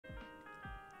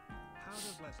How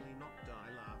does Leslie not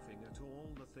die laughing at all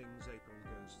the things April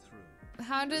goes through?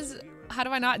 How do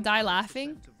I not die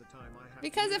laughing?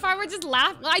 Because if I were just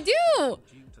laughing, I do!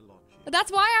 That's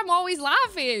why I'm always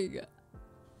laughing.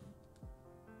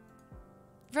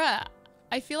 Bruh,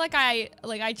 I feel like I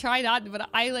try not, but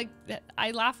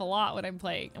I laugh a lot when I'm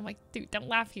playing. I'm like, dude, don't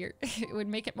laugh here. It would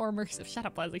make it more immersive. Shut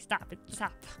up, Leslie, stop it,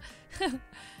 stop.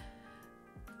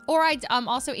 Or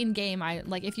also in game,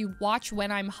 if you watch when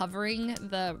I'm hovering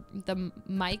the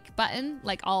mic button,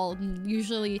 like I'll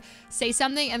usually say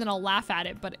something and then I'll laugh at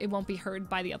it, but it won't be heard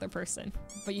by the other person.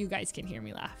 But you guys can hear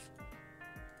me laugh.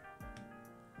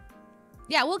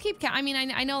 Yeah, we'll keep cam. I mean,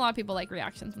 I know a lot of people like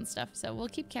reactions and stuff, so we'll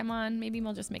keep cam on. Maybe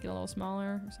we'll just make it a little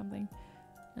smaller or something.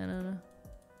 I don't know.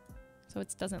 So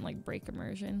it doesn't like break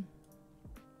immersion.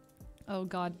 Oh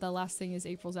God, the last thing is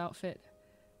April's outfit.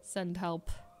 Send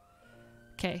help.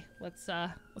 Okay, let's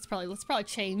probably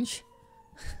change.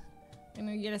 And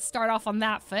we're gonna start off on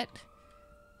that foot.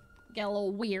 Get a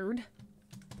little weird.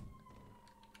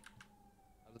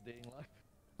 How's the dating life?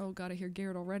 Oh God, I hear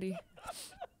Garrett already.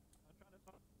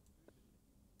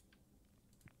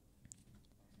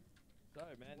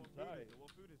 Sorry, man. Sorry.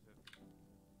 What food is it?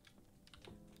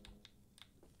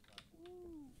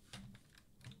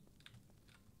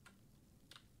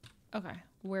 Okay,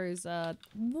 where's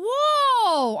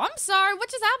whoa! I'm sorry, what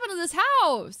just happened to this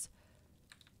house?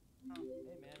 Hey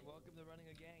man, welcome to running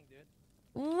a gang, dude.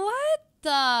 What the?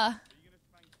 Are you gonna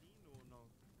spank Dean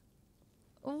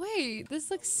or no? Wait, this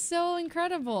looks so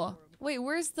incredible. Wait,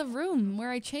 where's the room where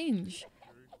I change?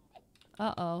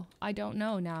 Uh-oh, I don't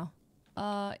know now.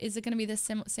 Is it gonna be the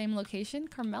same location?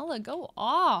 Carmela, go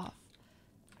off.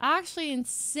 Actually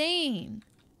insane.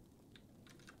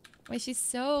 Wait, she's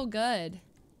so good.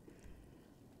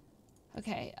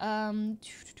 Okay,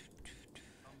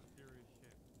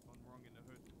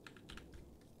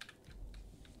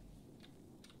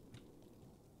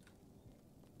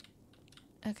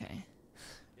 okay.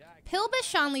 Pilbish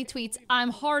Shanley tweets, I'm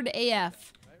hard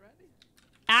AF.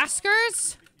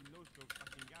 Askers?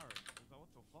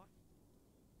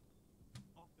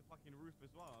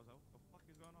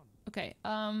 Okay,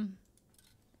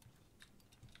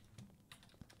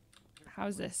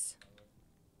 how's this?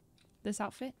 This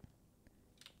outfit?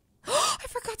 I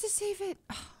forgot to save it!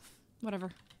 Whatever.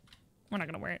 We're not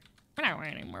gonna wear it. We're not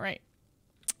wearing it anymore, right?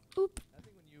 Oop. I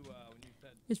think when you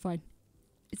said It's fine.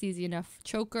 It's easy enough.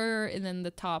 Choker, and then the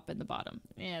top and the bottom.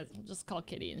 Yeah, we'll just call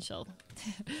Kitty and she'll...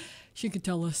 she can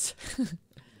tell us.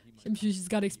 I'm sure she's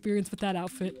got experience with that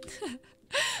outfit.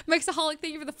 Mixaholic,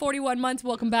 thank you for the 41 months.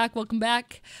 Welcome back, welcome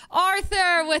back.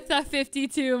 Arthur with the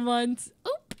 52 months.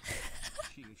 Oop.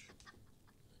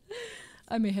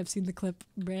 I may have seen the clip.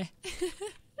 Bleh.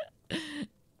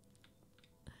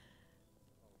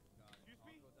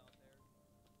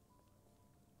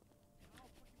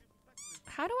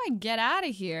 How do I get out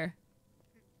of here?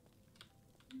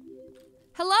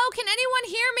 Hello? Can anyone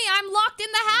hear me? I'm locked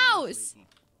in the house.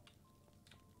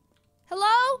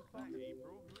 Hello?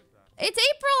 It's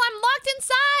April. I'm locked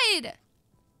inside.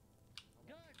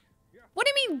 What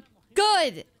do you mean,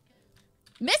 good?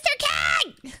 Mr.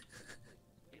 King!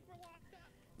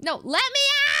 No, let me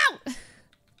out!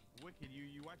 Wicked,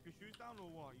 you wipe your shoes down or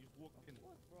what? You just walk in.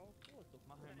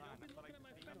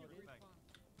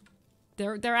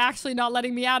 They're actually not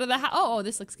letting me out of the house. Oh,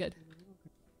 this looks good.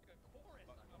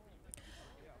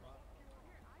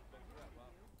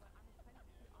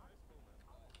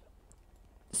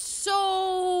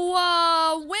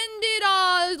 So, when did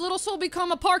Little Soul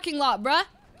become a parking lot, bruh?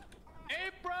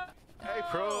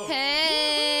 April!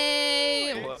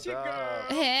 Hey! What's up?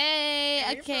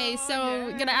 Hey! Okay,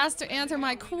 so gonna ask to answer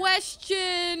my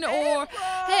question, or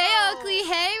hey Oakley,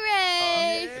 hey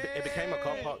Ray! It became a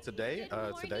car park today.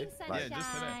 Today. Like, yeah,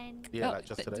 just today. Yeah, like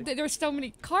just today. There's so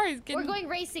many cars. We're going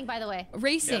racing, by the way.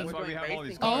 Racing. Yeah, that's why we have all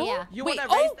these Oh, cars. yeah. You wait,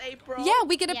 wanna race April? yeah,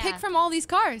 we get to pick from all these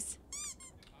cars.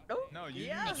 No, you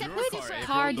Yeah. use your Except car. which April,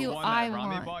 car the do one I that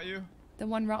Rami want? bought you. The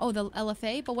one, oh, the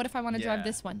LFA. But what if I want to drive Yeah.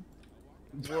 this one?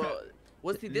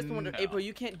 Well, see, this one, No. April,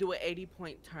 you can't do an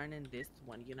 80-point turn in this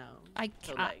one, you know.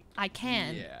 So, I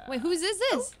can. Yeah. Wait, whose is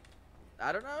this?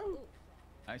 I don't know.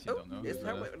 I actually don't know. It's who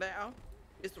her that is. whip now.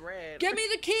 It's red. Give me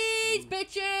the keys,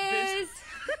 bitches!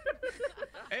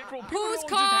 April, people Whose don't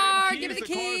just car? have Give me keys the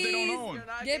to cars they don't keys. own. You're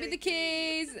not Give me the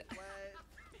getting keys.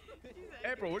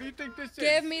 April, what do you think this is?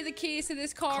 Give me the keys to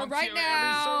this car right Concierge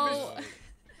now. service.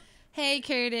 Hey,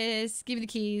 Curtis. Give me the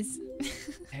keys.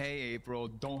 Hey, April,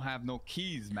 don't have no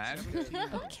keys, man.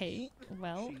 Okay,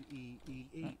 well. Hey,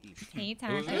 Who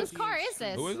Tom. is Whose car is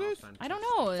this? Who is this? I don't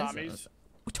know. Tommy's.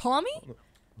 Tommy?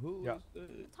 Who? Yeah.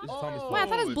 It's Tommy's Wait, I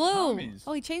thought it was it's blue. Tommy's.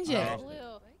 Oh, he changed it.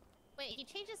 Blue. Wait, he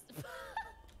changes.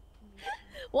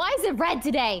 Why is it red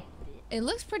today? It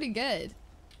looks pretty good.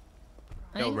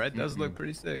 Yo, red does look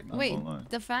pretty sick. not Wait, gonna lie.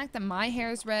 the fact that my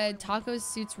hair's red, Taco's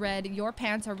suit's red, your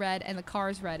pants are red, and the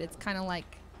car's red, it's kind of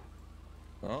like...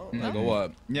 Oh, like a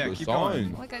what? Yeah, Good keep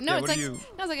sign. going. like a, no, Yeah, it's what like... do you-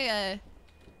 No, it's like a...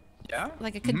 Yeah?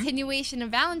 Like a continuation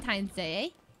of Valentine's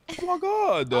Day, eh? Oh my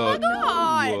god. Oh my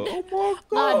God. Oh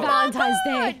my On god. Valentine's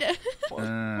Day.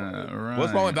 Right,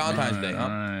 What's wrong with Valentine's Day, huh?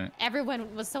 right.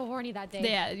 Everyone was so horny that day.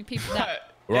 Yeah, you people that...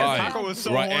 Right. Taco was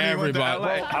so right, horny when the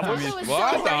everybody. LA. Taco was so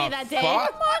What horny the that day.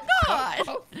 fuck?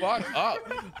 Oh my God! Fuck up.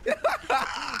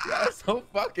 That's so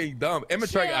fucking dumb.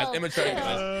 Immature guys. Immature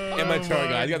guys. Immature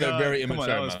guys. You guys are very Come immature, on,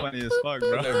 that man. was funny as fuck,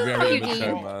 bro. They're very Yuki.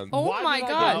 immature, man. Oh my That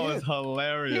God! was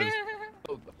hilarious.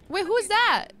 Wait, who's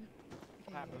that?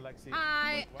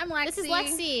 Hi, I'm Lexi. This is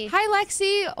Lexi. Hi,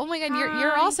 Lexi. Oh my God, you're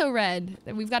Hi. also red.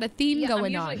 We've got a theme Yeah,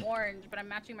 going I'm on. usually orange, but I'm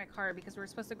matching my car because we're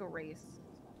supposed to go race.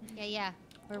 Yeah.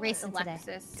 We're racing today.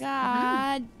 Alexis.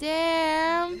 God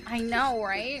damn. I know,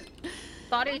 right?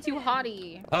 Thought it too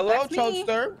hottie. Hello, That's me.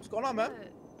 Chokester. What's going on, man?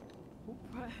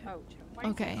 Oh,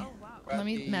 Okay. Let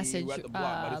me message. We're at the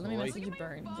block, buddy. Let me It's message you,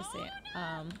 Burn. Just say it.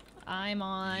 I'm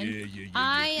on. Yeah.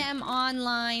 I am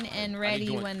online and ready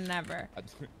join. whenever.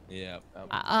 Yeah.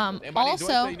 Anybody Also- join,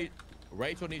 so you need-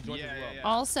 Rachel needs join as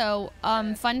well.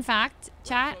 Also, fun fact,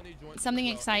 chat. Something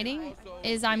exciting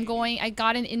is I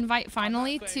got an invite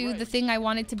finally to the thing I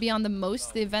wanted to be on the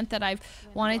most, the event that I've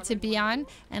wanted to be on,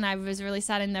 and I was really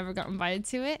sad I never got invited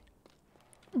to it.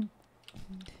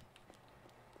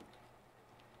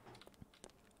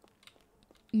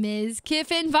 Ms.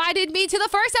 Kiff invited me to the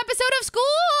first episode of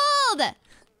Schooled!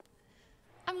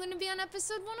 I'm gonna be on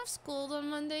episode 1 of Schooled on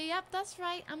Monday. Yep, that's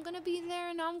right. I'm gonna be there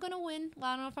and I'm gonna win. Well,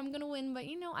 I don't know if I'm gonna win, but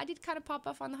you know, I did kind of pop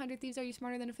off on the 100 Thieves Are You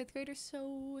Smarter Than a 5th Grader,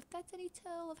 so if that's any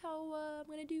tell of how I'm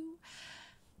gonna do.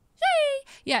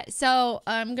 Yay! Yeah, so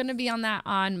I'm gonna be on that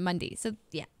on Monday. So,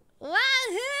 yeah.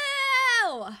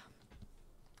 Woohoo!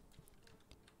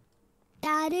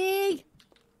 Daddy!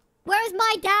 Where's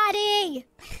my daddy?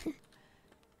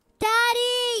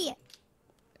 Daddy!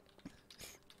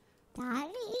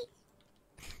 Daddy?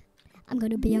 I'm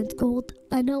gonna be on Gold.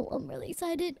 I know, I'm really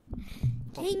excited.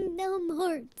 Kingdom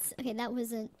Hearts. Okay, that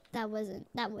was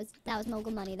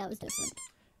Mogul Money. That was different.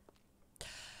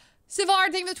 Sivar,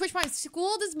 thank you for the Twitch Prime.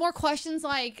 Schooled is more questions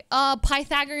like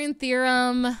Pythagorean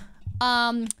theorem,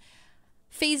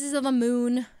 phases of the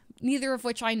moon, neither of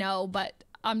which I know, but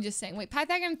I'm just saying. Wait,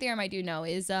 Pythagorean theorem I do know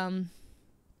is oh,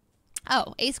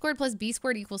 a squared plus b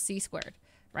squared equals c squared,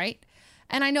 right?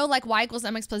 And I know like y equals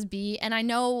mx plus b, and I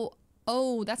know,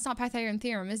 oh, that's not Pythagorean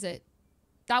theorem, is it?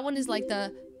 That one is like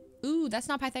the, ooh, that's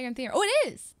not Pythagorean theorem. Oh, it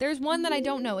is. There's one that I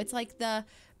don't know. It's like the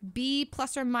b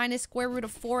plus or minus square root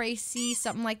of 4ac,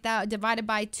 something like that, divided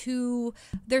by 2.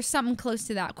 There's something close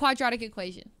to that. Quadratic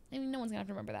equation. I mean, no one's gonna have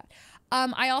to remember that.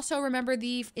 I also remember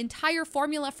the entire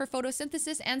formula for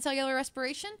photosynthesis and cellular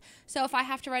respiration. So if I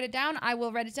have to write it down, I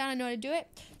will write it down. I know how to do it.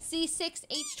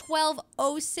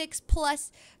 C6H12O6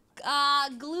 plus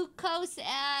glucose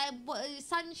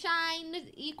sunshine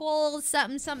equals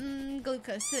something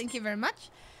glucose. Thank you very much.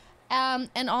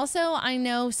 And also I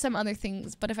know some other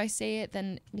things, but if I say it,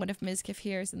 then what if Ms. Kiff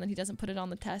hears and then he doesn't put it on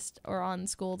the test or on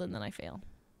Schooled, and then I fail.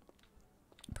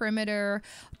 Perimeter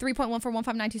 3.1 for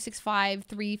 159.265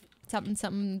 3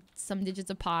 something some digits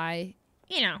of pi.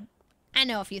 You know, I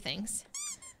know a few things.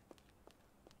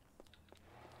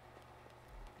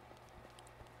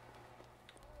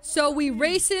 So we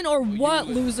racing or what,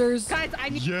 losers? Guys, I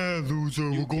need Yeah, loser,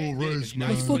 we're gonna race, man.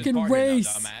 Let's fucking race.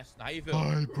 How you feel?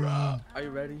 Hi, bro. Are you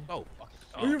ready? Oh,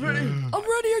 Are you ready? I'm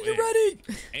ready. Are you ready?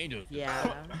 Angels.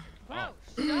 Yeah. Wow,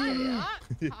 shut up,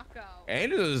 Taco.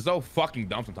 Angels is so fucking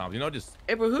dumb sometimes. You know, just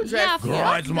April, who Yeah, dressed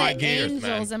grinds fuck my the gears, angels.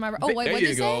 man. Am I right? Oh wait, There what you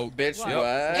did you go. say? Bitch,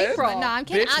 what? April. No, I'm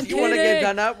kidding. Bitch, I'm you want to kidding. get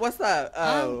done up? What's up?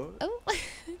 Oh. Oh.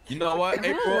 You know what,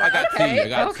 April? I got tea. I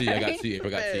got tea. I got Okay. tea. April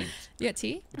got tea. You got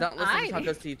tea? Don't listen I- to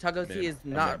Taco's tea. Taco's tea is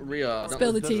not real. Don't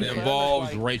Spill the listen to tea. It it.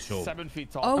 involves Rachel. 7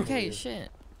 feet tall. Okay, shit.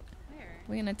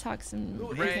 We're gonna talk some.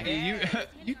 Ray,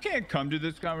 you can't come to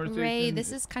this conversation. Ray,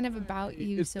 this is kind of about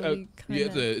you, so we Yeah, kind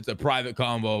of. it's a private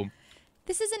combo.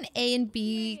 This is an A and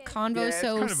B convo, Yeah, it's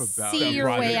so kind of about see it. your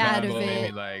way Private out of convo, Maybe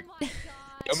it. like I'm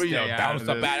ready Stay to out bounce of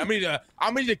up this. at.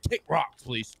 I'm ready to kick rocks,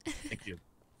 please. Thank you.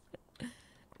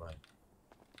 Right.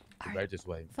 Right this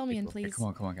way. Fill me in, April. please.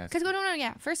 come on, guys. Cause no,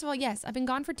 yeah. First of all, yes, I've been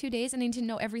gone for 2 days. I need to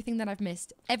know everything that I've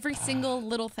missed, every single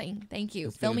little thing. Thank you.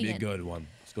 It's Fill gonna me be a in. good one.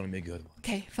 It's gonna be a good one.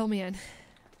 Okay, fill me in.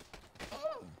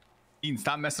 Dean,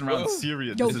 stop messing around. It's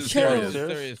serious. Yo, this is chill.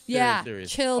 serious. Yeah,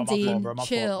 serious. chill, My fault, Dean. bro. My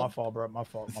Chill. fault, bro. My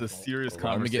fault. It's a serious Let me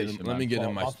conversation. get in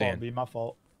my My fault, stand. B. My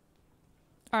fault.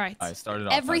 All right. I started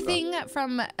off. Everything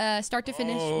from start to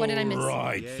finish. What did I miss?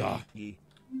 Right.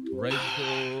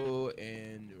 Rachel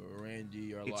and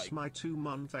Randy are It's like my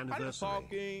 2-month kind of anniversary.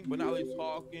 talking, but not really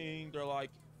talking. They're like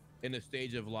in the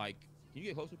stage of like, can you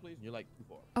get closer, please? And you're like too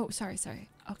far. Oh, sorry.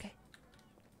 Okay.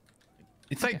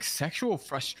 It's like sexual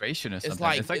frustration or something.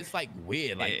 It's like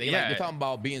weird. Like yeah. they're talking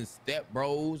about being step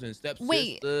bros and step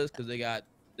sisters because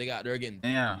they're getting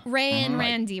Ray and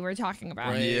Randy we're talking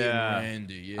about. Ray and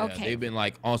Randy, yeah. Okay. They've been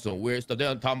like on some weird stuff.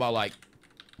 They're talking about like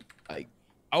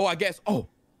I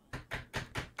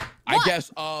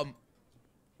guess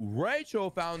Rachel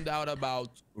found out about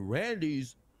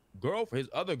Randy's girlfriend, his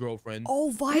other girlfriend.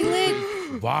 Oh,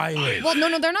 Violet. Well,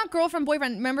 no, they're not girlfriend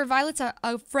boyfriend. Remember, Violet's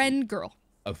a friend girl.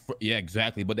 Yeah,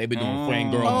 exactly. But they've been doing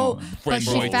friend girl, but friend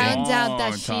she boy found thing. out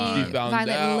that Violet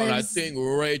lives. and I think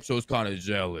Rachel's kind of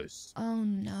jealous. Oh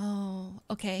no.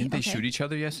 Okay. Didn't they shoot each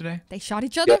other yesterday? They shot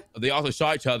each other. Yeah, they also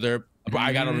shot each other. Bro,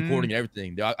 I got on recording and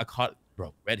everything. I caught,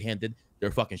 bro, red-handed.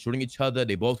 They're fucking shooting each other.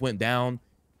 They both went down,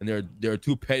 and they're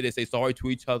too petty. They say sorry to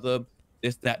each other.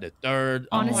 This, that, the third.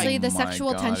 Honestly, the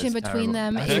sexual tension between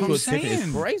them is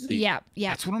crazy. Yeah.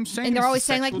 That's what I'm saying. And they're It's always the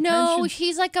saying like, sexual no, tension.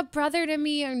 she's like a brother to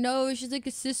me, or no, she's like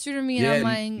a sister to me. Yeah, and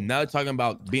I'm like, now they're talking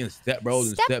about being step bros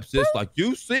and step sis. Like,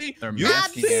 you see, They're you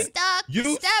masking see, it. you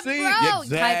step see, bro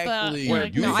exactly.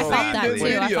 type of. No, I felt that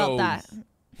too. I felt that.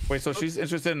 Wait, so she's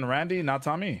interested in Randy, not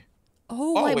Tommy?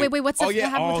 Oh, wait. What's what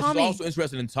happened with Tommy? She's also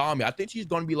interested in Tommy. I think she's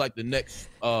gonna be like the next,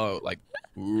 like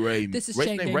Ray. This is Ray's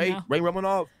name, changing Ray now.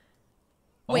 Romanov.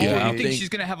 Wait, yeah, I you think she's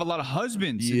gonna have a lot of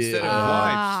husbands Yeah. instead of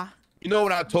wives? You know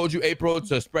when I told you, April,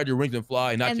 to spread your wings and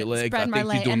fly, and not And your legs? spread I my think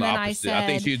leg- she's doing and the then I opposite. I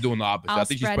think said, she's doing the opposite. I'll I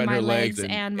think she's spread spreading my her legs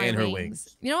and my her wings.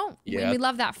 wings. You know, Yeah. we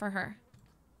love that for her.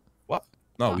 What?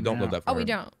 No, we don't love that for Oh, her. we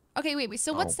don't. Okay, wait.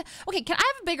 So what's Oh. okay? Can I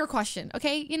have a bigger question?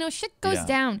 Okay, you know, shit goes Yeah.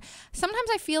 down. Sometimes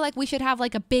I feel like we should have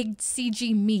like a big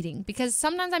CG meeting because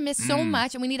sometimes I miss so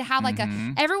much, and we need to have like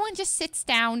everyone just sits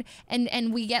down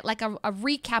and we get like a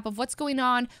recap of what's going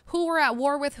on, who we're at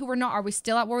war with, who we're not. Are we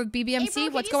still at war with BBMC?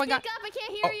 April, what's can you going on? speak up? I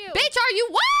can't hear you. Bitch, are you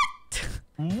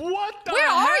what? What the Where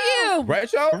are you?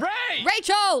 Rachel? Ray!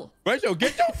 Rachel, Rachel,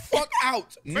 get the fuck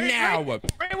out now. Ray,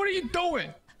 what are you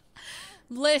doing?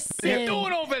 listen. What are you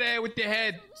doing over there with your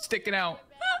head sticking out?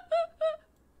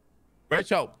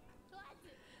 Rachel.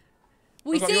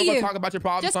 We You're see gonna you. talk about your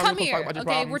problems. Just son? come You're gonna here. talk about your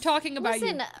Okay, problems? we're talking about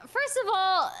Listen, you. first of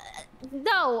all,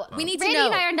 no. We need to Randy know.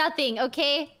 and I are nothing,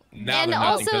 okay? Now and they're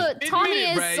nothing, also, 'cause- Tommy Admit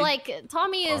it, is Ray.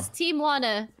 like Team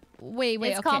Lana. Wait.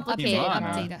 It's Okay, complicated.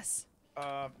 update us.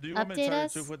 Do you want me to Update tell you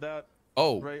us? the truth with that?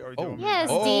 Oh. Ray, or do you want me Yes,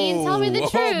 to- Dean, tell me the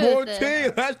truth. More tea.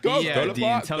 Let's go. Yeah, Go to Dean,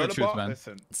 box, tell go the to truth, box. man.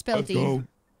 Listen, Spell Let's D. go.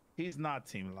 he's not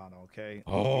Team Lana, okay?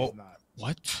 Oh. He's not.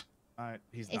 What? All right,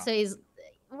 he's not. So he's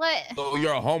what? So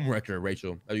you're a home wrecker,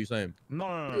 Rachel. What are you saying?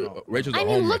 No. Rachel's a I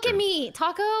home mean, look wrecker. at me,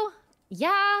 Taco.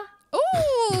 Yeah. Ooh,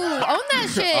 own that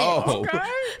shit. Oh.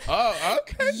 Oh,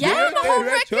 okay. Yeah, I'm a home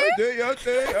Rachel, wrecker. do your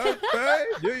thing, okay.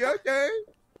 Do your thing.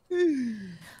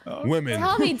 Women.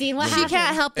 Tell me, Dean, what She happened?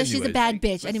 can't help that she's a Anyways. bad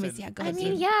bitch. Listen, Anyways, yeah, go I ahead.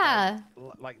 mean, Dean. yeah.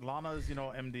 Like Lana's,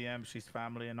 MDM, she's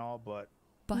family and all, but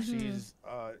But she's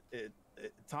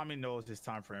Tommy knows it's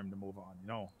time for him to move on,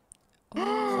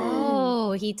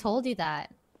 Oh, he told you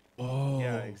that. Oh.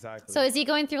 Yeah, exactly. So is he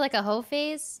going through like a hoe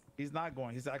phase? He's not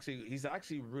going. He's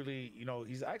actually really,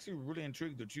 he's actually really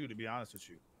intrigued with you, to be honest with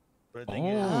you. But the thing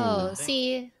is, Oh,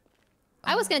 see,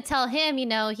 I was gonna tell him,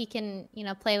 he can,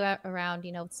 play around,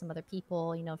 with some other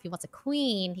people. If he wants a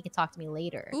queen, he can talk to me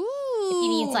later. Ooh. If he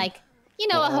needs like,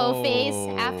 a hoe phase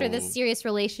after this serious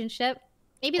relationship,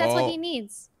 maybe that's what he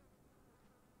needs.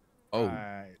 Oh.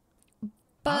 I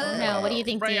don't know. What do you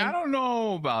think, Ray, Dean? I don't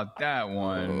know about that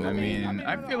one. I mean,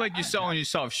 I feel like you're selling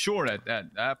yourself short at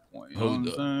that point. You know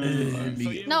what I'm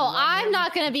saying? No, I'm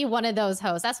not gonna be one of those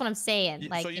hoes. That's what I'm saying.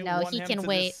 Like, so he want him can to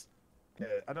wait. just- Yeah,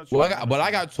 I know what Well, you're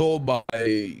I got told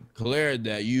by Claire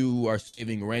that you are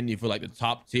saving Randy for like the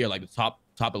top tier, like the top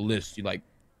of the list. He's like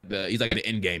the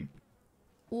end game.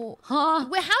 Huh?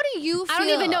 Wait, how do you feel? I don't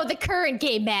even know the current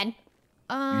game, man.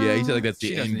 Yeah, he said like that's the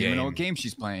She end doesn't even know game. what game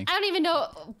she's playing. I don't even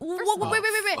know.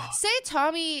 Wait. Say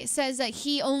Tommy says that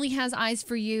he only has eyes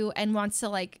for you and wants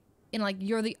to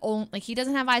you're the only, he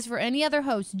doesn't have eyes for any other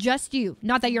host, just you.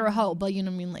 Not that you're a hoe, but you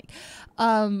know what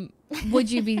I mean. Would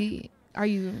you be? Are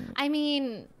you? I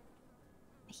mean,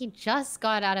 he just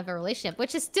got out of a relationship,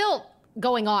 which is still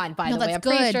going on, by No, the way. that's I'm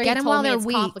pretty good. sure Get he him told while me they're it's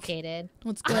weak. complicated.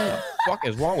 What's good? What the fuck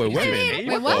is wrong with women? Wait,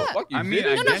 What what? the fuck you I mean,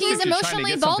 doing? I No, guess he's if you're trying to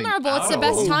emotionally get something vulnerable. It's the out-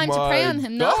 best time to prey on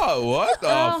him. No. God, what the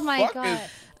Oh my fuck God. is?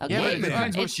 Okay. Yeah, but it Women.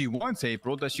 depends what she wants,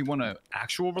 April. Does she want an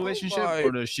actual relationship, my-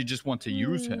 or does she just want to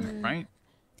use him, right?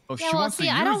 Oh, she Yeah, well, wants to see,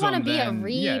 I don't use want to them, be a then-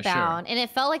 yeah, rebound, and it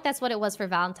felt like that's what it was for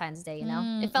Valentine's Day. You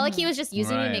know, it felt like he was just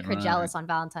using me to make her jealous on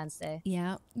Valentine's Day.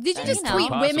 Yeah. Did you And, just know.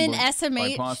 tweet women Quite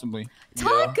SMH? possibly.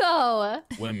 Taco.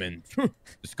 Women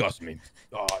disgust me.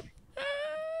 God.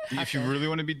 If you really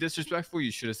want to be disrespectful,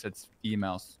 you should have said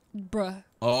females. Bruh.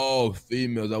 Oh,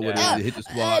 females. I would have hit the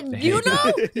spot. You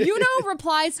know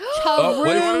replies Oh,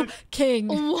 Charu King.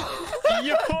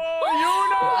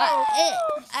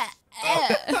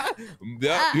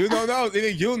 Yeah, you know those.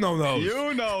 Even you know those.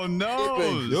 You know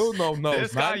knows. You know knows.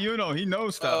 This guy, man. you know, he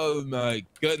knows stuff. Oh my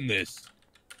goodness.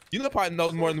 You know probably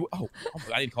knows more than. Oh,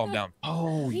 I need to calm down.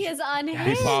 Oh, He is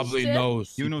unhinged. he probably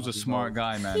knows. You know's a smart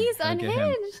guy, man. He's Gotta get him.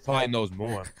 unhinged. Probably knows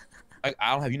more. I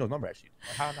don't have Yuno's number actually.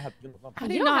 How do I have Yuno's number? How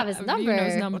do You you don't not have his Yuno's number.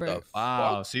 number? What the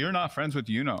Wow, fuck? so you're not friends with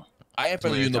Yuno. I am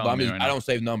friendly That's with what Yuno, you're but telling me I right don't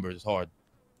save numbers. It's hard.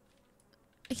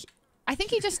 I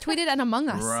think he just tweeted an Among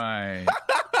Us. Right.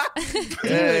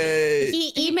 Hey.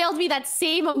 He emailed me that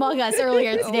same Among Us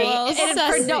earlier today, Well, and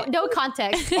for sussy. no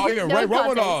context. Oh, yeah, No Ray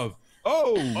context. Romanov.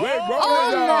 Oh, Ray Romanov.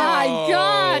 Oh my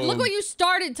God! Look what you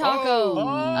started, Taco.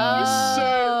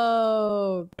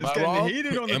 Oh. Am I getting wrong?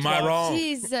 heated on the Am I twat. wrong?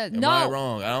 Jesus, Am I no.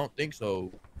 wrong? I don't think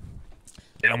so.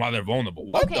 They don't know why they're vulnerable.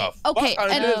 What Okay, the okay,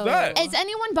 fuck and- is that? Is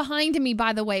anyone behind me,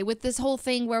 by the way, with this whole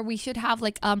thing where we should have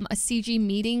like a CG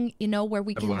meeting, you know, where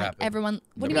we can Never like happened. everyone?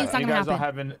 What do you mean it's not You gonna guys don't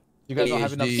happen? have you guys don't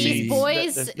have enough These seats. These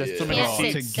boys There's too many can't Oh,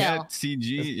 sit to seats. still. get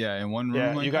CG, yeah, in one room.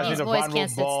 Yeah, like you guys that? need a These boys Von can't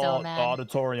sit still, Ball man.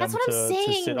 auditorium That's what I'm to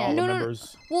saying. sit all No, the no, no.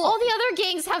 members. Well, All the other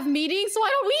gangs have meetings, so why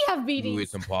don't we have Ooh, meetings?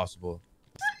 it's impossible.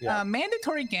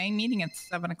 Mandatory gang meeting at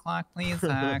 7 o'clock, please. Show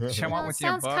Well, up it with your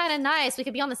sounds book. kind of nice. We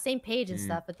could be on the same page and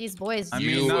stuff, but these boys. I mean,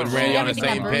 You not and Ray wrong. on the Everything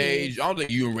same I breathe. page. I don't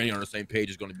think you and Ray on the same page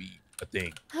is going to be a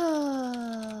thing.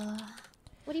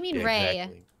 What do you mean, Yeah, Ray?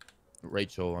 exactly.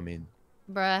 Rachel, I mean,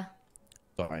 Bruh.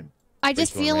 sorry. I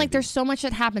just Rachel and feel like Randy. there's so much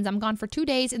that happens. I'm gone for 2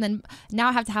 days, and then now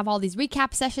I have to have all these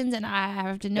recap sessions, and I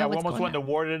have to know Yeah, we what's almost going went on. to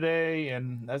war today,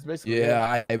 and that's basically it.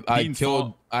 Yeah, I Dean's killed.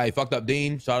 fault. I fucked up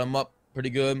Dean. Shot him up pretty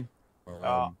good.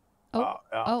 Oh,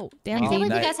 damn! I He- feel like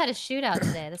Night- you guys had a shootout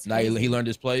today. That's Now crazy. he learned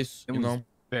his place. It You was know.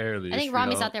 barely. I think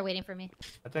Rami's out there waiting for me.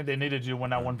 I think they needed you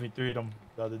when I 1v3'd them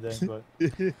the other day, but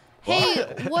Hey,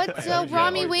 what's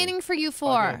Rami waiting for you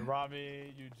for?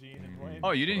 Rami, Eugene, and Dwayne. Oh,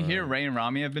 you didn't hear Ray and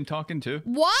Rami have been talking too?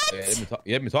 What? Yeah,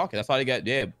 they've been talking. That's how they got.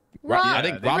 Yeah. Ra- I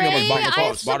think they- Rami Ray, was bought her I car.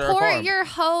 Bought her a support car. your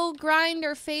hoe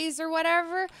grinder phase or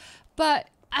whatever, but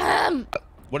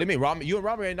What do you mean, Rami? You and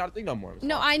Rami ain't not a thing no more.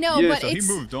 no, I know, Yeah, but so he it's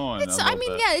moved on. It's. I I love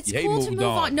mean, that. yeah, it's Yeah, he cool to moved move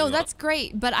on. on, No, yeah. that's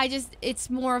great, but it's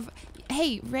more of,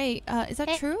 hey Ray, is that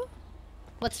Hey. true?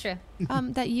 What's true?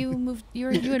 That you moved, you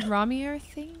and Rami are a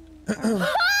thing?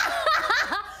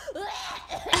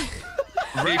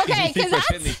 Okay, because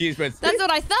that's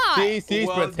what I thought. She's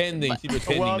Well, pretending. She's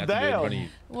pretending well, not to do it in damn. front of you.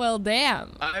 Well,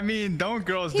 damn. I mean, don't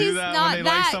girls He's do that not when they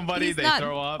like that- somebody? he's They not-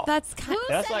 throw up. That's kind Who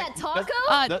That's said like-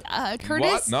 that? Taco?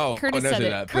 Curtis. What? No. Curtis I never said said it.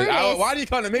 that. Curtis. Why do you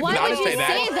come to me? Why I would didn't you say that.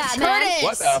 say that, Curtis. man?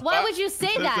 What the Why fuck? would you say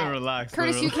Listen, that? relax.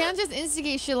 Curtis, you relax. can't just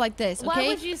instigate shit like this, okay? Why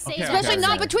would you say Okay, that? Especially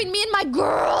not between me and my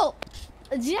girl.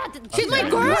 Yeah, She's my Okay.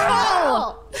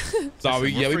 girl.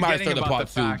 Sorry. Yeah, we might have forgetting started about part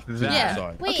the two. fact that- Yeah.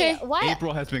 Sorry. Wait, Okay. what?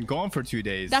 April has been gone for 2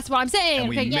 days. That's what I'm saying. And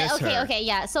we Okay. miss Yeah, her. okay,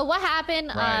 yeah. So what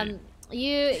happened? Right.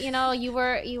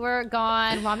 You were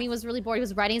gone. Rami was really bored. He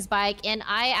was riding his bike, and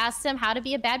I asked him how to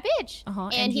be a bad bitch.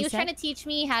 And And he he was said? trying to teach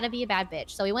me how to be a bad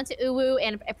bitch. So we went to Uwu,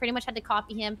 and I pretty much had to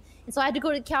copy him. And so I had to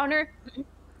go to the counter.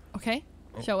 Okay.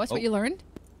 Show us what you learned.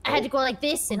 I had to go like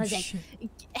this, and I was like,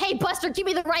 "Hey, Buster, give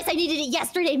me the rice. I needed it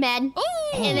yesterday, man."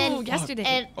 Oh, And then yesterday.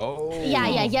 And Oh.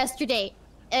 yeah, yesterday.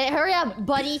 Hurry up,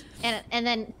 buddy. And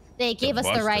then they gave us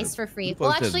the Buster. rice for free. Who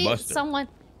Well, said actually, Buster? someone.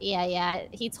 Yeah.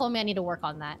 He told me I need to work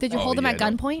on that. Did you Oh, hold him yeah, at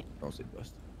don't- gunpoint? Don't say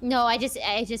Buster. No, I just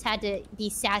had to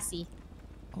be sassy,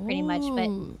 pretty much. But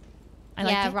Ooh. I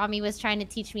like yeah, it. Rami was trying to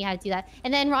teach me how to do that,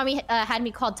 and then Rami had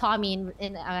me call Tommy,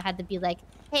 and I had to be like,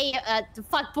 "Hey,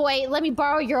 fuck boy, let me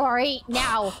borrow your R8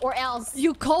 now, or else."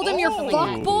 You called him your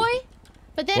fuck boy?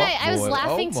 But then Fuck I was boy,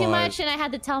 laughing oh too my. much, and I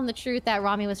had to tell him the truth that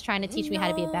Rami was trying to teach me how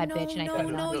to be a bad bitch, and I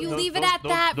couldn't. No, you Those- leave it those- at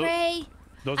that, those- Ray.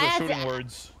 Those I are had shooting to-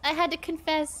 words. I had to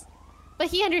confess, but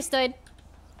he understood.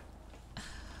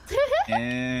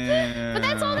 But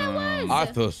that's all that was. I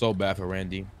feel so bad for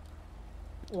Randy.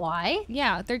 Why?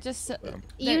 Yeah, they're just.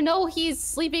 You know he's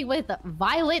sleeping with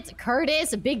Violet,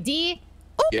 Curtis, Big D,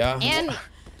 Yeah. and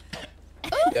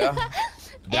Yeah.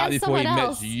 That and before he someone met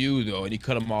else. you though, and he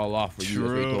cut them all off for you.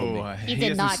 That's what he told me. He did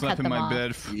hasn't not slept cut in them my off.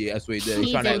 bed. Yeah, that's what he did. He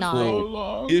He's trying to did act not.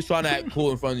 cool. He was trying to act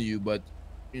cool in front of you, but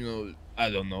you know, I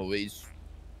don't know. He's.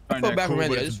 I Trying feel to bad act for cool,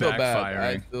 Randy. but I it's just feel bad. I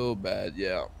backfiring. feel bad.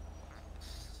 Yeah.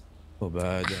 Feel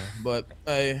bad. Yeah. But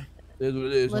hey, it is what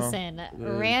it is. huh? Listen, It is.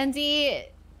 Randy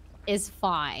is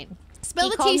fine. Spill he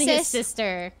the called tea, me his sis.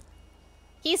 sister.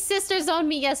 He sister zoned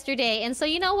me yesterday, and so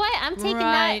you know what? I'm taking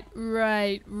that.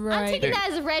 Right. I'm taking that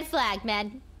as a red flag,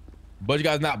 man. But you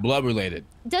guys not blood related.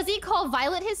 Does he call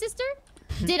Violet his sister?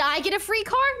 Did I get a free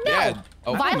car? No. Yeah.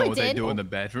 Oh, I don't know Violet what they did. do in the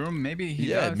bedroom. Maybe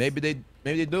he Yeah, does. maybe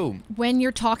they do. When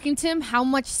you're talking to him, how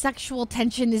much sexual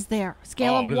tension is there?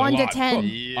 Scale Oh, of there's a 1 to lot. 10.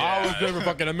 Yeah. I was there for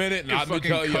fucking a minute, and You let me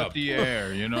fucking tell you. cut the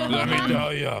air, you know? Let me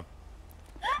tell you.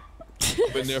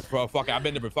 I've been there for 5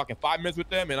 minutes with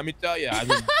them, and let me tell you, I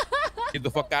just get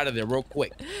the fuck out of there real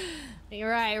quick. You're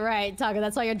right, Tucker.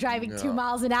 That's why you're driving Yeah. 2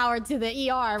 miles an hour to the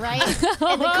ER, right? And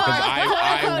the car,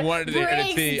 I wanted to hear the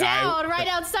breaks tea. down right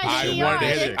outside the ER. wanted to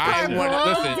hear and the car broke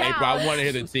listen, down. April, I want to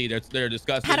hear the tea. They're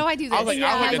disgusting. How do I do I was this? like,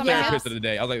 I was like Yeah, the yeah. therapist of the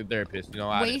day. I was like the therapist. You know,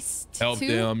 I Waist help to?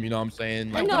 them. You know what I'm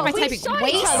saying? Like, No, what am I we typing? shot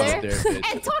each Waist? other. Therapist.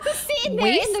 And Taco's sitting there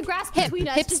Waist? in the grass Hip, between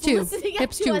us, hips just too. listening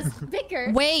Hips to too. us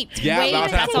bicker. Wait, yeah, wait. but I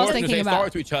was That's what I was forced to thinking say sorry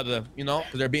about. to each other. You know,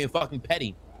 because they're being fucking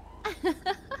petty.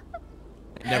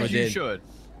 Never As you did. should.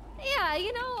 Yeah,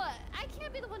 you know, I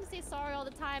can't be the one to say sorry all the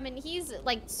time, and he's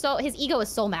like his ego is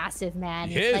so massive, man.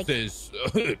 His like, is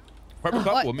perfect couple.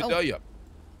 Let me tell you.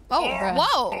 Oh,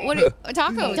 whoa. What?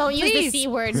 Taco, don't use the please, C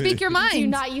word. Speak your mind. Do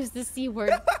not use the C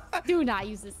word. Do not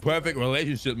use this. Perfect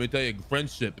relationship. Let me tell you,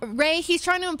 friendship. Ray, he's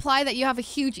trying to imply that you have a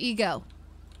huge ego.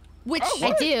 Which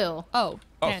I do. Oh.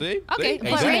 Oh, man. see? Okay. See? But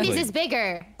Exactly. Randy's is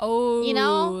bigger. Oh. You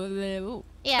know?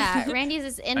 Yeah, Randy's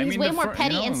is, and he's way more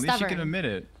petty and at least you stubborn. can admit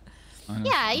it.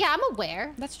 honestly. Yeah, I'm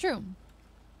aware. That's true.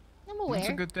 I'm aware.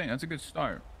 That's a good thing. That's a good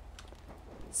start.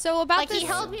 So about like this, he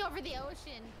held me over the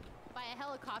ocean by a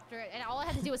helicopter, and all I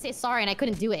had to do was say sorry, and I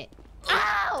couldn't do it.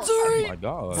 Ow! Oh my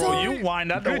god. Bro, you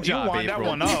wind that, Good job, you wind that April.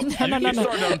 one up. No, you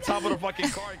started on top of the fucking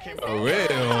car and came For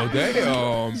real,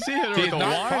 damn. See her with She's the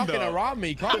not wind talking up. around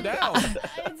me. Calm down. Is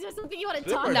there something you want to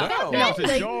Sit talk her about? down. That was a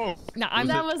Like, joke. no, I'm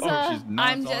that was she's not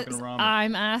I'm talking just around me.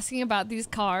 I'm asking about these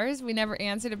cars. We never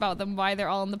answered about them. Why they're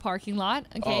all in the parking lot?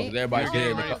 Oh, Okay. 'cause everybody's Oh,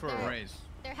 getting Ready for a race.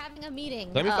 they're having a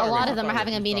meeting. Let me A start lot with- of them are start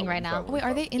having a with- meeting start right with- now. start Wait,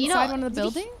 are they You inside know, one of the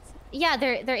buildings? Yeah,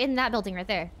 they're in that building right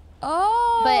there.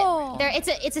 Oh. But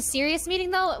it's a serious meeting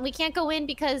though. We can't go in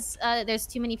because there's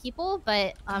too many people.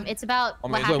 But it's about I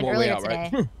mean, what it's only happened one way earlier out,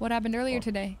 right? today. What happened earlier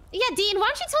today? Yeah, Dean, why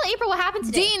don't you tell April what happened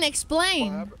today? Dean,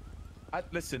 explain.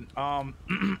 Listen,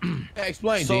 Hey,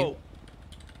 explain, so Dean.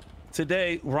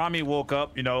 today Rami woke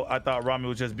up. You know, I thought Rami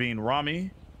was just being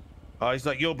Rami. He's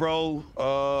like, "Yo, bro,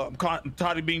 I'm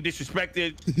tired of being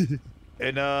disrespected,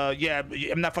 and yeah,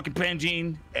 I'm not fucking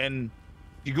Pangene, and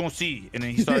you're gonna see." And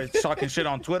then he started talking shit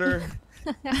on Twitter.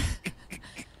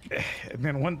 And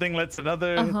then one thing led to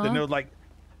another. Then they was like,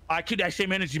 "I keep that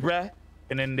same energy, bruh."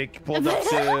 And then they pulled up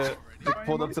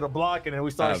to the block, and then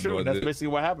we started shooting. That's basically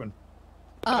what happened.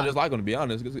 I just like him, to be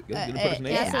honest. Get a person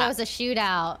Yeah, in. so that was a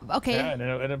shootout. Okay. Yeah, and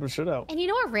then it was a shootout. And you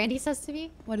know what Randy says to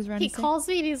me? What does Randy He say? calls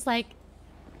me and he's like,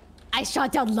 "I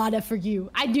shot down Lana for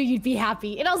you. I knew you'd be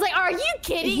happy." And I was like, "Are you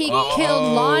kidding?" He me?"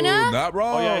 killed Lana? Not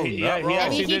wrong. Oh yeah, he I mean,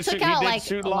 actually he did took shoot. out He did like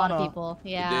shoot a lot of Lana. people.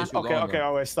 Yeah. shoot Okay, Lana. okay,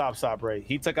 all right, stop, Ray.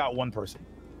 He took out one person.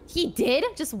 He did?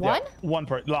 Just one? Yeah, one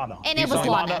person, Lana. And He it was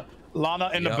saw Lana.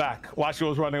 Lana in the Yep. back while she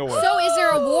was running away. So is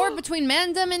there a war between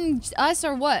Mandem and us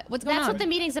or what? What's going That's on? what the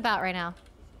meeting's about right now.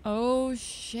 Oh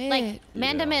shit. Like,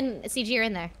 Mandem and CG are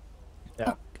in there.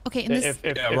 Yeah. Okay, and this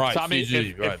If right, Tommy,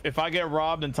 CG, right. if I get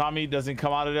robbed and Tommy doesn't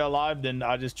come out of there alive, then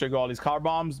I just trigger all these car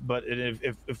bombs. But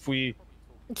if we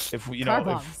you Car know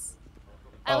bombs.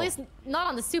 At least not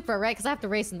on the Supra, right? Because I have to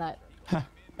race in that.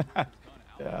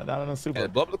 yeah, not on a super. Yeah,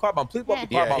 blow up the car bomb. Please blow up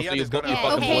the car bomb so you can Yeah,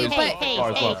 fucking hey, boys. hey,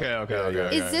 cars hey, well.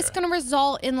 Okay. is this gonna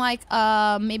result in like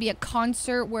maybe a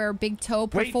concert where Big Toe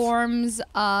performs?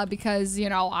 Because you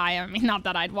know I mean not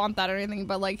that I'd want that or anything,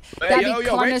 but like that'd be kind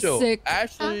of Rachel. sick.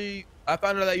 Actually, I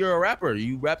found out that you're a rapper.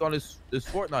 You rapped on this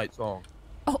Fortnite song.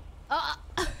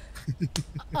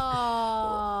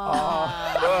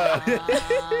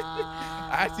 I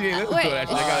actually didn't listen to it.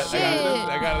 Actually,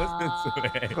 I gotta listen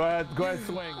to it. Go ahead,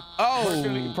 swing.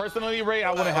 Oh, Personally, Ray,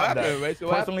 I wouldn't have that. Rachel,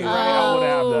 Personally, Ray, what I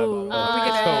wouldn't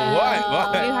have that. what?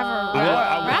 You have a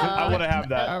rap? I wouldn't have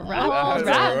that. A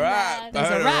rap? There's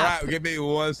a rap. Give me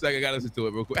 1 second. I gotta listen to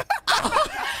it real quick.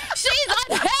 She's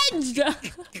unhinged.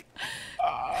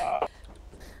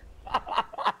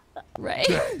 Right?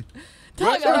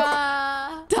 Taco,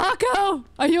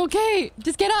 are you okay?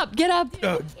 Just get up, get up.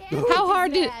 How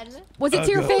hard did? Was it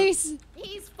to your face?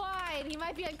 He's fine. He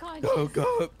might be unconscious. Oh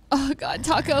god. Oh god,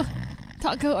 Taco,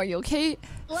 are you okay?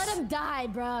 Let him die,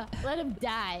 bruh. Let him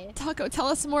die. Taco, tell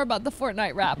us more about the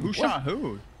Fortnite rap. Who shot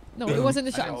who? No, it wasn't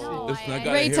a shot. No, Listen, I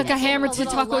gotta Ray hear took my- a hammer to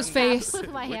Taco's face.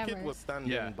 With my hammer. Wicked was standing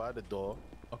Yeah. by the door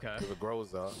Okay. with a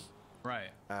grozer, Right.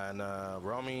 And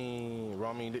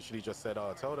Rami literally just said,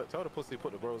 tell the pussy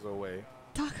put the grows away.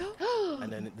 Taco?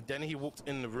 And then he walked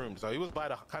in the room. So he was by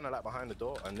the kind of like behind the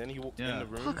door, and then he walked in the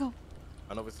room. Taco.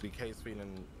 And obviously Kay's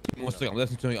feeling. One second,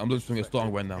 I'm listening to a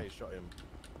song right now. Kay shot him.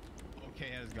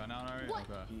 Okay, has gone out already.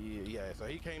 Okay. Yeah, so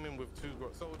he came in with 2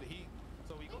 grows. So he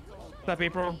got. What's up,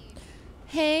 April?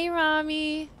 Hey,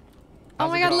 Rami. Oh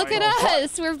How's my it God! going? Look at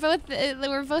us. We're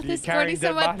both escorting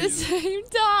someone at the same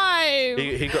time.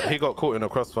 He got caught in a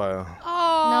crossfire.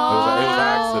 Oh. It was an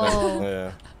accident.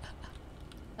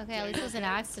 Yeah. Okay, at least it was an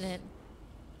accident.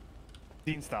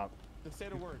 Dean, stop. Just say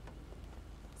the word.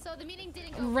 So the meeting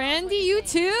didn't go. Randy, you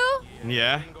too?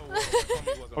 Yeah.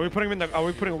 Are we putting him in the? Are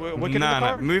we putting Wicked in the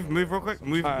car? Move real quick.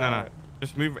 Move. No.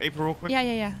 Just move April real quick.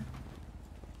 Yeah.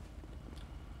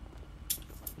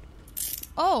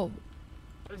 Oh.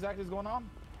 What exactly is going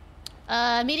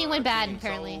on? Meeting went bad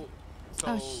apparently.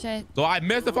 Oh shit. So I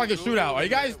missed the fucking shootout. Are you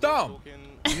guys dumb?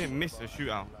 You didn't miss a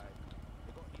shootout.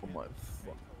 Oh my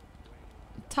fuck.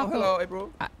 Taco. Hello,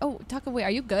 April. Taco, wait,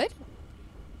 are you good?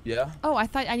 Yeah. Oh, I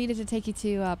thought I needed to take you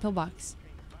to Pillbox.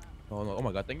 Oh no. Oh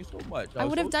my God. Thank you so much. I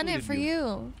would have so done sweet it of for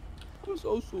you. That was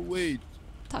so sweet.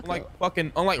 Taco.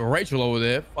 Unlike Rachel over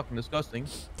there. Fucking disgusting.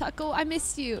 Taco, I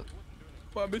missed you.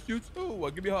 I miss you too.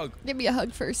 Give me a hug. Give me a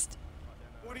hug first.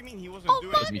 What do you mean he wasn't Oh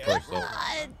doing my it? Me yet? first, though.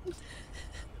 God.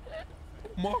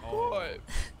 Oh my God.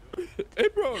 Hey,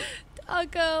 bro.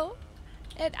 Taco.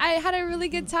 And I had a really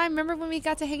good time. Remember when we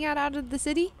got to hang out of the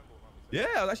city? Yeah,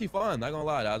 it was actually fun. Not gonna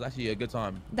lie, that was actually a good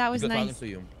time. That was good nice. Talking to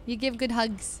you. You give good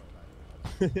hugs.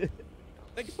 Thank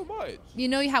you so much. You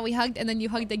know how we hugged and then you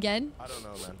hugged again? I don't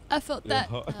know, man. I felt that.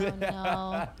 Oh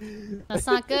no. That's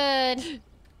not good.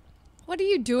 What are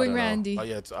you doing, Randy? Oh,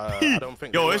 yeah, I don't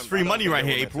think. Yo, it's free money right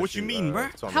here, April. What you mean, bro?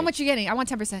 How much you getting? I want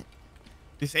 10%.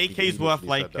 This AK is worth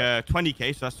like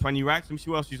 20k, so that's 20 racks. Let me see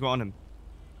what else he's got on him.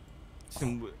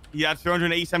 He had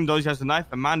 $387. He has a knife,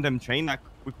 a mandem chain. That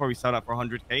we probably sell that for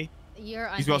 100k.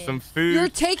 He's got some food. You're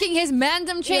taking his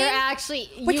mandem chain? You're actually.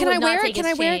 Wait, can I wear it? Can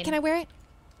I wear it? Can I wear it?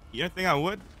 You don't think I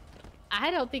would?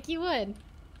 I don't think you would.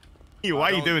 Hey,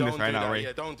 why are you doing this right now, Ray?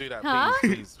 Yeah, don't do that, Huh?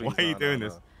 please. Why are you doing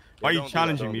this? Why are you don't do that,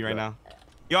 challenging don't me do right that. now?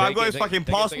 Yo, I've got his fucking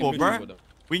passport, bro.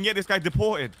 We can get this guy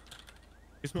deported.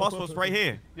 His passport's right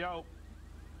here. Yo.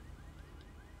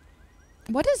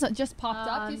 What is it? Just popped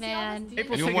up? You man. see all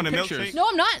this? You don't want a milkshake? No,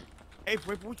 I'm not.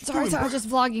 April, what you Sorry, doing, I was bro? just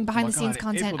vlogging behind the scenes God,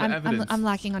 content. April, the I'm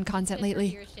lacking on content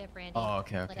lately. Oh,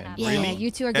 okay. Yeah, Really?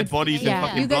 you two are Dead good. bodies and Yeah,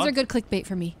 fucking you guys blood? are good clickbait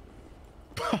for me.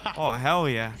 Oh, hell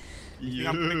yeah. You think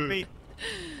I'm clickbait?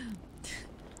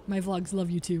 My vlogs love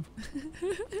YouTube.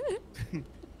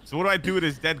 So what do I do with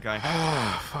this dead guy?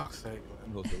 Oh, fuck's sake.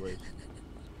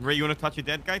 Ray, you want to touch a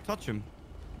dead guy? Touch him.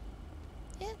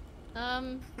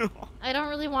 I don't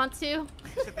really want to.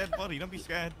 It's a dead body. Don't be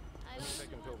scared.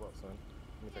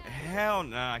 Hell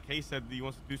nah. Kay said he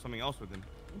wants to do something else with him.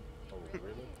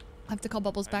 I have to call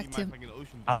Bubbles back too.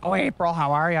 Oh, April,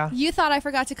 how are ya? You thought I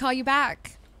forgot to call you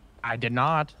back. I did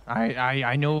not.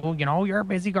 I know, you know, you're a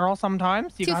busy girl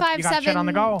sometimes. You got shit on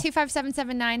the go.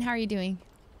 25779. How are you doing?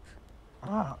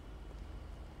 I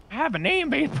have a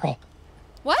name, April.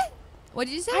 What? What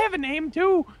did you say? I have a name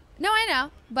too. No, I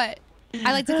know, but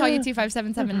I like to call you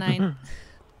 25779.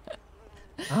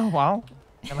 Oh, well,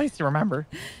 at least you remember.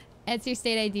 It's your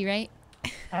state ID, right?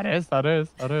 That is. How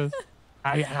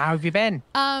have you been?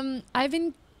 I've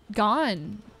been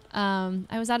gone.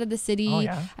 I was out of the city. Oh,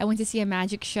 yeah? I went to see a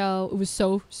magic show. It was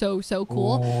so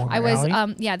cool. Oh, I was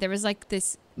really? yeah, there was like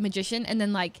this magician, and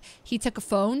then like he took a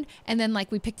phone, and then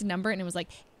like we picked a number, and it was like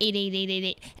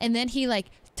 88888, and then he like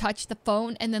touched the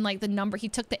phone, and then like the number, he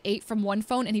took the 8 from one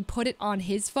phone and he put it on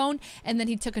his phone, and then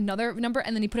he took another number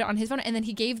and then he put it on his phone, and then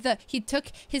he took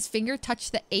his finger,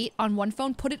 touched the 8 on one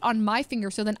phone, put it on my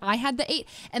finger, so then I had the 8,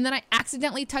 and then I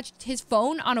accidentally touched his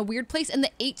phone on a weird place, and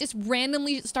the 8 just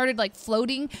randomly started like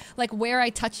floating like where I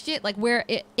touched it, like where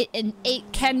an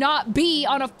 8 cannot be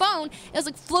on a phone. It was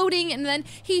like floating, and then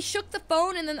he shook the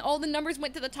phone, and then all the numbers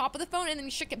went to the top of the phone, and then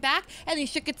he shook it back, and then he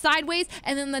shook it sideways,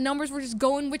 and then the numbers were just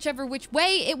going which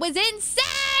way. It was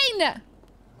insane.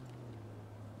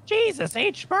 Jesus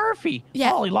H. Murphy. Yeah.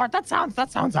 Holy Lord, that sounds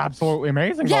absolutely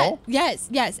amazing, Yeah, girl.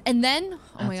 yes. And then,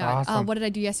 oh my That's God, awesome. what did I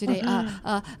do yesterday?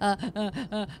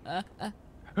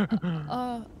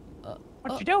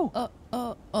 What'd you do?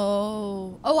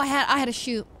 I had a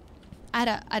shoot.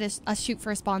 I had a shoot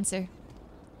for a sponsor.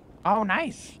 Oh,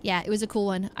 nice. Yeah, it was a cool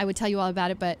one. I would tell you all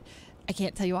about it, but I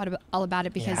can't tell you all about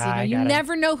it because Yeah, I you get it.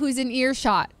 never know who's in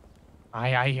earshot.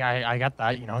 I got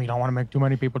that. You know, you don't want to make too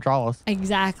many people jealous.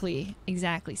 Exactly.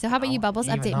 So how about you, Bubbles?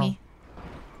 Update me.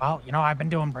 Well, you know, I've been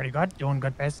doing pretty good, doing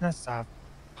good business.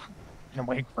 In a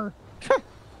wait for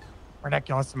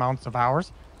ridiculous amounts of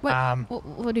hours. What?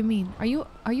 What do you mean? Are you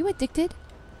addicted?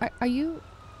 Are you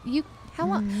how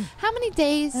many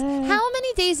days? How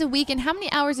many days a week and how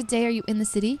many hours a day are you in the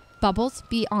city? Bubbles,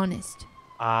 be honest.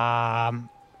 I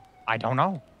don't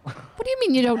know. What do you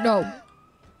mean you don't know?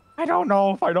 I don't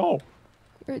know if I know.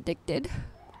 You're addicted.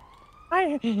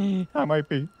 I might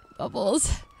be.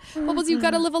 Bubbles, you've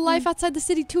got to live a life outside the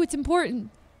city too. It's important.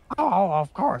 Oh,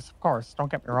 of course.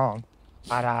 Don't get me wrong.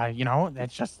 But you know,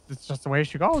 it's just the way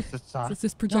she goes. It's Is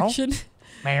this projection? You know,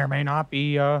 may or may not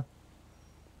be you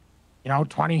know,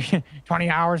 20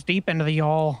 hours deep into the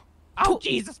old. Oh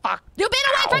Jesus fuck! You've been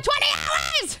away for 20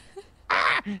 hours.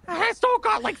 I still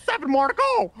got like 7 more to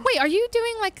go. Wait, are you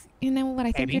doing like what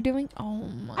I think Maybe. you're doing? Oh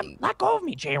my! Let go of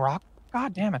me, J-Rock.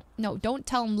 God damn it! No, don't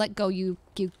tell him let go. You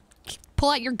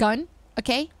pull out your gun,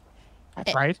 okay?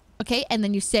 That's right. Okay, and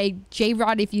then you say,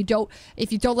 J-Rod, if you don't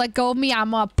let go of me,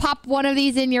 I'm gonna pop one of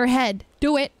these in your head.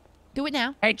 Do it. Do it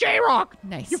now. Hey, J-Rock.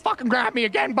 Nice. You fucking grab me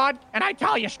again, bud, and I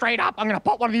tell you straight up, I'm gonna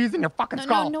put one of these in your fucking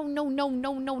skull.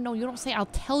 No. You don't say I'll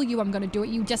tell you I'm gonna do it.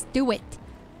 You just do it.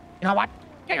 You know what?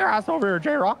 Get your ass over here,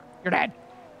 J-Rock. You're dead.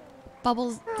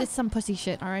 Bubbles, this is some pussy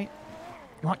shit, all right?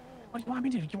 What do you want me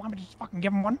to do? You want me to just fucking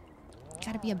give him one? You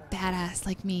gotta be a badass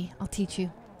like me. I'll teach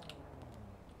you.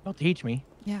 You'll teach me.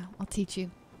 Yeah, I'll teach you.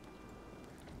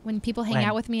 When people hang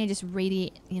out with me, I just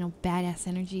radiate, badass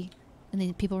energy. And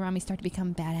then people around me start to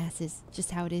become badasses.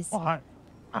 Just how it is. Well,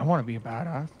 I want to be a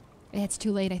badass. It's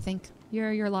too late, I think.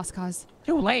 You're a lost cause.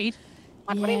 Too late?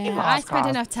 What do you mean lost I spent cause?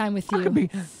 enough time with you.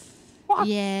 What?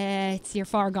 Yeah, you're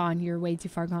far gone. You're way too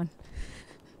far gone.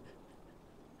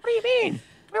 What do you mean?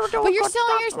 We were doing But you're good still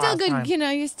stuff last good.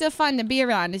 time. You're still fun to be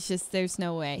around. It's just there's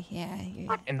no way. Yeah.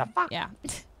 What in the fuck? Yeah.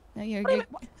 No, you're What do you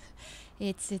good.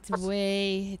 It's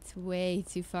way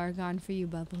too far gone for you,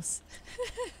 Bubbles.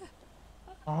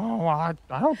 Oh, well,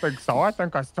 I don't think so. I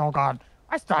think I still got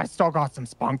some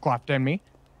spunk left in me.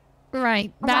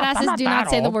 Right. I'm not Badasses do not that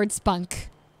say the old. word spunk.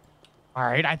 All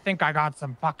right, I think I got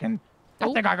some fucking.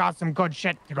 I think I got some good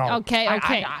shit to go.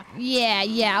 Okay.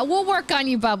 Yeah. We'll work on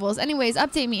you, Bubbles. Anyways,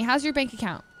 update me. How's your bank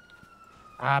account?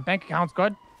 Bank account's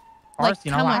good. Of course,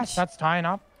 Like, how much? That's tying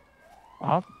up.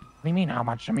 Well, what do you mean how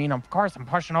much? I mean, of course, I'm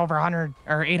pushing over 100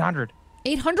 or 800.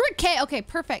 800K. Okay,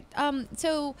 perfect.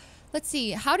 So let's see.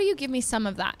 How do you give me some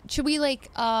of that? Should we do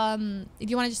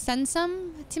you want to just send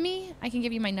some to me? I can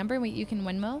give you my number. Wait, you can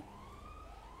Venmo.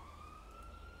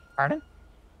 Pardon?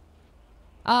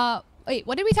 Wait,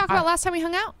 what did we talk about last time we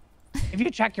hung out? If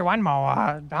you check your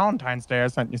Venmo, Valentine's Day, I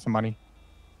sent you some money.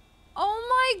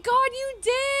 Oh my God,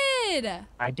 you did!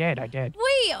 I did.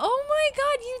 Wait, oh my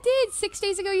God, you did! 6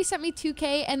 days ago you sent me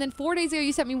 2K, and then 4 days ago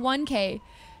you sent me 1K.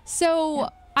 So,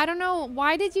 I don't know,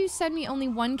 why did you send me only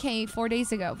 1K 4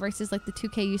 days ago versus like the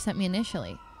 2K you sent me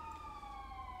initially?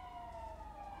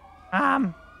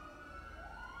 Didn't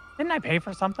I pay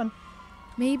for something?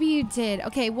 Maybe you did.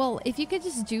 Okay, well, if you could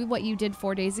just do what you did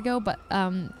 4 days ago, but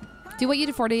do what you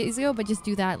did 4 days ago, but just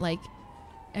do that like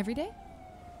every day?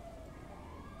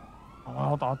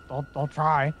 Well, they'll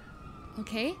try.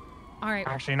 Okay. All right.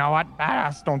 Actually, you know what?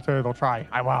 Badass don't say they'll try.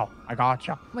 I will. I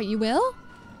gotcha. Wait, you will?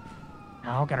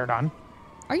 I'll get her done.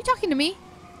 Are you talking to me?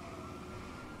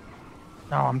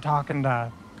 No, I'm talking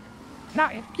to... No,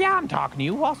 yeah, I'm talking to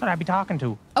you. Who else would I be talking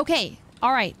to? Okay.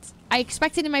 All right. I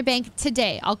expect it in my bank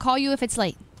today. I'll call you if it's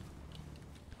late.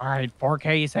 All right,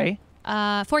 4K, you say?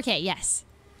 4K, yes.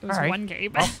 It was All right.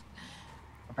 1K. Well,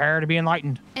 prepare to be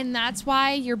enlightened. And that's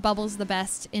why your Bubble's the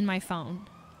best in my phone.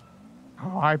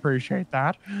 Oh, I appreciate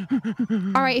that.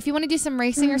 All right, if you want to do some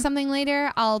racing or something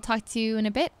later, I'll talk to you in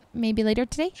a bit. Maybe later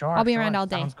today. Sure. I'll be around all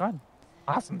day. Sounds good.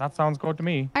 Awesome. That sounds good to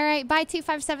me. All right, bye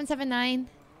 25779.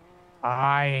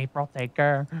 Bye, April. Take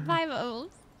care. Bye,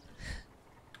 Bubbles.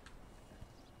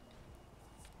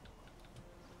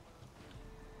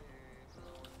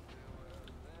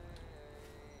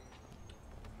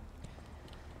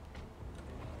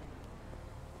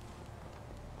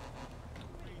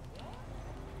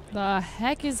 The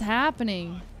heck is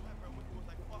happening?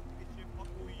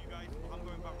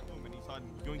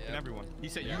 Everyone. He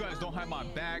said, "You guys don't have my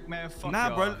back, man. Fuck Nah,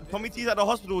 y'all." bro. Tommy T's at the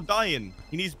hospital dying.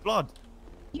 He needs blood.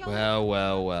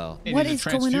 Well. What is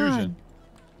going on?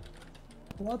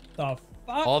 What the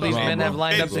fuck? All these men have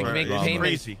lined up to Bro, make it's payments.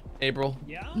 crazy. April.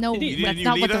 No, that's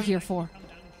not what they're here for.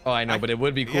 Oh, I know, but it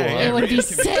would be cool. It would be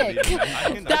sick.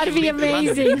 That'd be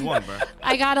amazing.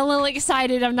 I got a little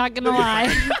excited, I'm not gonna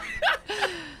lie.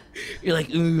 You're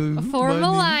like, Form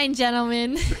a line,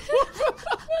 gentlemen.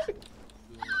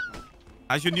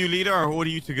 As your new leader, I order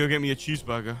you to go get me a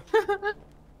cheeseburger.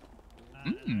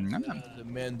 The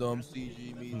Mandom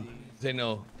CG meeting. Say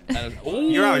no.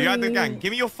 You're out. You're out the gang.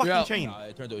 Give me your fucking chain. Nah,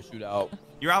 it turned to a shootout.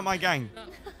 You're out my gang.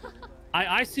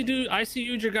 I see you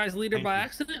your guys leader by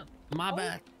accident. My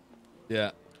bad.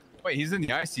 Yeah. Wait, he's in the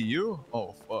ICU?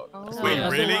 Oh, fuck. Wait,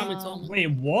 really?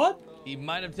 Wait, what? He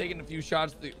might have taken a few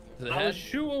shots to the I head. was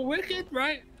shooting Wicked,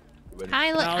 right? Hi,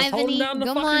 And I was holding Anthony. down the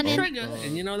Good fucking morning. trigger,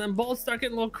 and you know, then bolts start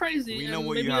getting a little crazy. We know and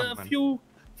what maybe you have, a man. few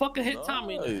fucking hit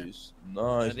Tommy. Nice, At nice, the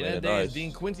end of the man, day, nice. it's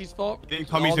Dean Quincy's fault. You think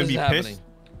Tommy's All gonna this be is pissed? happening.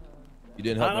 You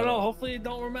didn't help I don't me know. out. Hopefully, you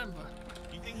don't remember.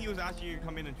 You think he was actually gonna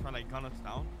come in and try like gun us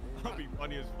down? That'd be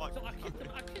funny as fuck.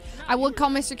 I would call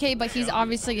Mr. K, but he's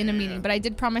obviously in a meeting. But I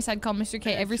did promise I'd call Mr.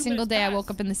 K every single day I woke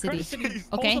up in the city.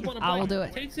 Okay? I will do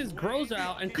it. Takes his grows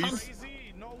out and comes.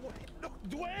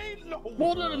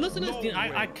 Well, no, listen to this.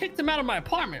 I kicked him out of my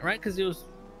apartment, right? Because he was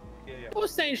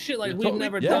saying shit like we've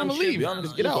never done shit.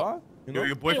 Just get out.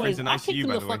 Your boyfriend's in I kicked ICU, him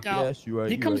by the the way. fuck out. Yes, you're right.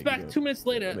 He you're comes right, back you're right. 2 minutes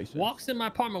later, That makes sense. walks in my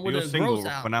apartment with You're the single grows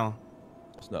out. for now.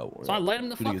 That's not one. So I let him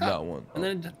the Shooting fuck is up. not one. And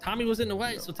then Tommy was in the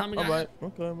way, so Tommy got All right.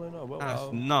 Okay, man. No, well, That's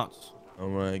well. nuts. All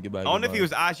right, goodbye. I wonder if goodbye. he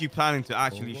was actually planning to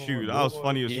actually shoot. That was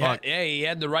funny as fuck. Yeah, he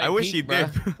had the right I wish peak, he did.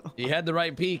 bruh. He had the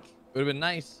right peak. Would have been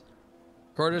nice.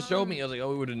 Curtis showed me. I was like,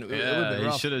 oh, it would have been Yeah, he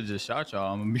rough. should have just shot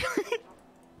y'all. I'm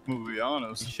gonna be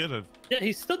honest. He should have. Yeah,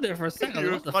 he stood there for a second. I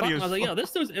was like, what the fuck? I was like, yo,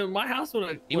 this dude's in my house with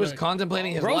a. He was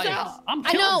contemplating his grows life. out. I'm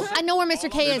I know where Mr.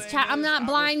 K is, chat. I'm not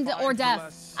blind or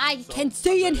deaf. I can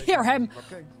see and hear him.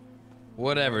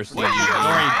 Whatever, Steve.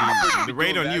 The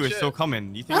raid on you is still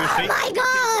coming. You think you're safe?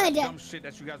 Oh my god! Shit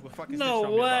that you guys were fucking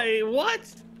No way. What?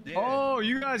 Oh,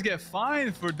 you guys get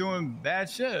fined for doing bad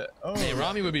shit. Oh. Hey,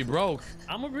 Rami would be broke.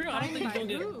 I'm a real. I don't think he's gonna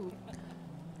get.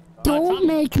 Don't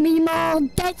make me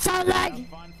mad. That's all like.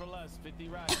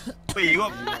 Wait, you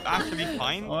got actually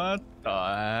fine? What the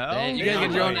hell? Man, you guys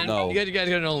get your own. You guys got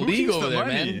your own league over there,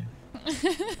 man.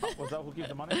 Was that who gives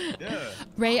the money? Yeah.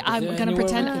 Ray, I'm gonna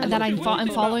pretend that I'm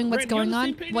following what's going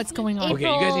on. What's going on? Okay,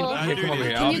 you guys need to come over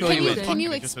here. I'll fill you in. Can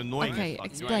you Just annoying okay, as fuck.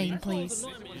 explain, please.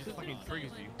 It just fucking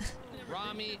triggers you.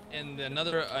 Rami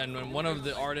and one of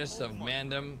the artists of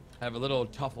Mandem have a little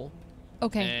tuffle.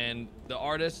 Okay. And the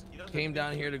artist came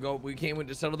down here to go. We came in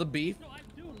to settle the beef.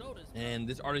 And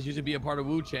this artist used to be a part of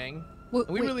Wu Chang. And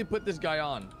we wait. really put this guy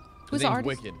on. Who's His the name's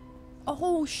artist? Wicked.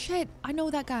 Oh shit! I know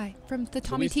that guy from the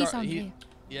So Tommy we T start- song. he-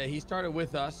 Yeah, he started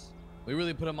with us. We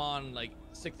really put him on like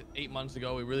 6 to 8 months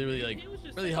ago. We really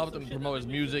helped him promote his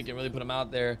music and really put him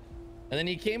out there. And then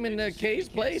he came into Kay's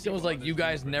place and was like, "You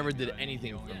guys never did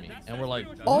anything for me." And we're like,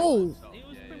 "Oh."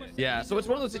 Yeah, so it's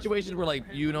one of those situations where like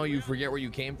you forget where you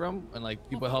came from and like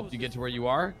people helped you get to where you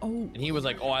are. Oh. And he was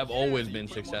like, "Oh, I've always been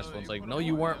successful." It's like, "No,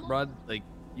 you weren't, bud. Like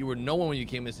you were no one when you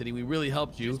came to the city. We really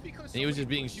helped you." And he was just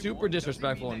being super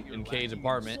disrespectful in Kay's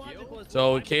apartment.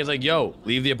 So Kay's like, "Yo,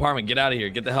 leave the apartment. Get out of here.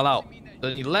 Get the hell out." So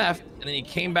then he left, and then he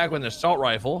came back with an assault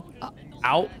rifle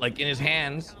out, like in his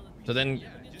hands. So then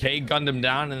Kay gunned him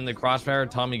down, and in the crossfire,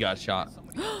 Tommy got shot.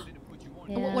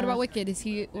 What about Wicked? Is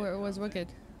he or was Wicked?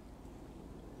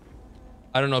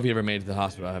 I don't know if he ever made it to the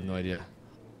hospital. I have no idea.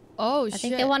 Oh I shit!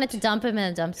 think they wanted to dump him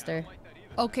in a dumpster.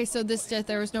 Okay, so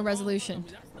there was no resolution.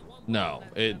 No,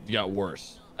 it got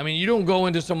worse. I mean, you don't go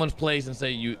into someone's place and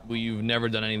say you've never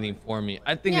done anything for me.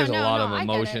 I think Yeah, there's a no, lot no, of I get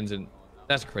emotions, and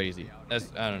that's crazy. I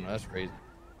don't know. That's crazy.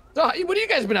 So, what have you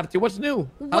guys been up to? What's new?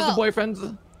 How's Well, the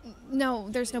boyfriends? No,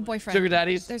 there's no boyfriend. Sugar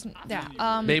daddies? There's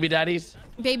Baby daddies?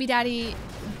 Baby daddy.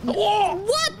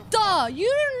 What the? You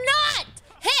do not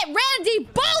hit Randy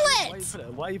bullets.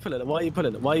 Why are you pulling it? Why are you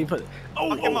pulling it? Why are you pulling it?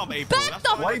 Oh,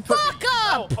 Back the fuck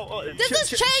up! This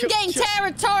is chain gang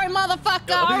territory,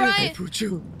 motherfucker. All right.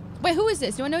 Wait, who is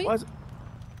this? Do I know you?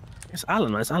 It's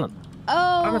Alan, man. It's Alan. Oh.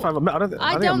 I don't know if I've met.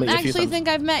 I don't actually think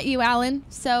I've met you, Alan.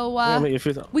 So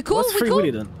we cool? What's We Free cool?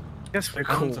 Willy then? Yes, we're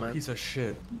cool, man. Piece of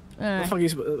shit. All right. What the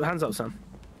fuck you? Hands up, Sam.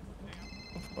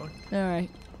 All right.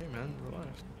 Hey man,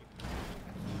 relax.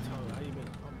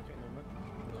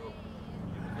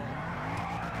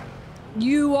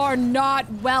 You are not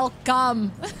welcome.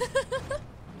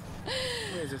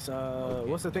 What is this?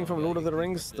 What's the thing from Lord of the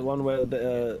Rings? The one where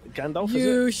the Gandalf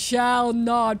You is shall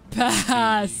not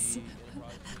pass. it?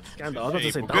 Gandalf. I was about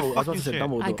to say Dumbledore. I was about to say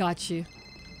Dumbledore. I got you.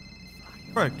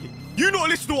 Bro, you not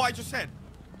listen to what I just said.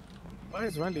 Why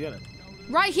is Randy in it?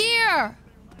 Right here.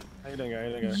 How you doing, guys? How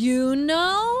you doing, guys? You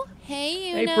know? Hey,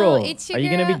 you April, know. It's your are you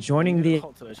gonna girl. be joining the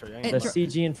Dr-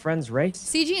 CG and Friends race?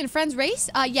 CG and Friends race?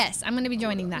 Yes, I'm gonna be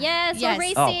joining that. Yes, yes. we're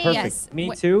racing. Oh, perfect. Yes. Me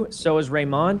Wh- too. So is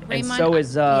Raymond, and Raymond, so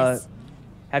is yes.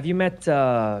 Have you met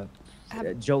Jolene?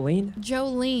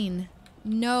 Jolene.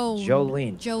 No.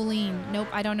 Jolene. Jolene. Nope,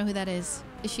 I don't know who that is.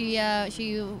 Is she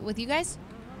with you guys?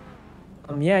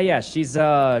 Yeah. She's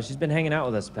been hanging out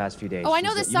with us the past few days. Oh, I know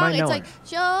She's, this you might song. know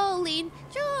It's her. like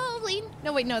Jolene.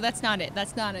 No, wait, no, that's not it.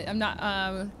 That's not it. I'm not.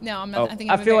 No, I'm not. Oh, I think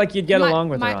I I'm feel like you'd get my- along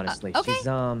with my- her, honestly. okay. She's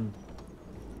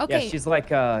Okay. Yeah, she's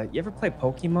like you ever play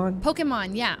Pokemon?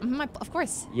 Pokemon, yeah, of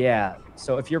course. Yeah.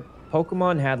 So if your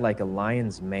Pokemon had like a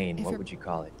lion's mane, If what your- would you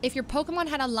call it? If your Pokemon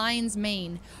had a lion's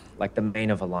mane, Like the mane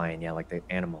of a lion, yeah, like the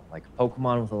animal. Like a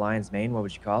Pokemon with a lion's mane, what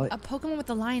would you call it? a Pokemon with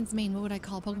a lion's mane, what would I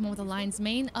call a Pokemon with a lion's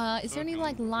mane? Is there any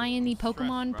like lion-y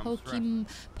Pokemon?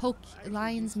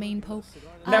 Lion's mane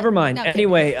Never mind. no, okay.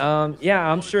 Anyway,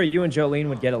 yeah, I'm sure you and Jolene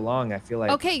would get along. I feel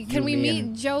like. Okay, can you, we me, meet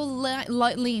and-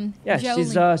 Jolene? Yeah,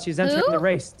 Jolene. she's entering Who? the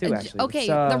race too, actually. Okay,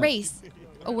 It's, the race.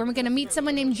 Oh, we're gonna meet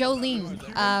someone named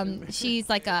Jolene. She's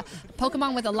like a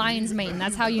Pokemon with a lion's mane.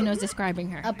 That's how you know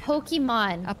describing her. A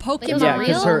Pokemon. A Pokemon. Yeah,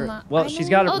 because her. Well, she's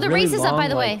got a Oh, the really race is long, up, by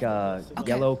the way. like,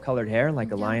 yellow-colored hair,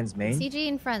 like a lion's mane. CG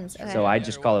and friends. Okay. So I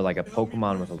just call her like a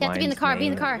Pokemon with a You have lion's to be in the car. mane. Be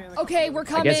in the car. Okay, we're I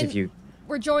coming. guess if you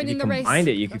joining the race. combined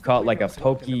it, you could call it like a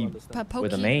Pokey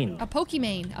with a mane. A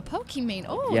Pokemane. A Pokemane.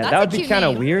 Oh, Yeah, that's that would a be cute kind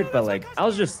of name. weird, but like I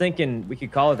was just thinking we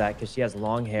could call her that because she has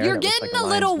long hair. You're that looks getting like a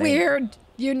lion's little mane. weird,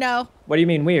 you know. What do you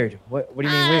mean weird? What do you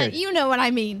mean weird? You know what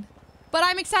I mean. But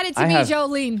I'm excited to I meet have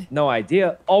Jolene. No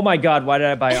idea. Oh my God, why did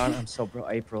I buy on? I'm so bro.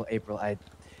 April. Okay.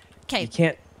 You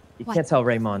can't What? tell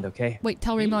Raymond, okay? Wait,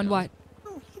 tell Raymond what?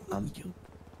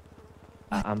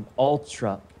 I'm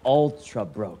ultra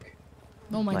broke.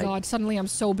 Oh my Like, God! Suddenly I'm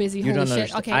so busy. you Holy don't shit.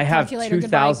 understand. Okay, I have calculator.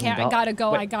 Goodbye. I $2,000. gotta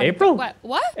go. Wait, I gotta. April?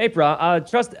 What? April,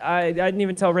 trust. I didn't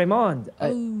even tell Raymond.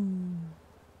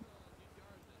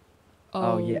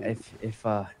 Oh yeah. If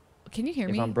Can you hear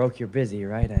if me? I'm broke, you're busy,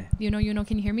 right? You know.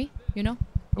 Can you hear me? You know.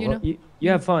 Well, you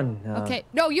have fun. Okay.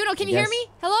 No, can you hear me?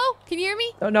 Hello? Can you hear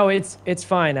me? No, it's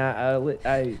fine.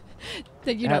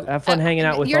 Have fun hanging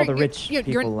out with all the rich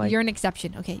people. You're an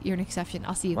exception. Okay, you're an exception.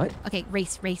 I'll see you. What? Okay,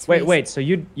 race. Wait. So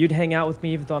you'd hang out with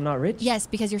me even though I'm not rich? Yes,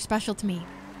 because you're special to me.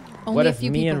 Only What a if few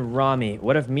me people. and Rami?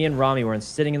 What if me and Rami were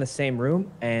sitting in the same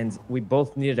room and we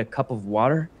both needed a cup of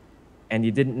water, and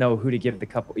you didn't know who to give the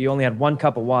cup? You only had one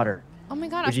cup of water. Oh my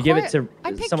God! Would you give it to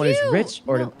I'd pick someone you. who's rich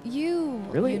or no, to? you?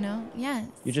 Really? You know? Yes.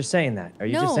 You're just saying that. Are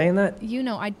you no, just saying that? You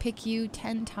know, I'd pick you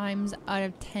 10 times out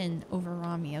of 10 over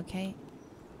Rami. Okay?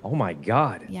 Oh my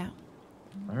God. Yeah.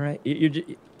 All right.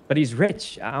 But he's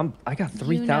rich. I got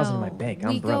 3,000 in my bank. I'm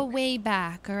we broke. go way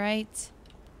back. All right.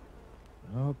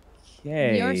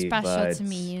 Okay. You're special but, to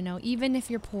me. You know, even if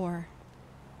you're poor.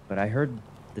 But I heard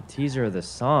the teaser of the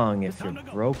song. If you're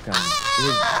broke, I'm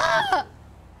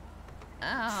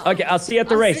Ah! Okay, I'll see you at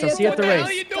the race. I'll see you at the race. What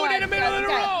are you doing in the middle of the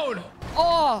road?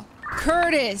 Oh,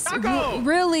 Curtis,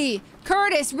 really?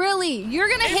 Curtis, really? You're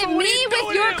gonna hit me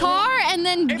with your car and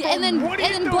then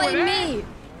blame me?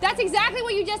 That's exactly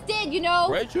what you just did, you know?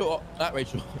 Rachel, not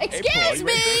Rachel. Excuse April,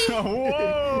 me.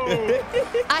 Whoa!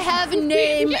 I have a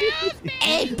name,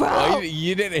 April. Oh,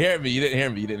 you didn't hear me. You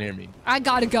didn't hear me. I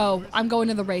gotta go. I'm going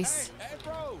to the race.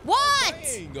 What?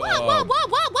 What?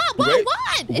 Wait,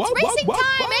 It's what? racing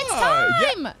time. It's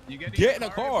time. Get in a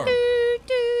car.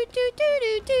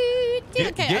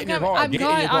 Okay, in your car. I'm Get in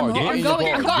going. your car. I'm Get in your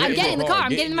going. car. I'm getting in the car. I'm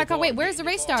Get getting in my car. Wait, where's the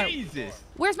race start? Jesus.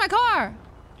 Where's my car?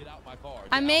 Get out my car.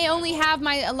 I may only have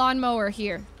my lawnmower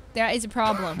here. That is a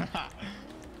problem.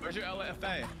 Where's your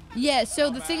LFA? Yeah, so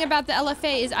the thing about the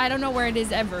LFA is I don't know where it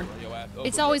is ever.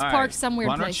 It's always parked some weird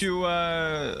Why don't place. you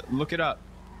look it up?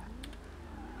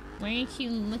 Where are you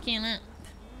looking at?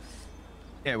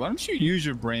 Yeah, why don't you use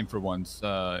your brain for once,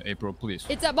 April, please?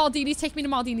 It's at Maldini's. Take me to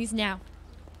Maldini's now.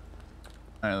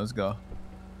 All right, let's go.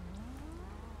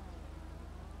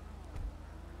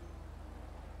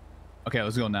 Okay,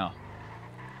 let's go now.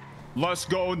 Let's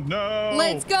go now.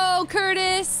 Let's go,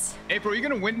 Curtis. April, are you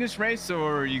gonna win this race,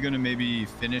 or are you gonna maybe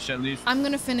finish at least? I'm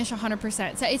gonna finish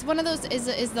 100%. So it's one of those.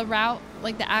 Is the route,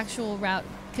 like the actual route,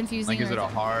 confusing? Like, is or it a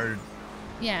hard?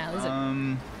 Yeah. Is it...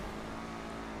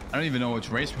 I don't even know which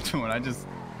race we're doing.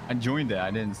 I joined it. I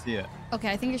didn't see it. Okay,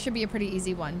 I think it should be a pretty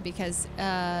easy one because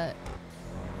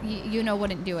you know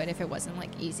wouldn't do it if it wasn't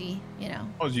like easy, you know.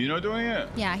 Oh, is Gino doing it?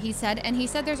 Yeah, he said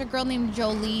there's a girl named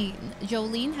Jolene.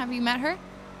 Jolene, have you met her?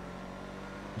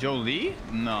 Jolie?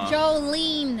 No.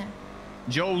 Jolene.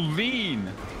 Jolene.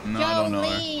 No, I don't know her.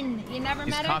 Jolene. You never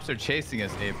These met her? cops are chasing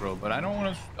us, April, but I don't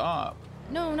want to stop.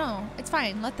 No, it's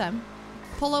fine. Let them.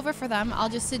 Pull over for them. I'll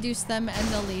just seduce them and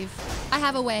they'll leave. I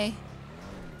have a way.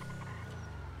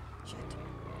 Shit.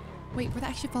 Wait, were they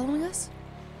actually following us?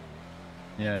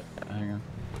 Yeah, hang on.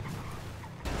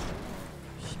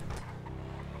 Shit.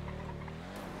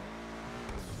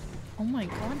 Oh my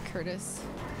God, Curtis.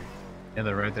 Yeah,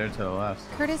 they're right there to the left.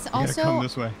 Curtis, You gotta also, come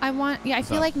this way. I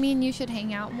feel up? like me and you should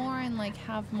hang out more and like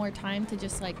have more time to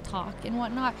just like talk and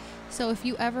whatnot. So if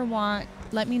you ever want,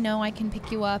 let me know. I can pick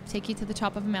you up, take you to the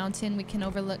top of a mountain. We can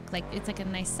overlook, like, it's like a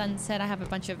nice sunset. I have a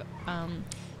bunch of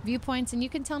viewpoints, and you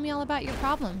can tell me all about your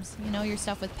problems. You know, your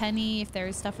stuff with Penny, if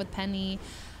there's stuff with Penny,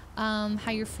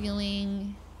 how you're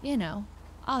feeling, you know,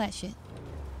 all that shit.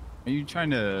 Are you trying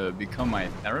to become my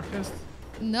therapist?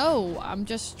 No, I'm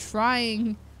just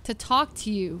trying to talk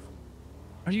to you.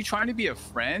 Are you trying to be a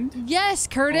friend? Yes,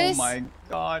 Curtis. Oh my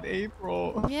God,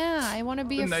 April. Yeah, I want to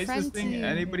be the a friend nicest thing to you.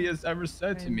 anybody has ever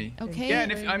said to me. Okay. Yeah,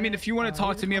 and if you want to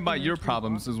talk to me about your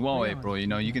problems as well, April, you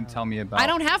know, you can tell me about. I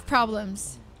don't have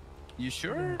problems. You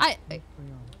sure? I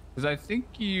Because I think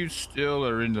you still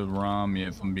are into Rami,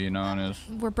 if I'm being honest.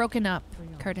 We're broken up,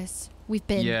 Curtis. We've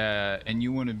been. Yeah, and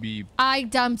you want to be. I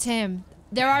dumped him.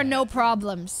 There are no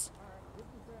problems.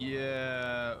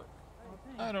 Yeah.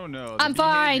 I don't know. I'm The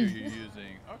fine. behavior you're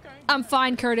using. Okay. I'm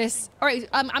fine, Curtis. All right,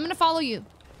 I'm gonna follow you.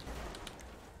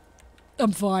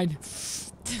 I'm fine.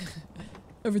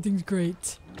 Everything's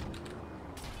great.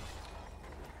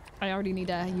 I already need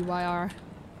a UIR.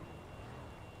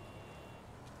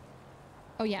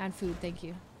 Oh yeah, and food, thank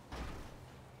you.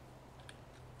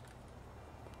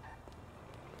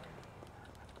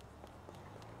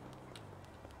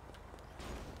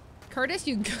 Curtis,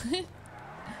 you good?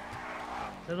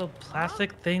 Little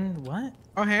plastic thing. What?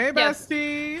 Oh, hey, Yes.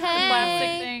 bestie. The plastic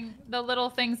thing, the little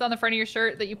things on the front of your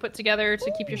shirt that you put together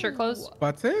to keep your shirt closed.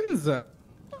 Buttons. A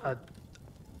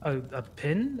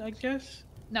pin, I guess.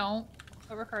 No,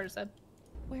 what Ricardo said.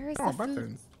 Where is Oh,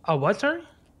 buttons. Oh, what? Sorry.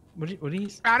 What do you?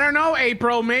 I don't know,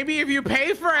 April. Maybe if you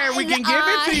pay for it, we can give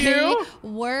it to you. I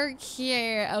work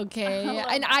here, okay?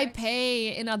 And I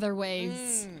pay in other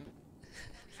ways.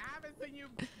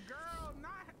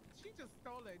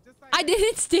 I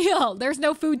didn't steal. There's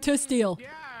no food to steal. Yeah,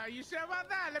 you sure about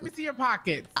that? Let me see your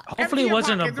pockets. Hopefully it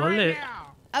wasn't a bullet.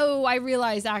 Oh, I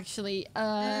realized actually.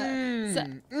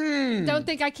 Don't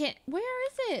think I can't. Where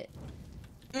is it?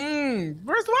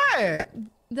 Where's what?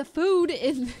 The food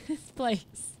in this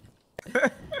place.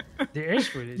 There is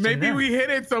food. Maybe we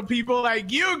hid it so people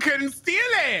like you couldn't steal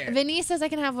it. Vinny says I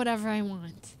can have whatever I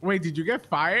want. Wait, did you get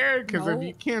fired? Because No. if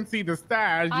you can't see the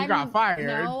stash, you got fired.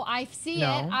 No, I see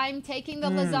No. it. I'm taking the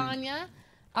lasagna.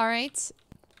 All right.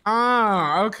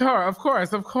 Ah, of course.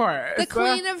 The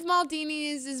Queen of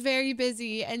Maldinis is very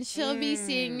busy, and she'll be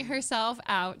seeing herself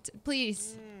out.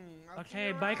 Please.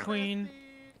 Okay, bye, Queen.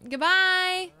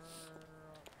 Goodbye.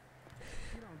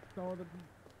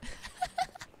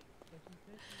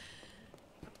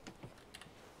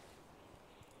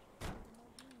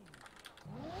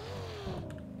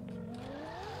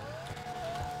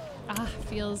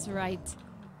 Feels right.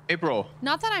 April.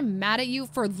 Not that I'm mad at you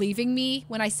for leaving me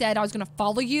when I said I was gonna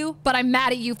follow you, but I'm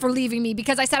mad at you for leaving me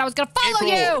because I said I was gonna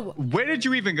follow April, where did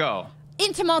you even go? you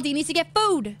into Maldini's to get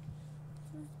food.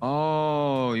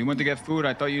 Oh, you went to get food.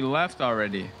 I thought you left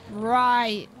already.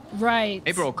 Right.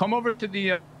 April, come over to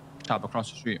the shop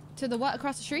across the street. To the what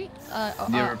across the street?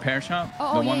 The repair shop?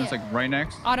 oh, the one yeah, that's like right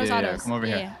next? Autos. Yeah, come over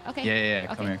here. Yeah. Okay. Yeah.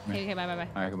 Okay. Come here. Okay. Bye.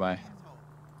 All right, goodbye.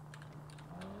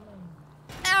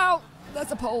 Ow!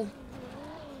 That's a pole.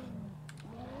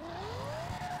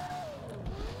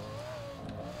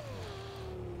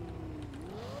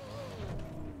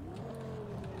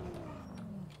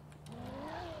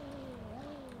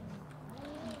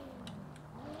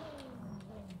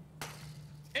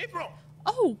 April.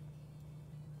 Oh.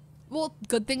 Well,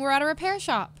 good thing we're at a repair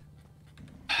shop.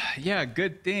 Yeah,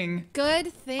 good thing.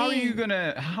 Good thing. How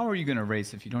are you gonna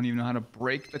race if you don't even know how to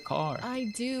brake the car?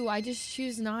 I do. I just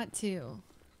choose not to.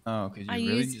 Oh, because you I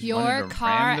really used just your wanted to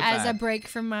car ram the as a back. brake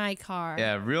for my car.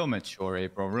 Yeah, real mature,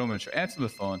 April. Real mature. Answer the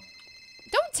phone.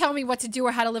 Don't tell me what to do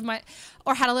or how to live my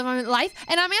life.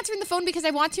 And I'm answering the phone because I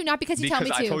want to, not because you tell me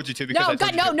to. Because I told you to, because I No, told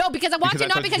God, you to. no, because I want Because to, I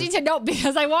not told you because you to. to. No,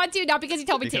 because I want to, not because you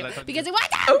told me Because I to. told you Because to. I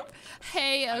want to.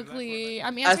 Hey, Oakley,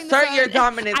 I'm answering the Assert phone. your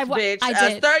dominance, bitch. I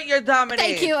did. Assert your dominance.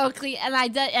 Thank you, Oakley, and I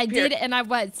did, and I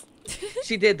was.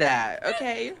 She did that.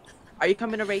 Okay. Are you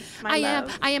coming to race, my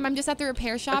love? I am. I'm just at the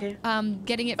repair shop,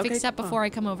 getting it fixed up before I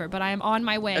come over. But I am on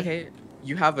my way. Okay.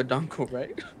 You have a dongle,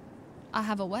 right? I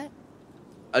have a what?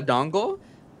 A dongle?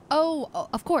 Oh,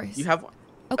 of course. You have one.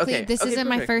 Okay, this isn't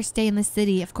my perfect. first day in the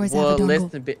city. Of course, I Well, have a dongle.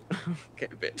 listen, okay,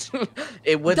 bitch.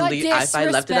 It would The leave if I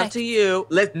left it up disrespect. to you.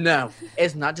 No,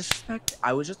 it's not disrespect.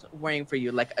 I was just worrying for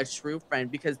you like a true friend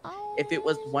because if it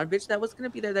was one bitch that was gonna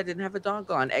be there that didn't have a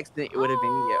dongle on accident, it would have been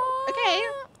you. Okay.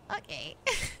 Okay.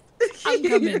 I'm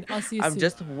coming. I'll see you I'm soon.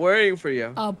 just worrying for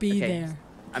you. I'll be Okay. there.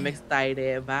 I'm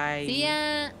excited. Bye. See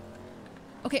ya.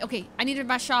 Okay. I needed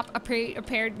my shop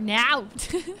repaired now.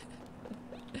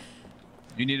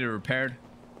 You need it repaired?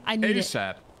 I need it.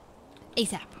 ASAP.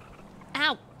 ASAP.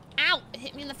 Ow. Ow. It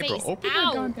hit me in the face. April, open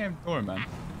Ow. the goddamn door, man.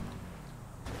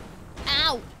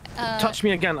 Ow. Touch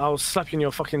me again, I'll slap you in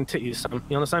your fucking titties, Sam.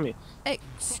 You understand me?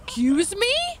 Excuse me?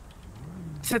 I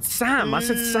said Sam. I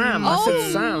said Sam. I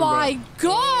said Sam. Oh my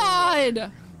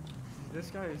god.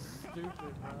 This guy is stupid,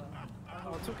 man.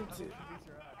 I'm talking to you.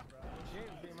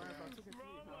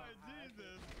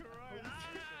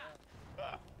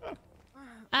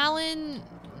 Alan,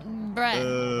 Brett.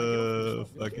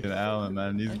 Fucking Alan,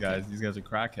 man. These guys are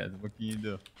crackheads. What can you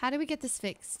do? How do we get this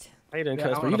fixed? How you doing,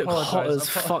 Curse? You look hot as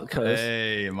fuck, Curse.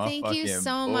 Hey, my Thank you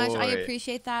so much. I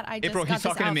appreciate that. I just April, got he's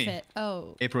this talking to me. outfit.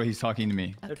 Oh. April, he's talking to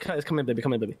me. Curse, come in, baby.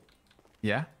 Come in, baby.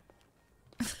 Yeah?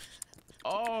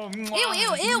 Oh, Ew,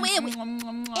 ew, ew, ew.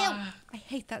 Ew. I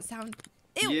hate that sound.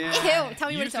 Ew, yeah. ew. Tell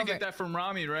me you when used it's to over. get that from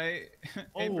Rami, right?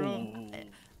 April?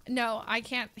 No, I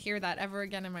can't hear that ever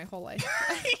again in my whole life.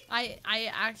 I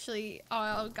actually,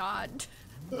 oh god.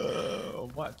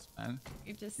 What, man?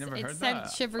 It just Never it heard sent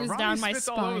that. shivers Rami down my spits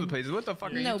spine. all over the place. What the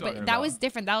fuck are you No, talking but that about? was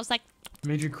different. That was like,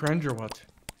 Made you cringe or what?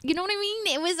 you know what I mean?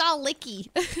 It was all licky.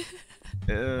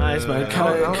 Nice, man.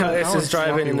 Curtis is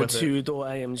driving in the with it. 2-door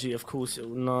AMG, of course.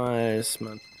 Nice,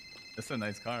 man. That's a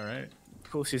nice car, right?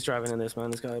 Of course he's driving in this,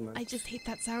 man. This guy, man. I just hate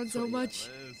that sound so much.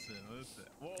 Listen.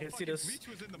 Whoa, Can't see this. Reach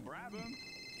was in the Brabham.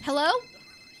 Hello?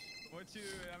 What you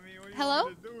Hello?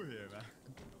 want to do here, man?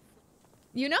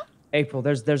 You know? April,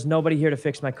 there's nobody here to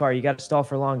fix my car. You got to stall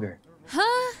for longer.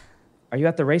 Huh? Are you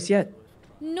at the race yet?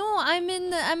 No, I'm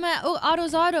at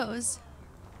Autos.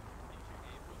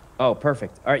 Oh,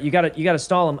 perfect. All right, you gotta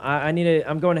stall him.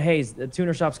 I'm going to Hayes. The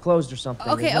tuner shop's closed or something.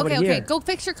 There's Okay, nobody okay. here. Go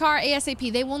fix your car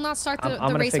ASAP. They will not start the I'm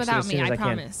gonna race fix it without as me, soon as I I can.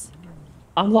 promise.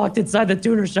 I'm locked inside the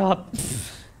tuner shop.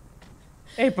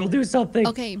 April, do something.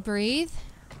 Okay, breathe.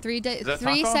 3 that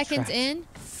seconds Trapped. in.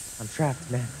 I'm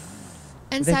trapped, man.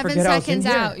 And They 7 forget I was in seconds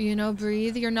here. out. You know,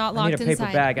 breathe. You're not I need locked a paper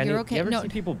inside. bag. You're okay. You ever No. see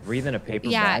people breathe in a paper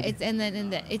Yeah, bag? it's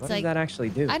it's What like does that actually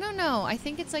do? I don't know. I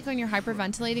think it's like when you're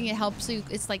hyperventilating, it helps you.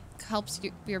 It's like helps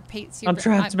your pace. I'm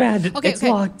trapped, man. It's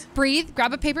locked. Breathe.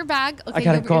 Grab a paper bag. Okay, I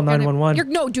gotta call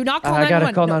 911. No, do not call I 911.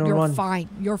 gotta call No, 911. you're fine.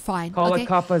 You're fine. Call okay? the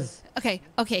coppers. Okay.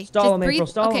 Stall Just him, breathe. April,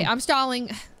 stall okay, him. I'm stalling.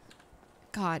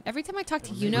 God, every time I talk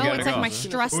to We it's gotta like go. my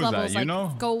stress Who's that? levels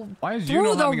like go Why is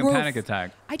through the having roof. a panic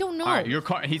attack? I don't know. All right, your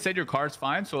car. He said your car's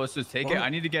fine, so let's just take it. I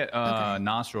need to get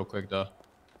Nos real quick though.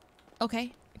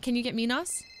 Okay, can you get me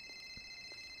Nos?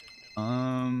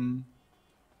 Um.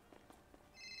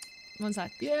 One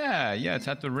sec. Yeah, it's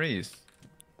at the race.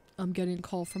 I'm getting a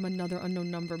call from another unknown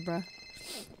number, bruh.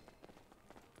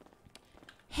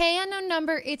 Hey, unknown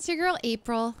number. It's your girl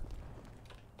April.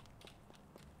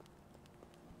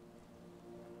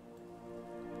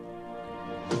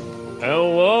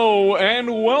 Hello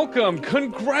and welcome.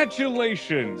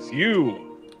 Congratulations.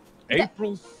 You,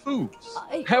 April Fooze,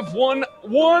 have won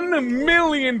 $1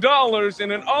 million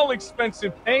in an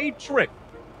all-expensive paid trip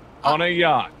on a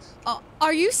yacht.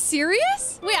 Are you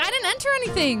serious? Wait, I didn't enter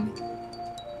anything.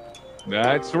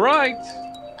 That's right.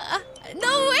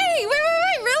 No way. Wait.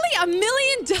 Really? $1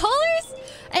 million?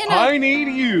 And I need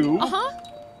you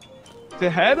to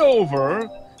head over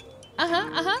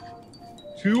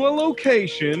to a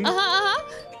location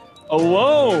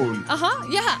alone.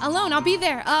 Yeah, alone. I'll be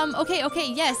there.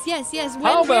 Okay. Yes. When,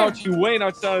 How about where? you wait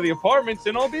outside of the apartments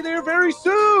and I'll be there very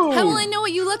soon. How will I know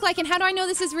what you look like and how do I know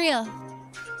this is real?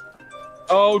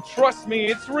 Oh, trust me,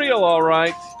 it's real, all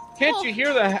right. Can't you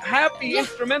hear the happy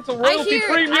instrumental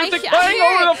royalty-free music playing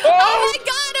over the phone? Oh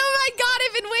my god,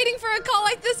 I've been waiting for a call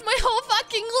like this my whole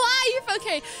fucking life.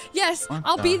 Okay, yes,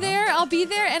 I'll be there,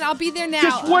 and I'll be there now.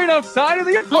 Just wait outside of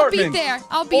the apartment.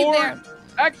 I'll be there.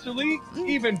 Actually,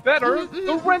 even better,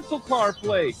 the rental car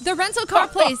place. The rental car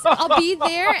place. I'll be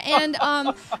there, and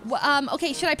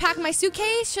okay, should I pack my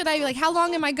suitcase? Should I, how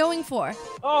long am I going for?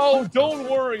 Oh, don't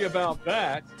worry about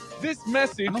that. This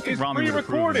message is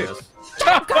pre-recorded.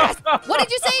 What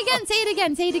did you say again? Say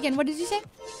it again. What did you say?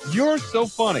 You're so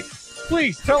funny.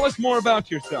 Please tell us more about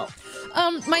yourself.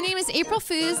 My name is April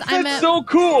Fooze. I'm That's a so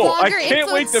cool. I vlogger,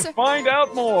 can't wait to influencer. find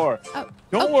out more.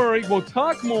 Don't worry, we'll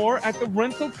talk more at the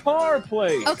rental car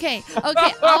place. Okay,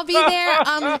 I'll be there.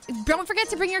 Don't forget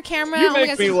to bring your camera. You We make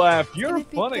got me some- laugh. it's You're gonna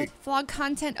be funny. good vlog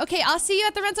content. Okay, I'll see you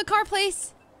at the rental car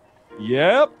place.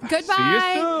 Yep. Goodbye.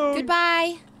 See you soon.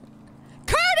 Goodbye.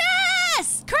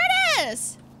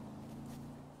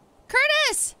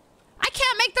 Curtis! I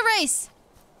can't make the race.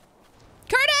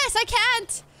 Curtis, I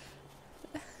can't.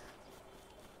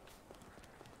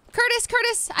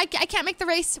 Curtis, I can't make the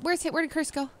race. Where did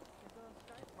Curtis go?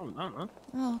 I don't know.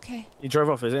 Oh, okay. He drove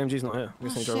off. His AMG's not here. Oh,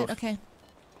 shit, okay.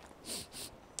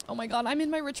 Oh my god, I'm in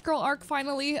my rich girl arc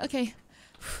finally. Okay.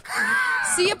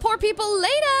 See you poor people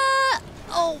later.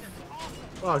 Oh.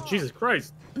 Oh, Jesus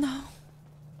Christ. No.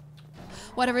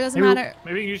 Whatever, doesn't Maybe- matter.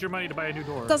 Maybe you can use your money to buy a new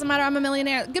door. Doesn't matter, I'm a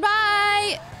millionaire.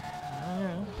 Goodbye.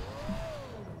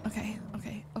 Okay.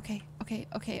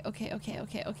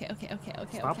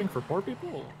 Stopping for poor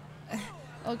people?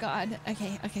 Oh God.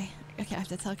 Okay. I have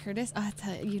to tell Curtis. I have to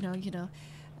tell you know.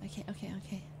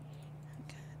 Okay.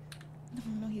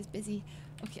 No, he's busy.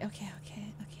 Okay.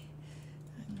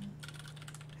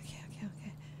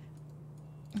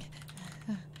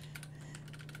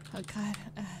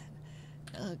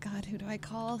 Oh God, who do I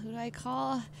call?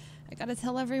 I gotta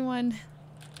tell everyone.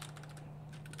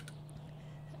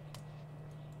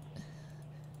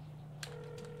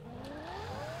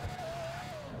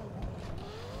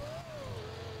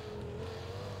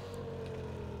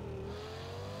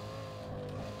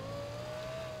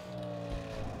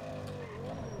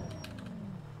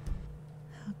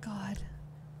 Oh God.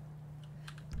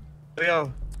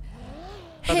 Yo.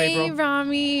 Hey,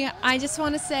 Rami. I just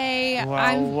want to say Well,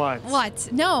 I'm what? What?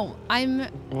 No, I'm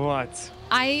What?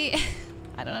 I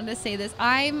don't know how to say this.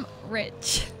 I'm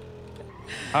rich.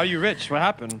 How are you rich? What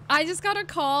happened? I just got a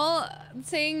call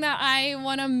saying that I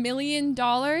won $1 million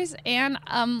and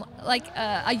like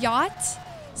a yacht.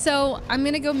 So I'm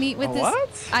gonna go meet with A this.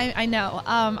 what? I know.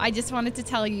 I just wanted to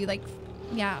tell you, like,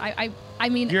 yeah. I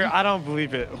mean. I don't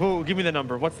believe it. Who? Give me the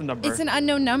number. What's the number? It's an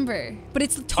unknown number, but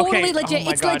it's totally Okay. legit. Oh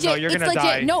my It's God, legit. no, you're It's gonna legit.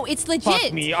 die. No, it's legit.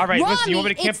 Fuck me. All right, listen, you want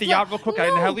me to camp it's the yacht real quick in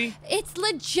the no, heli? It's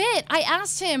legit. I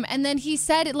asked him, and then he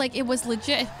said it like it was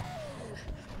legit.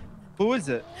 Who is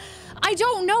it? I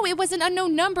don't know. It was an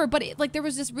unknown number, but like there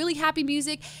was this really happy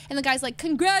music, and the guy's like,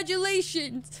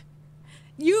 "Congratulations,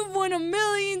 you've won $1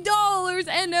 million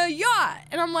and a yacht."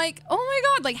 And I'm like, "Oh my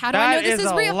God! Like, how do I know this is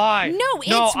a real?" lie. No, it's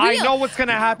no, real. I know what's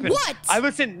gonna happen. What?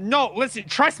 Listen,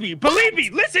 trust me, believe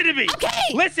me, listen to me. Okay.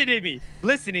 Listen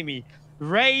to me.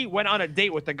 Ray went on a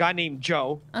date with a guy named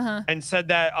Joe and said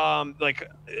that like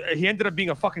he ended up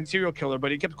being a fucking serial killer, but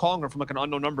he kept calling her from like an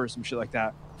unknown number or some shit like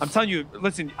that. I'm telling you,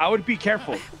 listen, I would be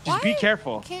careful. Just be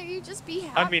careful. Can't you just be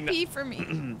happy for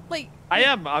me? Like, I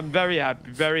am. I'm very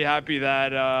happy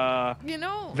that you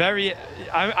know.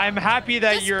 I'm happy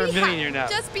that Just you're a be millionaire now.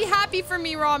 Just be happy for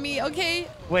me, Rami. Okay?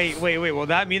 Wait. Will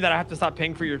that mean that I have to stop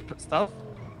paying for your stuff?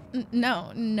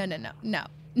 No, we're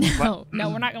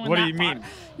not going What do that you far. mean?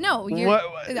 No,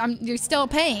 you're still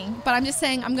paying, but I'm just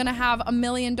saying I'm gonna have $1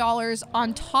 million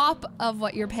on top of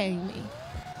what you're paying me.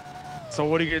 So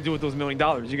what are you gonna do with those $1 million?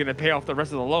 You're gonna pay off the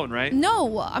rest of the loan, right?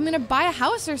 No, I'm gonna buy a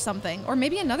house or something, or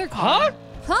maybe another car.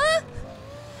 Huh?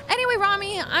 Anyway,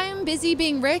 Rami, I'm busy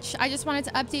being rich. I just wanted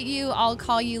to update you. I'll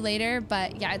call you later,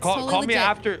 but yeah, it's totally Call legit. me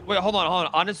after. Wait, hold on.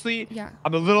 Honestly,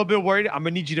 I'm a little bit worried. I'm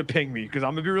gonna need you to ping me because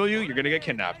I'm gonna be real with you. You're gonna get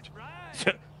kidnapped.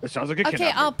 It sounds like a kidnapping.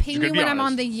 Okay, I'll ping Just you gonna be when I'm on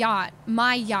honest. the yacht,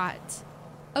 my yacht.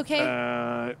 Okay. All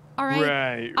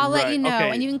right. I'll let you know,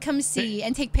 okay. and you can come see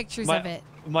and take pictures of it.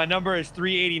 My number is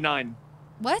 389.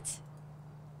 What?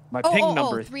 My ping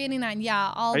number. Oh, 389.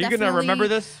 Yeah, I'll Are you definitely. gonna remember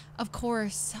this? Of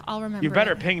course, I'll remember. You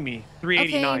better it. ping me.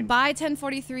 389. Okay, bye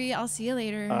 1043. I'll see you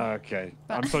later. Okay.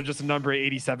 I'm so just a number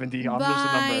 8070. I'm Bye, just a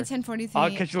number. 1043. I'll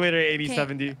catch you later at Okay.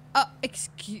 8070. Oh,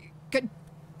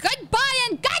 goodbye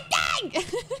and good dang!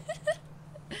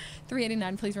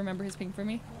 389, please remember his ping for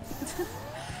me.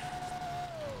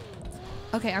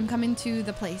 Okay, I'm coming to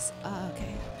the place.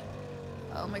 Okay.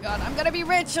 Oh my God, I'm gonna be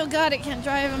rich. Oh God, I can't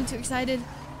drive. I'm too excited.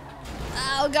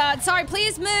 Oh God, sorry.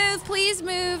 Please move. Please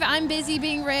move. I'm busy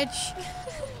being rich.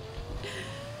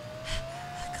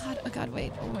 Oh God,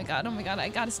 wait. Oh my God. I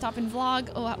gotta stop and vlog.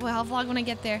 Oh, well, I'll vlog when I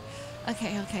get there.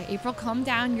 Okay. April, calm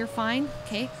down. You're fine.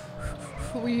 Okay.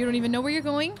 You don't even know where you're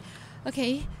going.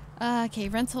 Okay. Okay,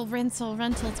 rentals.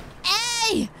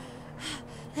 Hey!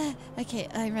 Okay,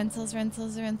 rentals. The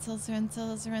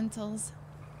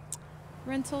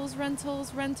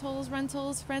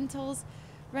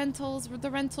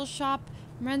rental shop.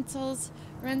 Rentals.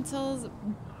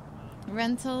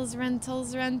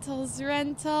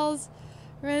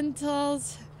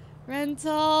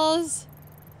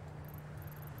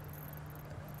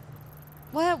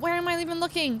 What? Where am I even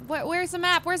looking? Where's the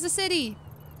map? Where's the city?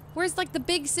 Where's like the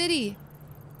big city?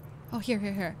 Oh,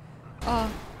 here.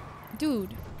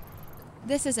 Dude,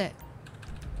 this is it.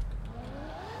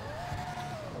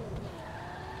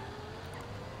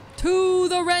 To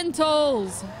the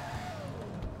rentals.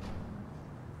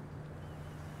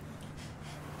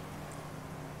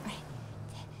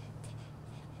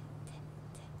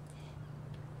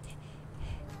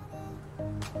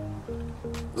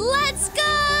 Let's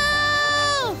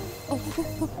go!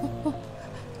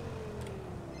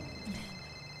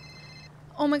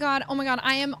 Oh my god,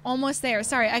 I am almost there.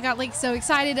 Sorry, I got like so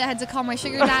excited I had to call my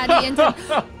sugar daddy and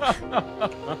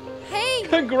Hey!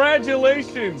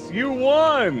 Congratulations, you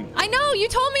won! I know, you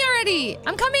told me already.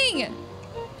 I'm coming.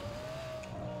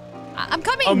 I'm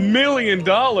coming. $1 million,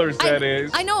 that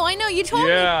is. I know, you told me.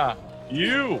 Yeah,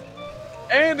 you.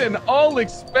 And an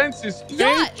all-expenses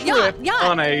paid trip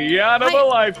on a yacht of a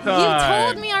lifetime.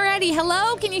 You told me already.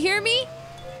 Hello, can you hear me?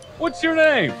 What's your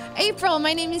name? April.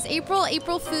 My name is April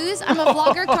Fooze. I'm a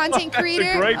vlogger, content creator.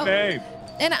 That's a great name.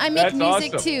 And I make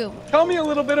music awesome. too. Tell me a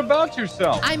little bit about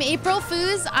yourself. I'm April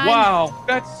Fooze. Wow,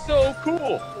 that's so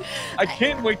cool. I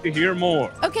can't wait to hear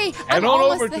more. Okay, Head on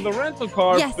over to the rental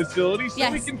car facility so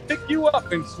we can pick you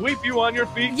up and sweep you on your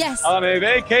feet on a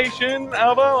vacation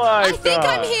of a lifetime. I think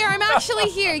I'm here. I'm actually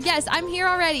here. Yes, I'm here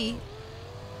already.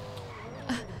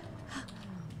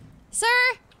 Sir?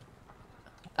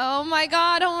 Oh my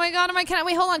god, wait,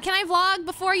 hold on. Can I vlog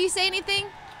before you say anything?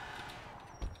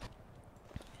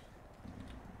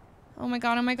 Oh my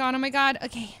god.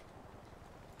 Okay.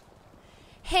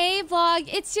 Hey vlog,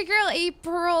 it's your girl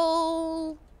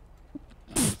April.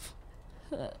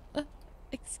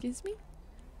 Excuse me?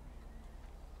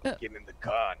 Get in the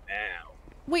car now.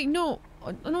 Wait, no.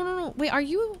 No. Wait, are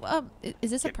you is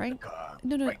this a prank?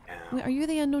 No. Right now. Wait, are you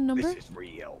the unknown number? This is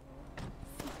real.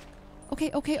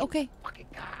 Okay.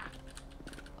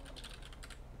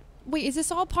 Wait, is this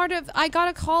all part of I got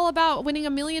a call about winning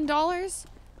 $1 million?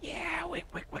 Yeah, we're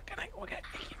gonna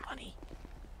take your money.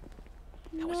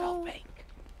 That was all fake.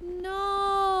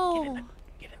 No.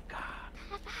 Get in the car.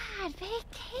 Bad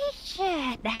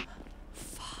vacation.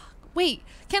 Wait,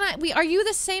 are you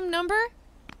the same number?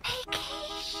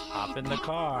 Hop in the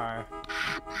car.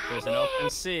 There's an open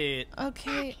seat.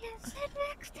 Okay. Sit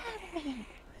next to me.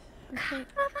 Okay.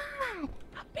 Come on.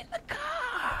 Hop in the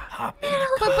car.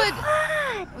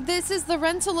 But this is the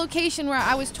rental location where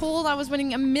I was told I was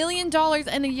winning $1 million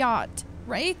and a yacht,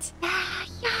 right?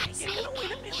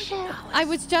 I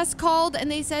was just called and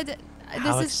they said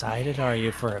How excited are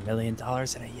you for $1 million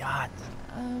and a yacht?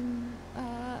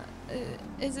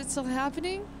 Is it still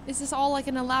happening? Is this all like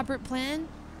an elaborate plan?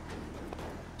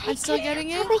 I'm still getting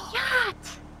it?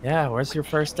 Yeah, where's your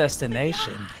first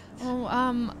destination?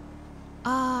 Oh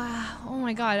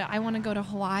my god, I want to go to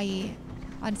Hawaii.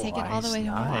 I'd take it all the way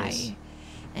to Hawaii.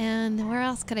 And where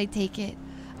else could I take it?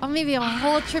 Oh, maybe a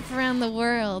whole trip around the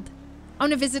world. I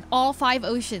want to visit all 5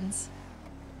 oceans.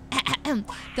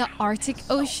 The Arctic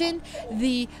Ocean,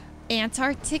 the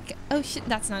Antarctic Ocean,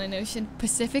 that's not an ocean,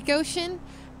 Pacific Ocean,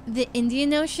 the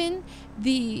Indian Ocean,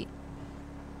 the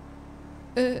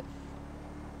you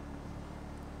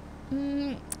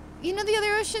know the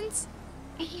other oceans?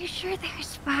 Are you sure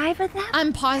there's 5 of them?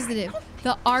 I'm positive.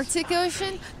 The Arctic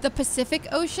Ocean, the Pacific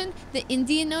Ocean, the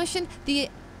Indian Ocean, the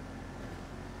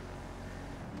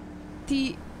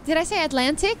did I say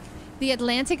Atlantic? The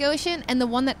Atlantic Ocean, and the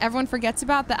one that everyone forgets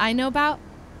about that I know about,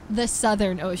 the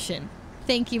Southern Ocean.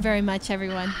 Thank you very much,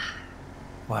 everyone.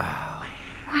 Wow.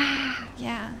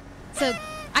 Yeah. So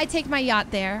I take my yacht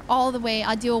there all the way.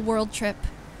 I'll do a world trip.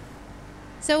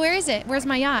 So where is it? Where's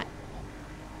my yacht?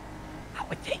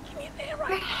 We're taking you there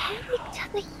right We're heading to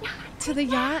the yacht. To the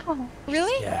yacht?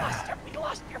 Really? Yeah. We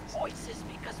lost your voices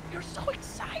because we were so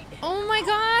excited. Oh my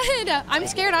god! I'm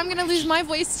scared I'm gonna lose my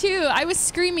voice too. I was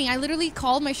screaming. I literally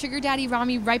called my sugar daddy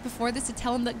Rami right before this to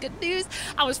tell him the good news.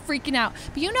 I was freaking out.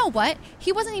 But you know what?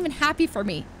 He wasn't even happy for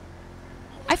me.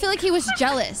 I feel like he was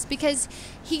jealous because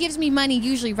he gives me money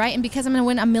usually, right? And because I'm gonna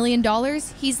win $1 million,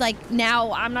 he's like,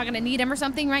 now I'm not gonna need him or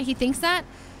something, right? He thinks that.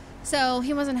 So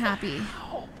he wasn't happy.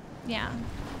 Yeah.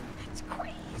 That's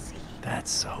crazy. That's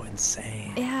so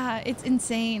insane. Yeah, it's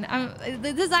insane.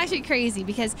 This is actually crazy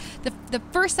because the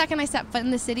first second I set foot in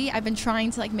the city, I've been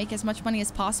trying to like make as much money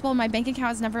as possible. My bank account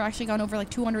has never actually gone over like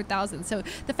 200,000. So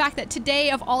the fact that today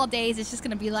of all days, it's just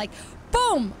gonna be like,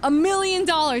 boom, $1 million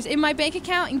in my bank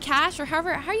account in cash or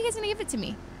however. How are you guys gonna give it to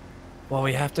me? Well,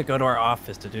 we have to go to our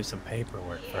office to do some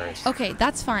paperwork first. Okay,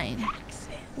 that's fine.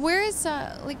 Where is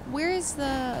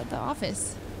the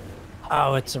office?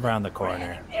 Oh, it's around the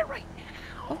corner.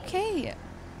 Okay.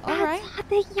 All right.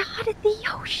 The yacht at the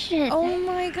ocean. Oh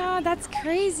my god, that's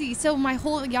crazy. So my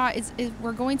whole yacht is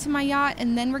we're going to my yacht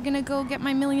and then we're gonna go get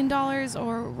my $1 million,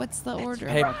 or what's the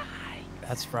order?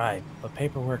 That's right. But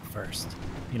paperwork first.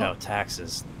 You know,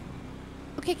 taxes.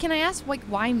 Okay, can I ask like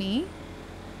why me?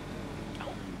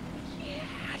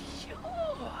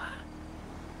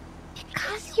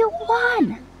 Because you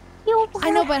won. You won. I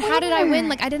know, but how did I win?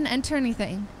 Like I didn't enter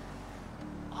anything.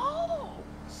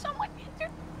 Someone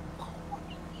entered for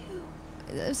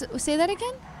you. Say that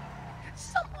again?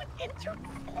 Someone entered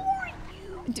for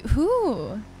you.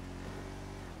 Who?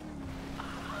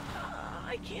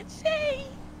 I can't say.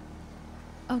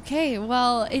 Okay,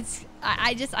 well, it's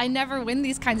I never win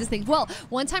these kinds of things. Well,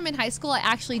 one time in high school, I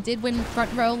actually did win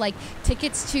front row like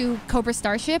tickets to Cobra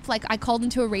Starship. Like I called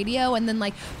into a radio and then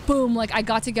like boom, like I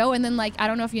got to go. And then like I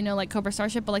don't know if you know like Cobra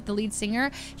Starship, but like the lead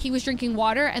singer, he was drinking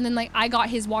water and then like I got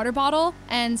his water bottle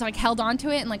and so I held on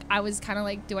to it and like I was kind of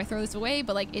like, do I throw this away?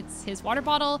 But like it's his water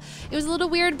bottle. It was a little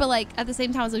weird, but like at the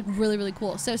same time, it was like really, really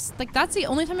cool. So like that's the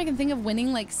only time I can think of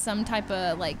winning like some type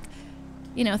of like,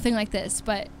 you know, thing like this.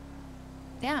 But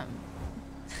damn.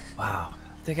 Wow.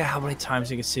 Think of how many times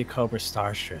you can see Cobra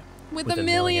Starship. With $1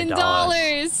 million. I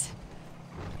That's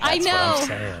know. what I'm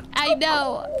saying. I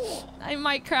know. I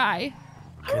might cry.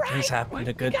 Good things happen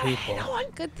to good people.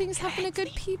 Good things happen to good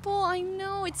people. I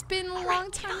know. It's been a long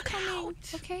time coming.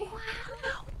 Okay. Real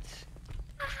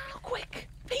quick.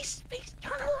 Face,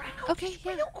 turn around. Okay,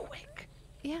 yeah. Real quick.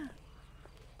 Yeah.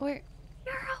 Where?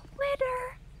 You're a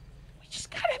winner. We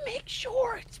just gotta make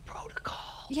sure it's protocol.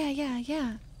 Yeah.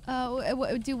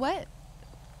 Do what?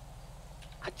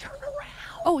 Turn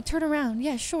around. Oh, turn around.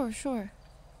 Yeah, sure.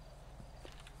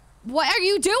 What are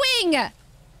you doing?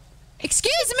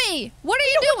 Excuse me. What are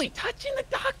you doing? Touching the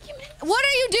documents. What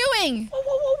are you doing?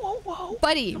 Whoa.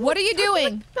 Buddy, what are you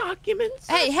doing? Documents.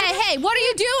 Hey, what are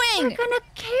you doing? We're gonna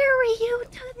carry you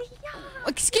to the yacht.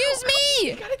 Excuse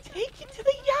me. We gotta take you to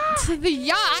the yacht. To the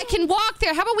yacht. I can walk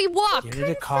there. How about we walk? You need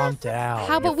to calm down.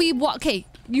 How about we walk? Okay,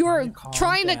 you're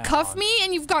trying to cuff me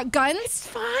and you've got guns? It's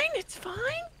fine.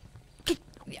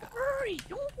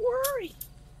 Don't worry.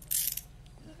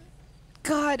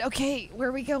 God, okay, where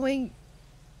are we going?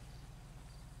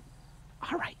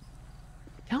 All right.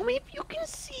 Tell me if you can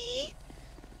see.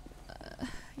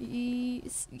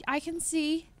 I can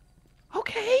see.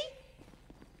 Okay.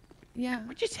 Yeah.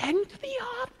 We're just heading to the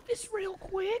office real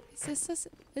quick. Is this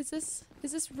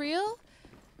real?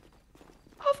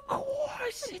 Of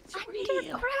course, it's real.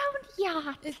 Underground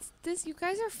yacht. It's this. You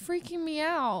guys are freaking me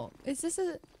out. Is this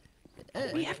a?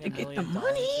 We have to get the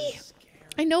money.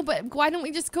 I know, but why don't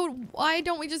we just go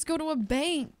to a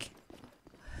bank?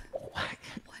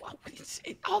 Well,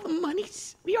 all the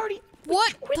money's we already.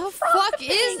 What the fuck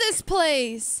is this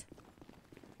place?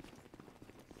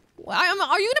 Are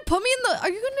you gonna put me in the? Are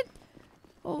you gonna?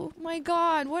 Oh my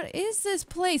God! What is this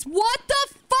place? What the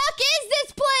fuck is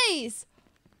this place?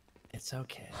 It's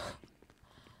okay.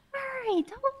 Hurry,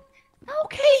 don't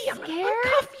Okay, I'm gonna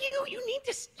uncuff you. You need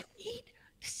to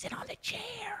sit on the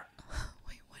chair.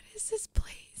 Wait, what is this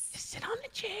place? Just sit on the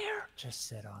chair. Just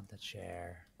sit on the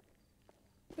chair.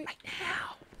 Wait. Right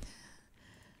now.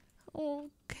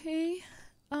 Okay.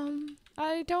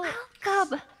 I don't.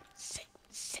 Welcome. Sit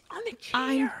on the chair.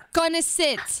 I'm gonna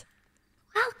sit.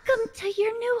 Welcome to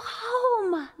your new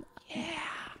home. Yeah.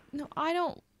 No, I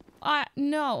don't.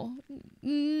 No.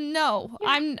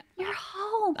 You're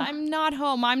home. I'm not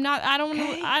home. I'm not. I don't.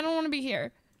 Okay. I don't want to be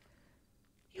here.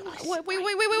 Wait. What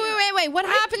Right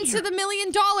happened here. to the $1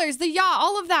 million? The yacht,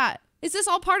 all of that. Is this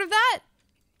all part of that?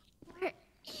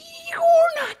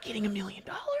 You're not getting $1 million.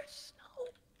 No.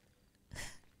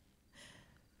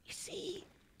 You see,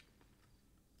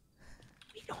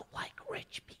 we don't like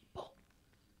rich people.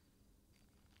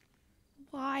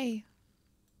 Why?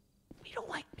 We don't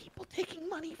like people taking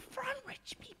money from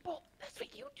rich people. That's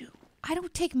what you do. I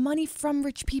don't take money from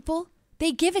rich people.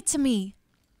 They give it to me.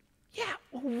 Yeah,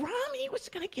 well, Rami was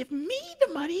gonna give me the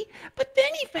money, but then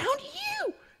he found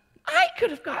you. I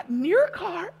could have gotten your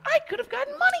car. I could have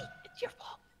gotten money. It's your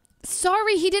fault.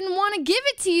 Sorry, he didn't want to give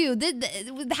it to you.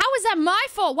 How is that my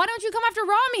fault? Why don't you come after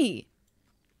Rami?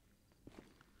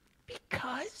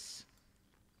 Because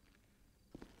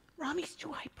Rami's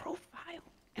too high profile.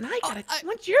 And I gotta,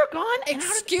 once you're gone and out of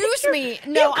the Excuse picture, me.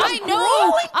 No, you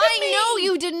come I know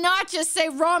you did not just say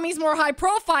Rami's more high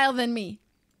profile than me.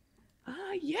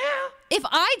 Yeah. If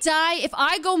I die, if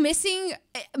I go missing,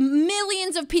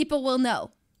 millions of people will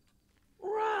know.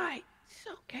 Right.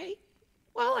 Okay.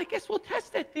 Well, I guess we'll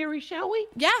test that theory, shall we?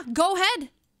 Yeah, go ahead.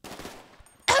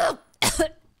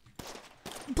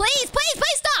 Please,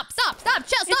 stop,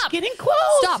 chill, stop. It's getting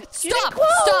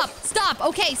close. Stop.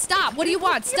 Okay, stop. What do you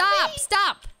want? Stop. It's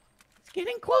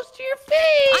getting close to your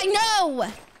face. I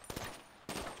know.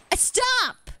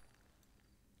 Stop.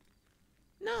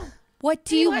 No. What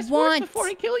do you last words want? before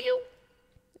I kill you?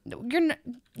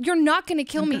 You're not gonna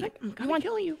kill me. I'm gonna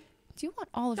kill you. Do you want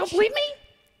all of? Don't believe me?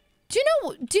 Do you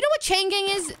know what chain gang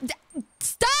is?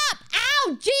 Stop!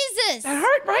 Ow! Jesus! That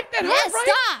hurt, right? That hurt, right?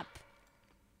 Stop!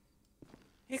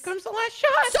 Here comes the last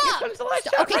shot. Stop! Here comes the last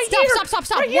shot. Okay, right stop!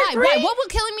 Right here, Why? three, What will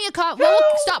killing me accomplish?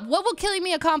 What will killing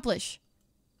me accomplish?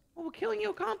 What will killing you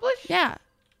accomplish? Yeah.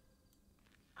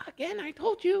 Again, I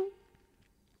told you.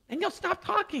 And you'll stop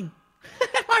talking.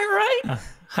 Am I right?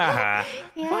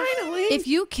 Finally. If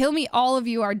you kill me, all of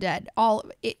you are dead.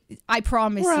 I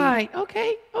promise you. Right.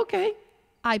 Okay. Okay.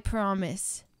 I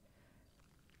promise.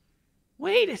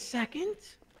 Wait a second.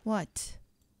 What?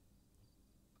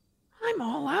 I'm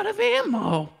all out of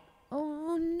ammo.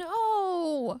 Oh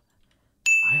no.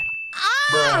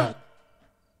 Bruh.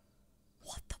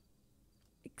 What the?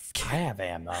 I have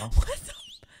ammo.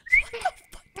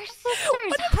 There's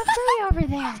sisters Fuslie over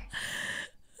there.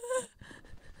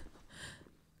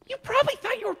 You probably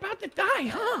thought you were about to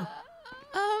die, huh?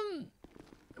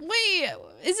 Wait,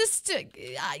 is this,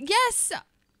 yes.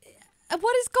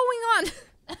 What is going on?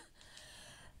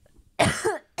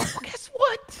 Guess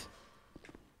what?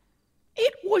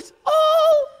 It was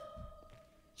all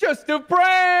just a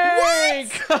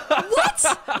prank!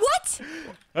 What?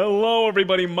 Hello,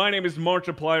 everybody. My name is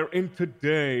Markiplier, and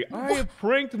today I have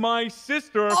pranked my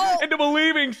sister into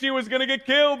believing she was gonna get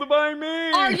killed by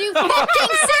me. Are you fucking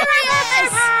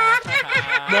serious?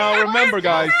 Now, remember,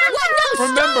 guys.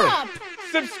 Remember,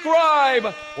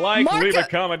 subscribe, leave a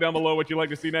comment down below what you'd like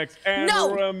to see next, and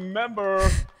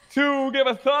remember to give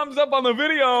a thumbs up on the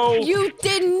video. You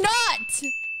did not.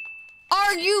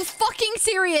 Are you fucking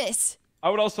serious? I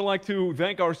would also like to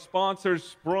thank our sponsor,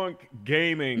 Sprunk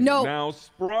Gaming. No. Now,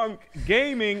 Sprunk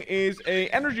Gaming is a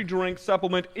energy drink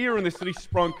supplement here in the city.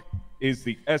 Sprunk is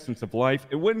the essence of life.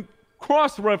 It wouldn't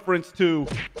cross-reference to,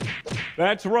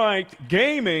 that's right,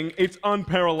 gaming. It's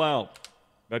unparalleled.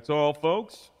 That's all,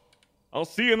 folks. I'll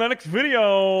see you in the next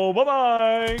video.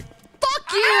 Bye-bye.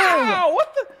 Fuck you! Ow,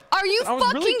 what the? Are you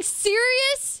fucking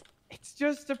serious? It's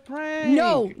just a prank.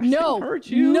 No. Hurt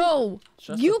you. No.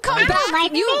 You come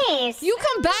back. You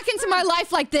come back into my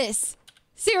life like this.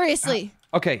 Seriously.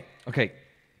 Okay.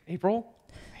 April,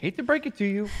 I hate to break it to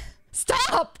you.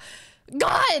 Stop!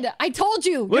 God, I told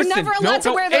you. Listen, you're never allowed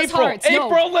to wear those April, hearts.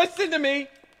 April, listen to me.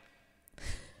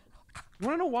 You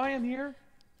want to know why I'm here?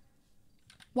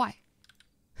 Why?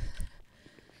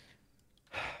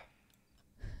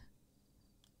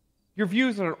 Your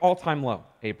views are at an all-time low,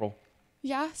 April.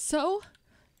 Yeah, so?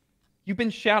 You've been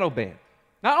shadow banned.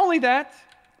 Not only that,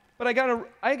 but I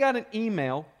got an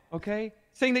email, okay,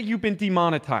 saying that you've been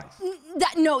demonetized.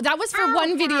 That was for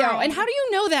one video. And how do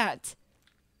you know that?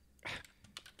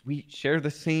 We share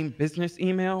the same business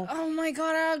email. Oh my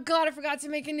god, I forgot to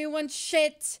make a new one.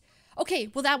 Shit. Okay,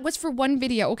 well that was for one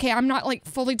video. Okay, I'm not like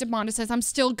fully demonetized. I'm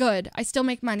still good. I still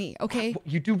make money, okay?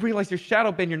 You do realize you're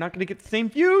shadow banned. You're not going to get the same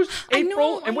views,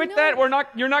 April. And with that,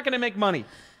 you're not going to make money.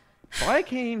 So I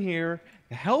came here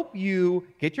to help you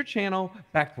get your channel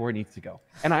back to where it needs to go.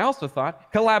 And I also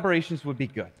thought collaborations would be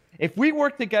good. If we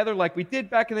work together like we did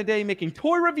back in the day making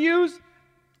toy reviews,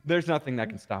 there's nothing that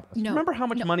can stop us. Remember how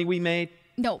much money we made?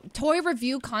 No, toy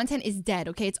review content is dead,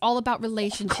 okay? It's all about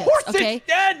relationships, Of course okay? it's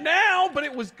dead now, but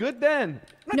it was good then.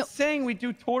 I'm not saying we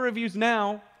do toy reviews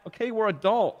now. Okay, we're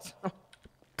adults.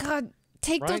 God,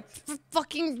 take those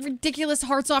fucking ridiculous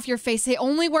hearts off your face. They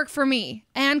only work for me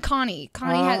and Connie.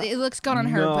 Connie it looks good on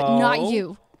her, but not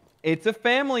you. It's a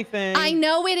family thing. I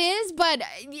know it is, but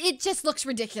it just looks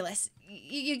ridiculous.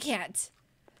 You can't.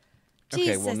 Okay,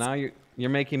 Jesus. well now you're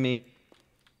making me.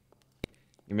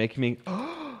 You're making me.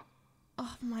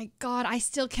 Oh my god, I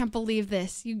still can't believe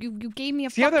this. You gave me a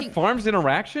See how that farms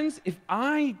interactions? If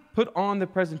I put on the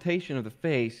presentation of the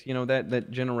face, you know, that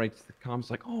generates the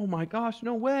comments like, oh my gosh,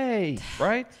 no way,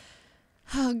 right?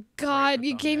 Oh god,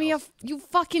 you gave me you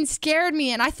fucking scared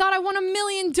me and I thought I won $1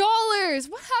 million. What happened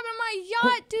to my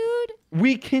yacht, dude?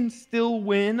 We can still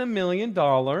win $1 million.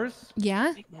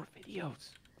 Yeah? Make more videos.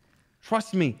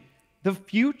 Trust me, the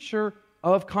future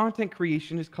of content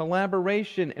creation is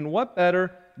collaboration, and what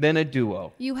better than a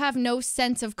duo? You have no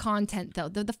sense of content, though.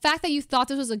 The fact that you thought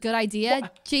this was a good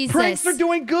idea, Jesus. Pranks are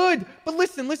doing good, but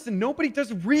listen, nobody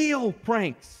does real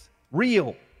pranks.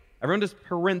 Real. Everyone does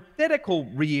parenthetical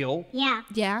real. Yeah.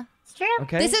 Yeah. It's true.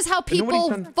 Okay. This is how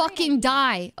people fucking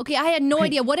die. Okay, I had no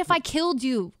idea. What if I killed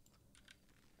you?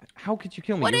 How could you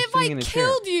kill me? What You're if I sitting in a chair.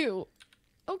 killed you?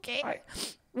 Okay.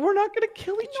 We're not gonna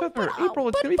kill each other, April.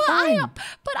 It's gonna be fine.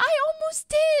 But I almost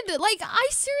did. Like, I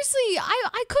seriously,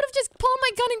 I could have just pulled my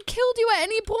gun and killed you at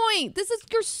any point.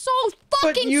 You're so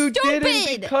fucking But you stupid.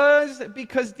 didn't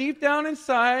because deep down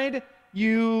inside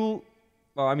you,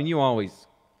 well, I mean, you always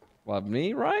loved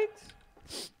me, right?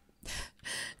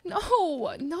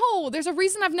 No. There's a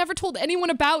reason I've never told anyone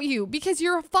about you. Because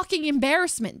you're a fucking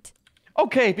embarrassment.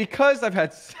 Okay, because I've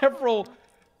had several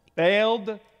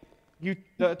failed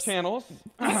channels.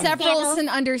 Several is an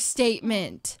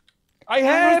understatement. I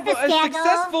have a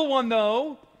successful one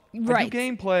though. Right. I do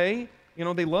gameplay. You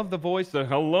know, they love the voice. The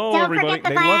hello, Don't everybody. forget the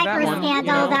They love that Viagra one.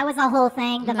 scandal. You know? That was a whole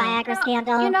thing. The Viagra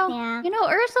scandal. You know, yeah.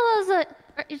 Ursula's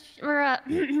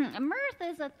Mirth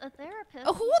is a therapist.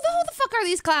 Oh, who the fuck are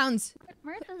these clowns?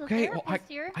 Mirth is a Okay, well,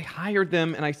 therapist here. I hired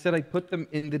them and I said I'd put them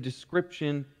in the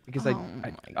description because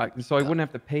so I wouldn't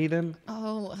have to pay them.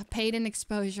 Oh, paid in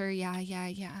exposure. Yeah.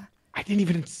 I didn't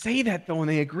even say that though, and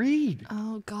they agreed.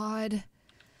 Oh God.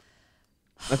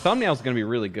 The thumbnail's gonna be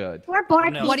really good. We're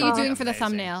bored. What are you doing for the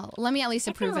thumbnail? Let me at least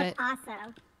approve it.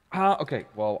 Awesome. Okay,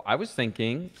 well, I was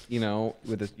thinking, you know,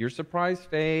 with your surprise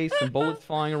face, some bullets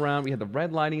flying around, we had the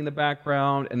red lighting in the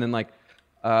background, and then like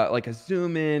a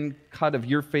zoom in cut of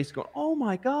your face going, oh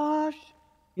my gosh,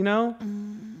 you know?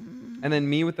 And then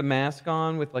me with the mask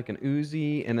on with like an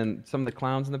Uzi, and then some of the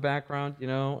clowns in the background, you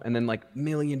know? And then like $1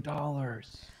 million.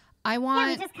 I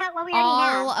want just cut what we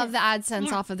already all have, of the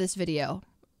AdSense off of this video.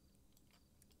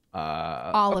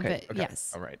 All of it,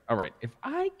 yes. All right. If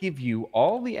I give you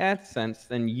all the AdSense,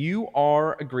 then you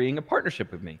are agreeing a partnership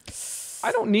with me.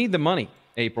 I don't need the money,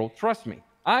 April. Trust me.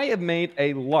 I have made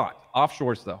a lot.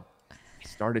 Offshores, though. I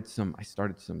started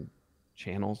some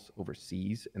channels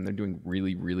overseas, and they're doing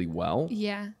really, really well.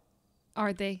 Yeah.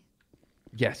 Are they?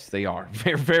 Yes, they are.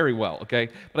 Very, very well, okay?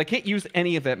 But I can't use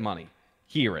any of that money.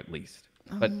 Here, at least.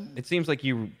 But it seems like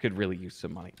you could really use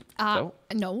some money.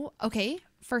 No. Okay.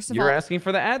 First of all, you're asking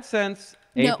for the AdSense.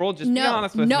 April, just be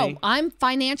honest with me. No, I'm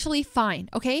financially fine,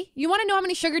 okay? You want to know how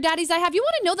many sugar daddies I have? You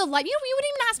want to know the life? You wouldn't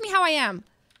even ask me how I am.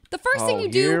 The first thing you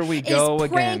do here we go is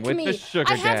again prank with me. the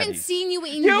sugar I haven't daddies. seen you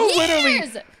in You years.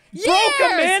 literally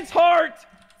broke a man's heart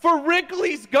for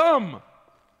Wrigley's gum.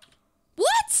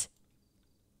 What?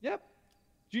 Yep.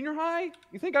 Junior high?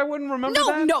 You think I wouldn't remember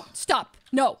that? No, stop.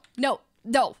 No.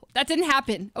 That didn't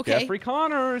happen, okay? Jeffrey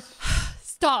Connors.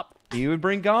 Stop. He would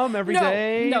bring gum every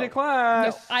day to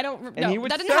class. No, I don't. And he would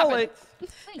that didn't sell happen. it.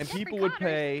 And people would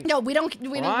pay we don't.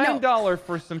 $1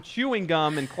 for some chewing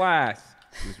gum in class.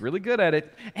 He was really good at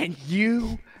it. And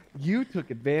you took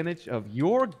advantage of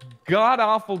your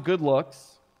god-awful good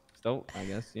looks. So, I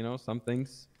guess, you know, some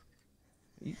things.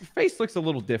 Your face looks a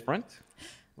little different.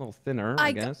 A little thinner,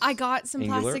 I guess. I got some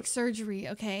Angular. plastic surgery,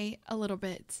 okay? A little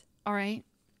bit. All right?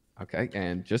 Okay,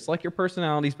 and just like your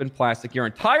personality's been plastic your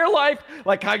entire life,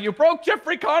 like how you broke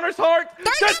Jeffrey Connor's heart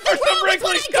just for some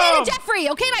Wrigley's gum! Jeffrey,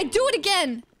 okay? And I'd do it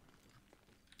again.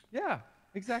 Yeah,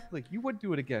 exactly. You would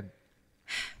do it again.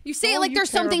 You say it All like you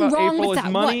there's care something about, wrong April, with is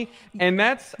that. money, What? and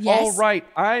that's Yes. all right.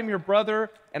 I'm your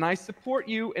brother, and I support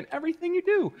you in everything you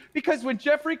do. Because when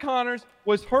Jeffrey Connors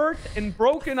was hurt and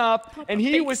broken up, and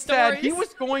he Fake was sad, he stories.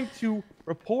 was going to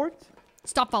report.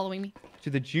 Stop following me. To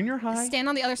the junior high. Stand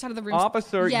on the other side of the room.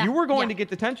 Officer, Yeah, you were going to get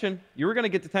detention. You were going to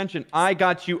get detention. I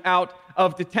got you out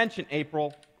of detention,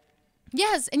 April.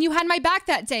 Yes, and you had my back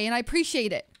that day, and I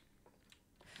appreciate it.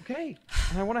 Okay,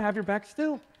 and I want to have your back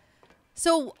still.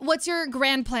 So, what's your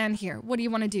grand plan here? What do you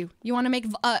want to do? You want to make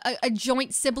a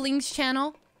joint siblings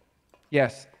channel?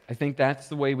 Yes, I think that's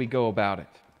the way we go about it.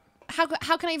 How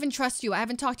can I even trust you? I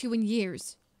haven't talked to you in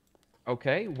years.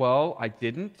 Okay, well, I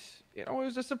didn't. You know, it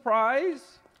was a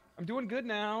surprise. I'm doing good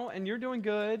now, and you're doing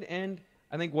good, and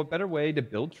I think what better way to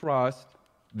build trust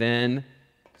than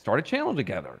start a channel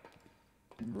together?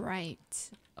 Right.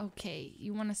 Okay,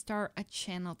 you want to start a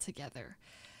channel together.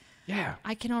 Yeah.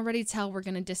 I can already tell we're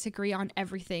going to disagree on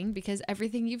everything because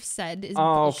everything you've said is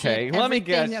Okay, bullshit. let me Everything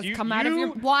guess. that's come out of your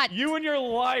what? You and your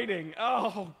lighting.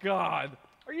 Oh God.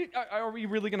 Are we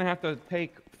really gonna have to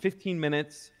take 15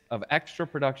 minutes of extra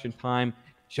production time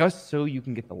just so you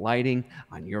can get the lighting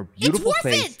on your beautiful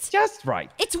face just right?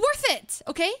 It's worth it,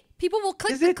 okay? People will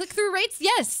click through rates.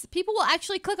 Yes, people will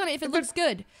actually click on it if it looks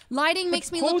good. Lighting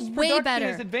makes me look way Post-production better.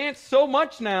 has advanced so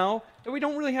much now that we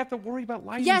don't really have to worry about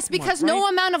lighting. Yes, too much, because right? no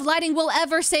amount of lighting will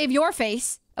ever save your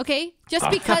face. Okay, just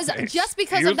because of Excuse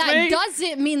that me?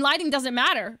 doesn't mean lighting doesn't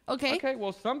matter. Okay. Okay,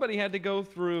 well, somebody had to go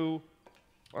through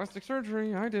plastic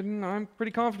surgery. I didn't. I'm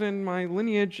pretty confident in my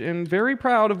lineage and very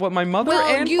proud of what my mother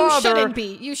and you father shouldn't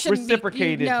be. You shouldn't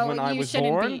reciprocated be. No, when I was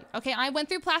shouldn't born. Be. Okay, I went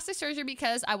through plastic surgery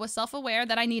because I was self-aware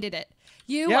that I needed it.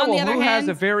 You, Yeah, on well, the other who hand, has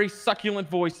a very succulent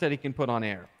voice that he can put on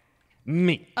air?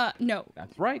 Me. No.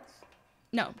 That's right.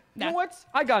 No. You know what?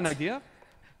 I got an idea.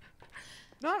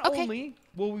 Not only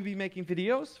will we be making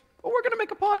videos, but we're going to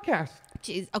make a podcast.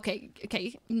 Jeez.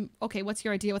 Okay. What's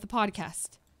your idea with a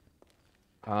podcast?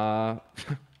 I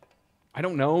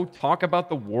don't know. Talk about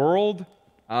the world,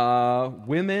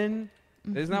 women.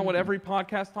 Isn't that what every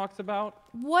podcast talks about?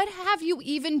 What have you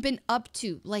even been up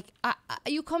to? Like,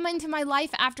 you come into my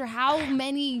life after how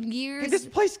many years? Hey, this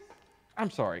place, I'm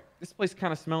sorry. This place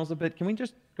kind of smells a bit. Can we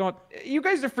just go out? You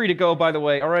guys are free to go, by the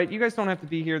way. All right? You guys don't have to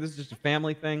be here. This is just a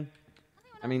family thing.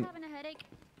 I mean,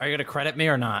 Are you gonna credit me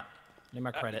or not? Need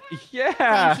my credit. Yeah.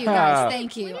 Thank you, guys.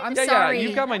 Thank you. I'm sorry. Yeah,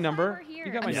 you got my number. You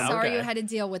got my I'm number. sorry you had to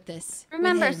deal with this.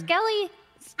 Remember, with him. Skelly.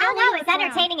 Oh no, it's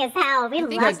entertaining as hell. We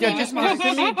love Yeah,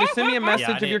 it. just send me a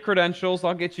message of your credentials.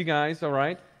 I'll get you guys. All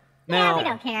right. Yeah, we Now.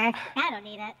 don't care. I don't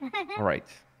need it. All right.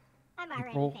 I'm already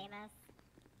April. famous.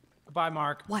 Goodbye,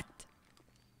 Mark. What?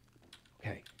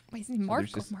 Okay. Why is he Mark?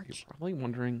 So you're probably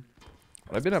wondering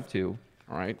what I've been up to.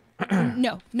 All right.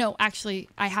 No, actually,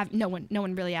 I have no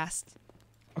one really asked.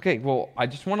 Okay, well, I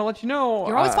just want to let you know.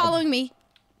 You're always following me.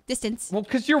 Distance. Well,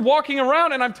 because you're walking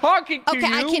around and I'm talking to you.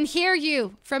 Okay, I can hear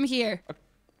you from here.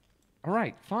 All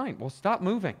right, fine. Well, stop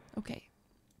moving. Okay.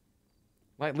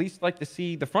 I at least like to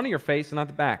see the front of your face and not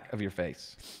the back of your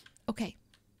face. Okay.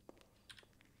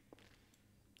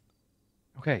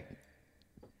 Okay.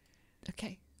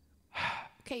 Okay.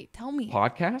 Okay, tell me.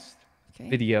 Podcast, Okay.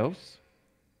 videos,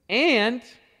 and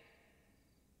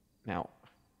now,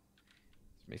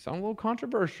 this may sound a little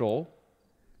controversial,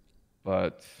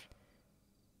 but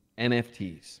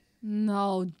NFTs.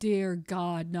 No, dear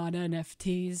God, not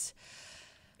NFTs.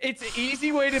 It's an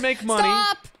easy way to make money.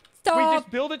 Stop! We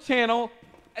just build a channel.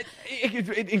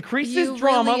 It increases You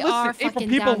drama. really are Listen, April, fucking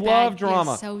people down love bad.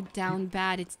 drama. You're so down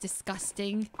bad. It's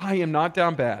disgusting. I am not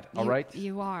down bad, all right?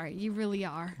 You are. You really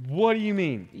are. What do you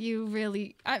mean? You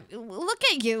really... look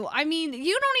at you. I mean,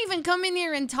 you don't even come in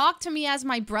here and talk to me as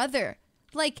my brother.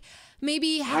 Like,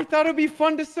 maybe... I thought it'd be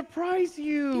fun to surprise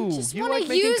you. You just You want like to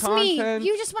making use me. content.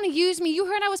 You just want to use me. You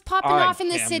heard I was popping off in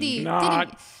the city. I'm not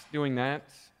didn't... doing that.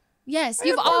 Yes,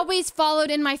 you've always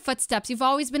followed in my footsteps. You've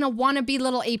always been a wannabe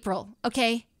little April,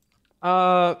 okay?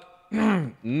 No.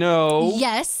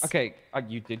 Yes. Okay,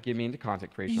 you did get me into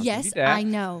content creation. I'll give Yes, you that. I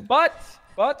know. But.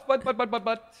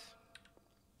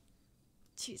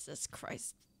 Jesus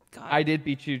Christ. God. I did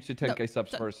beat you to 10K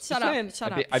subs first. Shut Just up. saying.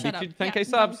 Shut I up. beat you to 10K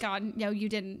subs. No, God, no, you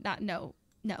didn't. No.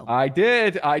 I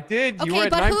did. You Okay, were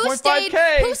at but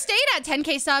 9.5K. who stayed at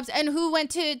 10K subs and who went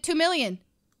to 2 million?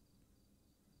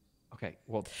 Okay,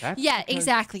 well, that's Yeah, because-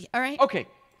 exactly. All right. Okay.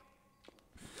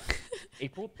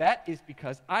 April, that is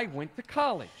because I went to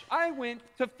college. I went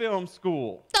to film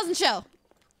school. Doesn't show.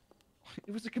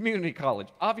 It was a community college.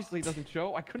 Obviously, it doesn't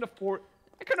show. I couldn't afford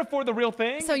the real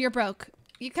thing. So you're broke.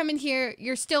 You come in here,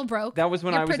 you're still broke. That was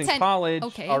when You're I was in college.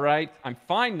 Okay. All right, I'm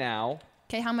fine now.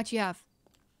 Okay, how much you have?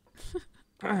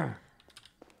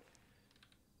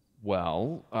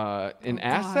 Well, in God.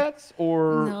 assets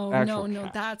or actual No.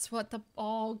 cash? That's what the.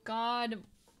 Oh God.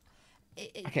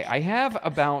 Okay, I have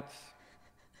about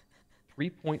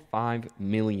 3.5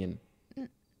 million.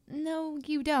 No,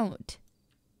 you don't.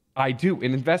 I do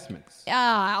in investments.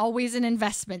 Always in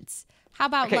investments. How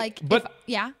about Okay, like? but-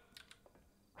 yeah.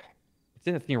 It's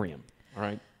in Ethereum. All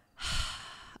right.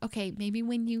 Okay, maybe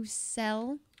when you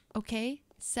sell,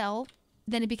 sell,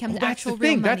 then it becomes That's actual the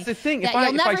thing. real money. That's the thing. That If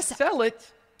you'll I never sell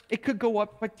it, it could go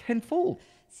up by tenfold.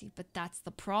 See, but that's the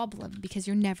problem because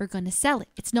you're never going to sell it.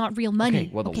 It's not real money. Okay,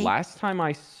 well, the last time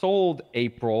I sold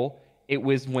April, it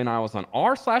was when I was on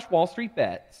r/Wall Street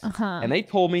Bets, and they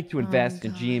told me to invest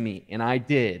in GME, and I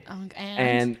did.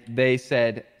 And they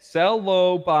said, sell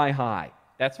low, buy high.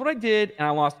 That's what I did, and I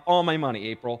lost all my money,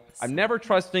 April. I'm never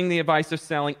trusting the advice of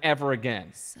selling ever again.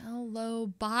 Sell low,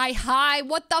 buy high.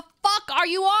 What the fuck are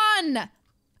you on? That's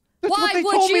Why what they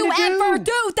would told me you to ever do.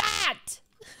 do that?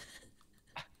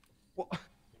 Well,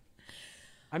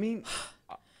 I mean,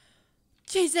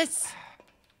 Jesus.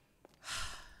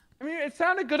 I mean, it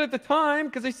sounded good at the time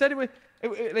because they said it was.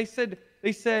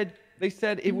 They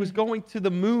said it was going to the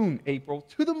moon, April.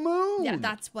 To the moon. Yeah,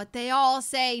 that's what they all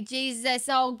say. Jesus.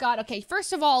 Oh, God. Okay,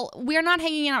 first of all, we're not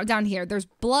hanging out down here. There's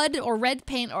blood or red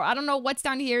paint or I don't know what's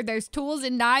down here. There's tools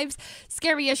and knives.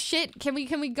 Scary as shit. Can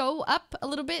we go up a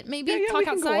little bit? Maybe Yeah, talk we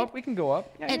can outside? go up. We can go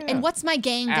up. Yeah, yeah. And what's my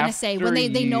gang going to say when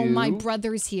they know my you-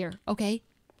 brother's here? Okay?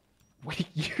 Wait,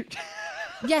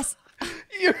 Yes.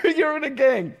 You're in a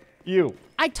gang. You.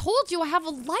 I told you I have a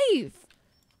life.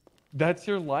 That's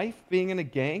your life, being in a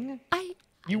gang?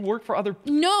 You work for other...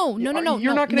 No. You're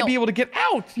not going to be able to get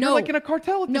out. You're like in a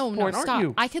cartel at this point, stop. aren't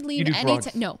you? I could leave You do any drugs.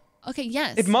 time. No. Okay,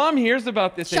 yes. If mom hears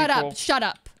about this, Shut April, up. Shut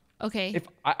up. Okay. If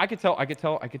I could tell No,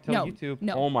 YouTube.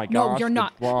 no. Oh my No, gosh, you're the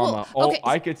not. drama. Well, okay,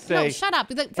 I could say. no, shut up.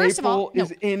 First of all, April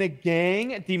is in a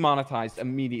gang, demonetized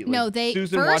immediately. No, they-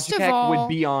 Susan first of Wojcicki all- would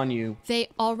be on you. They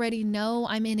already know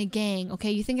I'm in a gang.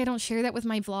 Okay, you think I don't share that with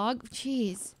my vlog?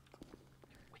 Jeez.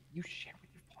 You share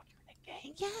with your vlog you're in a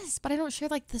gang? Yes, but I don't share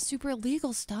like the super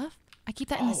illegal stuff. I keep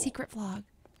that in the secret vlog.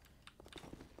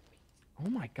 Oh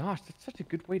my gosh, that's such a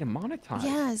good way to monetize.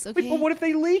 Yes, Wait, okay. but what if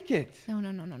they leak it? No.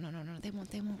 They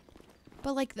won't.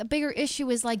 But like the bigger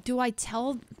issue is like, do I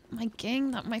tell my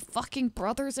gang that my fucking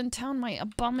brother's in town, my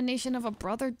abomination of a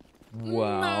brother.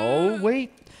 Well,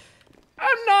 wait.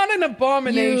 I'm not an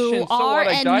abomination. You so are, what?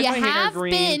 I and dyed you my hair have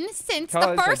green been since the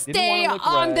 'cause I first didn't day wanna look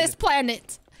on red. this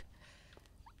planet.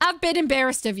 I've been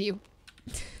embarrassed of you.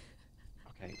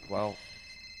 Okay, well.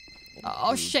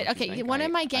 Oh shit. Okay, one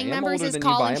of my gang I am members older is than you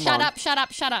by calling. a Shut month. up, shut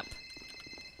up, shut up.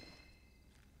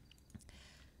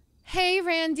 Hey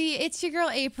Randy, it's your girl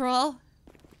April.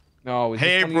 No,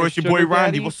 hey, bro, it's your boy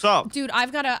Randy. What's up? Dude,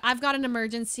 I've got an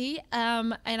emergency,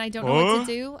 and I don't know what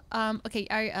to do. Okay,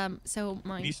 so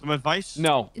my. Need some advice?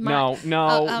 No, My-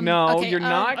 no. okay, You're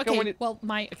not okay, going to. Well,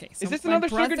 so Is this my another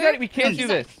sugar brother- daddy? We can't he's do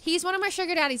this. He's one of my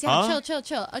sugar daddies. Yeah, Huh?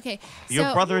 chill. Okay. Your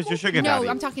so- brother is your sugar daddy?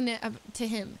 No, I'm talking to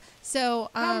him.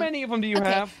 So. How many of them do you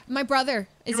okay, have? My brother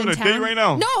is You in on a town. date right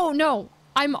now? No.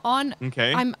 I'm on.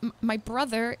 Okay. My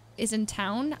brother is in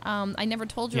town. I never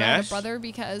told you I had a Yes. brother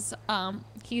because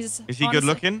he's. Is he good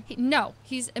looking? No,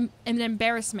 he's an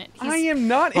embarrassment. I am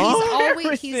not He's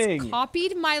embarrassing.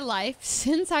 copied my life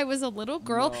since I was a little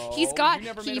girl. He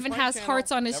even has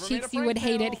hearts on his cheeks. You would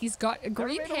hate it. He's got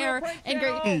green hair and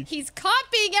great. He's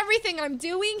copying everything I'm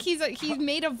doing. He's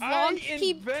made a vlog.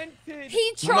 He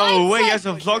tried. No way, to- he has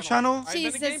a vlog channel?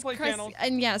 Jesus Christ.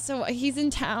 And yeah, so he's in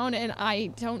town and I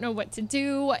don't know what to do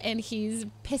and he's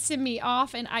pissing me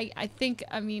off and I think,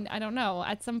 I don't know.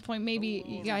 At some point maybe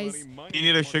you guys. You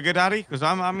need a sugar daddy? Because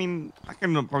I can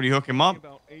probably hook him up.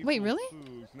 Wait, really?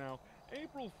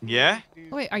 Yeah?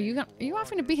 Wait, are you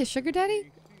offering to be his sugar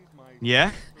daddy?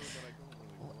 Yeah?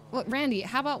 Well, Randy,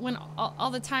 how about when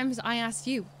all the times I asked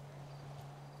you?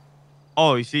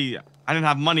 Oh, you see, I didn't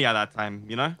have money at that time,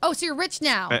 you know? Oh, so you're rich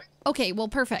now. But- Okay, well,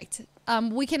 perfect.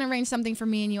 We can arrange something for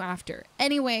me and you after.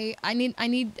 Anyway, I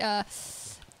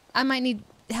might need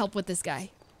help with this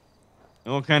guy.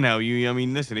 What can I help you?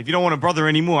 Listen, if you don't want a brother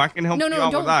anymore, I can help you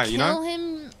out with that, you know? Don't kill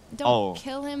him. Don't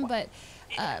kill him, but...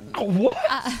 what?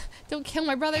 Don't kill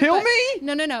my brother. Kill but, me?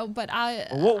 No, but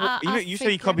you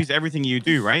say he copies everything you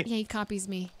do, right? Yeah, he copies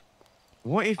me.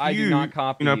 What if I do you, not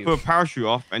copy you. put a parachute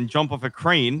off and jump off a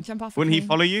crane? Wouldn't he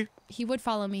follow you? He would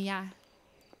follow me, yeah.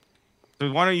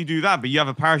 So why don't you do that? But you have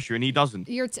a parachute and he doesn't.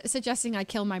 You're suggesting I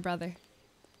kill my brother.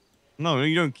 No,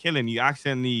 you don't kill him. You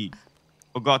accidentally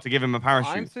forgot to give him a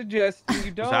parachute. I'm suggesting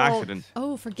you don't. It's an accident.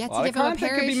 Oh, forget A lot to of give him a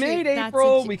content parachute. could be made, That's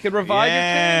April. We could revive your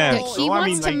Yeah. channel. He Well,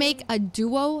 wants to like- make a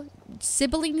duo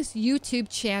siblings YouTube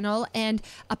channel and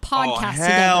a podcast Oh,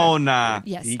 hell together. nah.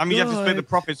 Yes. You have to split the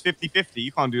profits 50-50.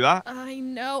 You can't do that. I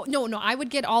know. No, I would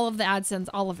get all of the AdSense,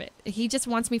 all of it. He just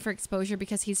wants me for exposure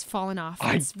because he's fallen off.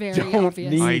 It's very don't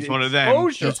obvious. need He's one of them.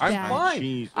 exposure. It's I'm bad. fine.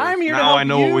 Jesus. I'm here to Now help I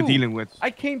know what we're you. dealing with. I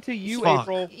came to you, Fuck.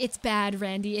 April. It's bad,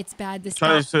 Randy. It's bad. This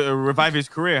Trying guy. to revive his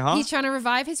career, huh? He's trying to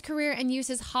revive his career and use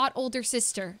his hot older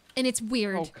sister. And it's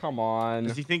weird. Oh, come on.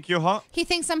 Does he think you're hot? He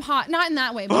thinks I'm hot. Not in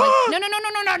that way. But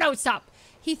like, no, stop.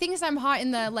 He thinks I'm hot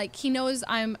in the, like, he knows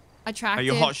I'm attractive.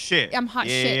 you're hot shit. I'm hot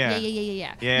Yeah, shit. yeah.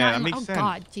 Yeah. Yeah, Not that in- makes oh, sense.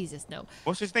 God. Jesus, no.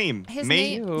 What's his name? His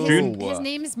May? name, June? his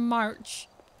name is March.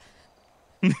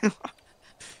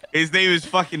 His name is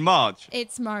fucking March.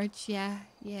 It's March, yeah.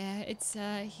 It's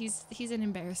he's an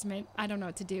embarrassment. I don't know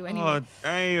what to do anyway. Oh,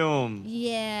 damn.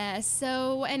 Yeah.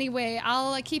 So anyway,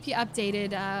 I'll keep you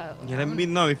updated. Yeah, let me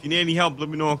know. If you need any help, let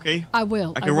me know, okay? I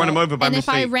will. I can run him will. over by and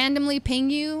mistake. if I randomly ping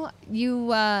you, you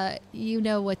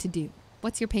know what to do.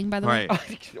 What's your ping, by the way?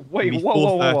 Right. Wait,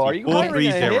 whoa. Are you hiring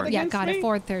a hit Yeah, against got me? it.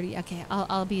 4:30. Okay,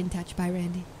 I'll be in touch. Bye,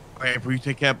 Randy. All right, bro, you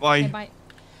take care. Bye. Okay,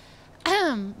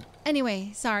 bye. Anyway,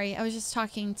 sorry. I was just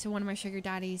talking to one of my sugar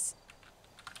daddies.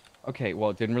 Okay, well,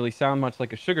 it didn't really sound much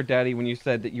like a sugar daddy when you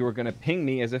said that you were gonna ping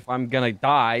me as if I'm gonna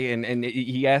die, and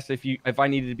he asked if I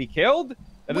needed to be killed.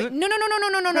 Wait, no.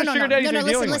 Sugar daddies are you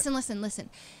dealing with? Listen.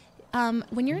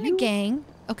 When you're in a gang,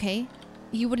 okay,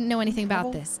 you wouldn't know anything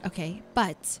about this, okay?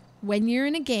 But when you're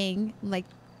in a gang, like,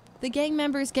 the gang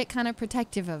members get kind of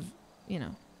protective of,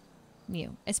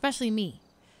 you, especially me.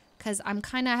 Because I'm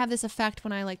kind of have this effect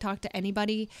when I, like, talk to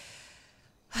anybody,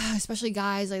 especially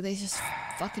guys, like, they just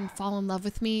fucking fall in love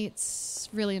with me. It's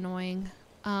really annoying.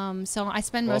 So I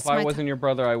spend Well, most if of my I wasn't your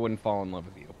brother, I wouldn't fall in love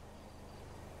with you.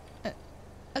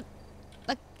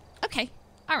 Okay,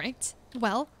 all right.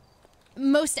 Well,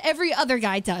 most every other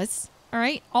guy does, all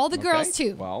right? All the girls,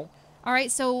 too. Well, all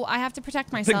right, so I have to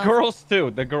protect myself. the girls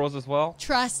too. The girls as well.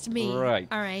 Trust me. Right.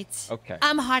 All right. Okay.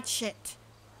 I'm hot shit.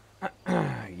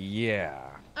 Yeah.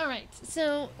 All right,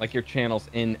 so Like your channel's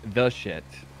in the shit.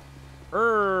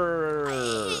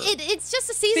 it's just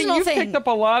a See, seasonal you've thing. picked up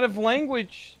a lot of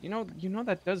language. You know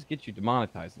that does get you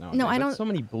demonetized now. No, I don't. So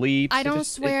many bleeps. I It don't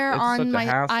just- swear it's such on a my.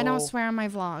 I don't hassle. swear on my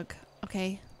vlog.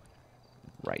 Okay.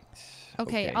 Right.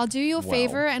 Okay, I'll do you a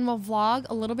favor and we'll vlog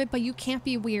a little bit, but you can't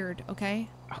be weird, okay?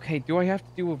 Okay, do I have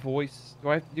to do a voice? Do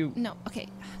I have to do... No, okay.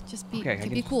 Just be, Okay, I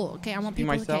be can cool, okay? I want be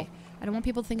people myself. okay. I don't want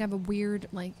people to think I have a weird,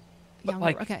 like, But, younger,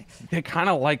 like, okay. they kind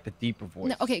of like the deeper voice.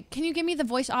 No, okay, can you give me the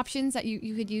voice options that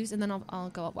you could use, and then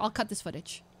I'll cut this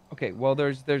footage. Okay, well,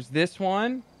 there's this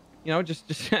one. You know,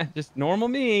 just normal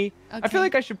me. I Okay. feel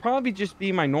like I should probably just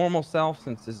be my normal self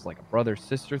since this is like a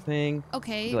brother-sister thing.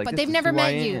 Okay, Be like, but this they've is never who met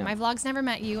I you. am. My vlog's never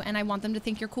met you, and I want them to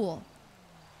think you're cool.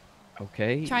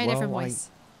 Okay. Try a different well, voice.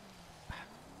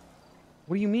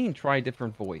 What do you mean, try a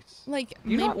different voice? Like,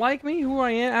 You not like me, who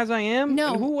I am, as I am?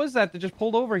 No. And who was that just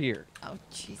pulled over here? Oh,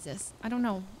 Jesus. I don't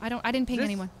know. I didn't ping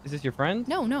anyone. Is this your friend?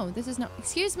 No, this is not.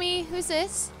 Excuse me, who's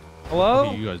this? Hello?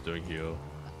 What are you guys doing here?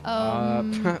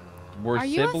 We're are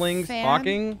you a siblings fan?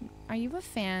 talking. Are you a The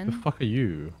fan? fuck are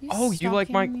you? Oh, you like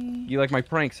my stalking me? you like my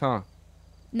pranks, huh?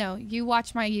 No, you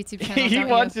watch my YouTube channel. He don't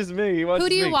watches me. He watches Who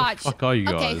do you me. watch? The fuck are you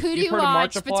Okay, guys? who do You've you heard of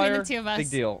watch between the Markiplier? two of us? Big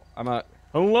deal. I'm a.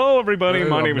 Hello, everybody. Hey,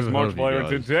 My I've name is never heard of you Markiplier. guys.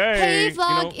 Today, Hey you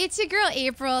vlog, know- it's your girl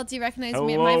April. Do you recognize me and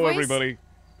Hello, my voice? everybody.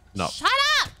 No. Shut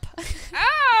up!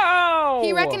 Ow!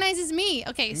 He recognizes me.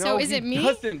 Okay, so No, is he it me?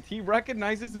 doesn't. He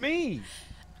recognizes me.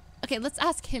 Okay, let's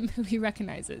ask him who he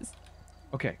recognizes.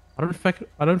 Okay.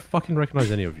 I don't fucking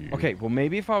recognize any of you. Okay. Well,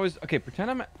 maybe if I was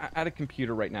pretend I'm at a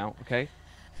computer right now. Okay.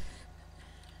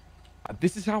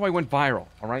 This is how I went viral.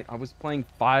 All right. I was playing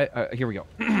here we go.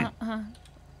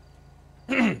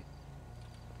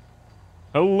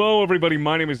 Hello, everybody.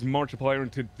 My name is Markiplier,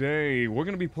 and today we're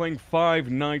gonna be playing Five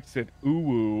Nights at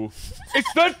Uwu. Is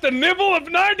that the nibble of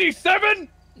 97?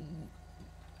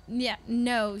 Yeah,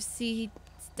 no, see, he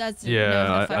doesn't know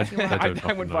Yeah, the fuck you are.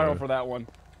 I went viral for that one.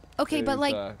 Okay, but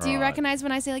like, do you recognize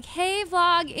when I say like, "Hey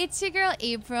vlog, it's your girl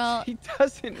April"? He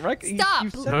doesn't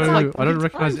recognize. Stop. No, I don't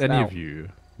recognize any of you.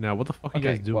 Now, what the fuck are you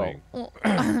guys doing? Well,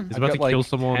 He's about to kill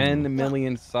someone. 10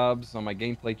 million subs on my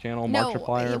gameplay channel, No,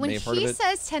 Markiplier. when May have heard of he it.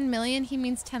 says 10 million, he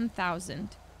means 10,000.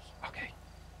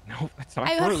 No, that's not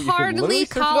I true. would You can hardly literally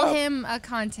search it call up. him a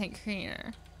content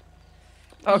creator.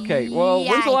 Okay, well,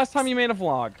 when's the last Yikes. time you made a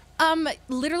vlog?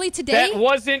 Literally today. That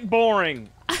wasn't boring.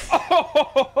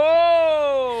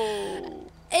 Oh!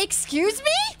 Excuse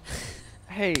me?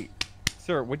 Hey,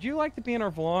 sir, would you like to be in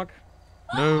our vlog?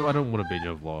 No, I don't want to be in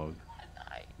your vlog.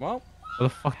 Well, why the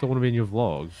fuck do I want to be in your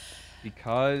vlog?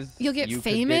 Because You'll get you could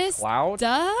famous. clout.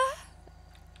 Duh.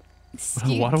 Why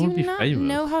do I do want to you be not famous?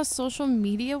 know how social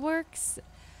media works?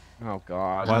 Oh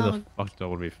God. Why the fuck do I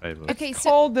want to be famous? Okay, It's so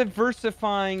called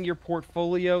diversifying your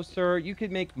portfolio, sir. You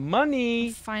could make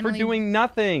money Finally for doing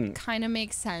nothing. kind of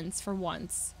makes sense for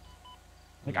once.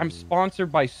 Like I'm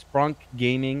sponsored by Sprunk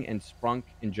Gaming and Sprunk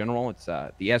in general. It's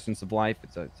the essence of life.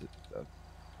 It's an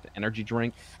energy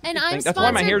drink. And Good I'm thing. That's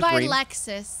why my sponsored hair's by green.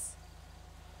 Lexus.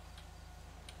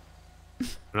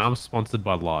 And I'm sponsored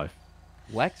by Life.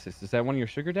 Lexus, is that one of your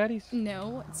sugar daddies?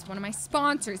 No, it's one of my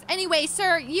sponsors. Anyway,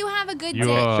 sir, you have a good You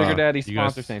day. are, Sugar daddy you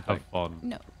guys sponsor, same have thing. fun.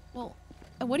 No, well,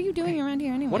 what are you doing around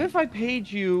here anyway? What if I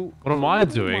paid you? What am I a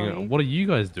little doing? money? What are you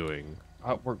guys doing?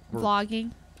 We're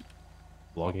Vlogging?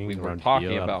 Vlogging We were around talking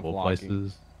here, out about of all vlogging.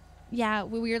 places. Yeah,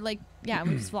 we were like, yeah,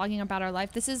 we're just vlogging about our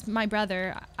life. This is my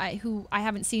brother, who I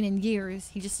haven't seen in years.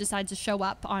 He just decides to show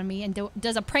up on me and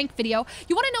does a prank video.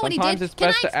 You want to know what he Sometimes did? it's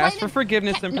best to ask for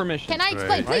forgiveness and permission. Can I explain?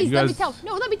 Right. Please, You let me guys- tell.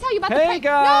 No, let me tell you about the Hey, prank.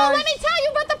 guys. No, let me tell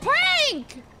you about the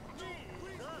prank.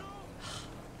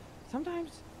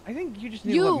 Sometimes I think you just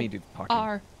need to let me do the You talking.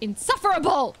 are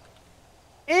insufferable.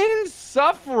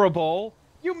 Insufferable?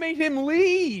 You made him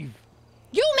leave.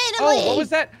 You made him Oh, leave. what was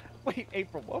that? Wait,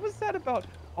 April, what was that about?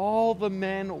 All the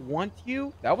men want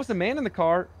you? That was the man in the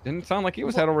car. Didn't sound like he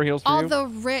was head over heels for All you. the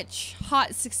rich,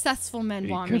 hot, successful men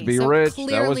He want could me. be so rich.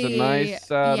 Clearly, That was a nice.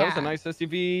 That was a yeah. nice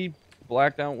SUV.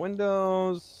 Blacked out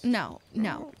windows. No.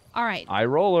 All right. Eye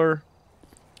roller.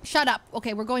 Shut up.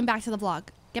 Okay, we're going back to the vlog.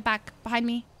 Get back behind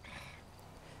me.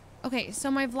 Okay, so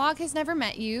my vlog has never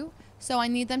met you, so I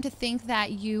need them to think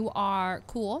that you are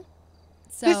cool.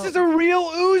 So This is a real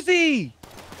Uzi.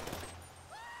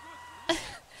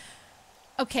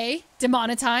 okay,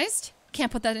 demonetized.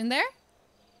 Can't put that in there.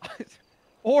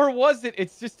 Or was it?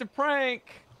 It's just a prank.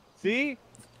 See?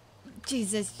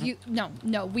 Jesus,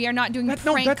 no, we are not doing No,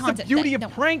 prank that's content. the beauty No.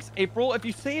 of pranks, April. If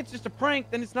you say it's just a prank,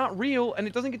 then it's not real and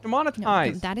it doesn't get No,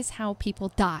 demonetized. that is how people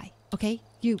die. Okay,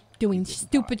 you doing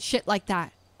stupid shit like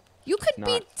that. You could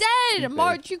be Not dead, stupid.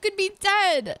 March. You could be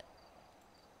dead.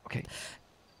 Okay.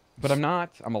 But I'm not.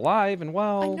 I'm alive and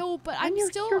well. I know, but I'm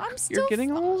still. You're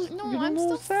getting a little. No, you're getting I'm a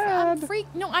little still. sad. I'm freak.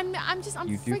 No, I'm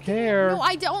You do freaking. care. No,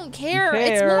 I don't care. You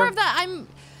It's more care. of that.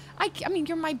 I mean,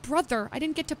 you're my brother. I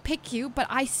didn't get to pick you, but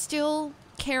I still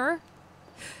care.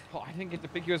 Oh, I didn't get to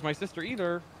pick you as my sister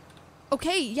either.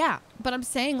 Okay, yeah, but I'm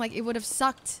saying like it would have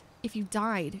sucked if you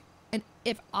died, and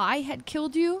if I had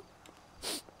killed you,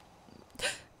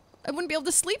 I wouldn't be able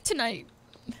to sleep tonight.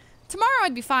 Tomorrow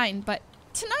I'd be fine, but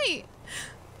tonight.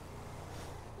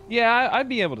 Yeah, I'd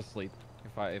be able to sleep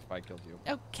if I killed you.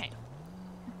 Okay.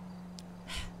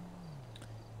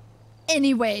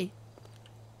 Anyway.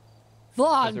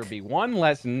 Vlog. There'd be one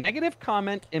less negative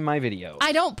comment in my video.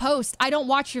 I don't post. I don't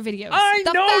watch your videos. I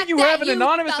The know fact you that have an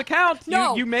anonymous account.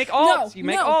 No, You make alts. You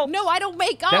make alts. No, I don't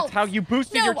make alts. That's how you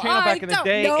boosted your channel back in the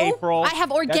day, April. I have That's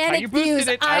how organic you boosted views.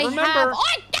 it. I remember. have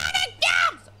organic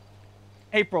views.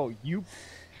 April, you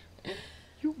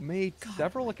made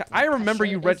several accounts. I remember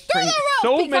you registering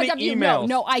so many emails.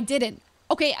 No, I didn't.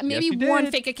 Okay, maybe you one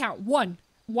did. fake account. One.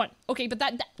 Okay, but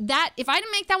that if I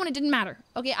didn't make that one, it didn't matter.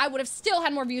 Okay, I would have still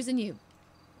had more views than you.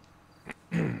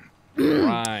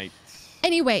 Right.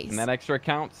 Anyways. And that extra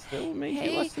account still made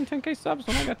you less than 10k subs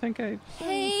when I got 10k.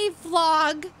 Hey,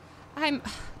 vlog. I'm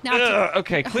now.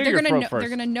 Okay, clear your gonna throat know, first. They're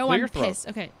gonna know Clear I'm your throat. pissed.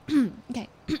 Okay. Okay.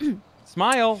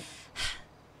 Smile.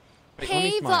 Wait, let me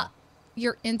Hey, smile. vlog.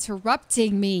 You're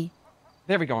interrupting me.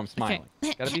 There we go. I'm smiling.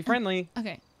 Okay. Gotta be friendly.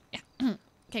 Okay. Yeah.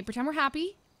 Okay. Pretend we're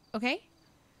happy. Okay.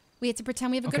 We have to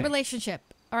pretend we have a good Okay. relationship.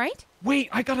 All right. Wait,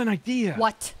 I got an idea.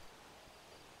 What?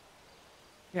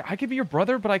 Yeah, I could be your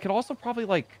brother, but I could also probably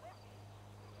like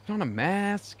put on a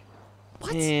mask.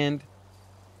 What? And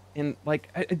like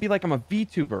it'd be like I'm a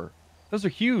VTuber. Those are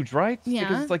huge, right? Yeah.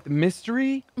 Because it's like the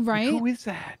mystery. Right. Like, who is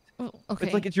that? Okay.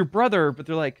 It's like it's your brother, but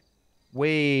they're like,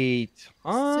 wait,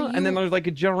 huh? So And then there's like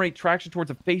a generate traction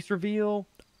towards a face reveal.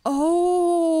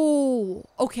 Oh.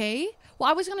 Okay. Well,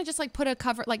 I was gonna just like put a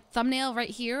cover, like thumbnail right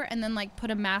here, and then like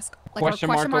put a mask, like Question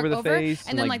a question mark over the face,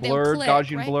 and then like blur, they'll click,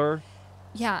 Gaussian right? blur.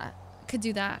 Yeah, could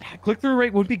do that. Click-through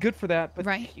rate would be good for that, but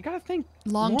Right. you gotta think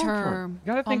Long term. term.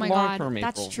 You gotta Oh think my long God, term,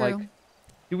 April. that's true. Like,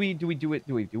 do we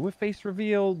do a face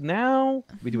reveal now?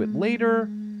 Do we do it later?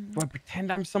 Do I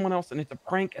pretend I'm someone else and it's a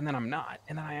prank and then I'm not,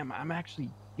 and then I'm actually,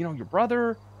 you know, your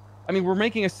brother? I mean, we're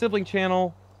making a sibling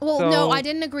channel. Well, so... no, I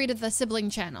didn't agree to the sibling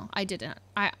channel. I didn't.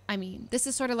 I mean, this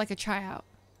is sort of like a tryout.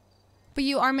 But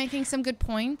you are making some good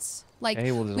points. Like,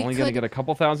 Hey, well, it's we only could, gonna get a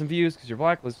couple thousand views because you're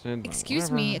blacklisted.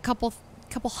 excuse me, a couple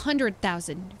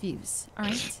 100,000 views. All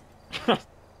right.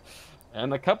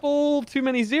 And a couple too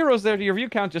many zeros there to your view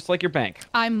count, just like your bank.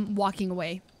 I'm walking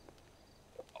away.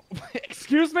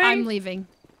 Excuse me? I'm leaving.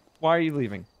 Why are you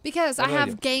leaving? Because What I did I have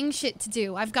do? gang shit to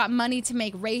do. I've got money to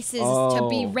make races to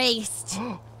be Oh. raced.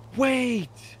 Wait.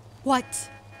 What?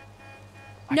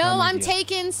 I No, got an I'm idea.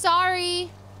 taken. Sorry.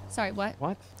 Sorry, what?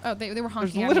 What? Oh, they were There's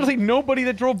honking at literally me. nobody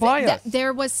that drove by us.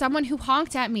 There was someone who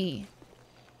honked at me.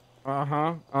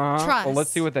 Uh-huh. Uh-huh. Trust. Well,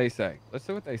 let's see what they say. Let's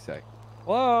see what they say.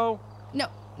 Hello?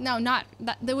 No, not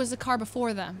that. There was a car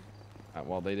before them.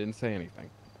 Well, they didn't say anything.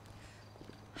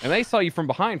 And they saw you from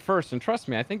behind first, and trust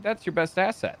me, I think that's your best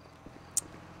asset.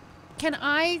 Can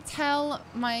I tell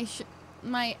my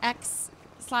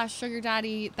ex/sugar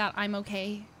daddy that I'm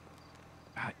okay?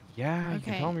 Yeah, you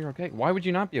Okay. can tell me you're okay. Why would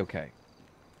you not be okay?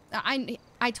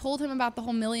 I told him about the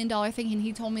whole $1 million thing, and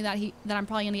he told me that I'm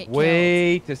probably gonna get killed.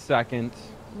 Wait a second.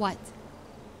 What?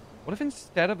 What if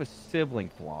instead of a sibling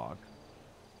vlog,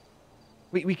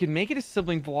 we could make it a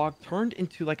sibling vlog turned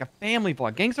into like a family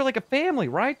vlog? Gangs are like a family,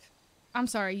 right? I'm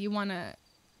sorry. You wanna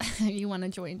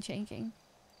join changing?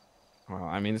 Well,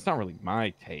 I mean, it's not really my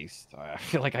taste. I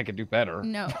feel like I could do better.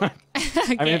 No. I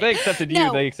mean, if they accepted you,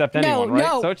 No, they accept no, anyone, right?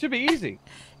 no. So it should be easy.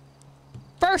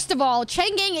 First of all,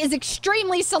 Changing is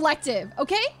extremely selective.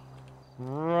 Okay?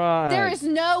 Right. There is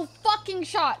no fucking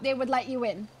shot they would let you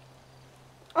in.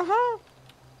 Uh-huh.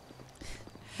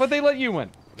 But they let you in.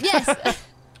 Yes.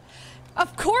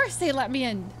 Of course they let me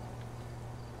in.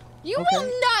 You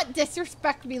will not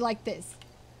disrespect me like this.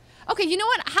 Okay, you know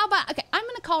what? How about... Okay, I'm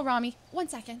going to call Rami. 1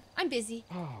 second. I'm busy.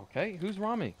 Oh, okay. Who's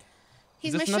Rami?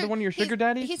 He's Is this my another one of your sugar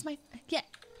daddies? He's my... Yeah.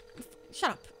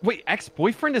 Shut up. Wait,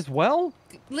 ex-boyfriend as well?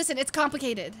 Listen, it's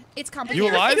complicated. It's complicated.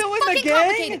 You alive? It's Still in the fucking gang?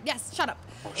 complicated. Yes, shut up.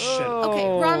 Shit. Okay,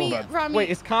 Rami. Wait,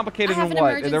 it's complicated I have in an what?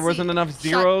 emergency. There wasn't enough Shut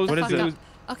zeros? the What fuck is up. it?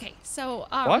 Okay, so...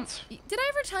 What? Did I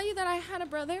ever tell you that I had a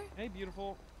brother? Hey,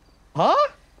 beautiful. Huh?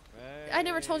 I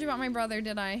never told you about my brother,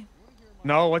 did I?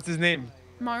 No, what's his name?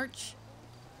 March.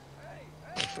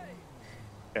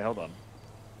 Okay, hold on.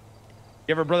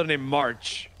 You have a brother named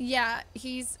March. Yeah,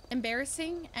 he's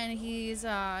embarrassing, and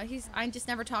I just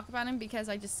never talk about him because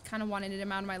I just kind of wanted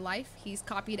him out of my life. He's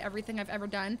copied everything I've ever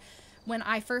done. When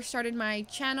I first started my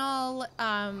channel,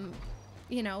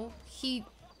 you know, he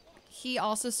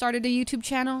also started a YouTube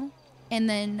channel, and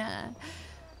then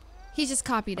he just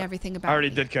copied everything about I already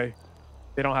me. did, Kay.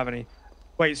 They don't have any.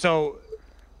 Wait, so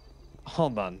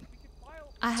hold on.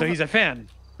 So he's a fan.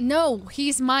 No,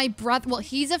 he's my brother. Well,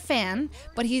 he's a fan,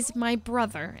 but he's my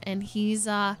brother, and he's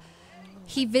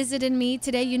he visited me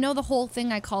today. You know the whole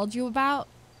thing I called you about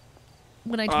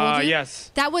when I told you?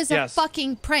 Yes. That was a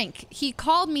fucking prank. He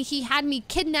called me. He had me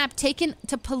kidnapped, taken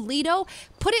to Polito,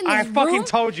 put in this room. I fucking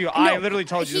told you. I literally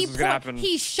told you this was gonna happen.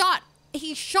 He shot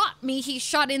me. He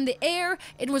shot in the air.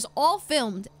 It was all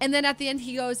filmed. And then at the end,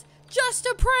 he goes, "Just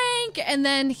a prank." And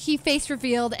then he face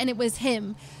revealed, and it was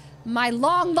him. My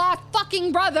long lost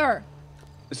fucking brother.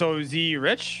 So is he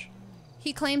rich?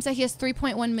 He claims that he has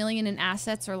 3.1 million in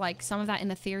assets, or like some of that in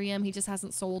Ethereum. He just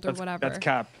hasn't sold or whatever. That's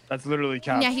cap. That's literally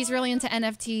cap. Yeah, he's really into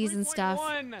NFTs and stuff.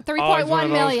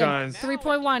 3.1 million.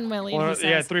 3.1 million. He says.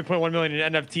 Yeah, 3.1 million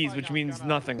in NFTs, which means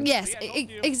nothing. Yes,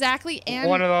 exactly. And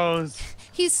one of those.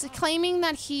 He's claiming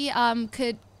that he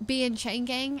could be in Chain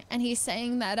Gang, and he's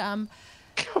saying that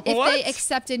if they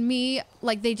accepted me,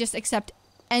 like they just accept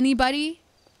anybody.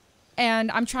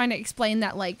 And I'm trying to explain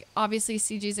that, like, obviously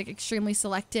CG's like extremely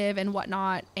selective and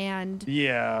whatnot, and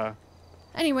yeah.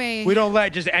 Anyway, we don't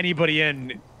let just anybody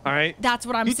in. All right. That's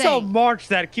what I'm you saying. Tell March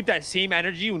that keep that same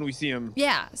energy when we see him.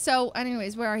 Yeah. So,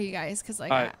 anyways, where are you guys? Because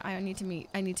like I need to meet.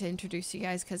 I need to introduce you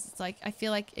guys because it's like I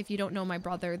feel like if you don't know my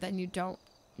brother, then you don't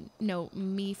know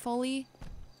me fully.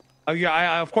 Oh yeah,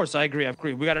 I of course I agree.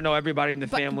 We got to know everybody in the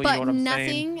family. But you know what I'm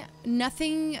saying?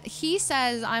 nothing. He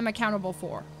says I'm accountable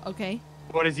for. Okay.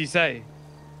 What does he say?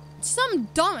 Some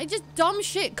just dumb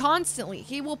shit constantly.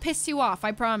 He will piss you off.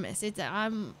 I promise. I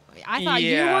thought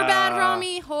you were bad,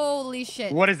 Rami. Holy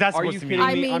shit. What is that supposed to mean?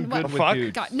 I mean, I'm good what?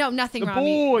 with God, no, nothing,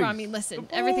 Rami. Rami, listen.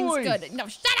 Everything's good. No,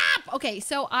 shut up. Okay,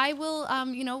 so I will.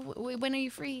 You know, when are you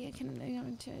free? I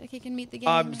can meet the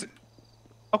game.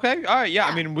 Okay. All right. Yeah.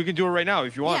 I mean, we can do it right now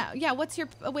if you want. Yeah. What's your?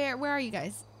 Where are you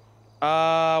guys?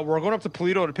 We're going up to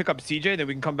Polito to pick up CJ. Then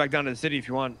we can come back down to the city if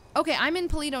you want. Okay, I'm in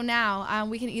Polito now.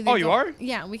 We can either. Oh, you are?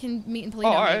 Yeah, we can meet in Polito. Oh,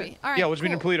 all right. Maybe. All right. Yeah, let's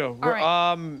meet in Polito. All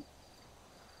right.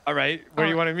 All right. Where do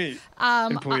you want to meet?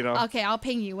 In Polito. Okay, I'll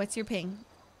ping you. What's your ping?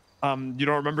 You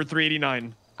don't remember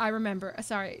 389? I remember.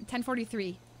 Sorry,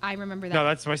 1043. I remember that. No,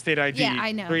 that's my state ID. Yeah,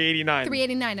 I know. 389.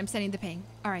 389. I'm sending the ping.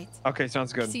 All right. Okay,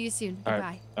 sounds good. See you soon. All Bye.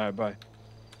 right. All right. Bye.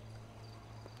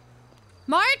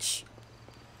 March.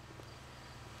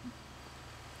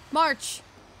 March.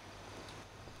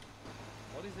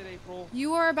 What is it, April?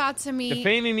 You are about to meet.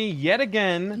 Defaming me yet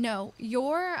again. No,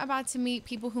 you're about to meet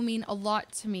people who mean a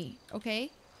lot to me.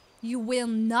 Okay, you will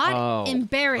not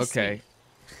embarrass me.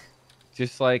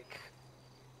 Just like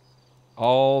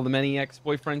all the many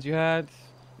ex-boyfriends you had.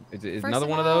 Is another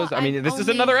one of those? I mean, this is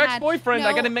another ex-boyfriend.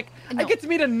 I get to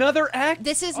meet another ex.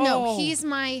 This is no. He's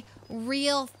my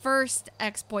real first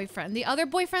ex-boyfriend. The other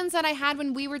boyfriends that I had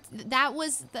when we were that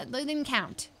didn't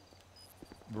count.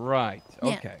 Right.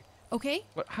 Okay. Yeah. Okay.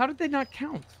 But how did they not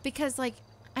count? Because like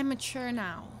I'm mature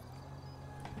now.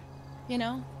 You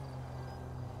know.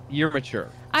 You're mature.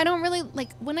 I don't really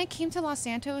like when I came to Los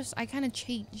Santos. I kind of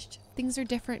changed. Things are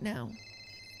different now.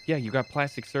 Yeah, you got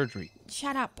plastic surgery.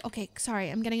 Shut up. Okay, sorry.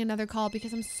 I'm getting another call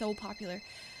because I'm so popular.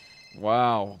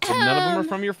 Wow. But none of them are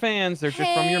from your fans. They're just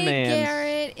from your mans. Hey,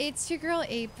 Garrett. It's your girl,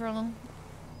 April.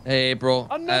 Hey, April.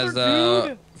 Another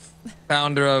dude.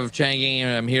 Founder of Changing,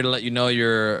 I'm here to let you know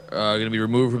you're going to be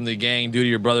removed from the gang due to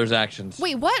your brother's actions.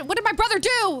 Wait, what? What did my brother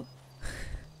do?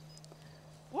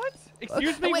 What?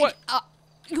 Excuse me, wait, what?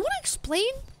 You want to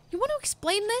explain? You want to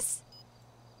explain this?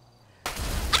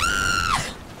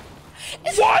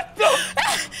 What the?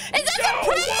 Is this a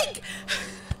prank?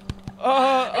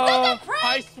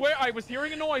 I swear I was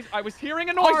hearing a noise. Are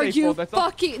April. You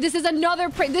fucking? This is another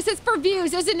prank. This is for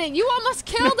views, isn't it? You almost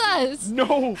killed us.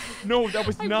 No, that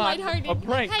was I'm not lighthearted. a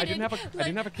prank. I didn't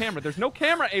have a camera. There's no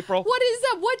camera, April. What is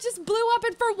that? What just blew up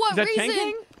and for what Is that reason? Chain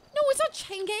Gang? No, it's not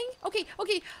Chain Gang. Okay.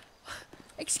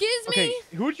 Excuse me. Okay,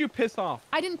 who'd you piss off?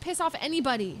 I didn't piss off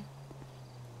anybody.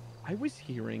 I was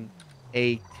hearing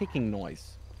a ticking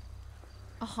noise.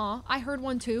 I heard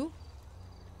one too.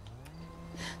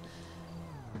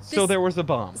 So there was a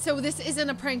bomb. So this isn't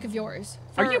a prank of yours.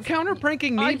 Are you counter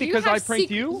pranking me because I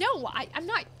pranked you? No, I'm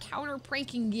not counter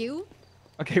pranking you.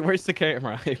 Okay, where's the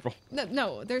camera, April?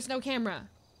 No, there's no camera.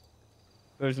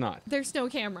 There's not. There's no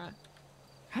camera.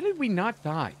 How did we not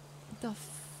die? The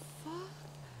fuck?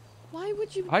 Why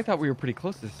would you? I thought we were pretty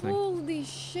close to this thing. Holy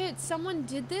shit! Someone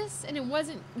did this and it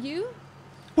wasn't you?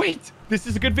 Wait, this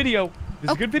is a good video. This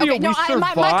is a good video. Okay, no, We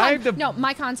survived.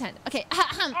 my content. Okay.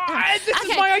 This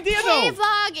is my idea, though. Hey,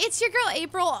 vlog. It's your girl,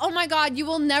 April. Oh, my God. You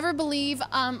will never believe.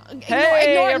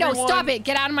 Hey, ignore. everyone. No, stop it.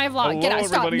 Get out of my vlog. Hello, Get out.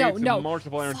 Stop. everybody. No, It's no.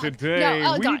 Markiplier, Fuck. today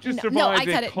No, oh, we God. just No, survived I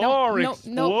cut a it. car Nope,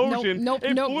 explosion. nope,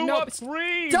 It nope, blew nope. up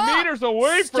 3 Stop. meters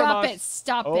away from Stop us. it.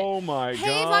 Stop it. Oh, my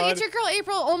Hey, God. vlog. It's your girl,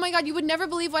 April. Oh, my God. You would never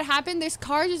believe what happened. This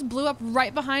car just blew up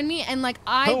right behind me, and, like,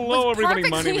 I Hello, was everybody. My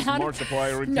name perfectly is out of-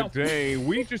 Markiplier, and No. today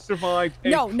we just survived a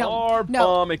No. car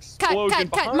bomb explosion.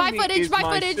 Cut. Behind My me footage. is My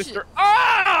my footage. sister.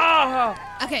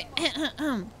 Ah! Okay.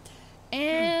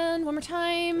 And one more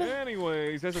time.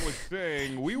 Anyways, as I was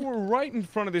saying, we were right in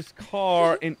front of this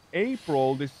car, and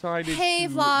April decided Hey,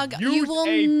 to vlog. You use will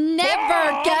a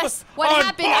never bomb guess what on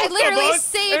happened. I both of literally us,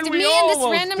 saved and we me and this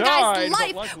almost random died, guy's but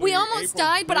life. luckily We almost April's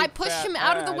died, but I big pushed fat him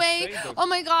out of the ass way. saved us. Oh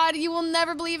my God, you will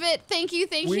never believe it. Thank you,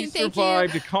 thank We you, thank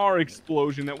survived you. a car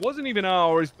explosion that wasn't even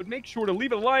ours, but make sure to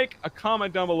leave a like, a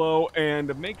comment down below,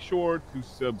 and make sure to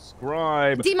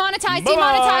subscribe. Demonetized, Bye.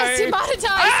 demonetized, demonetized.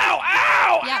 Ow,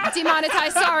 ow! Yeah, demonetized.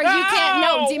 Sorry, you can't.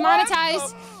 No,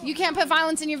 demonetized. You can't put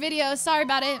violence in your videos. Sorry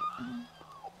about it.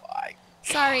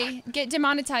 Sorry. Get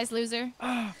demonetized, loser.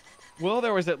 Well,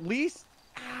 there was at least.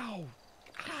 Ow!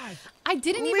 God. I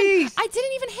didn't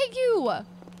even hit you.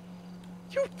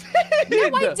 You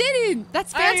did. No, I didn't.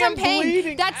 That's I am phantom pain.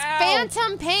 bleeding. That's Ow.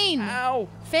 phantom pain. Ow!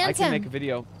 Phantom. I can make a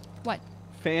video. What?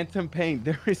 Phantom pain.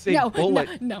 There is a No,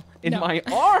 bullet no, in no. my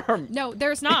arm. No,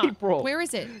 there's not. April. Where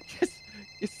is it?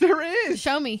 Yes, there is.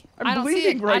 Show me. I'm I don't see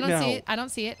bleeding it. right I don't now. see it. I don't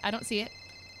see it. I don't see it.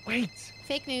 Wait.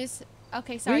 Fake news.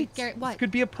 Okay, sorry, Wait. Garrett. What? This could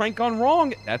be a prank gone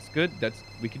wrong. That's good.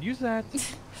 We could use that.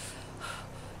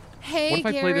 Hey, What if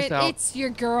I play this Garrett, out? it's your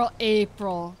girl,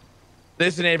 April.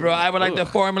 Listen, April, I would like to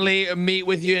formally meet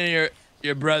with you and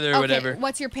your brother or Okay, whatever.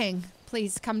 what's your ping?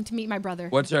 Please come to meet my brother.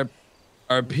 What's our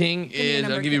ping Give me your is,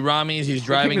 number. I'll give you Rami's. He's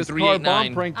driving This car bomb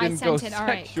 389. prank I didn't go sent it. All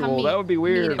right, sexual. come meet. That would be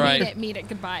weird. Meet it.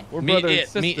 Goodbye. We're Meet brother and it,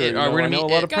 sister. meet it. You know, All right, we're I gonna know a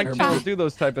meet lot it. of prank Goodbye. channels do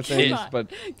those type of things, Goodbye.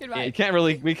 but Goodbye.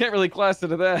 we can't really class it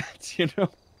to that. You know.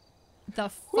 The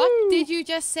fuck did you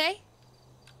just say?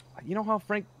 You know how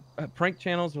prank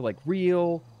channels are like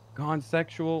real, gone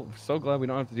sexual. I'm so glad we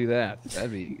don't have to do that.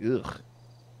 That'd be ugh.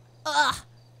 Ugh.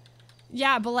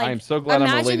 Yeah, but like, I am so glad I'm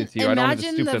imagine- related to you. I don't have to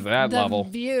imagine stoop to that the level.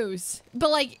 views, but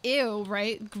like, ew,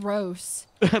 right? Gross.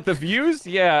 The views?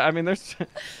 Yeah, I mean, there's,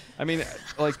 I mean,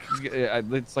 like,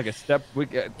 it's like a step. I'm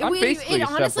basically It a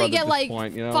honestly stepbrother get at this like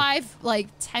point, you know?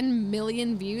 10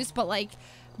 million views, but like,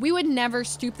 we would never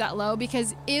stoop that low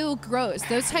because ew, gross.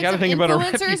 Those types gotta of think about our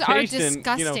influencers are reputation, you know.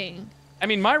 disgusting. I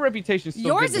mean, my reputation's still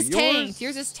Yours good, is but tanked.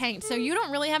 Yours is tanked. So you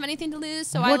don't really have anything to lose.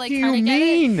 So I What like do kind you of get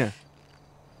mean? it.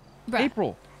 Bruh.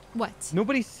 April. What?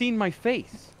 Nobody's seen my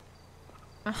face.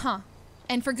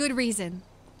 And for good reason.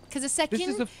 Because the second,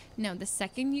 is a- the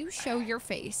second you show your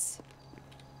face,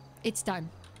 it's done.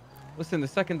 Listen, the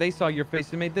second they saw your face,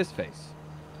 they made this face.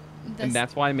 The And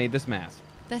that's why I made this mask.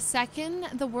 The second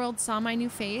the world saw my new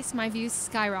face, my views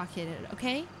skyrocketed,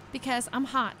 okay? Because I'm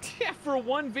hot. Yeah, for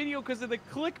one video because of the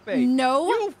clickbait. No,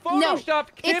 You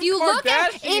photoshopped Kim if you look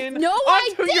at Kardashian no,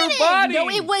 I onto your didn't. body. No,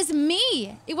 it was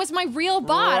me. It was my real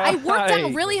bod. I worked out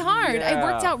Right. really hard. I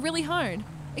worked Yeah. out really hard.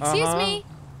 Excuse me.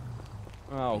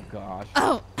 Oh gosh.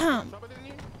 Oh.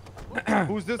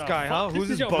 Who's this guy, huh? Who's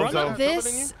this your bozo? brother?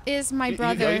 This is my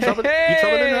brother.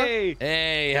 Hey!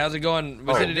 Hey, how's it going?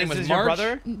 Was Oh, it your name this was is your March?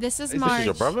 brother? This is Is March. this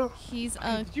your brother? He's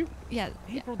yeah.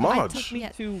 March. I took me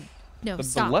to No, the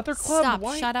stop. leather club? Stop.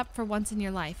 Why? Shut up for once in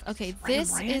your life. Okay,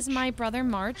 this is my brother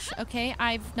March. Okay,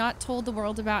 I've not told the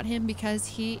world about him because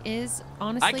he is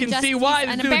honestly I can just see why he's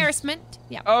this an dude's- embarrassment.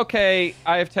 Yeah. Okay,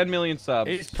 I have 10 million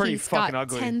subs. He's pretty He's fucking got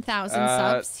ugly. 10,000 Uh,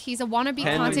 subs. He's a wannabe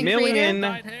 10 content million.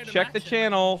 creator. Check the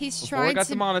channel. He's Before I tried got to-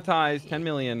 demonetized, 10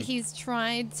 million. He's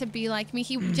tried to be like me.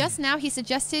 He just now he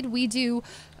suggested we do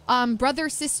brother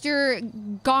sister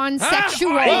gone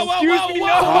sexual. Excuse me, no.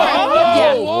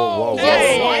 Yeah. Whoa.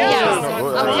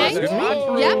 Yes.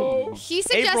 Okay. Yep. He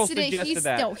April suggested it. suggested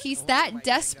that. He's that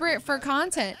desperate for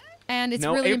content, and it's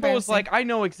no, really April was embarrassing. like, I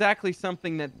know exactly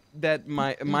something that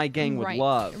my gang would Right,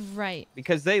 love. right.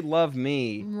 Because they love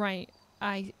me. Right.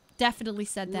 I definitely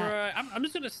said that. Right. I'm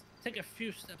just gonna take a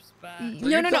few steps back. So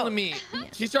you're telling me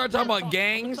she started talking about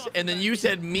gangs, and then you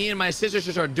said me and my sister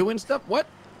should start doing stuff? What?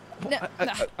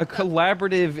 A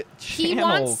collaborative He channel.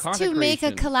 wants to content make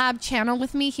a creation. collab channel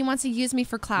with me. He wants to use me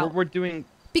for clout. We're doing.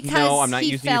 Because no, I'm not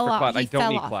he using you fell for off. clout. I He don't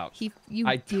fell need off. clout.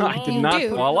 I did not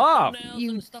do. fall off.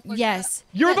 Yes.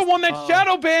 You're the one that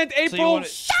shadow banned So April.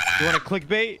 you want to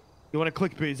clickbait? You want to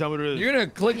clickbait? Is that what it is? You're gonna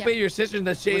clickbait your sister and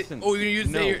that she. Listen, Oh, you're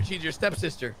gonna no. say she's your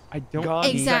stepsister. I don't. Gone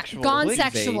need sexual. Gone clickbait.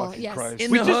 sexual. Yes.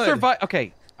 In We the just hood. survived.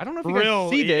 Okay, I don't know if you For real,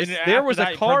 guys see this. and There after was that,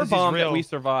 a in car parentheses, bomb that real. we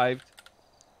survived.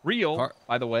 Real,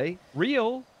 by the way.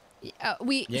 Real. Yeah,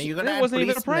 you're gonna It wasn't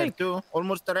even a prank. too.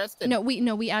 Almost arrested. No,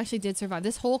 we actually did survive.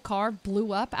 This whole car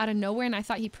blew up out of nowhere, and I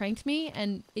thought he pranked me,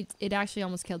 and it actually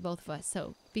almost killed both of us.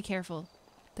 So be careful.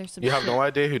 There's some. You have no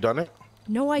idea who done it?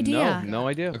 No idea. No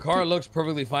idea. The car looks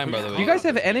perfectly fine, by the way. You guys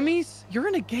have enemies? You're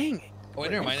in a gang. Oh,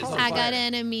 never mind. I got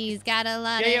enemies. Got a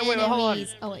lot of Wait, enemies. hold on.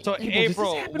 Oh, wait. So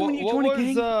April,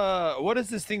 what is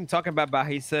this thing talking about?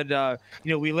 He said,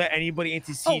 we let anybody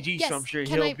into CG, so I'm sure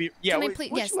he'll be. Yeah, Can I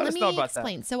please? Yes, let me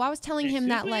explain. So I was telling him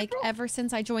that, like, ever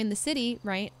since I joined the city,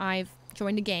 right, I've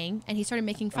joined a gang, and he started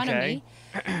making fun of me.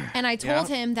 And I told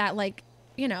him that, like,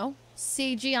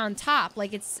 CG on top,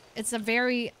 like, it's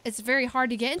very hard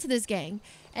to get into this gang.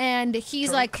 And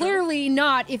he's like, clearly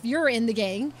not if you're in the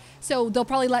gang. So they'll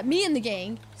probably let me in the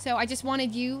gang. So I just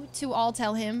wanted you to all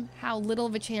tell him how little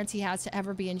of a chance he has to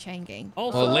ever be in Chain Gang. Well,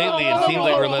 lately it seems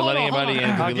like we're letting anybody in.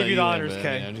 I'll give you the honors,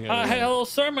 K. Hey, hello,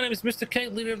 sir. My name is Mr. K,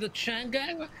 leader of the Chain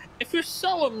Gang. If you're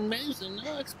so amazing,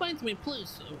 explain to me,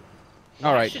 please.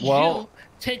 All right, well... You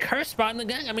take her spot in the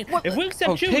gang. I mean, if we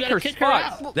accept you, we gotta kick her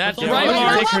out. That's right,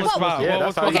 right. Take her spot. Yeah,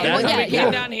 that's how you get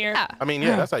in. Down here. I mean,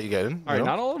 yeah, that's how you get in. All right,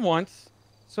 not all at once.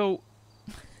 So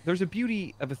there's a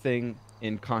beauty of a thing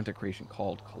in content creation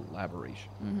called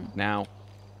collaboration. Now,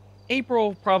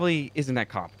 April probably isn't that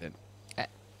competent,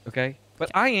 okay? But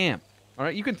I am, all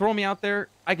right? You can throw me out there.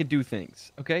 I could do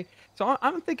things, okay? So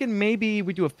I'm thinking maybe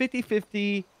we do a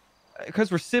 50-50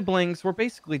 because we're siblings. We're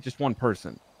basically just one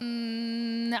person.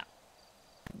 No.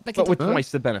 But with twice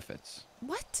the benefits.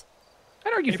 What?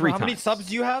 I'd argue April, 3 how times. many subs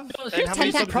do you have? He has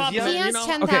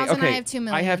 10,000. I have 2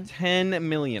 million. I have 10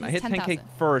 million. I hit 10K 10,000.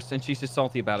 first, and she's just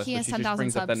salty about it. He So has she just 10,000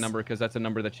 brings up that subs. number because that's a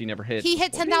number that she never hit. He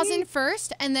hit 10,000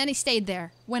 first, and then he stayed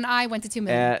there when I went to 2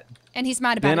 million. And he's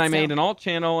mad about it. Then I still. made an alt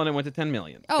channel, and it went to 10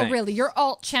 million. Oh, Thanks. really? Your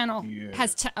alt channel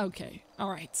has 10. Okay. All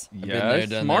right. Yes.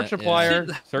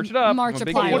 Markiplier. Search it up.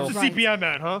 Markiplier. What's the CPM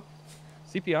at, huh?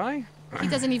 CPI? He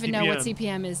doesn't even know what CPM.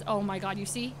 CPM is. Oh my God! You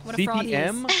see what a fraud he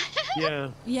is. CPM? Yeah.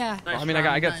 Yeah. I mean,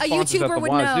 I got A sponsors at YouTuber the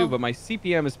would wazoo, know. but my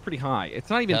CPM is pretty high. It's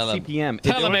not even Tell him. CPM.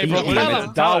 Tell him, April.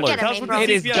 It's dollars. Tell us what the It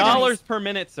is CPM dollars per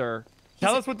minute, sir.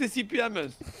 Tell us what the CPM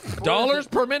is. Dollars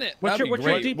per minute. What's That'd your be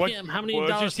great. DPM? How many What's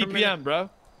dollars your per CPM, minute? bro?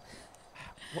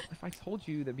 What if I told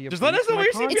you that'd be a Just let us know what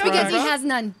your CPM It's because he has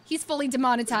none. He's fully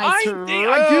demonetized.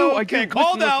 I do. Okay,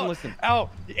 called listen, out. listen.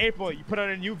 Out. April, you put out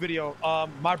a new video.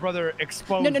 My brother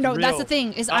exposed. No. Real. That's the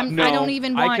thing is I No, don't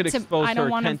even want I could to. expose I don't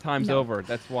her want 10 times no. over.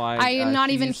 That's why. I am not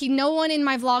even. she's- No one in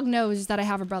my vlog knows that I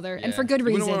have a brother, and for good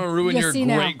We reason. don't want to ruin You'll your see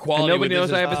now. great quality. And nobody with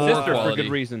knows I have a poor sister for quality.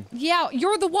 good reason. Yeah,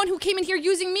 you're the one who came in here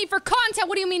using me for content.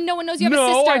 What do you mean no one knows you have a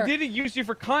No, sister? I didn't use you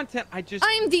for content. I just.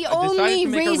 I'm the I decided only to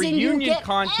make a reason you reunion get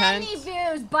content. any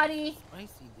views, buddy.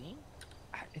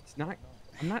 It's not.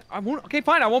 I'm not. I won't. Okay,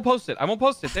 fine. I won't post it. I won't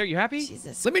post it. There. You happy?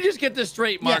 Jesus. Let me just get this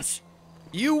straight, Mark. Yes.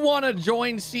 You want to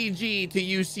join CG to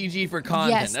use CG for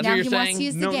content? Yes, That's now what you're he wants saying? to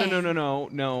use the game.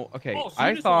 No. Okay. Oh, so I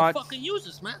you just thought. wanna fucking use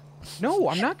us, man. No,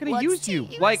 I'm not gonna Wants use to you.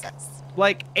 use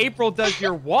Like April does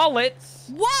your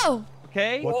wallets. Whoa.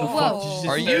 Okay. What the Whoa. fuck did you just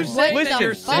Are say? you saying What that the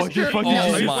your fuck? sister? What the fuck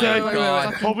Oh did you my say?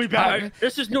 god! Hold me back.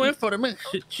 This is new info to me.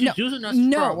 She's using us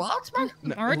for our wallets, man.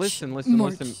 No, March? listen.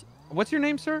 March. What's your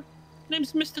name, sir?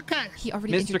 Name's Mr. K. He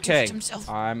already Mr. introduced K. himself.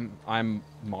 I'm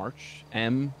March.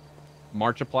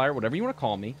 Markiplier, whatever you want to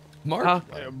call me. Mark.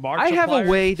 I have a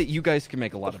way that you guys can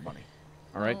make a lot of money.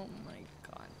 All right. Oh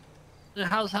my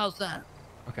God. How's that?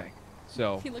 Okay.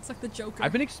 So He looks like the Joker.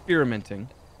 I've been experimenting,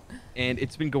 and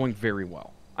it's been going very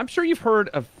well. I'm sure you've heard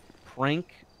of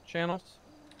prank channels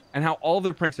and how all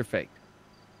the pranks are fake.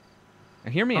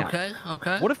 Now hear me out.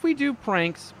 Okay. What if we do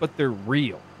pranks, but they're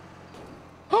real?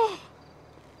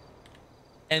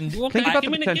 And Think about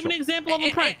give the me potential. an example of a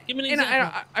prank. Give me an And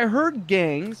example. I heard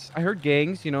gangs.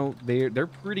 You know, they're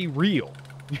pretty real.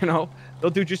 You know,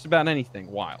 they'll do just about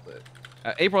anything wild.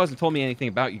 April hasn't told me anything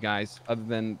about you guys other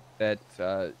than that.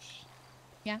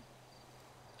 Yeah.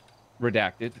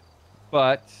 Redacted.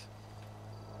 But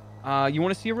you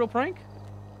want to see a real prank?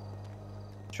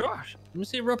 Sure. Let me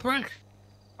see a real prank.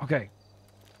 Okay.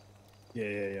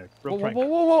 Yeah.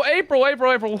 Whoa, April.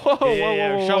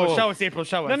 Whoa. Show us, April.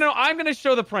 Show us. No, I'm gonna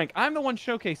show the prank. I'm the one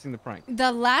showcasing the prank.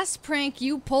 The last prank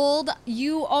you pulled,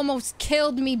 you almost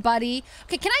killed me, buddy.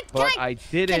 Okay, can I I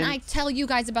didn't. Can I tell you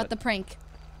guys about the prank?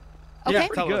 Okay. Yeah,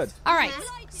 pretty good. All right.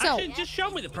 So Actually, just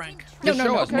show me the prank. no.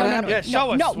 Yeah,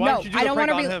 show us. No, Why don't you do a I don't prank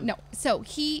want on to. him? No. So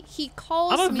he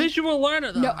calls I'm a me. visual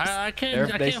learner, though. No. I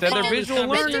can't. They said they're visual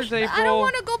learners, April. I don't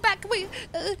want to go back. Wait,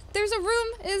 there's a room.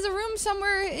 There's a room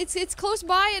somewhere. It's close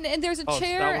by, and there's a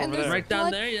chair, and there's right down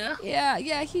blood. there. Yeah.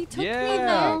 Yeah. He took me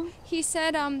there. He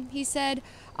said,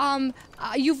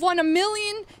 you've won $1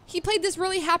 million. He played this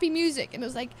really happy music, and it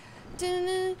was like,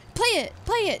 play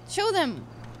it, show them.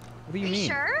 What do you mean?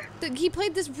 Sure. He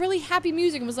played this really happy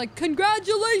music and was like,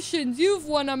 congratulations, you've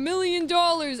won $1 million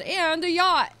and a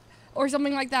yacht. Or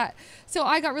something like that. So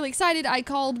I got really excited. I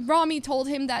called Rami, told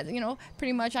him that,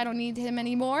 pretty much I don't need him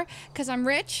anymore because I'm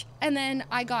rich. And then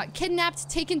I got kidnapped,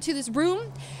 taken to this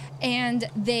room, and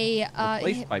they...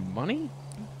 Replaced by money?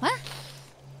 What?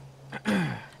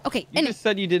 Okay, You just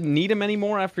said you didn't need him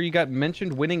anymore after you got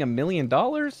mentioned winning $1 million? No,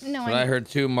 That's what I heard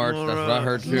too, March. That's what I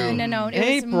heard too. No. It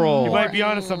April. You might be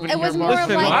onto something. It was here, more Mark.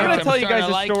 Listen, like... I'm going to tell you guys a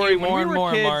like story. you When more we and were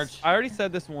more, kids, March. I already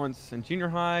said this once in junior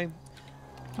high.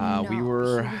 We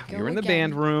were in the again.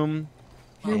 band room.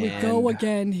 Here we go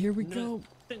again. Here we go.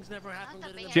 Things never happened.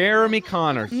 Jeremy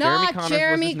Connors. Not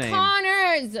Jeremy was his name.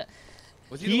 Connors.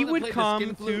 He would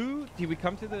come to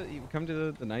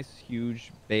the nice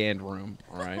huge band room,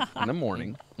 all right, in the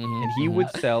morning, and he would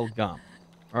sell gum,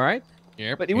 all right.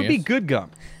 Yep. But it would be good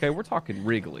gum. Okay, we're talking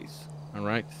Wrigley's, all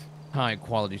right. High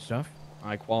quality stuff.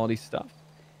 High quality stuff,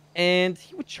 and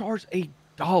he would charge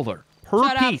 $1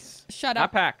 per piece. Shut Not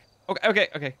up. pack.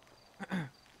 Okay.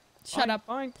 Shut up.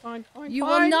 Fine. You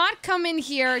will not come in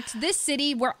here to this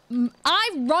city where I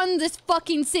run this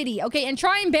fucking city, okay? And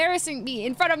try embarrassing me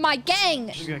in front of my gang.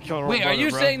 She's gonna kill her own Wait, are brother,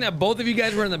 you bro. saying that both of you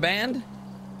guys were in the band?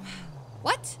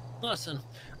 What? Listen,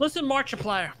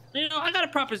 Markiplier. I got a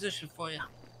proposition for you.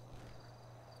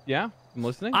 Yeah, I'm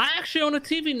listening. I actually own a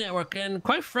TV network, and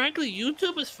quite frankly,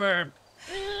 YouTube is for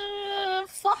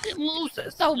fucking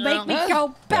losers. Don't make me go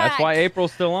back. That's why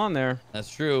April's still on there.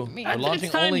 That's true. I We're think launching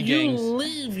it's time only you gangs.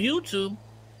 leave YouTube,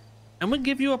 and we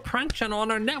give you a prank channel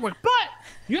on our network. But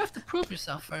you have to prove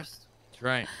yourself first. That's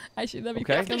right. Actually, that'd be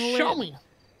Okay. You have to show me.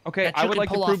 Okay, that I you would can like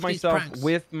to pull prove off these myself pranks.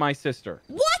 with my sister.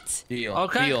 What? Deal.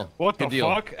 Okay. Deal. What the Good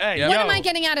deal. fuck? Hey, Yep. What am I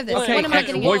getting out of this? Okay, what am I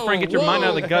getting out of boyfriend, get your mind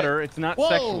out of the gutter. It's not Whoa.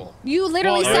 sexual. You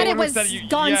literally said it was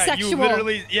gone sexual. You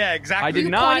literally, yeah, exactly. I did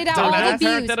You not. pointed out There's all no the views.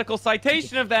 parenthetical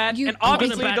citation of that, You- and I'm gonna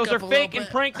obviously back those up are a little fake and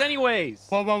bit. pranks anyways.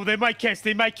 Well, they might kiss.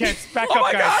 They might kiss. Back Oh up,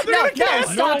 my guys. God, they're No, gonna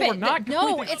kiss. stop No, it. we're not No,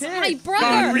 going to it's kiss. my brother.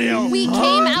 Not real. We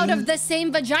came out of the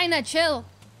same vagina. Chill.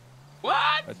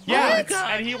 What? Yeah,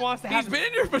 God. and he wants to He's have. been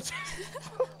in your vagina.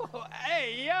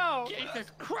 Hey, yo. Jesus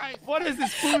Christ. What is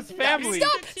this Fooze family?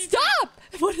 Stop!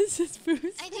 What is this, Fooze?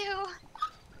 I do.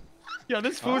 Yo,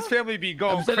 this Fooze family be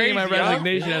going I'm sending crazy. in my yo.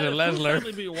 resignation as a Lesler.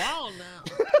 Probably be wild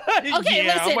now. Okay,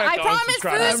 Yeah, listen, might I have to promise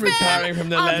unsubscribe. Fooze I'm retiring from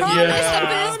the I lesbian. promise Yeah. the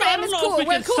Fooze I fam don't is know cool. if we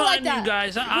We're can cool like sign that. you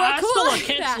guys. We're I cool still like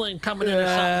a canceling coming in.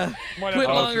 Yeah. Might Quit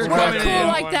have to longer unsubscribe. We're coming cool in.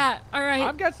 like that. All right.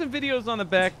 I've got some videos on the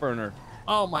back burner.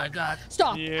 Oh my God.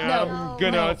 Stop. Yeah, No. I'm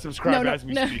gonna No. unsubscribe No, as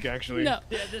we no. speak, actually. No.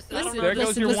 Yeah, this, I Listen, don't know. There goes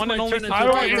listen, your this one might and only turn sister. I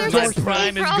don't There's even a-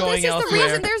 Prime is Oh, going this is the reason.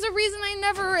 elsewhere. There's a reason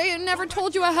I never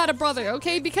told you I had a brother.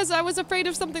 Okay, because I was afraid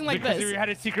of something like Because this. you had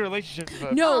a secret relationship with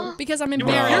us. No, because I'm You're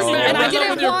embarrassed, mad and I with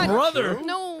didn't your want. brother.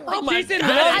 No, Oh my She's in God.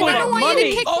 love I with didn't want you money.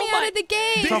 to kick Oh me my- out of the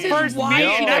game. So This is first why me you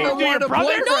and never I do your want a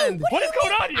brother? boyfriend. What is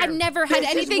going on here? I've never had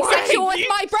anything why sexual with he-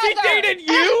 my brother. She dated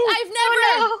you? I've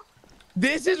never.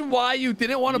 This is why you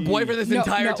didn't want a boyfriend this No,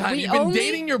 entire no, time. we You've been only-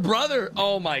 dating your brother.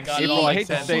 Oh my God. April, I hate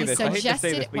to She say this. I hate to say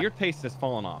suggested- this, but your taste has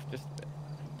fallen off. Just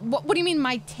What do you mean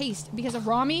my taste? Because of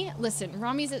Rami? Listen,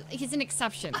 he's an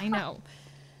exception. I know.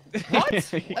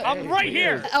 What? I'm right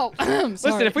here. Oh, I'm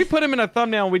sorry. listen. If we put him in a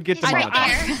thumbnail, we'd get some money.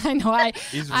 I know. I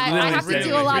have to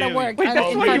do a lot of work. Wait, in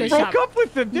that's why you Photoshop. broke up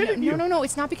with him, didn't you? No.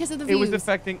 It's not because of the It views. was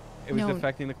affecting. It was No.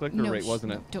 affecting the click-through No, rate,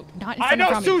 wasn't it? Not in I front know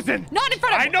of Rami. Susan. Not in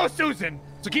front of I know Susan.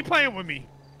 So keep playing with me.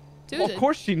 Well, of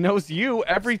course she knows you.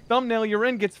 Every thumbnail you're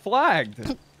in gets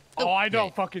flagged. Oh, I know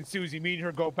fucking Susie. Me and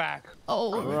her go back.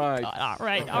 Oh, Right.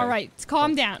 all right.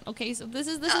 Calm down. Okay, so this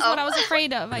is what I was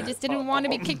afraid of. I just didn't want to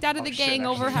be kicked out of the gang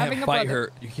over having a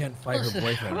brother. You can't fight her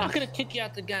boyfriend. I'm not gonna kick you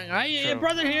out the gang, all right? Your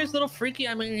brother here is a little freaky.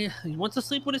 I mean, he wants to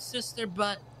sleep with his sister,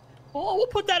 but we'll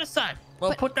put that aside.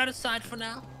 We'll put that aside for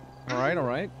now. All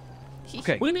right.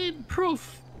 Okay. We need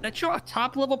proof that you're a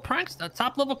top-level prankster, a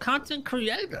top-level content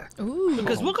creator. Ooh.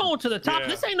 Because we're going to the top. Yeah.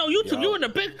 This ain't no YouTube. Yeah. You in the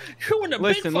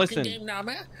big fucking game now,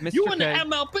 man. Mr. You in the K.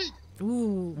 MLB.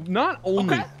 Ooh. Not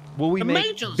only Okay. will we The make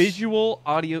majors. visual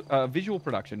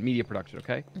production, media production,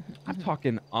 okay? I'm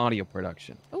talking audio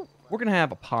production. Oh. We're gonna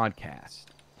have a podcast.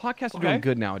 Podcasts are Okay. doing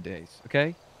good nowadays,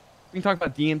 okay? We can talk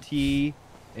about DMT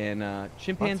and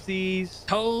chimpanzees,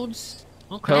 Toads.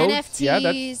 Okay. toads. NFTs. Yeah,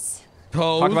 that's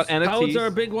Talk about NFTs. Toads are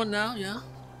a big one now, yeah.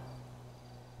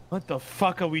 What the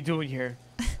fuck are we doing here?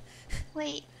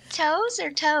 Wait, toes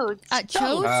or toads?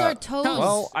 Chodes or toads?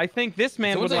 Well, I think this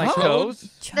man would Toads like are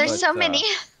toes. There's so many.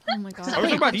 Oh my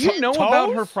god. Do you know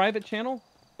about her private channel?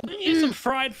 Eat some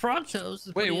fried frog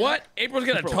toes. Wait, what? April's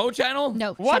got a toe channel?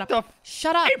 No. What the?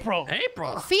 Shut up. April.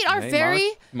 Feet are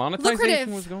very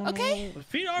monetization was lucrative. going Okay.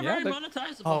 Feet are very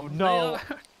monetizable. Oh no.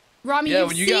 Rami, Yeah, you've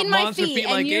when you got seen my monster feet, feet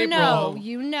and like you April.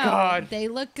 know, God. they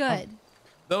look good.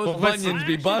 Those bunions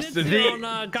be busted. Listen,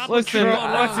 I don't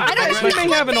she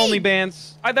may have an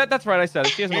OnlyFans. That's right, I said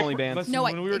it. She has an OnlyFans. Listen,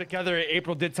 when we were together,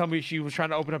 April did tell me she was trying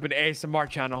to open up an ASMR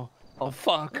channel. Oh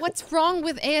fuck. What's wrong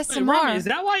with ASMR? Hey, Rami, is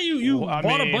that why you Well, I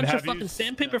bought a mean, bunch of have you- fucking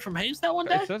sandpaper from Hayes that one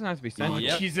day? It doesn't have to be Oh,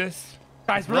 sensitive. Jesus.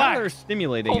 Guys, Rather relax.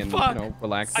 stimulating and fuck.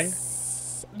 relaxing.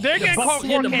 They're getting caught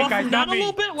Yeah, the 4K, buff guys, down not a me.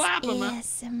 little bit. What happened, man?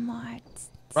 ASMR.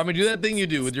 Rami, do that thing you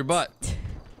do with your butt.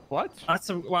 What? That's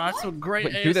a great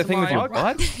Wait, do that thing with your ASMR. butt?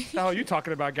 What the hell are you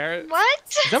talking about, Garrett? What?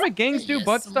 Is that what gangs do?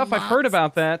 Butt stuff? I've heard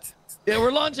about that. Yeah,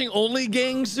 we're launching Only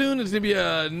Gang soon. It's gonna be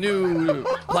a new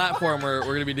platform where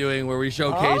we're gonna be doing where we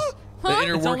showcase the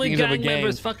inner It's only workings of a gang gang.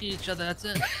 members fucking each other. That's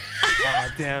it. Oh,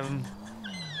 damn.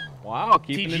 Wow,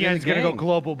 keeping it in the TGN's gonna go gang.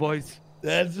 global, boys.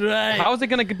 That's right. How is it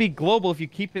going to be global if you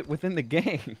keep it within the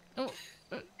gang?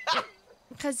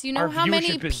 Because you know Our how many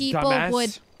viewership is people dumbass.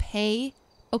 would pay,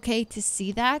 to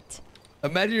see that?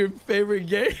 Imagine your favorite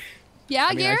gang. Yeah, I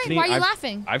mean, Garrett? Why are you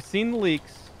laughing? I've seen the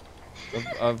leaks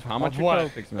of how much what? your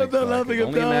graphics make. I'm not laughing, I can I'm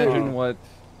only dying. imagine what.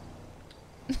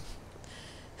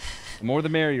 The more the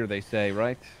merrier, they say,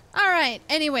 right? All right.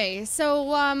 Anyway, so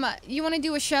you want to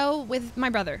do a show with my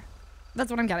brother? That's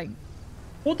what I'm getting.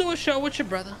 We'll do a show with your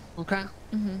brother, okay?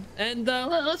 And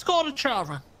let's call it a trial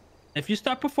run. If you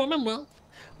start performing well,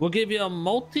 we'll give you a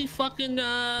multi-fucking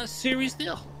series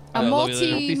deal. A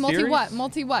multi what? Multi-series?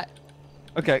 Multi what?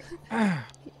 Okay.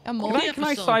 A multi. Can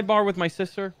I sidebar with my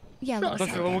sister? Yeah.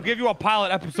 Listen, we'll give you a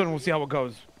pilot episode and we'll see how it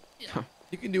goes.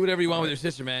 You can do whatever you want with your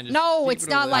sister, man. Just No, keep it's it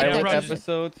not over like there. that. Pilot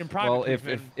episodes. In private, Well,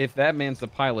 man. if that man's the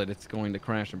pilot, it's going to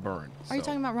crash and burn. Are you So,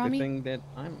 talking about good Rami? thing that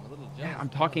I'm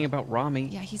talking about Rami.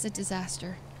 Yeah, he's a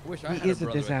disaster. I wish I had He is a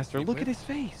brother I could disaster. keep Look with. at his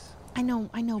face. I know,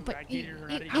 but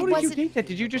How did you date that?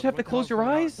 Did you just have to close your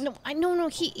eyes? No,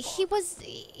 he's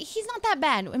not that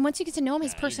bad. And once you get to know him,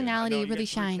 his personality really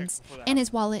shines. And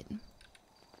his wallet.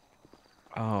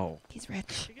 Oh. He's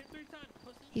rich.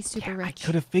 He's super rich. I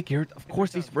could have figured. Of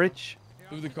course he's rich.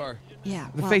 Move the car. Yeah.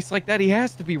 The face like that, he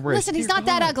has to be rich. Listen, he's Dear not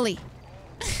that God. ugly.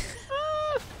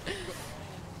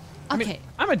 I mean,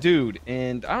 I'm a dude,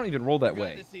 and I don't even roll that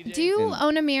way. Do you And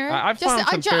own a mirror? I've found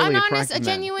some fairly an honest, a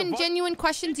attractive men. genuine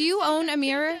question. Do you own a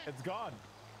mirror? It's gone.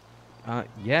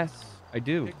 Yes, I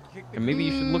do. And maybe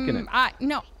you should look in it.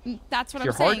 No, that's what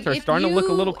Your I'm saying. hearts are starting to look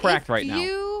a little cracked right now. If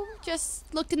you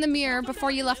just looked in the mirror before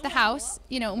you left the house,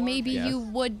 maybe Yes. you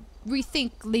would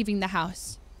rethink leaving the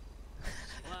house.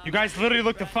 You guys literally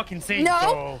look the fucking same.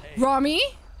 No, Rami,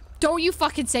 don't you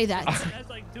fucking say that.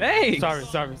 Hey!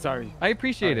 Sorry. I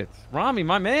appreciate it. Rami,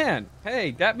 my man.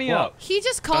 Hey, dap me up. He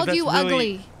just called that's you really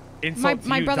ugly. insult to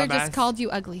My you, brother dumbass. just called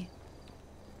you ugly.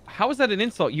 How is that an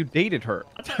insult? You dated her.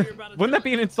 Wouldn't that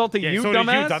be an insult to Yeah, you, so did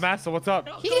dumbass? you, dumbass. So what's up?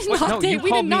 He did What? not No, date. you We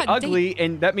called did me not ugly, date.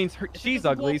 and that means she's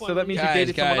ugly, so that means you Guys,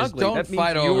 dated someone guys, ugly. don't That means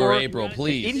fight over you're April,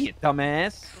 please. an idiot,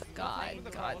 dumbass. God,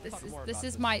 this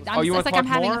is my. Oh, you it's wanna like I'm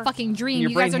talk having more? a fucking dream. Can your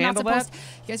You guys are brain not handle supposed.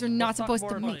 You guys are not supposed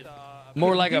to meet.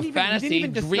 More like a You didn't even fantasy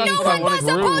discuss dream. it. No I one wanna was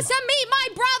groove. supposed to meet my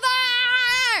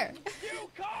brother.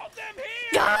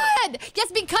 God! Yes,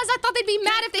 because I thought they'd be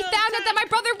mad if they found out that my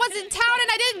brother was in town and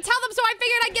I didn't tell them, so I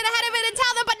figured I'd get ahead of it and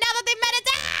tell them. But now that they met,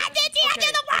 it's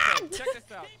you're the one. Check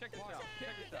this out.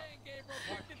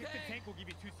 Kick the tank will give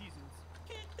you 2 seasons.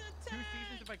 2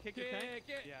 seasons if I kick the tank?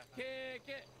 Yeah. Kick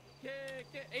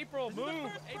it. April,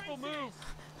 move. April, move.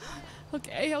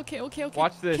 Okay.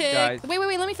 Watch this, Kick. guys. Wait.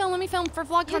 Let me film for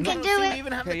vlog You content. can do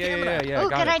it. Okay, yeah. Oh,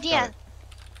 got good it, idea. got it.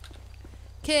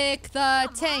 Kick the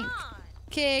tank.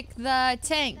 Kick the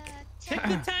tank. Kick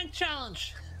the tank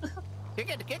challenge. Kick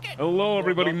it. Hello,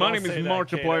 everybody. My name is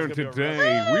Markiplier, and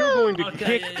today we're going to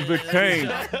kick the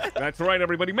tank. That's right,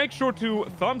 everybody. Make sure to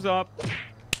thumbs up,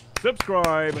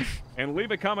 subscribe, and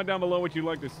leave a comment down below what you'd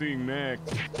like to see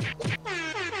next.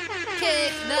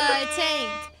 Kick the tank.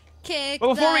 Kick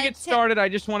But before we the get started, I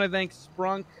just want to thank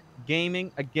Sprunk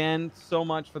Gaming again so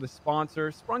much for the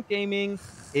sponsor. Sprunk Gaming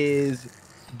is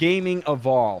gaming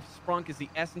evolved. Sprunk is the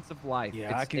essence of life. Yeah,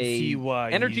 it's I can a see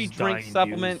why energy he's drink dying,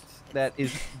 supplement that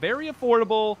is very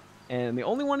affordable and the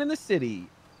only one in the city.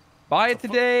 Buy it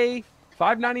today,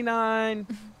 $5.99.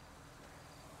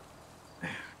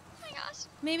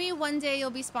 Maybe one day you'll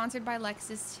be sponsored by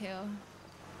Lexus too.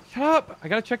 Shut up! I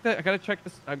gotta check that. I gotta check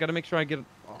this. I gotta make sure I get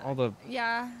all the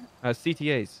Yeah.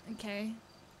 CTAs. Okay.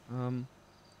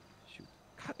 Shoot.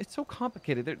 God, it's so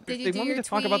complicated. Did They you do want me your to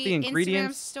talk about the tweet,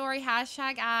 ingredients. Instagram story,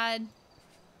 hashtag ad?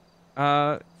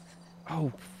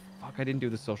 Oh, fuck! I didn't do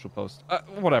the social post.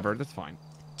 Whatever. That's fine.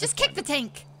 Just kick the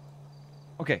tank.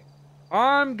 Okay,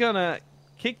 I'm gonna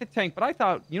kick the tank. But I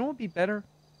thought, you know what would be better?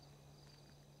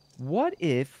 What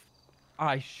if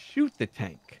I shoot the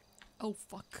tank? Oh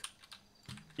fuck.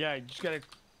 Yeah, you just gotta.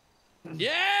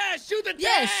 Yeah, shoot the tank.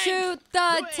 Yeah, shoot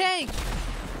the tank.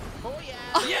 Oh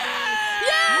yeah.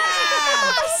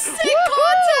 Yeah! Sick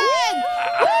content!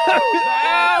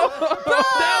 Bro,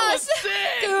 That was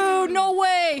sick. dude, no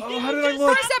way. Oh, how did I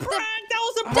look? First episode. That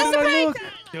was a Just a prank.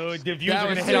 Dude, the views That are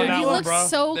was gonna hit sick. on Dude, that you one, look bro.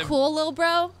 so cool, little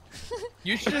bro.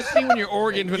 You should have seen when your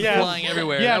organs went flying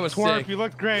everywhere. Yeah, That was Twerp, sick. you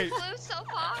looked great. Flew so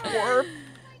far. Twerp.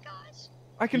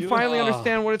 I can finally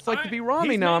understand what it's like to be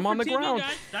Rami now. I'm on the ground.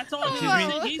 Guys. That's all.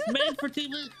 He's made for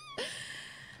TV.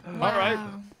 All right.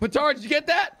 Petard, did you get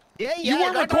that? Yeah, You I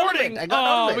weren't got all of recording. it. I got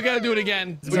all Oh, of we it. gotta do it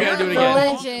again. We You're gotta do it a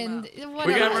again. legend. What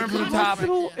We a gotta run from the top.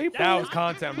 That was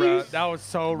content, bro. That was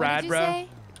so What rad, did you bro.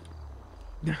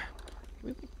 say?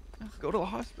 Go to the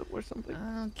hospital or something.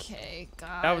 Okay,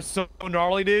 God. That was so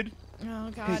gnarly, dude.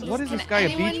 Oh God. What is Can this guy, a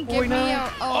anyone beach give boy me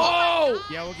now? Oh.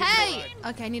 Yeah, we'll give you a Hey.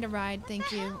 ride. Okay, I need a ride.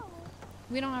 Thank you.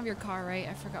 We don't have your car, right?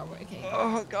 I forgot where. Okay.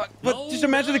 Oh God! But just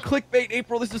imagine the clickbait,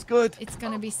 April. This is good. It's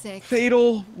gonna be sick.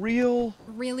 Fatal, real.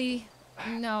 Really?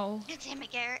 No. Damn it,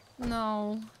 Garrett.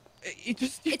 No.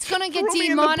 It's gonna get threw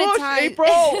me in the bush, demonetized. April.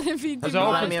 If he There's an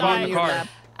open demonetized spot in the car.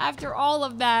 after all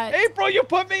of that. April, you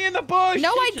put me in the bush. No,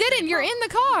 I didn't. You're in the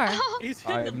car.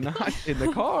 I am not in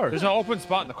the car. There's an open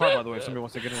spot in the car, by the way, if somebody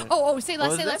wants to get in it. Oh, say less,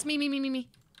 What say is less. Me.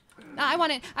 No, I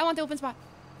want it. I want the open spot.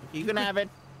 You can have it.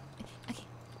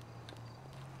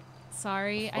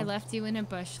 Sorry, I left you in a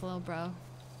bush, little bro.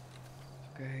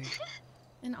 Okay.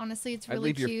 And honestly, it's I'd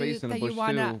really leave your face cute in a that bush you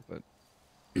wanna. too,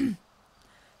 but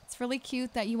It's really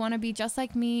cute that you want to be just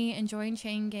like me, enjoying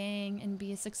Chain Gang, and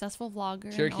be a successful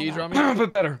vlogger. Share and all keys, that. Rami?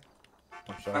 but better.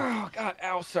 Oh God!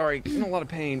 Ow! Sorry. In a lot of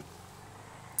pain.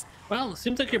 Well, it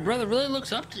seems like your brother really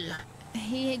looks up to you.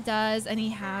 He does, and he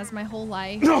has my whole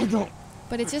life. No.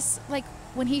 But it's just like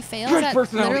when he fails Good at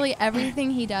personality. literally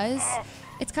everything he does,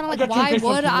 it's kind of I like, got why temptation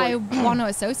would to I work. want to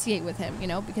associate with him? You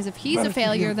know, because if he's a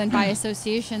failure, then by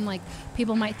association, like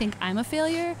people might think I'm a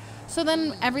failure. So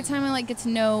then every time I like get to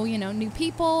know, you know, new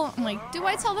people, I'm like, do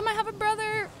I tell them I have a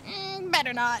brother?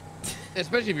 Better not.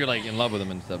 Especially if you're like in love with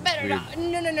him and stuff. Better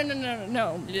Weird. not.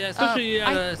 No. Yeah, especially you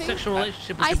have I a think- sexual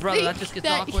relationship with I your brother. That think just gets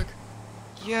that- awkward.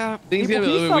 Yeah. Things get a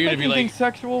April, little can you weird if stop you making like. things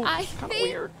sexual. I It's kind of think-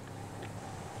 weird.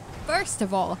 First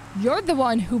of all, you're the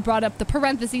one who brought up the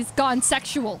parentheses gone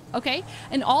sexual, okay?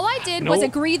 And all I did was No,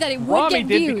 agree that it would Rami get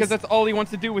did views. because that's all he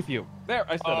wants to do with you. There,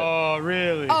 I said it. Oh,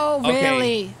 really? Oh, Okay.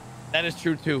 really? That is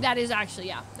true too. That is actually,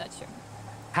 yeah, that's true.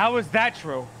 How is that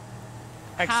true?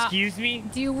 How- Excuse me?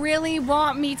 Do you really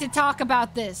want me to talk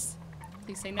about this?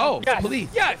 Please say no. Oh, Yes. please.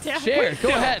 Yes. Share. Go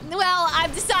ahead. Well,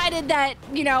 I've decided that,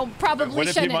 you know, probably Where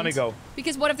did shouldn't. P-Money go?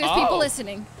 Because what if there's people Oh.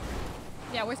 listening?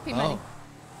 Yeah, where's P-Money?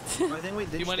 I think we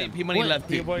ditched him. P-Money left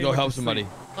to P-Money go went help to somebody.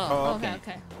 Oh,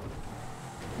 okay.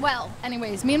 Well,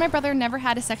 anyways, me and my brother never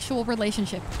had a sexual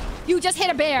relationship. You just hit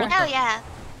a bear. Hell yeah.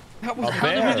 That was A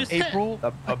bear. April.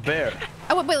 A bear.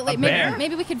 Oh, wait, bear.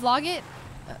 maybe we could vlog it.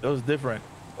 That was different.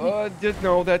 Just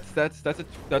no. That's a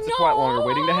twat longer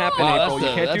waiting to happen. Wow, April, you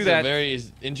can't that's do a that. very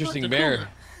interesting bear.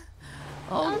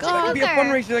 Oh, That God. could be a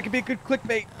fundraiser. That could be a good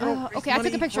clickbait. You know, raise Okay, I took a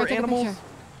money picture. for animals.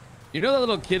 You know that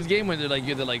little kids game when they're like you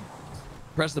have to like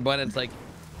press the button. It's like,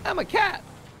 I'm a cat.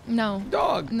 No.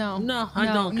 Dog. No. No, I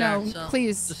don't, No, Garrett, so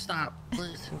please. Just stop,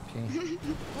 please. Okay.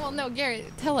 Well, no,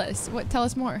 Garrett, tell us. Tell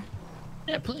us more.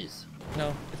 Yeah, please.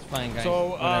 No, it's fine, guys.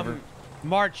 So, Whatever.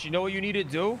 March, you know what you need to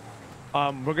do?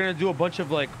 We're gonna do a bunch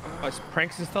of like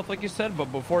pranks and stuff like you said, but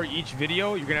before each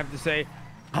video, you're gonna have to say,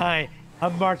 "Hi,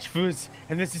 I'm March Fooze,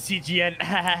 and this is CGN,"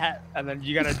 and then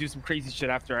you gotta do some crazy shit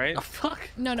after, right? Oh, fuck.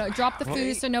 No, drop the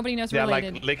food so nobody knows Yeah,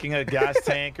 related. like licking a gas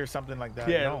tank or something like that.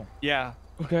 Yeah, No. yeah,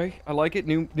 Okay, I like it.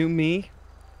 New me,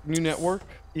 new network.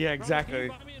 yeah, exactly.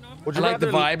 Would I like the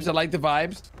vibes. I like the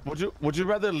vibes. Would you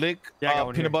rather lick Yeah, I got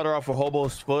one peanut here. butter off a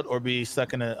hobo's foot or be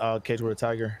stuck in a cage with a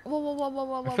tiger?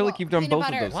 Whoa. I feel like you've done Peanut both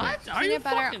butter. of those. What? Are you Peanut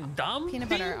butter. fucking dumb? Peanut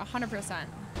butter, 100%.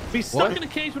 Be stuck What? in a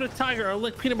cage with a tiger or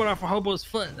lick peanut butter off a hobo's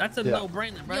foot. That's a Yeah.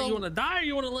 no-brainer, bro. You want to die or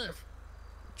you want to live?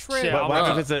 True. Shit,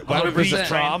 What if it's a what if it's a 100%.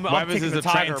 trained I'm taking the trained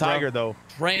tiger, bro. tiger though?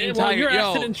 Train Yeah, well, tiger. your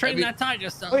ass Yo, didn't train I mean, that tiger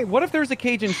stuff. Wait, what if there's a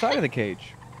cage inside of the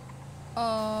cage?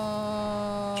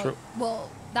 True. Well,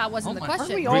 That wasn't the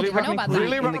question. Really, I didn't know about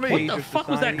that. What the fuck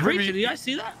was that creature? Did you guys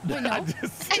see that? Wait, no.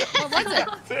 What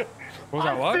was it? Was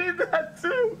that what?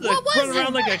 What was running it?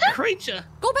 around like a creature.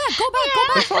 Go back, go back, go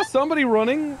I back. saw somebody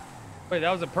running. Wait,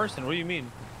 that was a person. What do you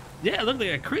mean? Yeah, it looked like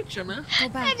a creature, man. Go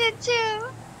back. I did too.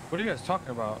 What are you guys talking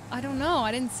about? I don't know.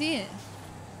 I didn't see it.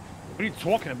 What are you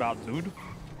talking about, dude?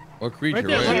 What creature? Right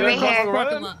there, Right? right across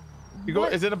the road. You go.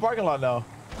 What? It's in the parking lot now.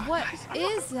 What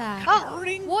is that? Oh.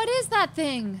 What is that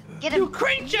thing? Get him.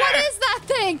 What is that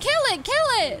thing? Kill it!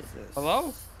 Kill it!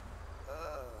 Hello?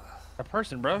 A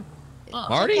person, bro.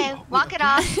 Marty? Okay, walk it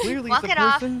off. Walk it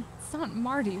off. It's not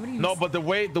Marty. What are you? No, but the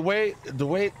way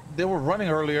they were running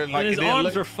earlier, like his they arms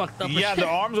look- are fucked up. Yeah, the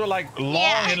arms were like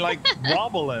long and like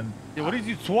wobbling. Yeah, what are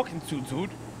you talking to, dude?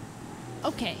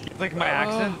 Okay. Like my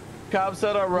accent?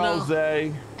 Capseta Rose.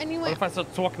 Anyway. What if I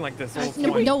start talking like this? all the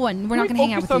No, time? no one. We're not gonna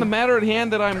hang out with on you. the matter at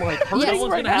hand that I'm like hurting Yes,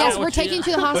 right now. yes, we're taking you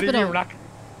to the What do you mean hospital. we're not-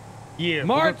 Yeah,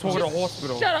 Mark, we're going to the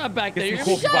hospital. shut up back there. Get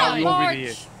You're some gonna coffee while die. we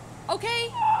over there. Okay.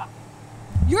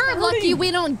 You're lucky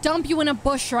we don't dump you in a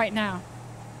bush right now.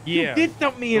 Yeah. You did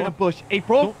dump me in a bush,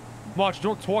 April. March,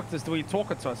 don't talk this the way you're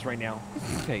talking to us right now.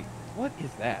 Okay, what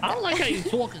is that? I don't like how you're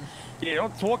talking. Yeah,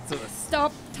 don't talk to us.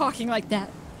 Stop talking like that.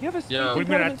 You have a Yo, What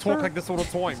do you mean I talk like this all the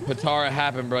time? Patara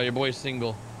happened, bro. Your boy's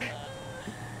single.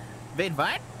 Wait,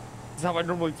 what? That's how I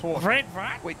normally talk. Wait,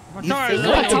 Sorry, what?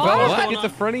 Patara?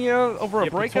 Schizophrenia over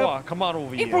a breakup? Patara, come on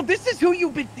over here. April, this is who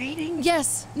you've been dating?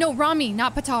 Yes. No, Rami,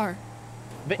 not Patar.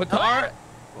 Patar?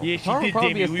 Yeah, she Patara would did,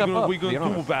 probably be Davey. a step up, We to be gonna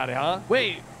do honest. about it, huh?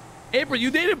 Wait, April,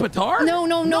 you dated Patar? No.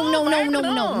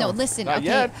 Listen, Not okay.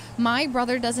 yet. My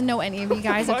brother doesn't know any of you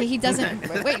guys. Okay, he doesn't.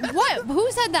 Wait, what? Who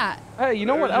said that? Hey, you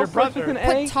know what Your else starts with brother.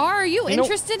 an A? Patar, are you You know-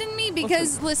 interested in me?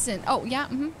 Because listen. Oh yeah.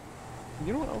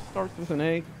 You know what else starts with an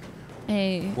A?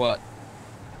 A. What?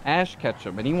 Ash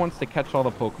Ketchum, and he wants to catch all the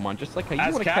Pokemon, just like how you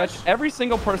Ash want to Cash? catch every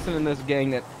single person in this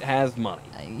gang that has money.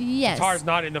 Yes. Patar's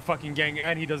not in the fucking gang,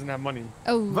 and he doesn't have money.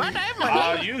 Oh. What? I have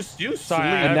money. You And sorry.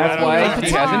 that's why he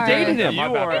Patar. hasn't dated him. My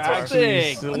You bad, are Patar.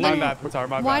 actually Silly. My bad, Patar.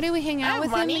 My bad. Why do we hang I out have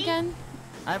with money. him again?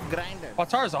 I have grinded.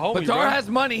 Patar's a homie, bro. Patar has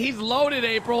money. He's loaded,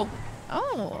 April.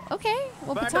 Oh, okay.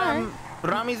 Well, But Patar.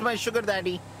 Rami's my sugar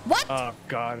daddy. What? Oh,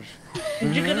 God.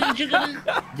 Jiggity.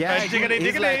 Yeah, jiggity,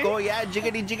 he's jiggity. like, oh yeah,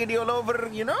 jiggity all over,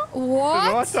 you know?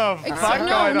 What? What the Ex- fuck?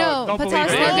 No, Don't Patar, believe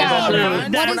slow it.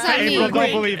 down. What does that April, mean?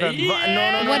 don't believe him.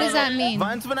 No. What does that mean?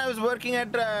 Once when I was working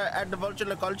at the Vulture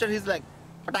Culture, he's like,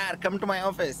 Patar, come to my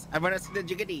office. I want to see the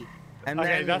jiggity. And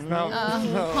Okay, then, that's not.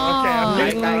 I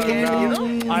Okay, can't, you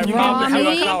know? I Rami? promise you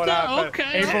that's not what happened.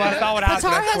 Okay. April, that's not what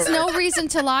happened. Patar has no reason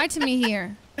to lie to me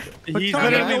here. He's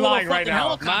literally lying right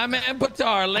now. My man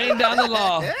Patar laying down the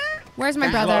law. Where's my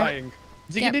He's brother? lying.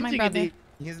 Get my brother.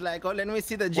 He's like, oh, let me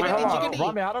see the Wait, jiggity, hold on. jiggity.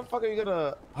 Rami, how the fuck are you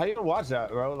gonna? How you gonna watch that,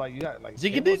 bro? Like you got like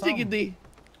Jiggity, cable or something? jiggity.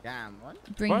 Damn,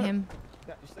 what? Bring What? him.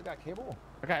 You still got cable?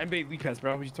 I got NBA League Pass,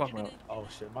 bro. What you talking about? Oh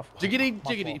shit, my fault. Jiggity,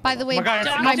 My jiggity. fault. By the way, My guy,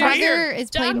 my I'm brother here.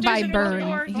 is played by Doctor's in the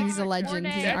door. Burn. He's a legend.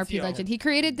 He's an That's RP legend. He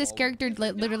created this character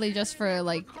literally just for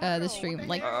like the stream,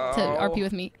 like to RP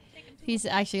with me. He's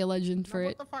actually a legend for it.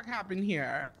 What the fuck happened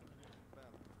here?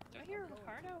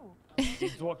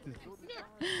 He's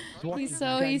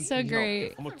so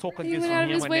great. I'm gonna talk like He this went from out of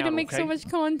here his on way to out, make so okay? much So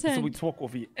we content. talk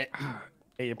over here.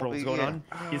 Hey, bro, what's going here. on?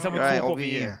 He's having Right, talk over over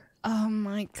here. here. Oh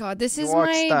my god, this is Watch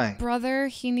my time. brother.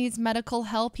 He needs medical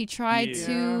help. He tried Yeah.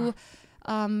 to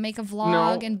make a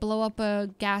vlog and blow up a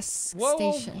gas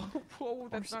station. Whoa,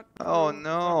 that's not. Oh, that's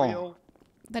no. not real.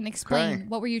 Then explain. Okay.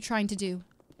 What were you trying to do?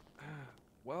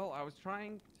 Well, I was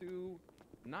trying to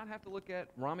not have to look at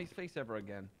Rami's face ever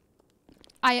again.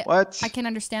 What? I can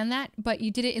understand that, but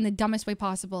you did it in the dumbest way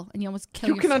possible, and you almost killed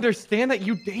You yourself. can understand that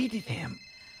you dated him.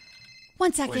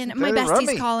 1 second, Wait, my tell bestie's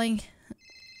Rami. calling.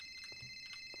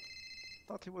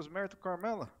 Thought he was married to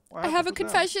Carmela. What I have a happened to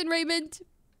them? confession, Raymond.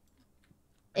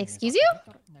 Excuse you?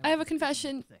 I have a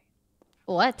confession.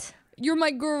 What? You're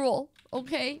my girl,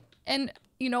 okay? And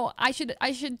you know, I should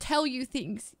tell you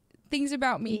things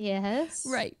about me. Yes.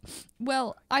 Right.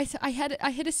 Well, I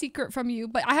hid a secret from you,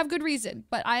 but I have good reason.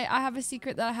 But I have a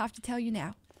secret that I have to tell you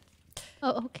now.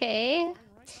 Oh, okay.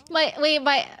 My.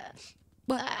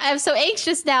 What? I'm so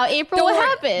anxious now. April, what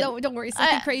happened? No, don't worry. It's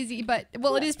nothing crazy, but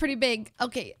well, it is pretty big.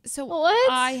 Okay, so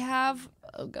What? I have.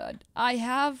 Oh God, I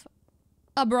have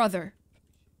a brother.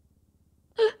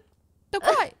 Don't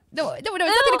cry. No, it's nothing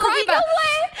to cry about.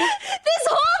 This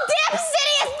whole damn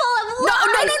city is full of No,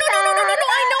 lies. no.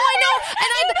 I know.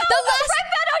 And the last. I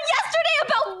found out yesterday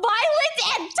about Violet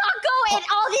and Taco and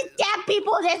all these damn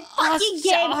people in this fucking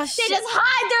game. They just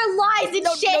hide their lies and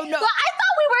shit. No. But I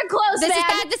thought we were close.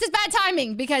 This is bad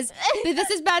timing because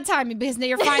now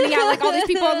you're finding out like all these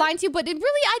people are lying to you. But I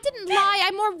didn't lie.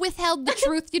 I more withheld the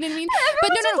truth. You know what I mean? But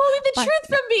no. told me the truth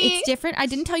from me. It's different. I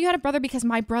didn't tell you I had a brother because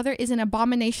my brother is an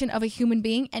abomination of a human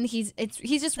being, and he's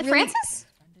just really. Francis?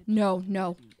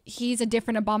 No. He's a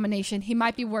different abomination. He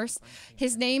might be worse.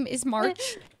 His name is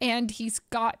March, and he's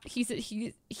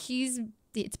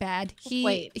it's bad. He's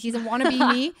a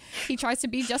wannabe me. He tries to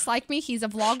be just like me. He's a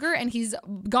vlogger, and he's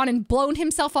gone and blown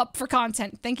himself up for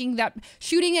content, thinking that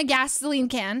shooting a gasoline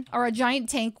can or a giant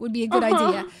tank would be a good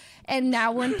idea. And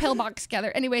now we're in pillbox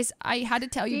together. Anyways, I had to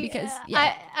tell you because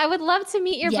I would love to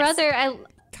meet your brother.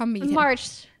 Come meet him.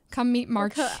 March. Come meet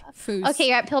March. Fooze. Okay,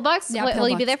 you're at Pillbox? Yeah, Will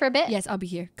you be there for a bit? Yes, I'll be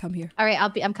here. Come here. All right,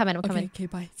 I'm coming. I'm coming. Okay,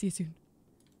 bye. See you soon.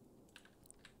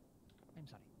 I'm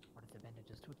sorry. What if the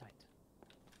bandage is too tight?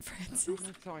 Francis.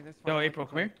 That's fine. Yo, April,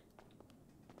 come here.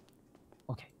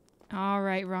 Okay. All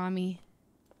right, Rami.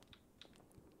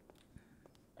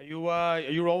 Are you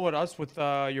rolling with us with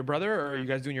your brother, or are you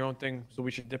guys doing your own thing? So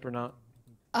we should dip or not?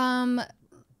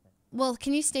 Well,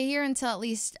 can you stay here until at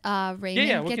least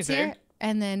Raymond gets here?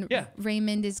 And then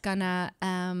Raymond's gonna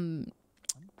come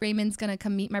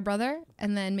meet my brother,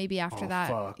 and then maybe after that.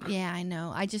 Fuck. Yeah, I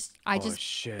know. I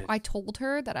told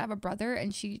her that I have a brother,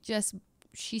 and she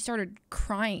started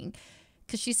crying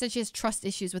because she said she has trust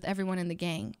issues with everyone in the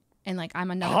gang, and like I'm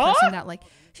another person that like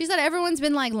she said everyone's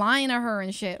been like lying to her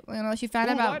and shit. You know, she found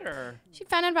out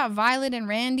about Violet and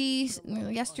Randy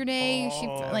yesterday.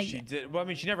 She did. Well, I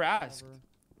mean, she never asked.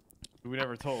 We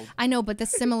never told. I know, but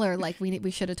that's similar. Like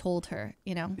we should have told her,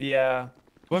 you know. Yeah.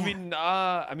 Well,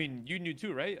 I mean, you knew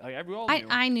too, right? Like we all knew.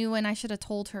 I knew, and I should have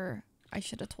told her.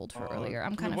 Earlier.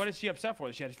 I'm kind of. What is she upset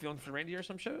for? She had feelings for Randy or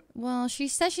some shit? Well, she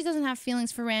says she doesn't have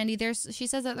feelings for Randy. She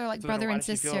says that they're like brother and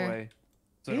sister.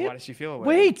 So why does she feel away?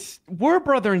 Wait, we're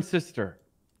brother and sister.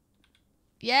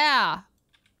 Yeah.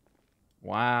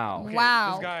 Wow. Okay,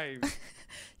 wow. This guy.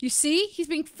 You see, he's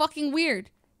being fucking weird.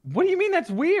 What do you mean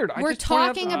that's weird? We're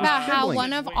talking about how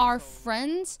one of our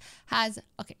friends has...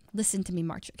 Okay, listen to me,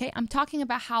 March, okay? I'm talking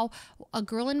about how a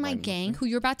girl in my gang who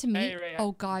you're about to meet...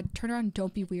 Oh, God, turn around.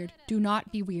 Don't be weird. Do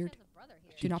not be weird.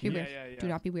 Do not be weird. Do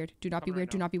not be weird. Do not be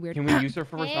weird. Do not be weird. Can we use her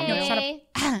for a thumbnail? No, shut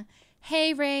up.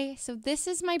 Hey, Ray. So this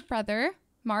is my brother,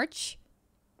 March.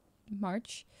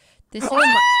 This is... What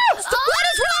is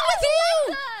wrong with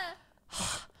you?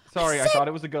 Sorry, I thought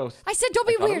it was a ghost. I said don't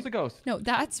be weird. It was a ghost. No,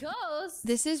 that's ghost.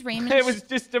 This is Raymond. It was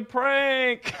just a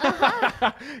prank.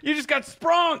 You just got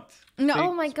sprunked. No,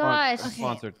 oh my gosh. Okay.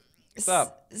 Sponsored. What's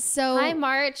up? So hi,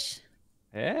 March.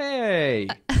 Hey.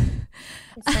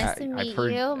 It's nice to meet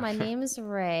you. My name is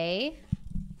Ray.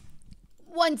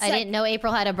 One second. I didn't know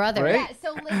April had a brother. Yeah,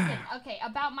 so listen, okay,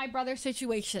 about my brother's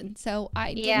situation. So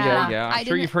I'm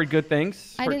sure you've heard good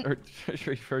things. I'm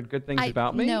sure you've heard good things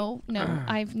about me. No,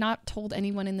 I've not told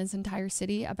anyone in this entire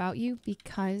city about you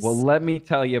because... Well, let me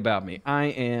tell you about me. I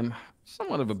am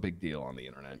somewhat of a big deal on the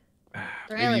internet.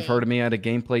 Really? Maybe you've heard of me at a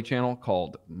gameplay channel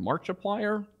called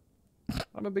Markiplier.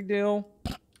 I'm a big deal.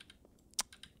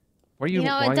 What are you?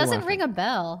 It doesn't ring a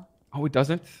bell. Oh, it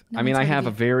doesn't? No, I mean, I have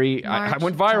a very... I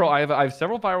went viral. I have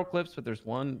several viral clips, but there's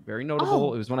one very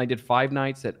notable. It was when I did 5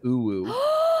 nights at Uwu.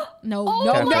 No,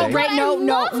 Ray,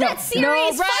 that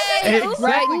series.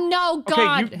 Exactly. No,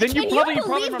 God. Okay, then you probably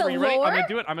remember me, right? lore? I'm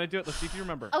gonna do it. Let's see if you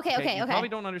remember. Okay. You probably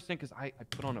don't understand because I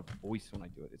put on a voice when I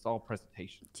do it. It's all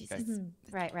presentation. Jesus.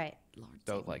 Right. Lord,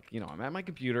 so, like, I'm at my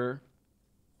computer.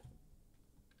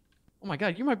 Oh my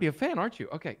God, you might be a fan, aren't you?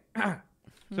 Okay.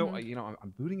 So,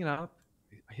 I'm booting it up.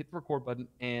 I hit the record button,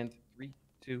 and 3,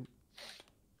 2.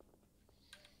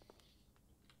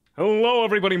 Hello,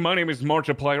 everybody. My name is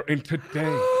Markiplier, and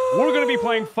today we're going to be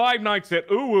playing 5 Nights at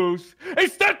Uwu's.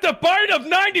 Is that the bite of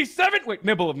 97? Wait,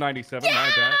 nibble of 97. Yeah! My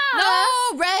bad.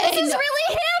 No, Ray. This is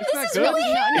really him. This is good? really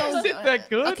him. Is it that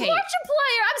good? Okay.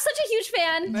 Markiplier. I'm such a huge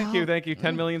fan. Thank you.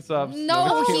 10 million subs.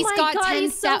 No, he's got 10,000.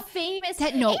 He's so famous.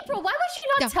 No. April, why would you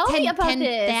not tell me about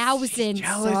this? 10,000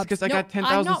 jealous because I got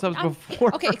 10,000 subs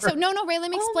before. Okay, so no, Ray, let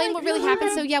me explain what really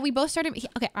happened. So yeah, we both started.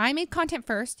 Okay, I made content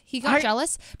first. He got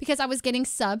jealous because I was getting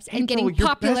subs and getting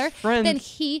popular. Then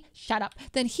he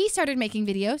Then he started making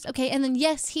videos. Okay, and then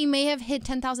yes, he may have hit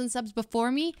 10,000 subs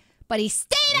before me, but he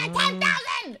stayed at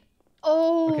 10,000.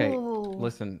 Oh. Okay,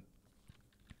 listen.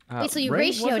 Wait, so you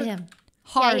ratioed him?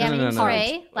 Hard. Yeah, No.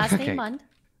 Ray. Last name Mund.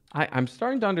 I'm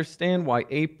starting to understand why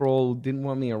April didn't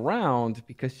want me around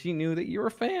because she knew that you're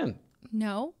a fan.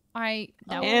 No, I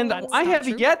have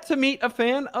yet to meet a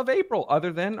fan of April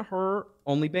other than her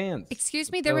only bands.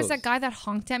 Excuse me, there was that guy that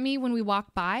honked at me when we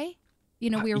walked by. We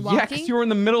were walking. Yeah, because you were in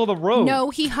the middle of the road. No,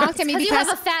 he honked at me because you have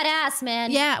a fat ass, man.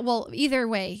 Yeah, well, either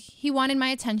way, he wanted my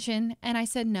attention, and I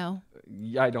said no.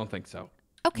 I don't think so.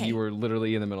 Okay. You were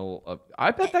literally in the middle of.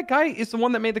 I bet that guy is the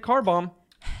one that made the car bomb.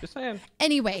 Just saying.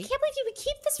 Anyway. I can't believe you would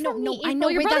keep this from No, me. I know.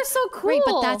 Your Ray, brother's that's so cool. Ray,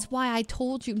 but that's why I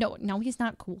told you. No, he's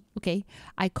not cool. Okay,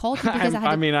 I called you because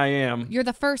I mean, I am. You're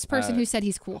the first person who said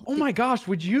he's cool. Oh my gosh,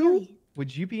 would you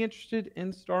be interested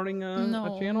in starting a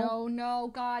channel? No,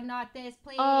 God, not this,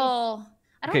 please. Oh,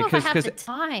 I don't Okay, know if I have 'cause- the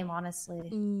time, honestly.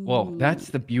 Well, that's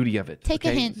the beauty of it. Take a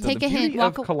okay? hint, So take the a hint, beauty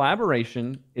walk of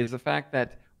collaboration is the fact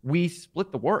that we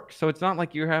split the work. So it's not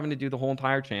like you're having to do the whole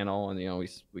entire channel, and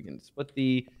we can split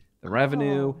the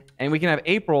revenue, and we can have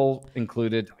April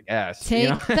included, I guess. Take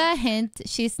the hint.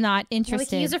 She's not Yeah, we interested.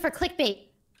 can use her for clickbait.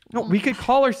 No, we could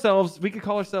call ourselves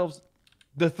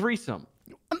the threesome.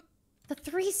 The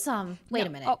threesome. Wait a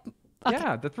minute. Oh, okay.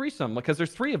 Yeah, the threesome, because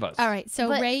there's 3 of us. All right, so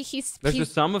But- Ray, There's a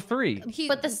sum of 3.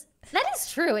 But that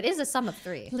is true. It is a sum of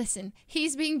 3. Listen,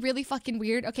 he's being really fucking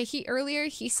weird. Okay, earlier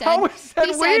he said How is that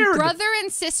he said weird? brother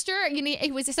and sister. You know,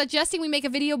 he was suggesting we make a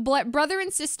video brother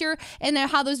and sister, and then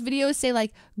how those videos say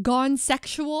like gone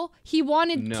sexual. He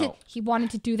wanted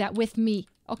to do that with me.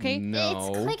 Okay, No.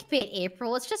 It's clickbait,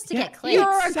 April. It's just to Yeah, get clicks.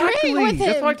 You're agreeing with him.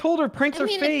 That's why I told her pranks I are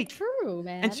mean, fake. It's true,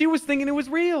 man. And she was thinking it was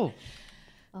real.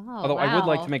 Oh, Although I would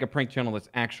like wow. to make a prank channel that's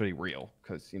actually real,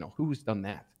 because who's done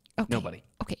that? Nobody.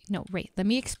 Okay, no, Ray. Let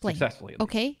me explain. Successfully.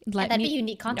 Okay, that'd be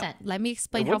unique content. No, let me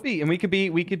explain It how. would be, and we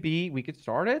could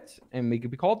start it, and we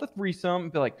could be called the threesome.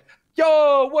 And be like,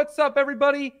 yo, what's up,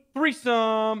 everybody?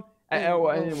 Threesome.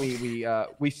 And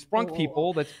we sprunk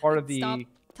people. That's part of the. Stop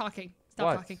talking. Stop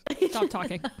What? talking. Stop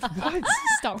talking. What?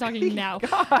 Stop talking now.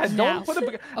 God, Now. don't put a.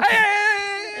 Okay.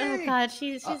 Oh God,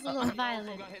 she's a little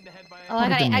violent. Oh,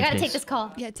 I gotta take this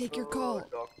call. Yeah, take your call.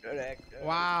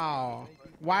 Wow.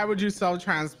 Why would you sell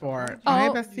transport? Oh. Hey,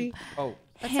 Bessie. Oh.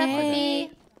 What's up,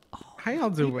 Bessie? How y'all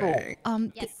doing?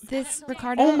 This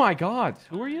Ricardo. Oh my God,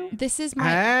 who are you? This is my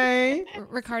Hey.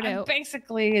 Ricardo. I'm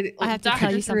basically I have to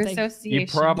tell you doctor through something. association. You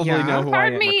probably know who I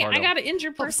Pardon am, me, Ricardo. I got an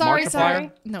injured person. Sorry.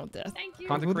 Markiplier? No, Thank you.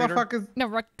 Content Who the creator? fuck is? no,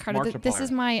 Ricardo. This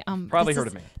is my Probably this heard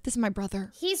is- of me. This is my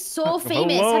brother. He's so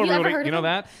famous. Hello, Have you ever everybody. heard You of know him?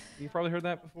 that? You've probably heard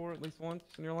that before at least once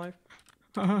in your life.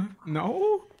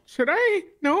 No. Should I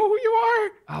know who you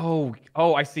are?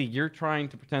 Oh, I see. You're trying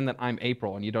to pretend that I'm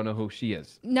April and you don't know who she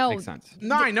is. No. Makes sense.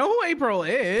 No, I know who April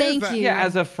is. Thank you. Yeah,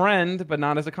 as a friend, but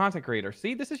not as a content creator.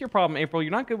 See, this is your problem, April.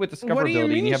 You're not good with discoverability What do you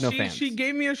mean? and you have no she, fans. she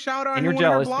gave me a shout out And you're on one of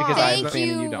her jealous because blogs. I have a Thank fan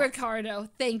and you you, don't. Ricardo.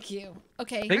 Thank you.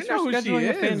 Okay. Thanks I know for who she scheduling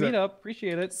a fan is. meetup.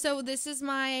 Appreciate it. So this is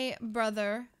my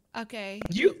brother. Okay.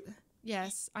 You?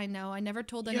 Yes, I know. I never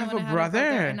told You anyone have a I had a brother,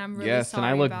 brother? and I'm really Yes, sorry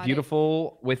and I look about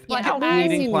beautiful with But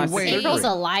eating I- plastic Wait. surgery. April's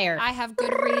a liar. I have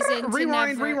good reason to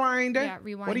Rewind, never... rewind. Yeah,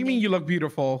 rewind. What do you mean you look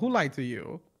beautiful? Who lied to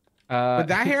you? With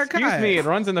that haircut? Excuse me, it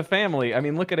runs in the family. I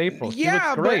mean, look at April. She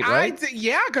Yeah, looks great, but right?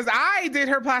 because I did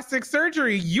her plastic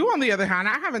surgery. You, on the other hand,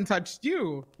 I haven't touched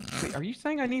you. Wait, are you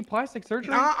saying I need plastic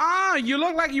surgery? You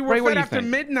look like you were Ray, what fed do you after think?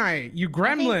 midnight. You I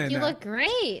gremlin. think you look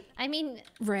great. I mean,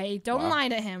 Ray, don't Wow. lie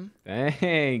to him.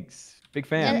 Thanks. Big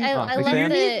fan. I Big love fan?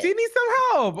 the- Do you need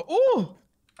some help? Ooh.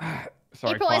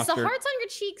 Sorry, April, is the Foster. hearts on your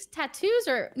cheeks tattoos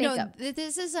or makeup? No,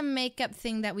 this is a makeup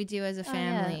thing that we do as a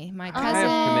family. My Oh, cousin,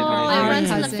 commitment it my runs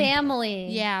in the cousin. family.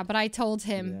 Yeah, but I told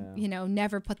him,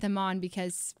 never put them on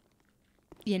because,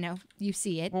 you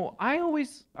see it. Well, I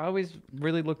always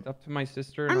really looked up to my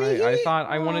sister, I and mean, I thought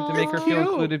I wanted to make her feel cute.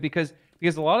 included because a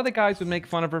lot of the guys would make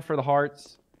fun of her for the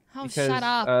hearts. Oh, because, shut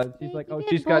up. She's like, You oh, get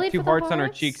she's got bullied 2 for the hearts on her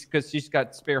hearts? cheeks because she's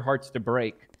got spare hearts to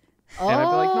break. And I'd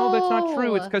be like, no, that's not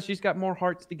true. It's Oh. because she's got more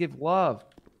hearts to give love.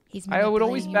 He's I would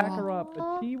always manipulating back you her all. up,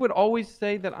 but she would always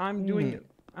say that I'm doing it.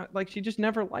 Like she just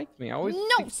never liked me. I always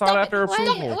No, sought stop after it. Why-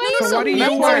 approval. why So what do you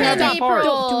That's want? why I have that April? part.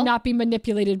 Do not be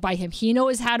manipulated by him. He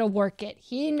knows how to work it.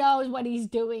 He knows what he's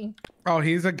doing. Oh,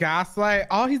 he's a gaslight.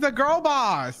 Oh, he's a girl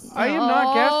boss. I am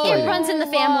not It gaslighting. runs in the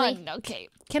family. Okay.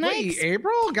 Can Wait,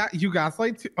 April? You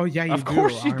gaslight too? Oh, yeah, you Of do.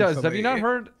 course she does. Have you actually. not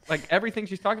heard like everything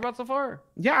she's talked about so far?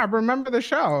 Yeah, I remember the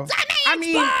show. I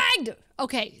mean,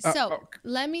 Okay, so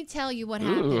let me tell you what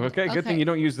happened. Ooh, okay, good thing you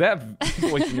don't use that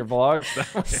voice in your vlog.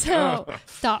 So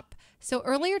stop. So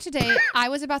earlier today, I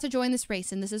was about to join this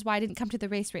race, and this is why I didn't come to the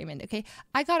race, Raymond. Okay,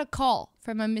 I got a call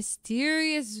from a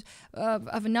mysterious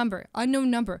of a number,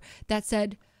 unknown number, that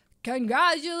said,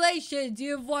 "Congratulations,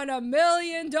 you've won $1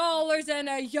 million and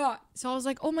a yacht." So I was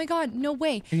like, "Oh my God, no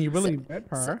way!" and you really bet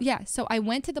her. So I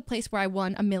went to the place where I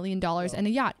won $1 million and a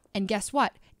yacht, and guess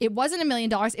what? It wasn't $1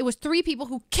 million. It was 3 people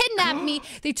who kidnapped me.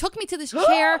 They took me to this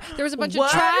chair. There was a bunch of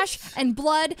trash and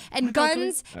blood and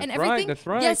guns and everything. That's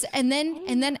right. Yes, and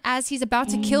then as he's about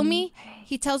to kill me,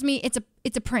 he tells me it's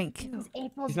a prank.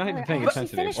 She's not even paying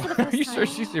attention anymore. Are you sure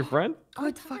she's your friend?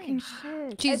 Good fucking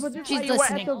shit. She's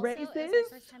listening.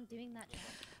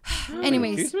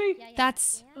 Anyways, Excuse me?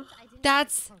 that's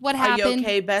what Are you happened.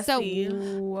 okay, So,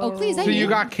 bestie? oh please, So you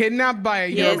got kidnapped by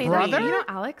your brother? You know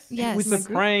Alex? Yes. It was a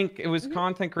prank. It was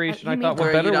content creation. I you thought mean-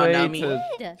 what better You don't way know me.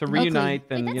 to reunite Wait,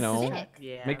 than, that's you know, sick.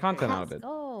 Yeah. make content out of it.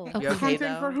 Oh. You okay,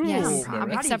 Content for though? who? Yes, How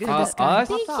do you except do for that? this guy. Us?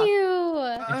 Thank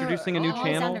you. Introducing a new Always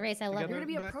channel. down to race. I love You're it. gonna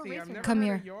be a pro racer. I've Come never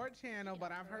here. heard of your channel,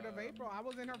 but I've heard of April. I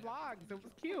was in her vlogs. It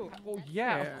was cute. Well,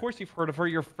 yeah, of course you've heard of her.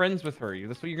 You're friends with her.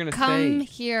 That's what you're gonna Come say.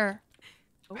 here.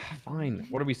 Fine.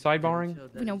 What are we sidebarring?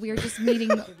 You know, we're just meeting.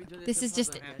 This is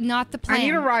just not the plan. I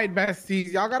need a ride,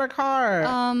 besties. Y'all got a car.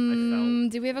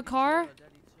 Do we have a car?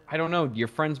 I don't know. Your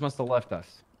friends must have left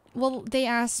us. Well, they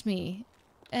asked me,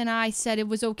 and I said it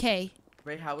was okay.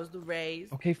 Ray, how was the race?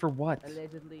 Okay, for what?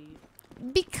 Allegedly.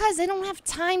 Because I don't have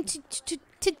time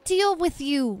to deal with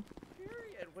you.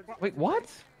 Wait,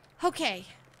 what? Okay,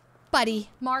 buddy.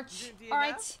 March. All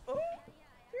right.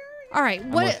 All right.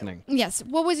 What? listening. Yes.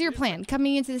 What was your plan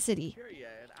coming into the city?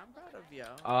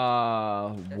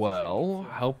 Well,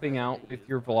 helping out with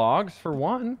your vlogs for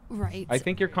one. Right. I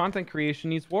think your content creation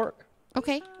needs work.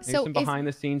 Okay. Maybe So some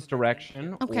behind-the-scenes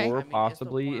direction, Okay. or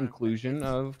possibly inclusion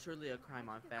of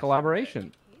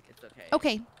collaboration.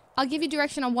 Okay. I'll give you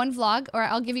direction on one vlog, or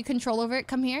I'll give you control over it.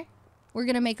 Come here. We're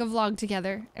gonna make a vlog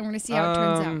together, and we're gonna see how it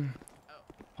turns out.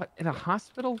 What, in a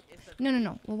hospital?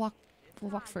 No. We'll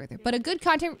walk further. But a good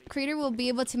content creator will be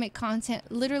able to make content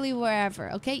literally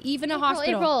wherever. Okay, even a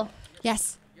hospital. April.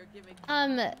 Yes.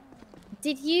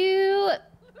 Did you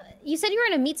said you were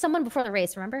gonna meet someone before the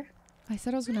race, remember? I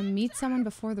said I was gonna meet someone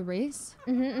before the race.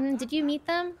 Did you meet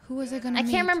them? Who was I gonna I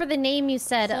meet? can't remember the name you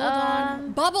said. Hold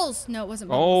on. Bubbles. No, it wasn't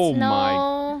Bubbles. Oh my.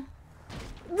 No.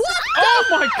 What? Oh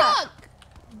the my fuck?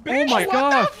 Oh my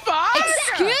god.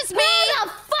 Excuse me. What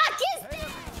the fuck is this?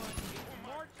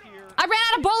 I ran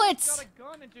out of bullets.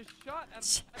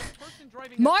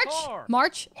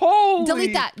 March. Holy.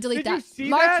 Delete that. Delete Did you that. see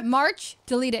March. that? March.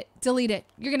 Delete it. Delete it.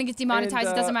 You're gonna get demonetized.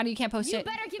 It doesn't matter. You can't post You it.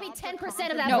 better give me 10%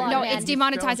 of that No, vlog, no, man. it's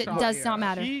demonetized. It does not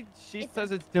matter. She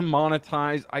says it's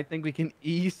demonetized. I think we can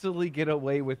easily get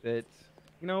away with it.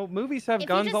 You know, movies have If you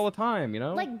guns just, all the time, you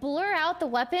know? Like blur out the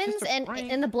weapons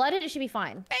and the blood, it should be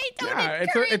fine. Yeah,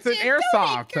 it's an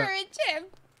airsoft. him.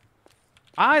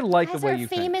 I like Guys the way are a you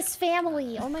think. famous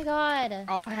family. Oh my god.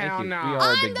 Oh, hell you. no. We are a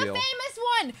I'm big the deal. famous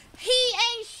one. He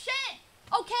ain't shit.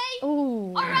 Okay. Ooh.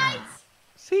 All right.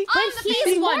 See, I'm the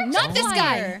famous one, not this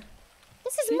guy.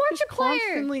 This is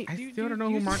Markiplier. I still don't know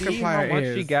who See Markiplier how much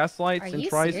is. she gaslights Are and you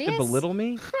tries to serious? belittle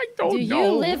me? I don't Do know.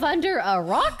 you live under a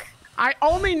rock? I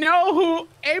only know who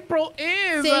April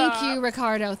is. Thank you,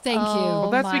 Ricardo. Thank you.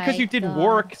 Well, that's because you did God.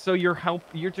 work, so you're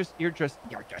you're just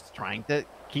trying to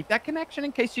keep that connection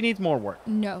in case she needs more work.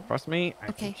 No. Trust me. I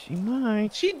Okay. think she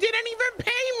might. She didn't even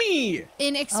pay me.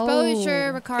 In exposure,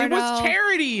 Oh. Ricardo. It was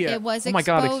charity. It was Oh my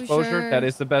God, exposure. That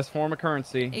is the best form of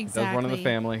currency. Exactly. It does run in the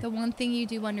family. The one thing you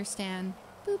do understand.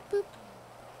 Boop, boop.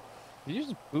 Did you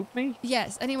just boop me?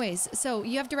 Yes. Anyways, so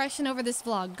you have direction over this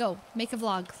vlog. Go. Make a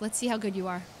vlog. Let's see how good you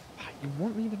are. You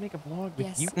want me to make a vlog with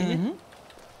Yes. you in it?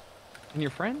 And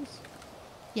your friends?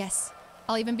 Yes.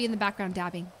 I'll even be in the background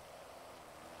dabbing.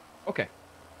 Okay.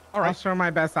 I'll show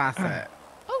my best asset.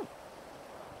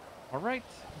 All right.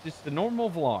 Just the normal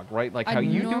vlog, right? Like how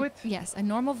you do it? Yes, a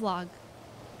normal vlog.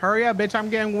 Hurry up, bitch. I'm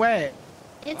getting wet.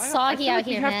 It's I soggy feel out like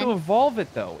here, you have man. to evolve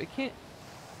it, though. It can't...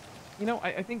 You know,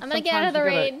 I think I'm gonna get out of the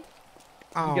rain.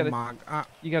 Oh gotta, my god.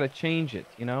 You gotta change it,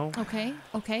 you know? Okay.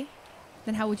 Okay.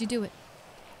 Then how would you do it?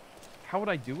 How would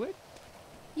I do it?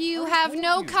 You have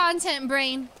no content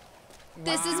brain.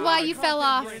 This is why you fell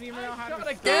off.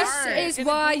 This is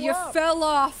why you fell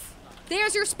off.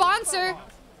 There's your sponsor.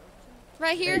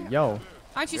 Right here. Hey, yo.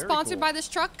 Aren't you sponsored by this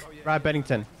truck? Rob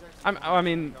Bennington. I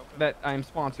mean, that I'm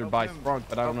sponsored by Sprunk,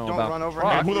 but I don't know Don't about run over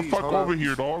Sprunk. here, please. Hold on.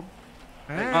 here, dog.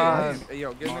 Hey,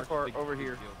 yo, get in the car over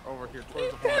here. Over here.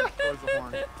 Towards the horn. Towards the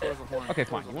horn. Towards the horn. Okay,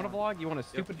 fine. You want a vlog? You want a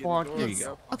stupid vlog? Here you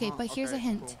go. Okay, but here's a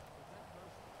hint.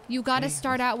 You gotta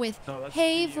start out with,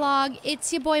 hey vlog,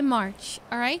 it's your boy March,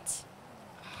 alright?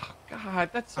 God,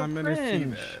 that's so I'm gonna see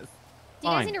cringe. this. Do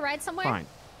you guys need to ride somewhere?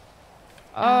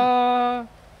 Fine.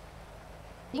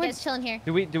 You guys chilling here?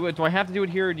 Do I have to do it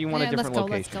here, or do you want a different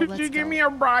location? Could you give me a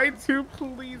ride too,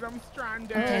 please? I'm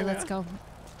stranded. Okay, let's go.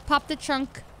 Pop the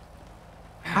trunk.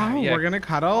 Oh, Yeah. we're gonna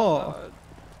cuddle.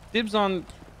 Dibs on.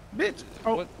 Bitch.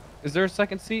 Oh. What? Is there a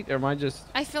second seat, or am I just?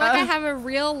 I feel like I have a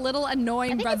real little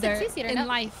annoying think it's a brother two-seater, in no?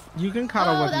 life. You can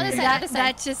cuddle with me.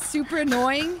 That's just super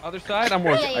annoying. Other side? I'm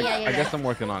working. Yeah, I guess I'm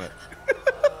working on it.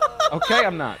 Okay,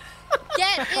 I'm not.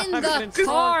 Get in the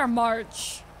car,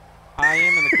 March. I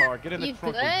am in the car. Get in the You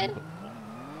trunk. good?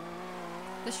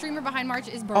 The streamer behind March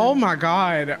is burned. Oh my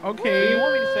god. So Okay. you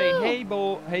want me to say,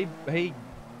 hey,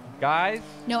 Guys.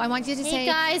 No, I want you to say. Hey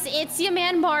guys, it's your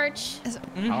man March.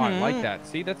 Oh, I like that.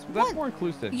 See, that's more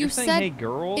inclusive. You're saying, said hey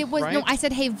girls, it was right? no. I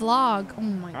said hey vlog. Oh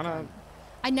my Kinda... god.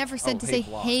 I never said to hey, say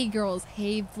vlog. hey girls,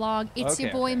 hey vlog. It's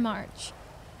your boy March.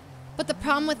 But the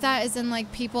problem with that is then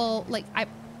like people like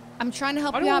I'm trying to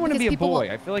help you out want to because be a people. boy.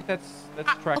 I feel like that's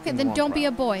tracking Okay, the then wrong don't be a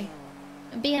route. boy.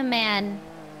 Be a man.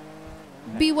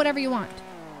 Be whatever you want.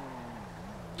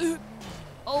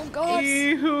 Oh god.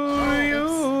 Be who you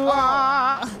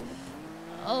are.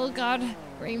 Oh god,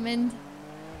 Raymond.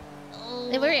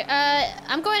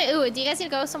 I'm going to Ooh. Do you guys need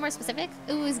to go somewhere specific?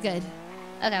 Ooh is good.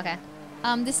 Okay.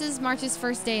 This is March's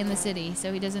first day in the city,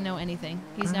 so he doesn't know anything.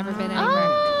 He's never been anywhere.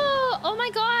 Oh my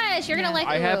gosh, you're gonna like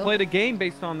I Ooh. have played a game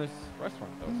based on this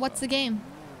restaurant though. What's the game?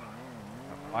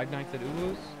 5 Nights at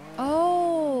Ulu's.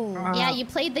 Oh. Yeah, you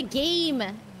played the game.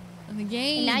 The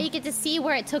game. And now you get to see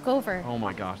where it took over. Oh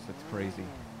my gosh, that's crazy.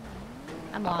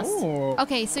 I'm lost.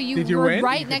 Okay, so you Did you were win?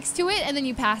 right next to it, and then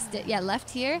you passed it. Yeah, left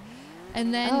here,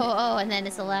 and then. Oh, and then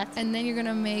it's a left. And then you're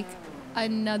gonna make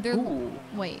another. Ooh.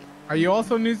 Wait. Are you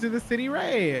also new to the city,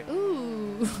 right?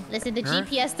 Ooh. Listen, the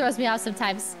GPS throws me off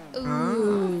sometimes.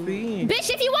 Ooh. Bitch,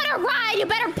 if you want to ride, you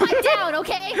better pipe down,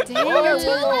 okay? Damn. You're too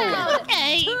loud.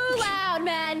 Okay. Too loud,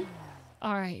 man.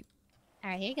 All right.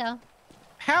 All right, here you go.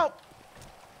 Help.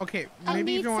 Okay, I'll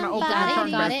maybe need if you want to open somebody. the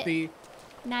trunk, Got it. bestie.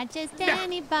 Not just To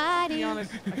anybody. be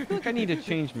honest, I feel like I need to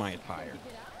change my attire.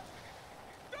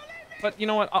 But you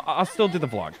know what? I'll still do the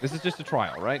vlog. This is just a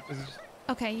trial, right? This is just,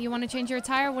 Okay, you want to change your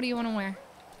attire? What do you want to wear?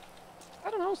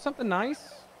 I don't know, something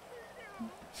nice.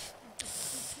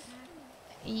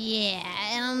 Yeah,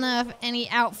 I don't know if any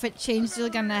outfit changes are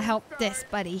gonna help this,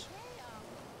 buddy.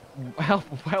 Well,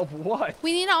 what?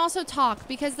 We need to also talk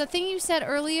because the thing you said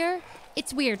earlier,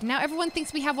 it's weird. Now everyone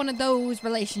thinks we have one of those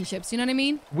relationships. You know what I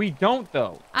mean? We don't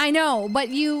though. I know, but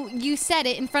you said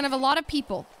it in front of a lot of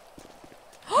people.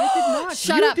 I did not.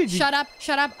 Shut You up! did. Shut up!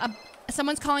 Shut up!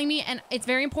 Someone's calling me, and it's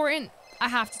very important. I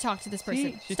have to talk to this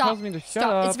person. She Stop! tells me to shut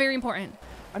Stop! up. It's very important.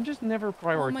 I'm just never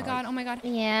prioritized. Oh my god! Oh my god!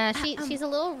 Yeah, she's a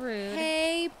little rude.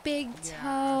 Hey, Big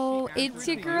Toe! It's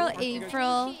your girl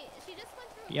April.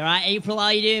 You alright, April? How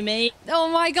you doing, mate? Oh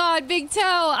my god, Big Toe!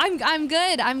 I'm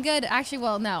good. I'm good. Actually,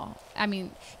 well, no. I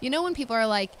mean, you know when people are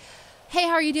like, "Hey,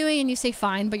 how are you doing?" and you say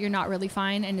fine, but you're not really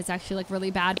fine, and it's actually like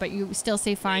really bad, but you still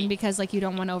say fine because like you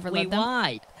don't want to overload them.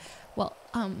 Why? Well,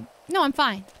 no, I'm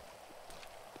fine.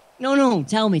 No,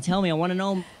 tell me. I want to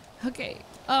know. Okay.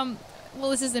 Well,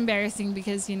 this is embarrassing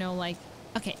because, you know, like,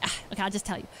 okay, I'll just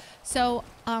tell you. So,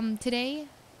 today,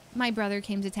 my brother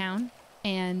came to town,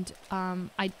 and,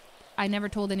 I never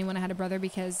told anyone I had a brother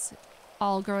because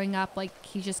all growing up, like,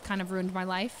 he just kind of ruined my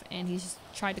life, and he just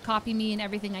tried to copy me in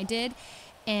everything I did,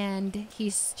 and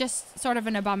he's just sort of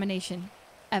an abomination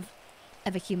of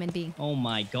a human being. Oh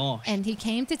my gosh. And he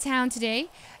came to town today,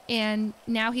 and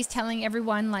now he's telling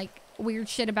everyone, like, weird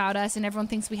shit about us, and everyone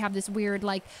thinks we have this weird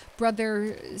like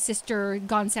brother sister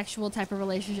gone sexual type of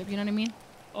relationship. You know what I mean?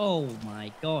 Oh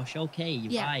my gosh. Okay,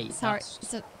 you're Yeah. right. Sorry.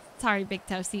 Sorry, Big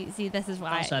Toe. See, this is what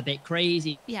That's a bit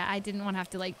crazy. Yeah, I didn't want to have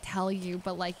to like tell you,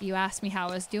 but like you asked me how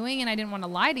I was doing, and I didn't want to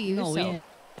lie to you. No, so. yeah.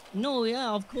 No,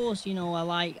 yeah, of course. You know, I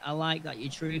like that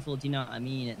you're truthful. Do you know what I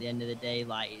mean? At the end of the day,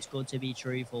 like it's good to be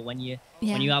truthful. When you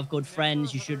have good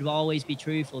friends, you should always be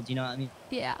truthful. Do you know what I mean?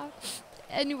 Yeah.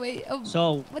 Anyway,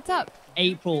 so what's up?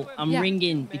 April, I'm Yeah.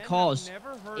 ringing because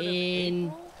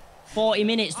in 40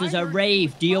 minutes there's a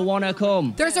rave. Do you want to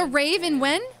come? There's a rave, and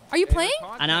when? Are you playing?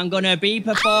 And I'm going to be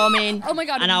performing. Oh my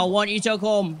god. And I want you to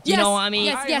come. Do you know what I mean?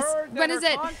 Yes. When is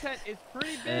it?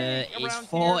 It's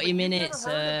 40 minutes.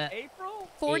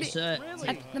 40. It's the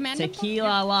Mandem?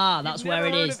 Tequila La. That's where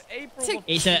it is.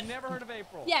 It's a.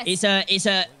 Yes. It's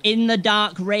a in the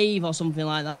dark rave or something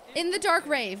like that. In the dark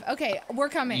rave. Okay, we're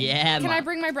coming. Yeah, Can man. I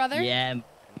bring my brother?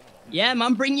 Yeah,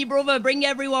 man. Bring your brother. Bring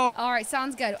everyone. All right,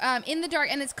 sounds good. In the dark,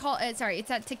 and it's called. Sorry, it's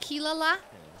at Tequila La.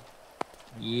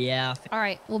 Yeah. All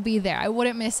right, we'll be there. I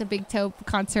wouldn't miss a Big Toe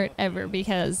concert ever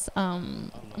because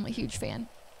I'm a huge fan.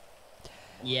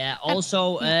 Yeah.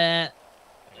 Also,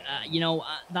 you know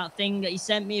that thing that you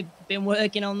sent me. Been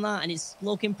working on that, and it's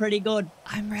looking pretty good.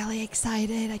 I'm really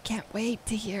excited. I can't wait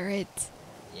to hear it.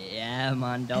 Yeah,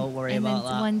 man. Don't worry and about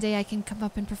then that. one day I can come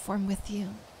up and perform with you.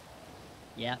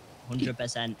 Yeah,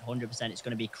 100%. 100%. It's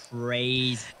gonna be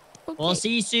crazy. Okay. We'll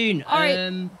see you soon. All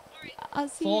right. I'll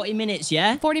see 40 minutes,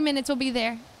 yeah? 40 minutes, we'll be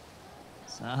there.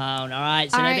 Sound. All right.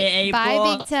 See All you in a right, bit, April.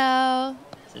 bye, Big Toe.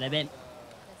 See you in a bit.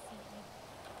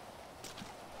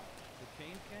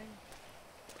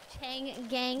 Chang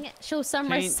gang, show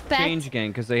some respect. Change gang,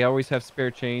 because they always have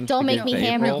spare change. Don't to make give me to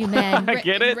hammer April. you, man. I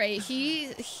get it. Ray, he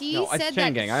No, said it's Chain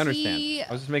that gang. I understand. he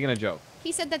I was just making a joke.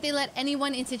 said that they let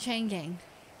anyone into Chain Gang.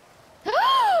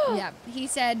 Yeah, he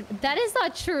said that is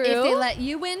not true. If they let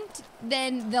you in,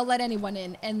 then they'll let anyone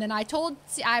in. And then I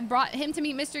brought him to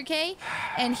meet Mr. K,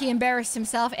 and he embarrassed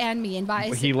himself and me. And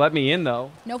He let me in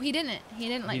though. No, he didn't. He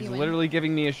didn't let you in. He's literally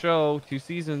giving me a show, 2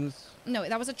 seasons. No,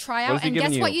 that was a tryout. And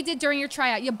guess what you did during your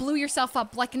tryout? You blew yourself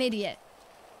up like an idiot.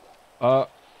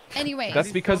 Anyway.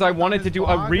 That's because I wanted to do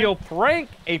a real prank,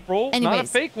 April, not a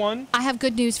fake one. I have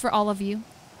good news for all of you.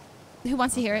 Who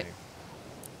wants to hear it?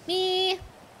 Me.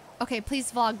 Okay,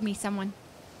 please vlog me, someone.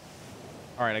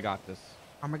 All right, I got this.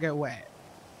 I'm gonna get wet.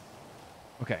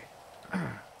 Okay.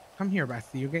 Come here,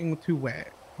 Bestie. You're getting too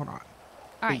wet. Hold on.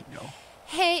 All right.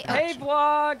 Hey. Hey,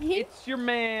 vlog. It's your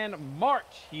man, March,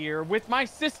 here with my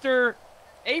sister,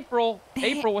 April.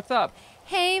 April, what's up?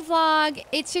 Hey, vlog.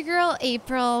 It's your girl,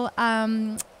 April. Yeah.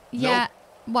 Nope.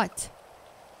 What?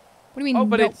 What do you mean? Oh,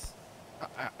 but nope? it's.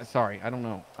 Sorry, I don't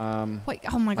know. Wait.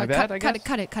 Oh my God! bad,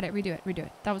 cut it! Redo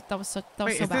it! That was so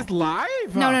Wait, so is bad. this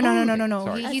live? No.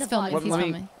 Sorry. He's filming. He's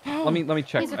filming. Let me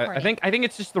check. I think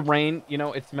it's just the rain. You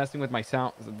know, it's messing with my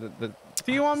sound.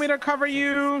 Do you want me to cover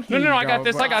you? No, I got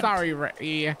this. I got. Sorry,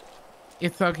 Ray.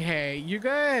 It's okay. You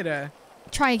good?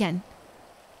 Try again.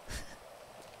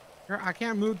 Girl, I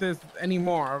can't move this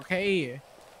anymore. Okay.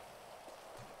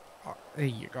 Oh, there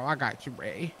you go. I got you,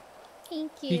 Ray.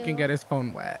 Thank you. He can get his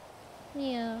phone wet.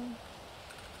 Yeah.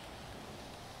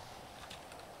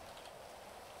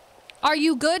 Are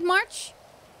you good, March?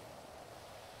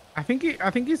 I think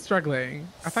he's struggling.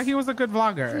 I thought he was a good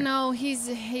vlogger. No,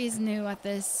 he's new at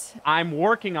this. I'm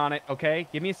working on it. Okay,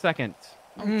 give me a second.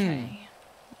 Okay.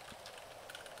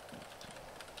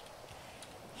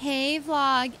 Hey,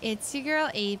 vlog. It's your girl,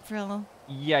 April.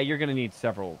 Yeah, you're gonna need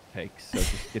several takes, so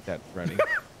just get that ready.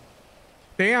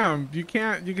 Damn, you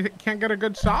can't get a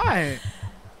good shot.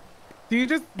 Do you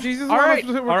just all right.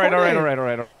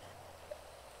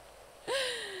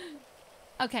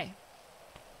 Okay.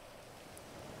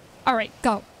 All right,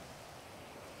 go.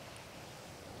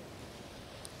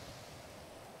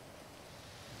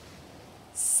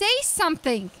 Say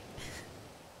something.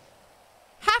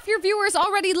 Half your viewers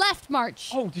already left,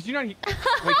 March. Oh, did you not? Wait,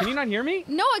 can you not hear me?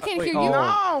 No, I can't hear you.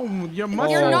 No, you're much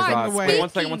You're not God. speaking.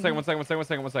 One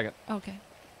second. Okay.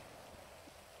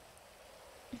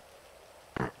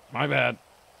 My bad.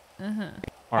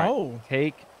 All right.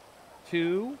 Take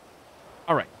 2.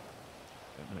 All right.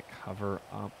 I'm gonna cover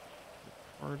up the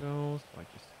photos. I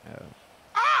just have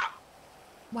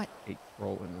what?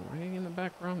 April and Ray in the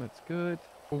background. That's good.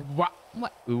 What?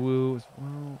 Uwu as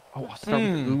well. Oh, I'll start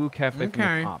with the Uwu Cafe from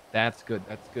the top. That's good.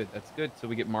 That's good. So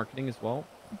we get marketing as well.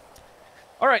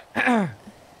 All right.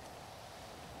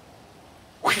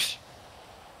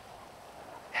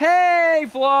 Hey,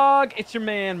 vlog! It's your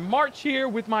man March here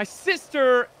with my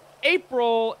sister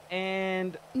April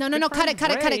and No, cut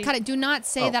it. Do not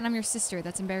say that I'm your sister.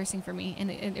 That's embarrassing for me, and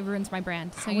it ruins my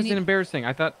brand. So How was it embarrassing?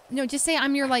 I thought. No, just say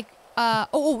I'm your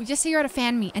just say you're at a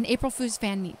fan meet, an April Fooze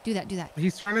fan meet. Do that.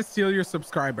 He's trying to steal your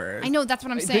subscribers. I know, that's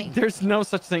what I'm saying. There's no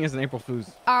such thing as an April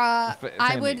Fooze.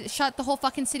 I would shut the whole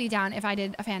fucking city down if I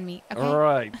did a fan meet.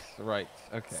 Okay. Right.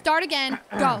 Okay. Start again.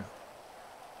 Go.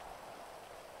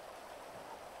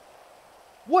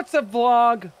 What's up,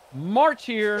 vlog? March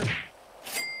here.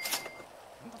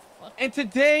 And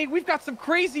today we've got some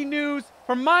crazy news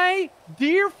from my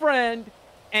dear friend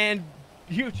and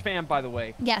huge fan, by the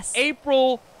way. Yes.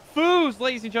 April Fooze,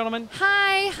 ladies and gentlemen.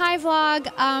 Hi,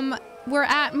 vlog. We're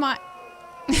at my.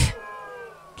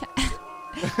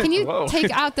 Can you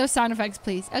take out those sound effects,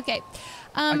 please? Okay.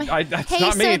 That's hey,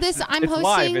 not me. so this I'm it's hosting.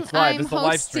 Live. It's live. I'm it's a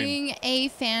live hosting stream. a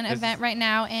fan event right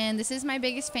now, and this is my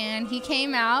biggest fan. He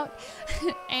came out,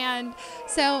 and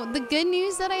so the good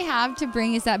news that I have to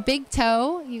bring is that Big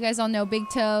Toe. You guys all know Big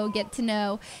Toe. Get to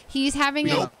know. He's having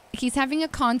a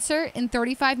concert in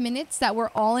 35 minutes that we're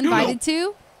all invited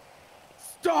to.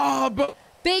 Stop.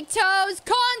 Big Toe's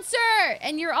concert,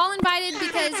 and you're all invited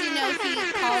because he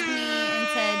called me and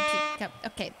said to come.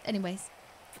 Okay. Anyways,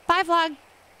 bye, vlog.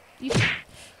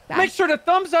 Make sure to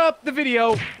thumbs up the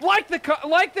video, like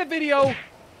the video,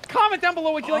 comment down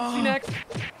below what you'd like to see next,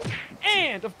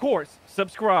 and of course,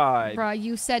 subscribe. Bruh,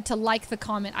 you said to like the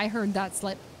comment. I heard that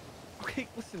slip. Okay,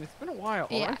 listen, it's been a while.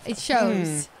 Yeah, right? it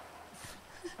shows.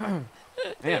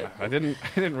 Man, I didn't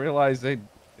realize they'd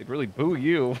really boo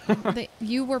you.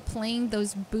 You were playing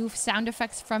those boof sound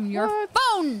effects from your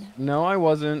phone. No, I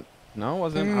wasn't. I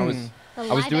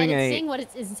was doing editing, what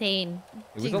is insane.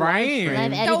 It was a live stream.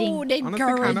 Live editing. Don't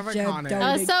encourage it.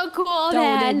 That was so cool,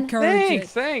 Don't man. encourage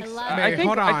Thanks. I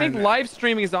think live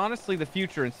streaming is honestly the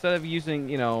future. Instead of using,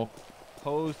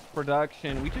 post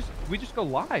production, we just go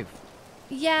live.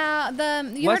 Yeah,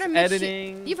 you've Less heard of Mitch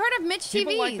editing. You've heard of Mitch TV.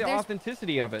 People like the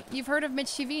authenticity of it. You've heard of Mitch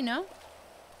TV, no?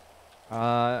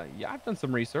 Yeah, I've done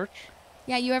some research.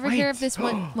 Yeah, you ever hear of this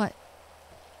one? What?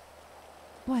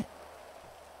 What?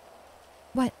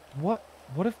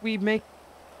 What if we make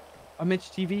a Mitch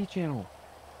TV channel?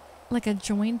 Like a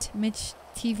joint Mitch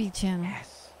TV channel?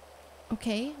 Yes.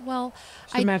 Okay, well,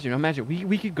 Just imagine.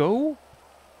 We could go.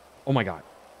 Oh my God.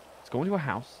 Let's go into a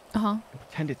house. And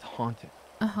pretend it's haunted.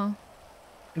 And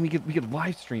we could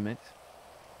live stream it.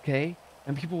 Okay?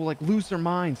 And people will like lose their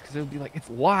minds because it'll be like it's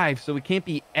live, so it can't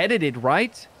be edited,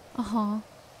 right?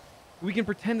 We can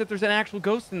pretend that there's an actual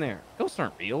ghost in there. Ghosts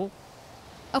aren't real.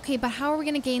 Okay, but how are we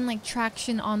gonna gain like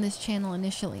traction on this channel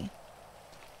initially?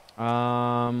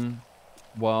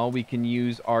 Well, we can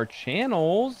use our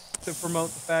channels to promote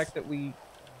the fact that we.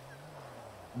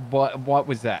 What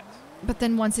was that? But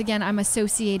then once again, I'm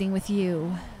associating with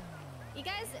you. You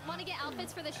guys want to get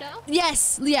outfits for the show?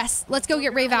 Yes. Let's go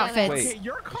get rave outfits. Wait,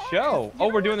 show? Oh,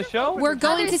 we're doing the show? We're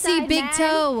going to see Big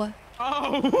Toe.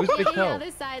 Oh, who's Big Toe? The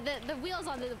other side. The wheel's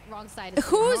on the wrong side.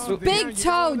 Who's Big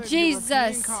Toe?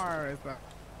 Jesus. All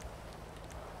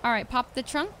right, pop the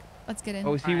trunk. Let's get in.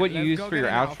 Oh, is he what you use for your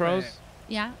outros?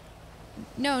 Yeah.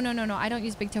 No. I don't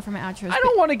use Big Toe for my outros. I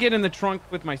don't want to get in the trunk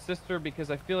with my sister because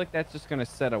I feel like that's just going to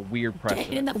set a weird precedent.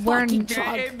 Get in the fucking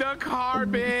trunk. Get in the car,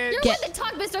 bitch. You're the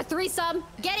talk, Mr. Threesome.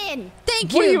 Get in.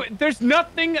 Thank you. There's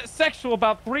nothing sexual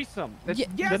about threesome. That's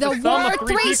the word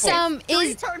threesome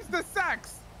is 3 times the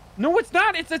sex. No, it's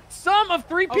not. It's a sum of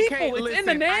 3 people. Okay, it's listen, in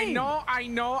the name. I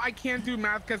know. I can't do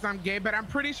math because I'm gay, but I'm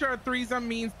pretty sure a threesome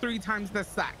means 3 times the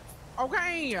sex.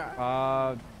 Okay.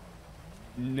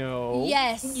 No.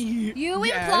 Yes. You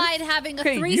implied having a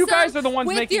threesome you guys are the ones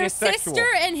with making your it sexual. sister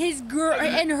and his girl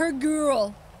and her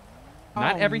girl.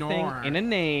 Not everything in a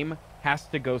name has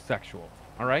to go sexual.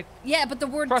 All right. Yeah, but the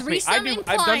word Trust me, threesome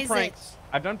implies I've done pranks.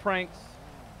 I've done pranks,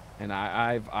 and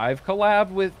I've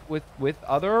collabed with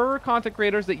other content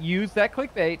creators that use that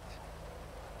clickbait.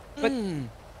 But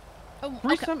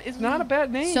threesome is not a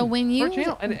bad name. So when you for a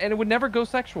channel, and it would never go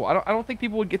sexual. I don't think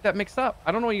people would get that mixed up.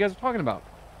 I don't know what you guys are talking about.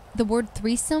 The word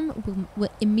threesome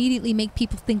will immediately make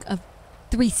people think of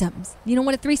threesomes. You know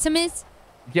what a threesome is?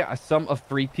 Yeah, a sum of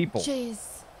 3 people.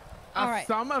 Jeez. A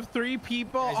sum of 3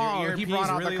 people. Oh, he brought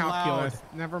out the calculus.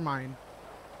 Never mind.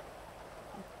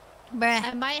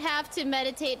 I might have to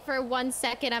meditate for 1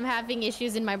 second. I'm having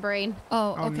issues in my brain.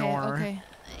 Oh, okay.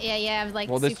 Yeah, I'm like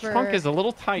well, this super... trunk is a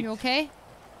little tight. You okay?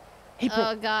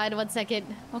 Oh God, 1 second.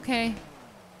 Okay.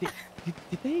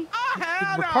 Did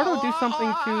Ricardo do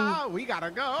something to? We gotta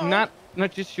go.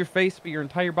 Not just your face, but your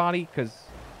entire body, because.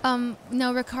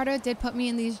 No, Ricardo did put me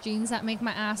in these jeans that make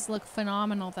my ass look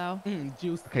phenomenal, though.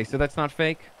 Juice. Okay, so that's not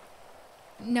fake.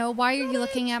 No, why are you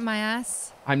looking at my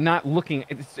ass? I'm not looking.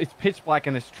 It's pitch black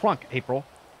in this trunk, April.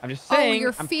 I'm just saying.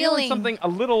 you're I'm feeling something a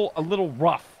little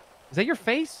rough. Is that your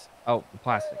face? Oh, the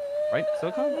plastic, right?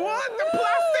 Silicone? What? The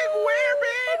plastic where,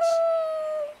 bitch?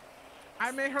 I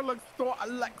made her look so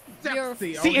like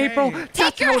sexy. See, April,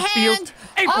 that's how it feels.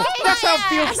 April, that's how it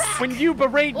feels when you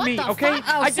berate me, okay?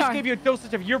 Oh, I just gave you a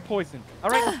dosage of your poison,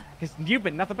 all right? Because you've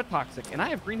been nothing but toxic, and I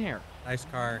have green hair. Nice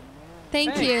car.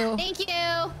 Thank you. Thank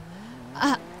you.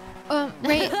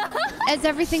 Ray, is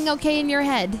everything okay in your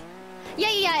head? Yeah.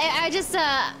 I just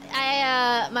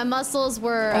my muscles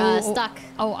were stuck.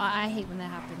 Oh, I hate when that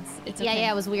happens. It's okay.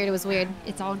 Yeah, it was weird.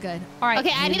 It's all good. All right.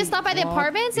 Okay, I need to stop by the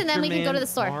apartments and then we can go to the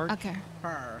store. Okay.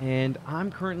 And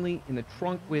I'm currently in the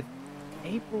trunk with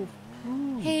April.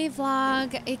 Hey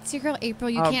vlog, it's your girl April.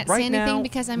 You can't right say anything now,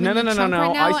 because I'm in the trunk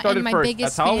right now, I started and my first.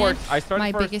 biggest That's how fan, it works. I started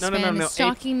my first. biggest fan is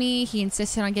stalking me. He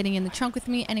insisted on getting in the trunk with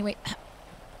me. Anyway.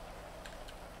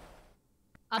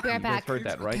 I'll be right back. You guys heard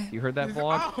that, right? You heard that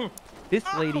vlog? This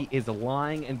lady is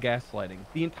lying and gaslighting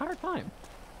the entire time.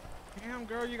 Damn,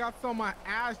 girl, you got so much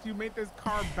ass. You made this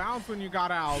car bounce when you got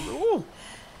out. Ooh.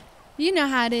 You know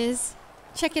how it is.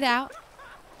 Check it out.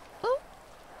 Ooh.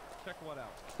 Check what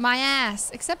out? My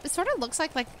ass. Except it sort of looks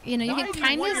like you know, you can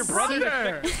kind of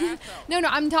see. No,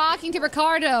 I'm talking to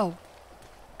Ricardo.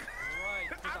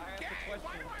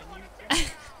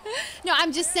 No,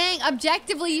 I'm just saying,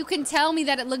 objectively, you can tell me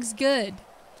that it looks good.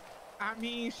 I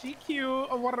mean, she cute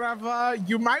or whatever.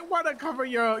 You might want to cover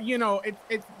your,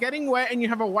 it's getting wet and you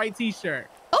have a white t-shirt.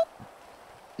 Oh,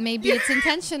 maybe it's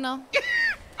intentional. Okay.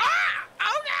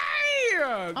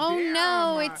 Oh damn.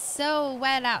 no, it's so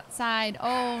wet outside.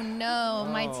 Oh no,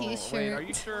 my t-shirt. Wait, are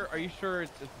you sure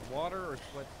it's water or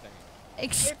sweat stain?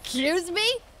 Excuse me?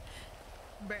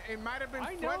 But it might have been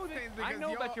I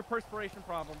know about your perspiration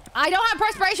problem. I don't have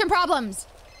perspiration problems.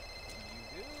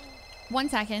 You do. 1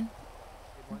 second. It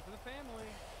runs in the family.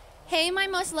 Hey, my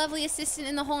most lovely assistant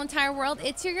in the whole entire world.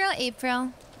 It's your girl,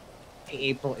 April. Hey,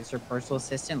 April, it's your personal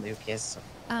assistant, Lucas.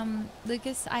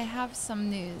 Lucas, I have some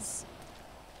news.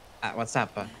 What's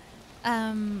up?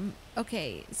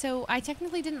 Okay, so I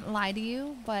technically didn't lie to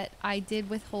you, but I did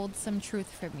withhold some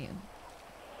truth from you.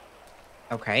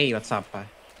 Okay, what's up?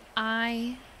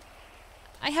 I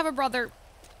have a brother.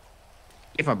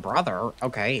 You have a brother?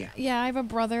 Okay. Yeah, I have a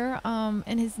brother,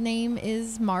 and his name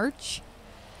is March,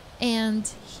 and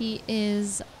he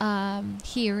is,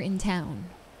 here in town.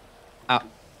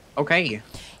 Okay.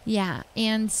 Yeah,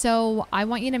 and so I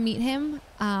want you to meet him.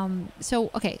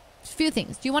 Okay, a few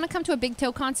things. Do you want to come to a Big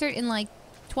Toe concert in like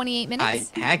 28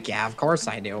 minutes? Heck yeah, of course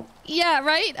I do. Yeah,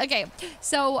 right? Okay.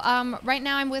 So, right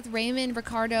now I'm with Raymond,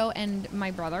 Ricardo, and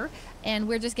my brother, and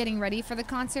we're just getting ready for the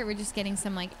concert. We're just getting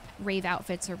some, like, rave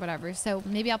outfits or whatever. So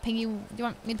maybe I'll ping you. Do you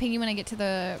want me to ping you when I get to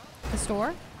the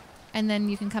store? And then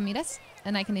you can come meet us,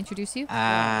 and I can introduce you?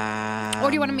 Or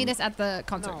do you want to meet us at the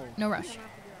concert? No rush.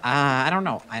 I don't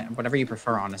know. Whatever you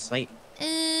prefer, honestly.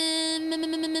 I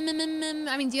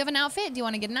mean, do you have an outfit? Do you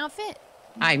want to get an outfit?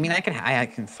 I mean, I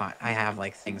can find. I have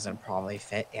like things that probably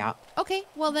fit. Yeah. Okay.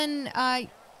 Well then,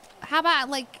 how about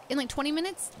like in like 20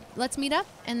 minutes? Let's meet up,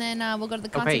 and then we'll go to the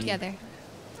concert together.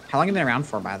 How long have you been around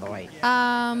for, by the way?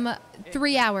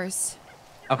 3 hours.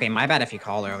 Okay, my bad if you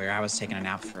called earlier. I was taking a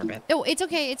nap for a bit. Oh, it's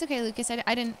okay. It's okay, Lucas.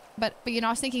 I didn't. But you know, I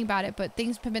was thinking about it. But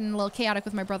things have been a little chaotic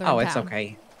with my brother. Oh, in it's town.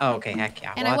 okay. Oh, okay. Heck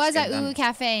yeah. And I was at Ulu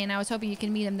Cafe, and I was hoping you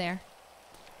can meet him there.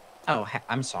 Oh,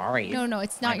 I'm sorry. No,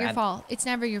 it's not your fault. It's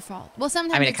never your fault. Well,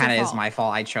 sometimes I mean, it it's your kind of fault. is my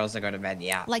fault. I chose to go to bed.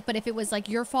 Yeah. Like, but if it was like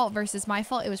your fault versus my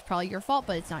fault, it was probably your fault,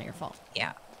 but it's not your fault.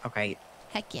 Yeah. Okay.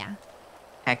 Heck yeah.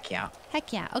 Heck yeah.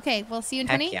 Heck yeah. Okay, we'll see you in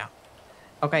 20. Heck yeah.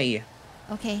 Okay.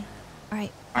 Okay. All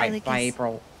right. All right. Lucas. Bye,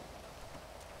 April.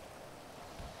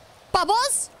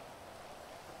 Bubbles?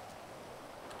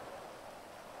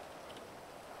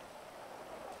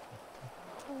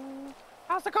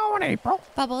 How's it going, April?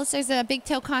 Bubbles, there's a Big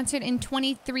Toe concert in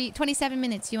 27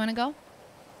 minutes. You want to go?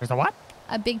 There's a what?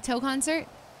 A Big Toe concert?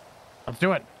 Let's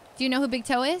do it. Do you know who Big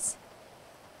Toe is?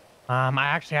 I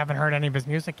actually haven't heard any of his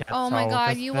music yet. Oh my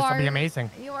God, this will be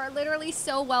amazing. You are literally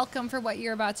so welcome for what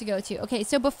you're about to go to. Okay,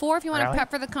 so before, if you want to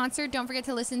prep for the concert, don't forget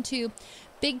to listen to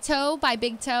Big Toe by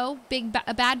Big Toe,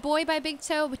 Bad Boy by Big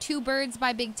Toe, Two Birds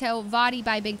by Big Toe, Vadi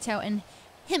by Big Toe, and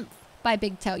Himp by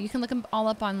Big Toe. You can look them all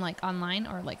up on like online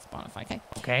or like Spotify. Okay.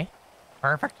 Okay.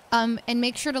 Perfect. And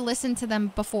make sure to listen to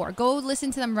them before. Go listen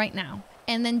to them right now,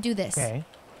 and then do this. Okay.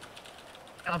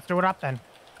 Let's do it up then.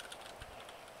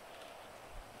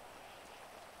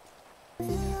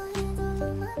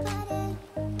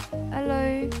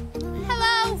 Hello.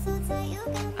 Hello.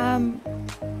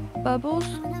 Bubbles?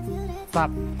 What's up?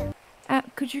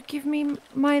 Could you give me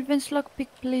my advanced lockpick,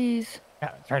 please?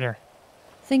 Yeah, it's right here.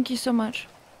 Thank you so much.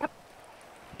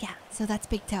 Yeah, so that's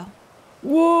Big Toe.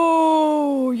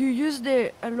 Whoa! You used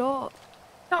it a lot.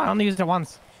 No, I only used it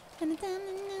once.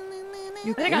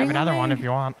 You I think I have another one if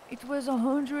you want. It was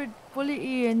 100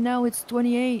 quality and now it's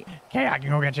 28. Okay, I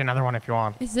can go get you another one if you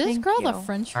want. Is this girl the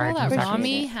French girl that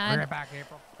Rami had? Bring it back,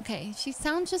 April. Okay, she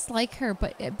sounds just like her,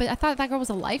 but I thought that girl was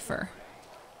a lifer.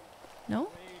 No?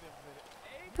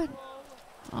 But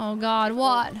oh God,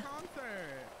 what?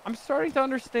 I'm starting to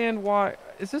understand why.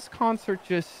 Is this concert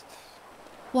just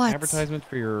what? Advertisement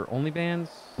for your OnlyFans?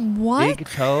 What? Big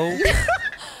Toe?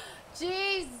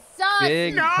 Jesus!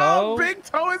 Big no, Toe? Big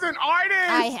Toe is an artist.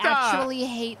 I actually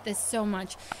hate this so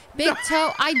much. Big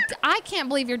Toe, I can't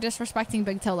believe you're disrespecting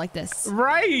Big Toe like this.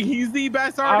 Right, he's the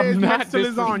best artist I'm not next to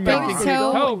lasagna. disrespecting Big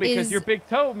Toe because is- your Big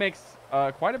Toe makes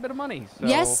quite a bit of money. So.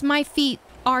 Yes, my feet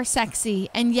are sexy,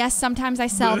 and yes, sometimes I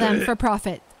sell them for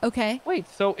profit. Okay. Wait,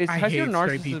 so has your hate straight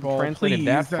narcissism people, translated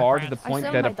that please. far to the I point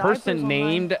sell that my a person diapers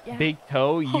named online. Yeah. Big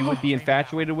Toe you would be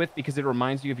infatuated with because it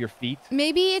reminds you of your feet?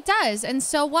 Maybe it does, and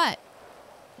so what?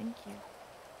 Thank you.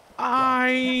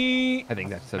 I think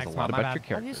that says a Thanks, lot Mom, about my your bad.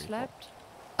 character. Have you slept?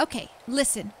 Okay,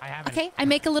 listen. I haven't. Okay, I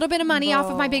make a little bit of money off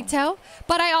of my Big Toe,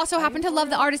 but I also happen to love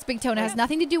the artist Big Toe, and it has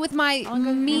nothing to do with me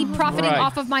profiting Right.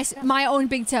 off of my own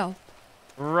Big Toe.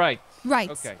 Right. Right.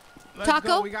 Okay.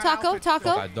 Taco,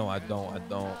 Taco. I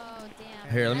don't.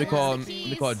 Here, let me call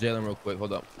Jalen real quick.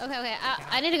 Hold up. Okay.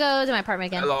 I need to go to my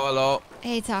apartment again. Hello.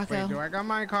 Hey, Taco. Wait, do I got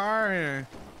my car?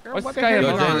 Girl, What's what this the guy heck Yo,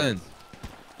 is about? on? Jalen,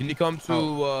 can you come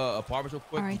to apartments real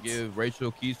quick All and right. give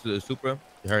Rachel keys to the Supra?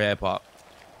 Her head pop.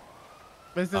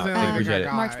 This isn't I like appreciate a it.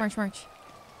 guy. March.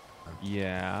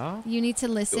 Yeah. You need to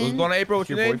What's listen. going on, April?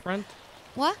 What's Your your name? boyfriend?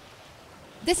 What?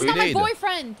 This is What not do my you need?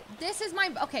 boyfriend. This is my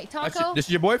okay, Taco. This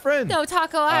is your boyfriend? No,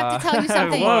 Taco. I have to tell you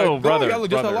something. Whoa, brother. Y'all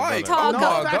look just alike. Taco.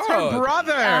 Oh, That's God. her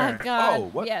brother. Oh God. Oh,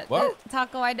 what? Yeah, What?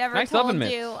 Taco. I never Nice told oven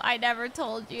mitts. you. I never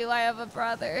told you I have a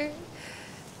brother.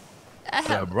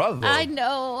 Yeah, brother. I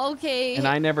know. Okay. And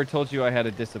I never told you I had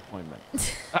a disappointment.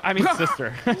 I mean,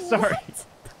 sister. Sorry.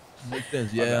 Makes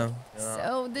sense, yeah.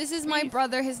 So this is my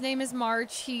brother. His name is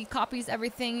March. He copies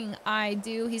everything I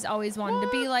do. He's always wanted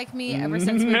to be like me ever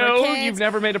since we were No, kids. you've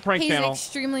never made a prank He's channel.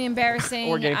 extremely embarrassing.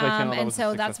 Or gameplay channel that and was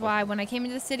so that's successful. why when I came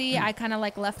into the city, I kind of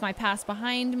like left my past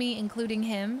behind me, including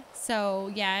him.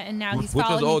 So yeah, and now he's Which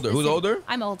following one's me older? to the Who's city. older?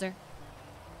 I'm older.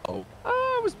 Oh.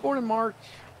 I was born in March.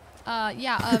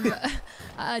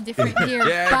 Different year.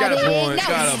 Yeah, buddy. got a point. No,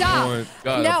 Got a stop. point.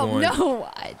 Got a no, point. no.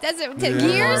 It doesn't.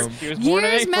 Yeah. She was born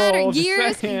in Years April, matter. just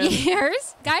Years. saying.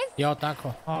 Years. Guys. Yo,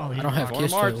 Taco. Oh, I don't have Born in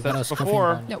kids March, to that's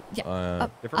before. No. Yeah.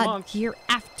 Different a months. year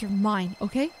after mine.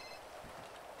 Okay.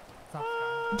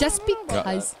 Just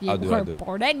because I you do, were I do.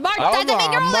 born in March I doesn't don't know.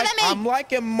 mean you're older than me. I'm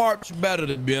liking March better,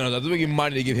 to be honest. I think you might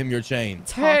need to give him your chain.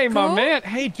 Hey, my Taco? man.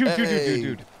 Hey, dude.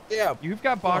 Hey. Yeah. You've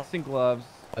got boxing gloves.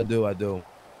 I do.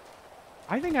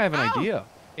 I think I have an idea.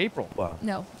 April.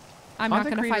 No. I'm not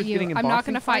Content gonna fight creators you. getting in I'm not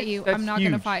boxing gonna fight fights? you. That's I'm not gonna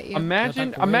huge. fight you.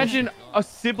 Imagine a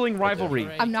sibling rivalry.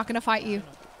 I'm not gonna fight you.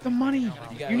 The money.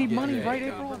 You need money, right,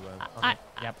 April? It's All right,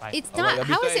 not. y'all be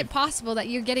How is safe. it possible that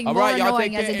you're getting All more right, y'all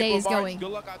annoying take as the care, day April, is March. going? Good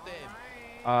luck out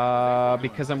there.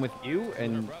 Because I'm with you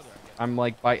and I'm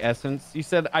like by essence. You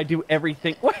said I do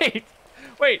everything. Wait.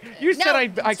 You said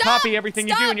I copy everything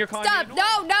you do and you're calling me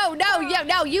annoying?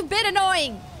 No. You've been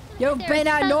annoying. You've been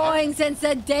annoying since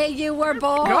the day you were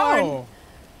born. Go.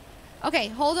 Okay,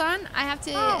 hold on. I have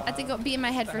to go be in my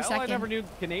head for a I second. never knew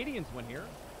Canadians went here.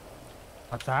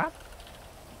 What's that?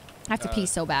 I have to pee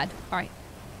so bad. All right.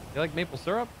 You like maple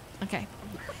syrup? Okay.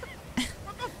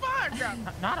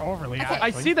 Not overly. Okay.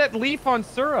 I see that leaf on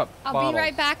syrup. I'll be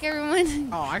right back, everyone.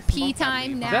 Oh, I Pee smoked that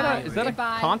time leaf. now. Is that a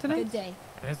Goodbye. continent? Good day.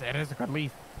 It is a good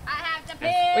leaf. I have to pee.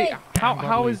 Wait,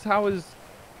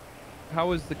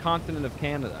 how is the continent of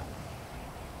Canada?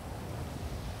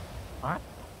 What?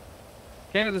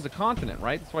 Canada's a continent,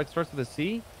 right? That's why it starts with a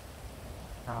C.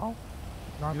 No.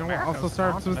 You know what also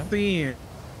starts with C?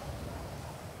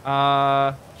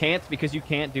 Can't because you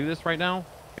can't do this right now.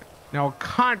 No,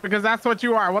 can't because that's what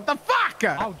you are. What the fuck?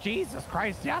 Oh, Jesus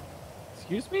Christ, yeah.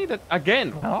 Excuse me? That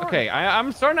again. Okay,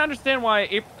 I'm starting to understand why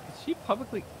April, is she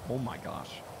publicly. Oh my gosh.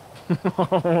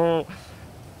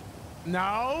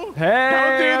 No. Hey,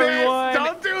 Don't do this. everyone.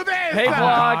 Don't do this. Hey, Oh,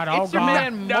 vlog. God. It's your Oh,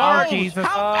 man, God. Mark. No, Jesus.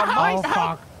 Mike,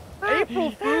 fuck.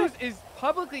 April Fooze is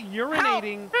publicly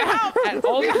urinating at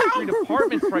all the street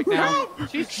apartments right now.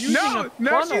 She's using a funnel.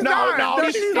 No, she's not. No,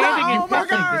 She's she's standing not. in Oh, my pissing.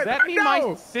 God. Does that mean No.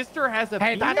 my sister has a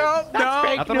Hey, penis? that's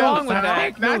fake Nothing news. wrong with That's that.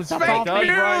 fake news. That's It fake does raise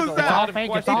a news. lot of It's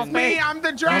questions. me. I'm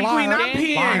the drag queen.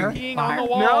 I'm Peeing on the No.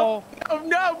 wall.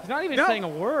 No. She's not even No. saying a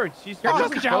word. She's You're really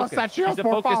just jealous focused. that she has She's a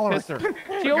more focused followers.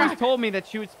 pisser. She always told me that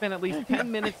she would spend at least 10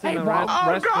 minutes in the bro. Oh,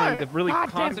 restroom God. to really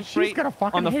God damn it. She's concentrate gonna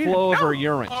fucking on the hate flow it. of her No.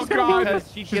 urine. Oh, God.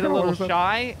 Because she'd She's get a gonna little lose it.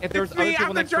 shy. If there was It's other me. people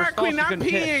I'm the next to her drag stall, queen, she not couldn't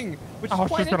piss. peeing. Which is Oh,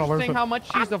 quite she's gonna lose interesting it. how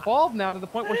much she's evolved now to the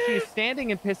point where she is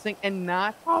standing and pissing and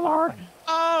not Oh,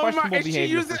 questionable my. She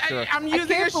behavior uses. for sure. I'm I using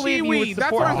can't a believe you would she-weed. That's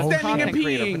support why her I'm as a standing and content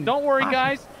creator, peeing. but don't worry,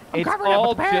 guys. I'm It's covering up all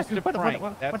with the just a parachute. prank.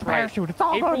 With That's the right. parachute. It's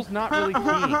all April's good. not really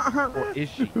peeing, or is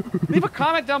she? Leave a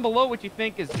comment down below what you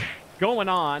think is going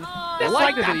on.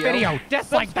 Dislike the that video.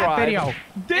 Dislike that subscribe, video.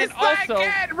 And Dislike also, it.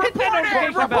 hit that Report it.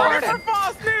 notification Report bell. it for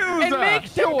false news. And make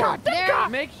sure, Tinka.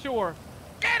 make sure.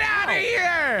 Get out of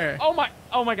here. Oh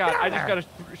my God! I just got a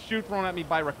shoe thrown at me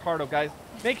by Ricardo, guys.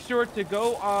 Make sure to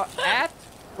go at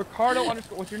Ricardo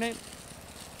 _ what's your name?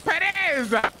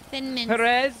 Perez.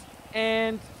 Perez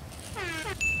and.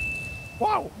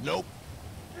 Whoa. Nope.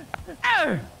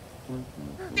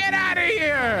 Get out of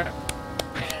here.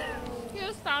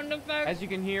 Your sound effect. As you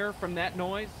can hear from that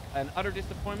noise, an utter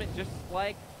disappointment, just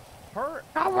like her.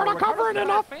 Oh, we're not covering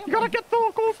enough. You gotta get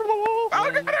so close to the wall.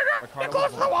 Oh, Get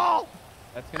close to the wall.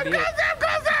 That's gonna be it.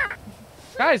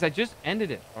 Guys, I just ended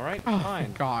it. All right,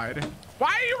 fine. God.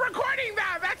 Why are you recording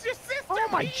that? That's your sister. Oh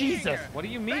my Jesus. What do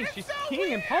you mean? She's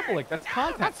peeing in public. That's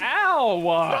content. Ow!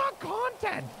 Not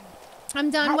content. I'm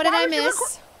done. What did I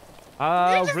miss?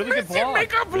 Really good vlog.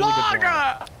 Make a Really good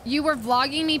vlog. You were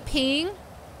vlogging me peeing?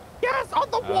 Yes, on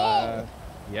the wall.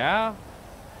 Yeah.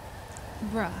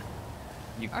 Bruh.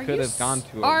 You Are could you have gone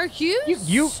to. Are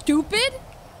you stupid?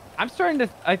 I'm starting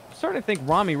to think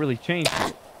Rami really changed.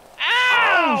 You.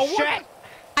 Oh shit.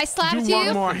 I slapped Do you.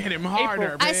 one more, hit him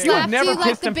harder, I man. You have slapped never you like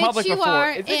pissed the in bitch public you before.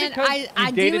 are, Is it and because I you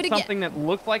do dated it again. something that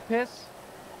looked like piss?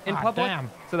 in Ah, public? damn.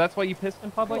 So that's why you pissed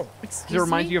in public? Excuse Does it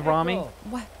remind me? you of Rami?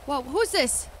 What? Who's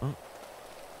this?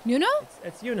 You know?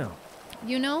 It's you know.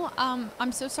 You know,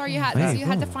 I'm so sorry you had Hey, you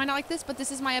had to bro. find out like this, but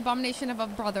this is my abomination of a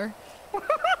brother.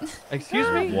 Excuse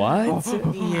me? What? Listen.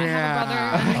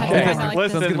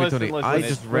 I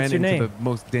just ran What's your into name? the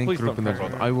most dank Please group in the don't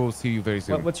world. touch I will see you very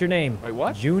soon. What's your name? Wait,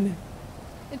 what? June?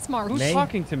 It's March. Who's May?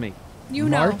 talking to me? You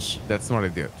know. March? That's not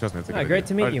an idea. Trust me, it's a Ah, good great idea.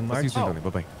 to meet All right, you, I'll see you March. soon, Tony.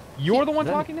 Bye-bye. You're the one Is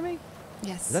that- talking to me?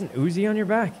 Yes. Is that an Uzi on your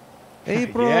back?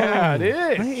 April. Yeah, it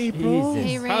is. Hi, April. Jesus.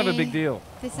 Hey, It's kind of a Ray. big deal.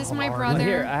 This is Oh, my March. brother.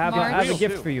 Here, I have a March.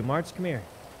 gift for you. March, come here.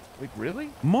 Wait, really?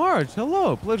 March,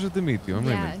 hello. Pleasure to meet you. I'm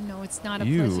Yeah, Raymond. no, it's not a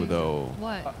You, pleasure. though.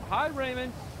 What? Hi,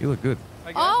 Raymond. You look good.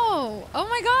 Oh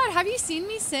my God! Have you seen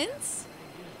me since?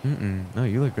 No,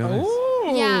 you look really nice.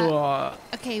 Yeah.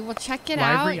 Okay, well check it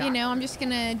Lively out. You know, I'm just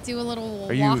gonna do a little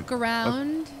Are you- walk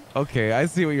around. Okay, I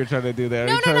see what you're trying to do there.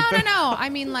 No, You're no, no, trying no, to- no. I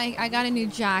mean, like, I got a new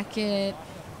jacket,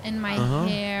 and my Uh-huh.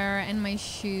 hair, and my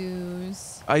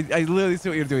shoes. I literally see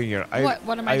what you're doing here.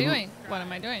 What am I doing? What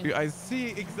am I doing? I see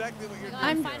exactly what you're doing.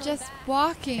 I'm just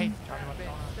walking.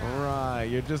 Right,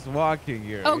 you're just walking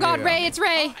here. Oh God, yeah. Ray! It's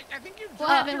Ray. What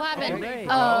happened? What happened? Ray.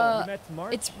 Uh, You met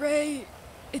March? It's Ray.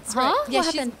 It's Huh? Ray. What Yeah,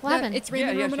 she's- happened? What happened? It's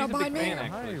Raymond Yeah, Romanov she's a behind big me. fan,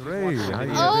 actually. She's Ray, watching how it.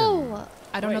 you Oh.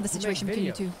 I don't know the Wait, you situation make between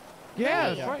you video. two. Yeah,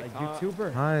 Hey. that's right. A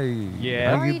YouTuber? Hi. Yeah.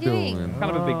 How How are you you doing? doing?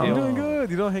 Kind of a big I'm deal. doing good.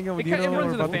 You don't hang out with It kind Dino of runs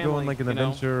or in the about to go on family, like an you know?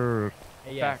 adventure?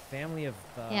 Hey, yeah, family of.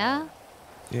 Yeah?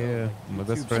 Yeah, my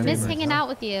best YouTube friend. I miss streamers, hanging huh? out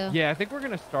with you. Yeah, I think we're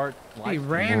gonna start. Hey, live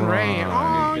Ray streaming. and Ray.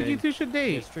 Right. Oh, you two should Yeah,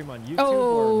 date. stream on YouTube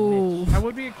Oh. or That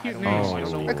would be a cute name. Oh. I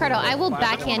don't know. Ricardo, I will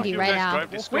backhand you right now.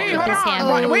 Wait, With hold this on.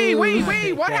 hand.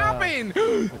 Wait. What happened?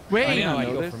 Mitch. Wait. I know, I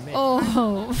know go this. for Mitch.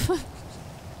 Oh.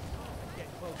 Get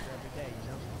closer every day,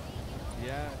 you know?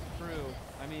 Yeah, true.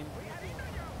 I mean,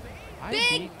 I Big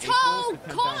beat toe April to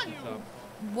 10,000 con. subs.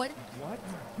 What?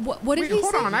 What did Wait, he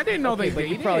hold say? on. I didn't know Okay, they but you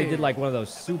dated. probably did like one of those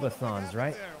subathons,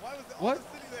 right? What?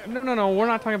 No. We're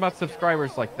not talking about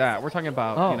subscribers like that. We're talking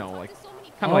about, Oh. you know, like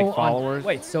kind of like followers.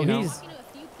 Wait, so you know? he's.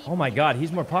 Oh my God,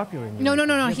 he's more popular than you. No.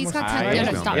 has He's more got I 10.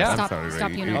 No, know. stop, Yeah. stop, I'm sorry,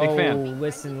 stop, Ray. you Big know. Oh,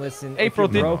 listen. April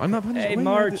If you're did- broke- I'm not punishing. Hey, wait,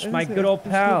 March, I my said good old it's a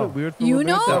little pal. bit weird for You a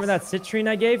little bit. know? Remember that citrine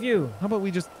I gave you? How about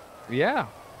we just? Yeah.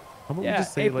 How about we Yeah,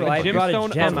 just say April, like? I a brought a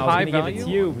gemstone gem. of I was high gonna give it value? to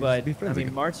you, We should but be I friends mean,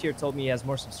 again. March here told me he has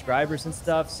more subscribers and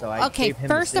stuff, so I Okay, gave him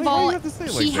the first of citrine. all, Why do you have to say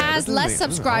it like he that? That has doesn't less make-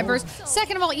 subscribers.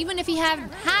 Second of all, even if he had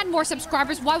more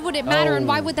subscribers, why would it matter and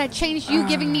why would that change you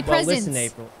giving me Well, presents?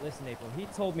 listen, April. He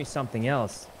told me something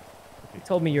else. He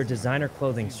told me your designer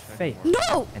clothing's fake.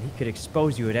 No! And he could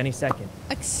expose you at any second.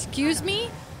 Excuse me?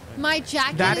 My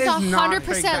jacket That is is not fake.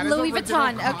 100% That is Louis original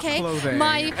Vuitton, cop okay? clothing.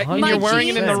 My And my you're wearing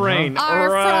it in the jeans rain. are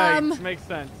right. from... Makes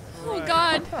sense. Oh,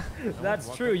 God.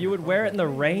 That's true. You would wear it in the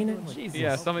rain? Jesus.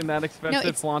 Yeah, something that expensive,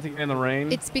 it's- flaunting in the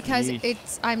rain. It's because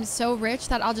Yeesh. I'm so rich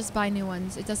that I'll just buy new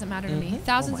ones. It doesn't matter to me. Mhm.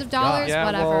 Thousands Oh of my God. dollars, Yeah,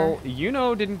 whatever.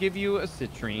 well, didn't give you a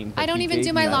citrine. I but don't he even gave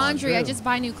do my me one. laundry. I True. just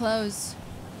buy new clothes.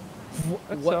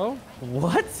 That's so?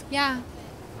 What? Yeah.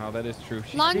 Oh, that is true.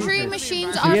 Laundry Jesus.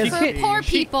 machines She are has- for poor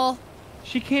she- people.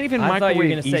 She can't even I thought microwave you were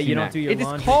gonna say Easy you don't Mac. do your It is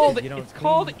laundry. called. You don't It's clean.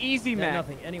 called Easy Yeah, Mac.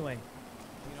 nothing. Anyway.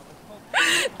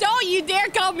 Don't you dare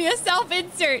call me a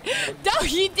self-insert.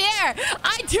 Don't you dare.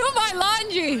 I do my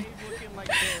laundry.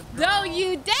 Don't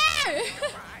you dare.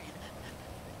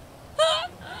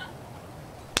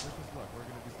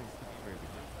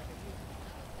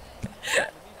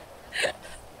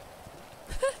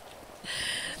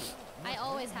 I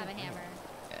always have a hammer.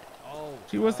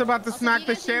 She was about to smack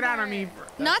the shit out of me.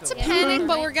 Not to panic,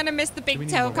 but we're gonna miss the Big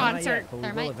Toe concert.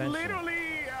 Literally.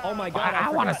 Oh my God! I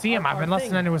want to see him. I've been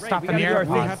listening to his stuff in the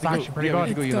airport. It's actually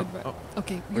pretty good.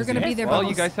 Okay, you're gonna be there. Well, you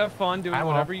Bubbles. guys have fun doing I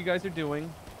will. whatever you guys are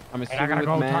doing. I'm Hey, assuming I gotta with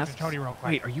go talk masks. to Tony real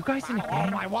quick. Wait, are you guys in a Oh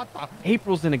gang? my, what the?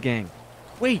 April's in a gang.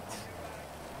 Wait.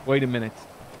 Wait a minute.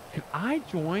 Can I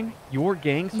join your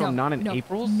gang so I'm not in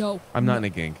April's? No. I'm not in a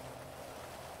gang.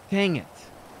 Dang it.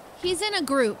 He's in a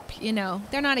group, you know.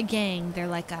 They're not a gang. They're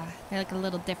like a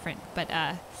little different, but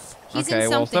he's in Okay, something.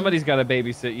 well, somebody's got to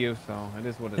babysit you, so it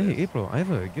is what it is. Hey, April, I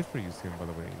have a gift for you soon, by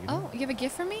the way. You know? Oh, you have a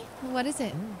gift for me? What is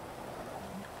it?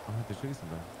 I'll have to show you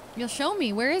something. You'll show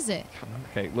me. Where is it?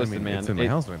 Okay, listen, man. It's in my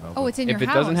house right now. Oh, it's in your If it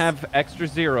house. doesn't have extra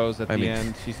zeros at I the mean-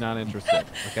 end, she's not interested,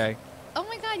 okay? Oh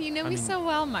my God, you know I me mean- so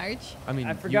well, Marge. I mean,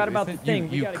 I forgot about the thing.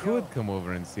 We You gotta could come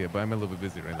over and see it, but I'm a little bit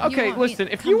busy right now. Okay, want me listen.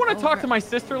 to If you come want to talk over? to my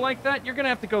sister like that, you're gonna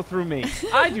have to go through me.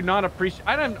 I do not appreciate.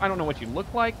 I don't know what you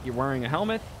look like. You're wearing a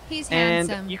helmet. He's and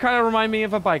handsome. you kind of remind me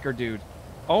of a biker dude.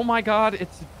 Oh my God,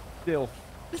 it's filth.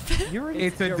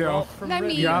 It's a dope. I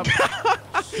mean, Yup.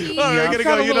 he- All right, I gotta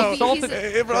go. You know, He's-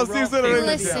 hey, bro, I'll see you soon.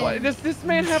 Listen. Does this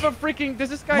man have a freaking? Does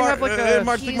this guy Mark, have like a?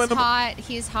 Mark, take He's my number. hot.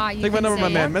 He's hot. You Take my can number, my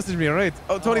say man. it. Message me, all right?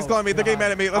 Oh, Tony's calling me. They're getting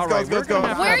mad at me. Let's go. Let's go.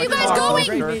 Where are you guys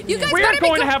going? You guys We're better be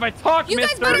going to go- have a talk, You guys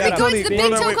mister. better be going to the Tony,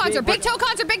 Big wait, Toe wait, concert. wait. Big Toe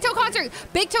concert. Big Toe concert.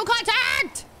 Big Toe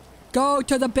concert. Go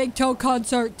to the Big Toe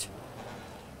concert.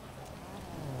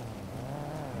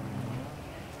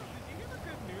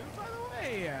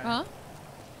 Huh?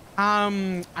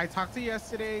 I talked to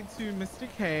yesterday to Mr.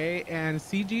 K, and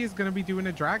CG is gonna be doing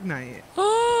a drag night.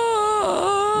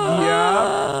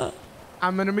 Yeah.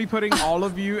 I'm gonna be putting all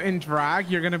of you in drag.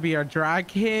 You're gonna be a drag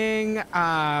king.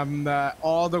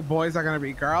 All the boys are gonna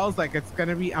be girls. Like, it's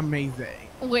gonna be amazing.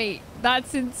 Wait,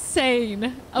 that's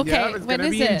insane. Okay, Yeah, it's when gonna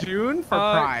is be in it? June for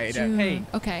Pride. June. Hey.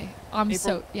 Okay, I'm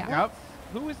so yeah. Yep.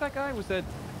 Who was that guy? Was that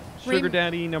Sugar Rain-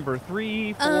 Daddy number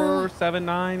 3, 4, 7,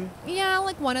 9? Yeah,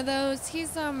 like one of those.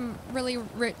 He's really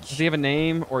rich. Does he have a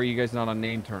name, or are you guys not on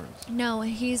name terms? No,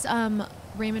 he's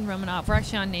Raymond Romanov. We're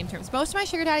actually on name terms. Most of my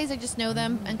sugar daddies, I just know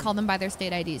them and call them by their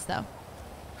state IDs, though.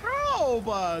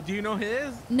 Oh, do you know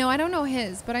his? No, I don't know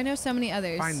his, but I know so many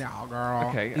others. Find out, girl.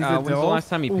 Okay. He's a When's the dope. last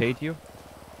time he paid you?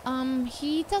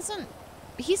 He doesn't.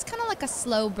 He's kind of like a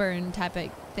slow burn type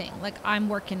of thing. Like, I'm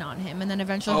working on him, and then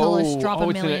eventually he'll just drop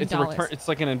 $1 million. It's a return. It's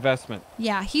like an investment.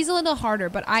 Yeah, he's a little harder,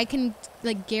 but I can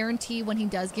like guarantee when he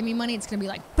does give me money, it's gonna be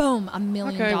like boom, $1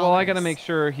 million. Okay. Well, I gotta make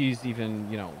sure he's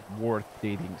even, worth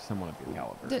dating someone of your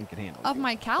caliber and can handle. Of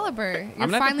my caliber. You're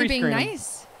I'm not the finally being pre-screen.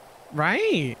 nice.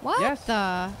 Right. What Yes.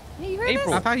 the? Hey, you heard April,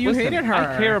 this? I thought you listen, hated her.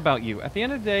 I care about you. At the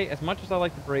end of the day, as much as I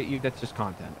like to berate you, that's just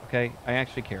content. Okay. I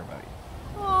actually care about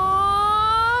you.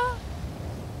 Aww.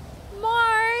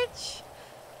 March.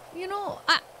 You know,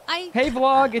 I. Hey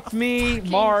vlog, it's me,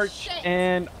 March,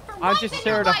 and I just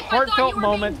shared a heartfelt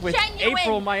moment with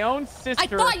April, my own sister. I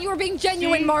thought you were being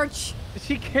genuine, March.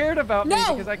 She cared about me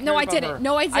No, because I cared no, I about didn't. her.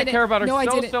 No, I didn't. I care about her No, I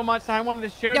so, didn't. so much, and I wanted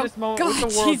to share Yo, this moment God, with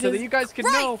the world so Jesus that you guys could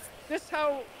Christ. know just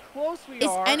how close we Is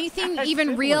are. anything as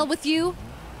even real siblings. with you?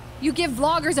 You give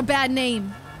vloggers a bad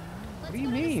name. What do you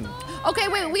mean? Okay,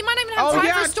 wait, we might not even have Oh, time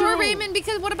yeah, for store, true. Raymond,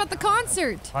 because what about the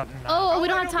concert? Oh, we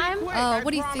don't have time?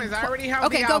 What do you think? I already have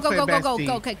Okay, the go, outfit, go. bestie.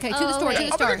 Okay, to the store, to the okay.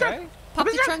 store. Okay. Pop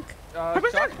the trunk.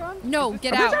 Shotgun? No,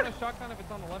 get Is out. it a shotgun if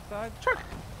it's on the left side?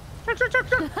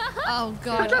 Oh,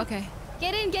 God, okay.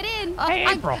 Get in, get in. Hey,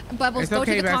 April. Bubbles, It's go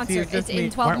okay, to the bestie, concert. it's just It's in me.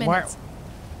 12 minutes.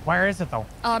 Where is it though?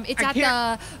 It's I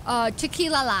at the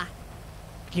Tequila La.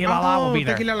 Tequila La will be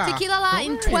there. Tequila La. Tequila La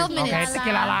in 12 Okay, minutes.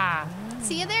 tequila La.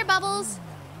 See you there, Bubbles.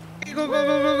 Go, go, go,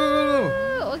 go,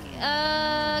 go, go.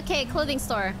 Ooh, okay, clothing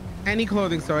store. Any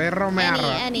clothing store, Romero.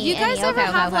 Any. You guys any. ever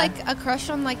Okay, have okay. like a crush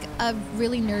on like a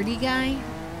really nerdy guy?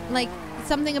 Like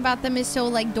something about them is so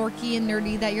like dorky and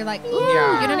nerdy that you're like, ooh,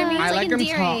 Yeah. you know what I mean? I It's like like him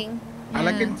tall. endearing. I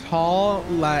like Yeah. him tall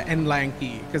and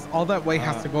lanky, because all that weight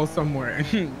has to go somewhere.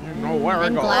 You know where it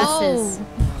And goes. glasses.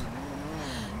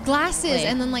 Glasses Wait.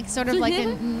 and then like sort of like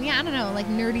an, I don't know, like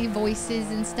nerdy voices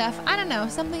and stuff. I don't know,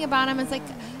 something about them. It's like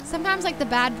sometimes like the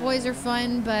bad boys are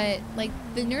fun, but like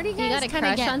the nerdy You guys got a kind of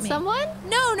crush get on me. someone?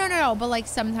 No. But like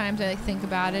sometimes I like, think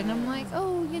about it and I'm like,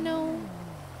 oh,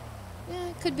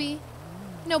 it could be.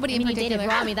 Nobody I mean, in you dated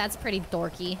particular. Rami. That's pretty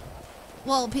dorky.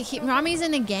 Well, Rami's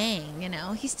in a gang,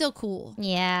 He's still cool.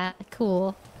 Yeah,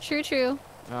 cool. True, true.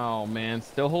 Oh man,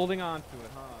 still holding on to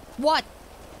it, huh? What?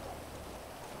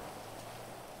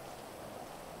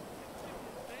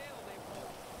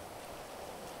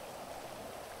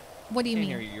 What do you Can't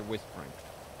mean? hear you. You're whispering.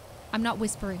 I'm not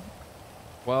whispering.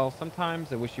 Well,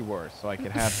 sometimes I wish you were, so I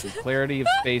could have the clarity of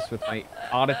space with my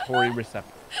auditory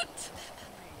receptor.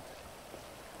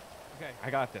 Okay,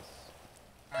 I got this.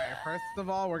 All right, first of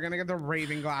all, we're gonna get the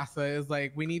Raven glasses.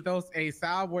 Like, we need those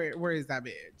ASAP. Where is that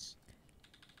bitch?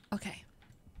 Okay.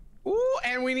 Ooh,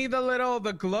 and we need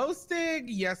the glow stick.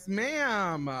 Yes,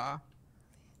 ma'am.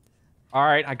 All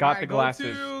right, I got All the right,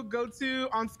 glasses. Go to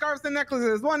on scarves and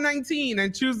necklaces 119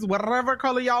 and choose whatever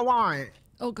color y'all want.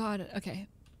 Oh God. Okay.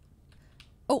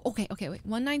 Oh, okay. Wait.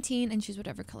 119 and choose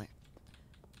whatever color.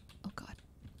 Oh God.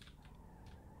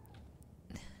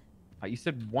 You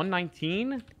said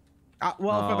 119?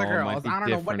 Well, for the Oh, might girls, be I don't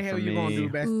know what the different hell for you gonna do, me.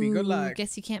 bestie. Good Ooh, luck.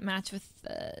 Guess you can't match with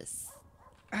this.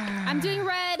 I'm doing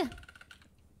red.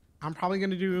 I'm probably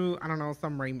gonna do, I don't know,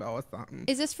 some rainbow or something.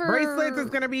 Is this for Bracelets is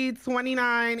gonna be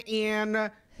 29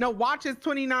 and no, watches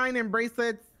 29 and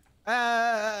bracelets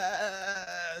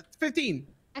 15.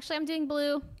 Actually, I'm doing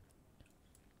blue.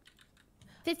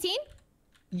 15?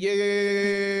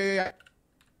 Yeah.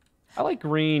 I like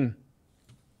green.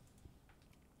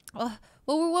 Well,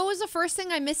 what was the first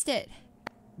thing? I missed it.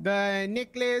 The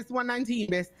necklace 119,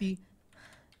 bestie.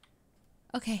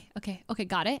 Okay,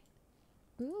 got it.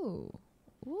 Ooh.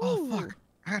 Oh, fuck.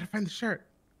 I gotta find the shirt.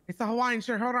 It's a Hawaiian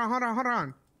shirt. Hold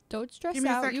on. Don't stress Give me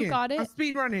a out. second. You got it. I'm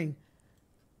speed running.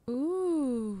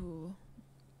 Ooh.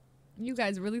 You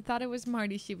guys really thought it was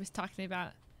Marty she was talking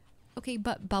about. Okay,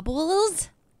 but Bubbles?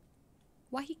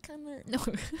 Why he kinda... No.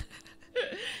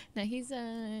 No, he's,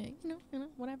 you know,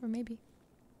 whatever, maybe.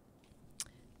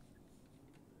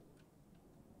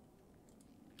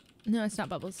 No, it's not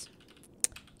Bubbles.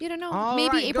 You don't know. All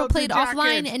Maybe right, April go to played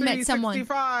offline Jackets and met someone.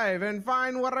 365 and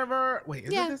find whatever. Wait,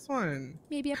 is Yeah. it this one?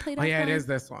 Maybe I played Oh, offline. yeah, it is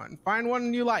this one. Find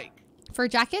one you like. For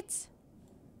jackets?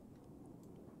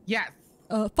 Yes.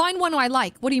 Find one I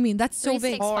like. What do you mean? That's so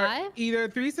vague. Or either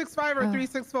 365 or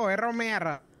 364.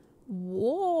 Romero.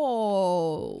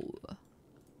 Whoa.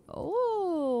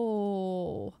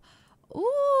 Oh.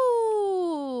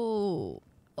 Ooh.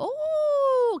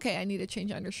 Oh. Okay, I need to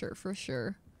change undershirt for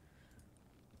sure.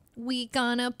 We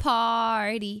gonna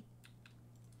party.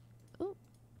 Oh.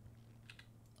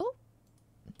 Oh.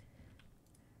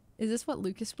 Is this what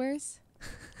Lucas wears?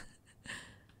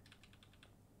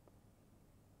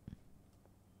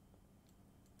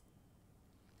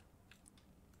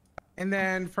 And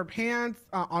then for pants,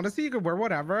 honestly, you could wear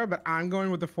whatever, but I'm going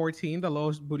with the 14, the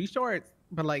lowest booty shorts.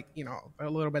 But like, you know, a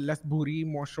little bit less booty,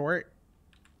 more short.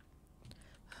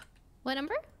 What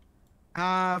number?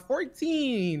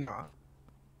 14.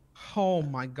 Oh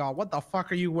my God, what the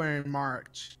fuck are you wearing,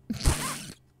 March?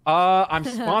 I'm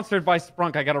sponsored by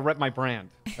Sprunk. I gotta rep my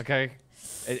brand. Okay.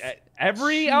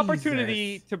 Every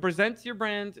opportunity to present your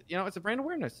brand, you know, it's a brand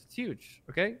awareness. It's huge.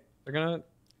 Okay.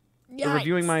 They're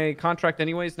reviewing my contract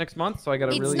anyways next month, so I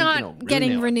gotta really. It's not you know, really getting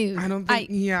nail it. renewed. I don't think.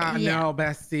 No,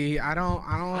 bestie.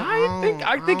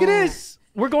 I think it is.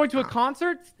 We're going to a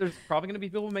concert. There's probably gonna be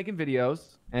people making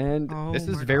videos, and this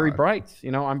is very bright.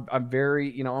 You know, I'm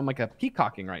very, you know, I'm like a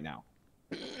peacocking right now.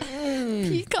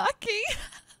 Peacocking?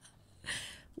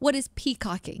 What is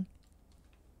peacocking?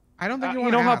 I don't think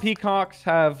you know how peacocks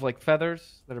have like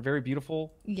feathers that are very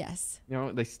beautiful. Yes. You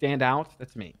know, they stand out.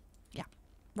 That's me. Yeah.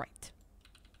 Right.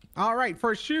 All right,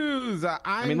 for shoes,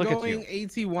 I'm look going at you.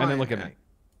 AT1. And then look at me.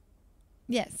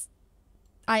 Yes.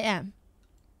 I am.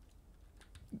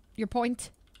 Your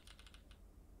point?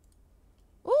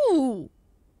 Ooh.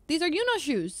 These are Yuno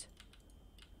shoes.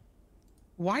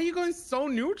 Why are you going so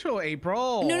neutral,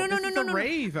 April? No. This is a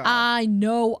rave. I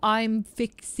know. I'm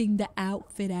fixing the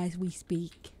outfit as we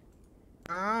speak.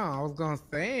 Oh, I was gonna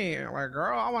say, like,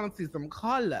 girl, I want to see some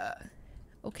color.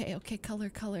 Okay.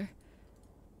 Color.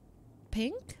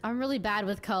 Pink? I'm really bad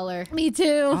with color. Me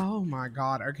too. Oh my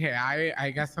God. Okay, I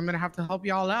guess I'm gonna have to help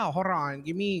y'all out. Hold on.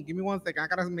 Give me 1 second. I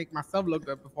gotta make myself look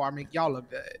good before I make y'all look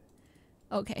good.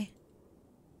 Okay.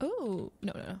 Oh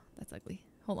no. That's ugly.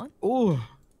 Hold on. Ooh,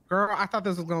 girl, I thought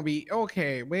this was gonna be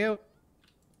okay. Well,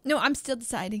 no, I'm still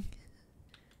deciding.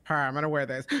 All right, I'm gonna wear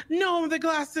this. No, the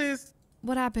glasses.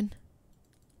 What happened?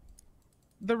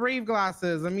 The rave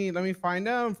glasses. Let me find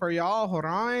them for y'all. Hold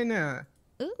on.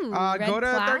 Ooh, go to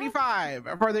cloud? 35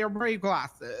 for their brave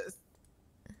glasses.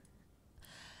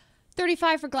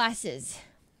 35 for glasses.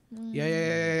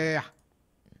 Yeah.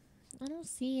 I don't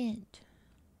see it.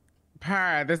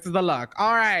 This is the look.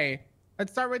 All right.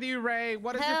 Let's start with you, Ray.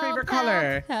 What is your favorite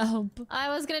color? Help. I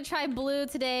was gonna try blue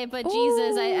today, but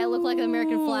Jesus, I look like an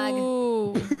American flag.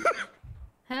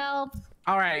 Help.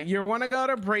 All right. You want to go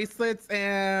to bracelets,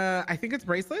 and I think it's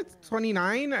bracelets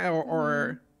 29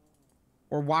 or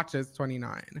watches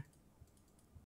 29.